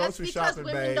finna go grocery shopping,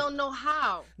 babe. Women don't know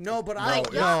how. No, but I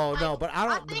don't. But I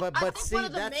don't. I think one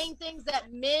of the main things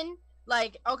that men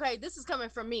like. Okay, this is coming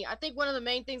from me. I think one of the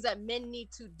main things that men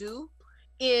need to do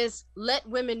is let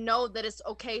women know that it's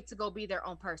okay to go be their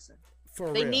own person.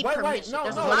 They need permission. No,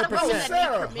 There's a lot of women that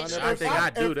need permission. I think I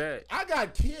do that. I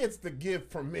got kids to give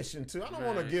permission to. I don't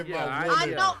want to give my women. I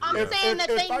know. I'm saying that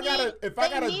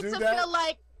they need to feel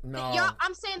like. No, y'all,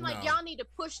 I'm saying like y'all need to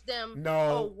push them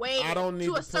away I don't need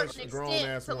to a push certain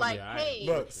extent to like, hey,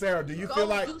 look, Sarah, do you feel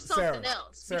like do something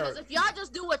else? Because if y'all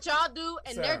just do what y'all do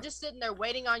and they're just sitting there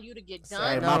waiting on you to get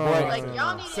done, like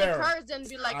y'all need to encourage them to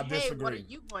be like, hey, what are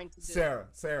you going to do?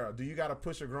 Sarah, do you got to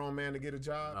push a grown man to get a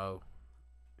job? No.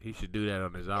 He should do that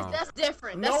on his own. That's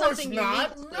different. That's something it's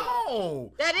not. Unique.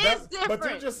 No, that is different. But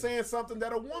you're just saying something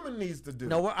that a woman needs to do.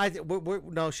 No,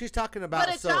 no, she's talking about.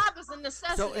 But a job is a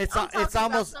necessity. So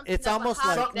it's almost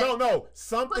like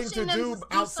something to do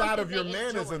outside of your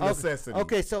man is a necessity.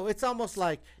 Okay, so it's almost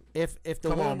like if the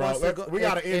woman wants to go, we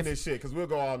gotta end this shit because we'll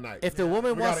go all night. If the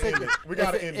woman wants to, we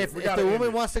gotta end it. If the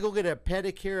woman wants to go get a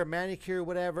pedicure, a manicure,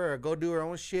 whatever, or go do her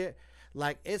own shit,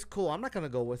 like it's cool. I'm not gonna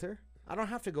go with her. I don't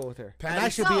have to go with her. Patty, and I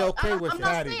should be okay with it. I'm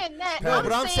not saying that. No,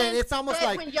 but I'm saying it's almost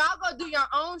like when y'all go do your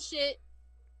own shit,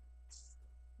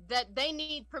 that they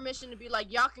need permission to be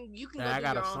like, you can go do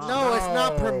your own. No, it's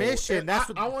not permission. That's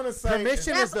what I want to say.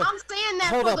 Permission is the. I'm saying that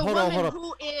for the woman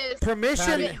who is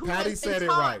permission. Patty said it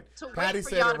right. Patty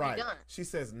said it right. She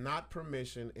says not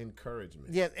permission,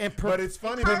 encouragement. Yeah, but it's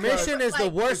funny. Permission is the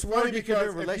worst word you can do in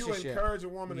a relationship. If you encourage a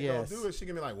woman to go do it, she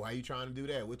can be like, "Why are you trying to do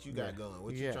that? What you got going?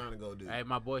 What you trying to go do?" Hey,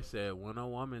 my boy said, "When a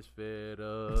woman's fed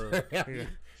up."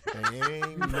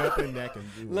 Ain't nothing that can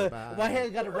do about it. Why here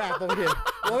got to rap over here?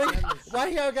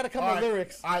 Why here got to come with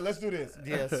lyrics? All right, let's do this.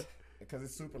 Yes. Because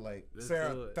it's super late.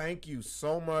 Sarah, thank you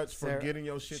so much for getting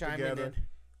your shit together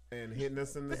and hitting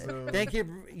us in the Zoom. Thank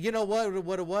you. You know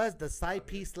what it was? The side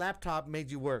piece laptop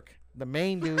made you work. The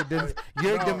main dude didn't.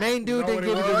 The main dude didn't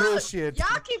give you the real shit.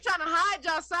 Y'all keep trying to hide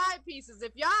y'all side pieces.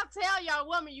 If y'all tell y'all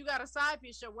woman you got a side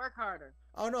piece, she'll work harder.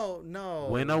 Oh no.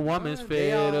 When a woman's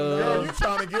fed up, girl, you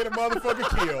trying to get a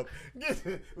motherfucker killed?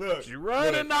 Look, she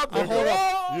running out the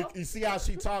door. You see how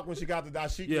she talk when she got the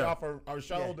dashiki off her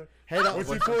shoulder? Yeah. When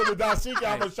she pulled the dashiki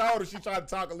off her shoulder, she tried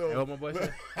to talk a little. My boy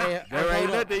said, there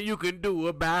ain't nothing you can do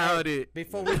about it.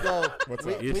 Before we go,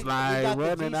 it's like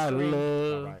running out of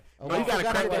love. Right. Oh, you gotta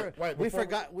crack that. We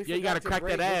forgot. You gotta crack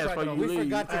that ass before you leave. We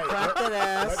forgot to crack that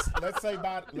ass. Let's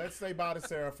say bye to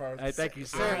Sarah first. Hey, thank you,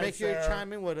 Sarah. Make sure you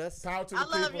chime in with us. Power to the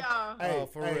people. I love y'all. Hey,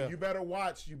 for real. You better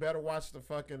watch the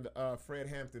fucking Fred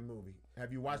Hampton movie.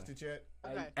 Have you watched it yet?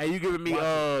 Okay. Hey, you giving me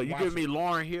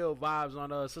Lauryn Hill vibes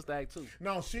on Sister Act 2?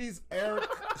 No, she's Eric.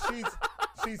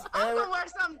 She's I'm gonna wear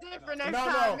something different next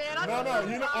time, man.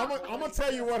 No. You know, I'm gonna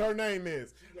tell you what her name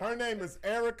is. Her name is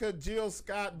Erica Jill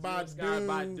Scott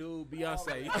Badu.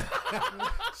 Beyonce.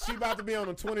 She about to be on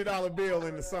a $20 bill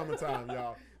in the summertime,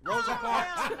 y'all. Rosa Parks.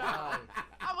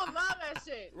 I would love that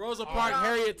shit. Rosa Parks,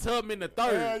 Harriet Tubman the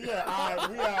third. Yeah. All right,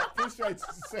 we out. Appreciate you,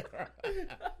 Sarah.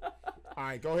 All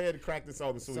right, go ahead and crack this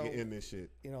open so we can end this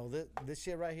shit. You know, this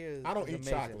shit right here is I don't eat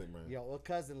amazing. chocolate, man. Yo,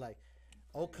 cousin, like,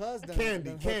 cousin. Candy.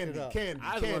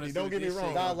 Don't get me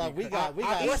wrong. No, like, we got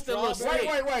what's the little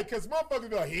Wait, because motherfuckers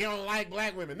be like, he don't like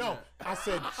black women. No, I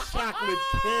said chocolate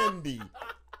candy.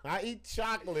 I eat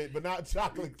chocolate, but not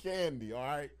chocolate candy, all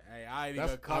right? Hey, I ain't even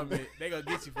gonna comment. They gonna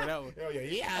get you for that one.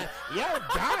 Yeah, your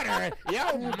daughter,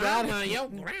 your mama, your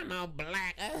grandma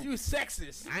black. You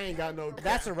sexist. I ain't got no...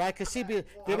 That's all right, because they be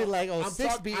like,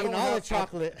 6 be eating all the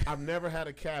chocolate. I've never had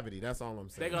a cavity. That's all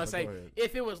I'm saying. They gonna say,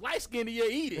 if it was light-skinned, you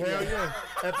eat it. Hell yeah.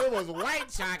 If it was white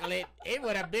chocolate, it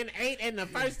would have been 8 in the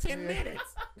first 10 minutes.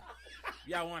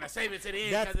 Y'all want to save it to the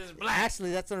end because it's black.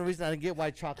 Actually, that's the only reason I didn't get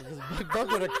white chocolate. Because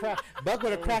Buck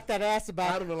would have cracked that ass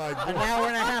about an hour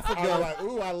and a half ago. I was like,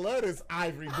 ooh, I love this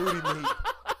ivory booty meat.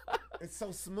 It's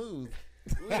so smooth.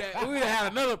 We'd have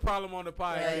had another problem on the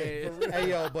podcast. Hey,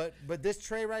 yo, but this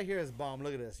tray right here is bomb.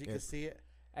 Look at this. You can see it.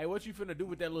 Hey, what you finna do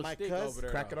with that little stick over there?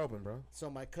 Crack it open, bro. So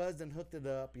my cousin hooked it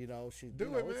up. You know,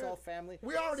 it's all family.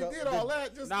 We already did all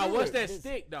that. Just now, what's that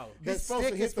stick though? The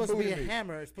stick is supposed to be a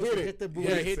hammer. It's supposed to hit the booty.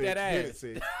 Yeah, hit that ass.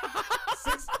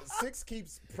 Six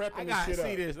keeps prepping this shit up.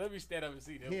 See this. Let me stand up and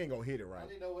see this. He ain't gonna hit it right. I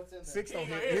didn't know what's in there. 6 don't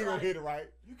hit. He ain't gonna hit it right.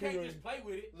 You can't just play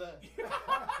with it. Look.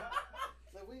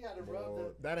 We gotta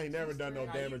rub that ain't never done no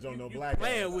damage on no black ass.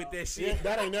 Playing with that shit.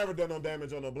 That ain't never done no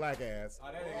damage on no black ass.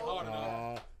 Oh, that ain't hard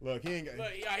enough. Look, he ain't got.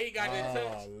 Look, he got that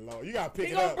touch. Oh, Lord. You gotta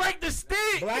pick it up. He gonna break the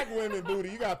stick. Black women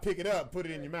booty, you gotta pick it up, put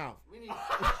it in your mouth.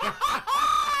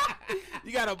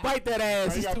 You gotta bite that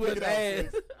ass. He's to his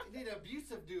ass. You need an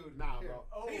abusive dude. Nah, bro.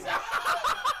 Oh.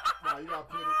 Nah, you gotta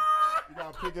put it.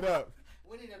 about to pick it up.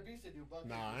 We need a beast to do bucket.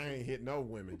 Nah, I ain't hit no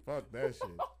women. Fuck that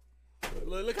shit.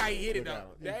 Look how he hit it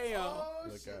though. Damn.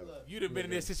 You done been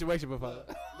in this situation before. Look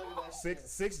at that.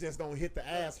 Six just don't hit the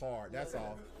ass hard. That's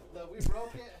all. Look, we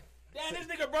broke it. Damn, this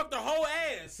nigga broke the whole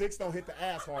ass. 6 don't hit the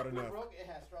ass hard enough. We broke it. It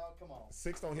has strong. Come on.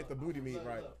 6 don't hit the booty meat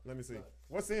right. Let me see.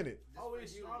 What's in it? Oh,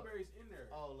 there's strawberries in there.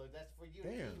 Oh, look, that's for you.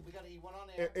 Damn. We gotta eat one on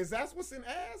there. Is that what's in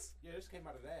ass? Yeah, this came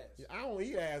out of the ass. Yeah, I don't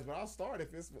eat ass, but I'll start if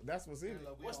that's what's in it.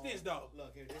 What's this though?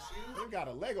 Look, here, this you. You got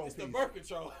a Lego It's piece. the birth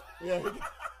control. Yeah.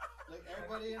 Look,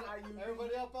 everybody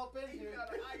up in here.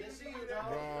 This you,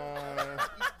 dog.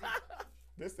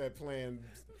 This that playing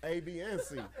A, B, and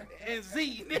C. And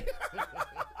Z. Look,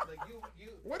 you.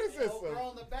 What is this? Girl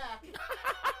on the back.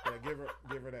 Yeah,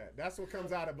 give her that. That's what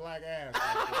comes out of black ass.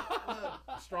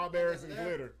 Right. Strawberries and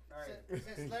glitter. Right.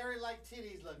 Since Larry liked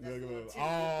titties, look. That's Look, titties.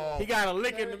 oh, He got a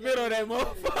lick in the middle of that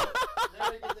motherfucker.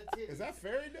 Larry get the titties. is that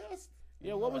fairy dust?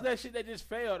 Yeah, what was that shit that just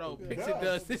failed though? Pixie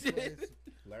dust. This shit.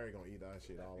 Larry gonna eat that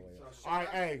shit all the way. All right,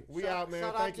 hey, we out, man.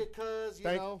 Shout Thank out you, to Cuz,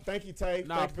 thank you, Tay.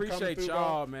 Nah, Thank you for coming appreciate through,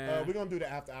 y'all, bro. man. We're gonna do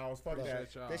the after hours. Fuck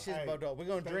that. Y'all. This shit's about dope. We're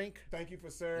gonna drink. Thank you for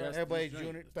Sarah. Yes, Everybody please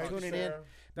drink. Thank you, tuning in. Sarah. Make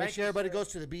Thank sure you, everybody sir. goes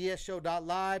to the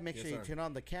BSShow.live. Make Yes, sure you sir. turn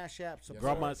on the Cash App. Support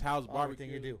Grandma's House everything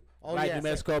Barbecue. you do. Oh, Like yeah. New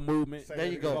Mexico movement. Say There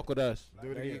it you again. go. Fuck with us.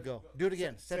 Do it There again. you go. Do it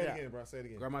again. Say Set it it up. again, bro. Say it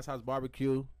again. Grandma's House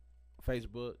Barbecue.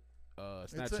 Facebook.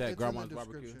 Snapchat. in Grandma's the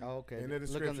Barbecue. description. Oh, okay. In the Look on the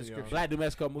description, description. Black New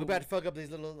Mexico We movement. about to fuck up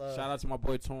these little. Shout out to my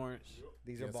boy Torrance.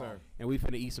 These are Yes, balls. sir. And we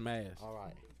finna eat some ass. All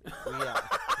right. We out.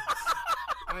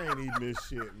 I ain't eating this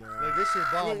shit, man. Look, this shit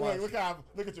bomb.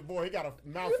 Look at your boy. He got a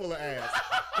mouthful of ass.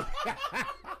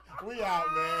 We out,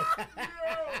 man.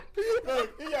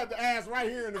 Look, he got the ass right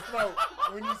here in the throat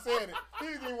when you said it. He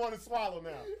didn't even want to swallow now.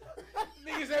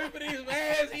 Niggas, everybody eat some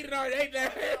ass. He done already ate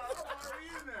that ass.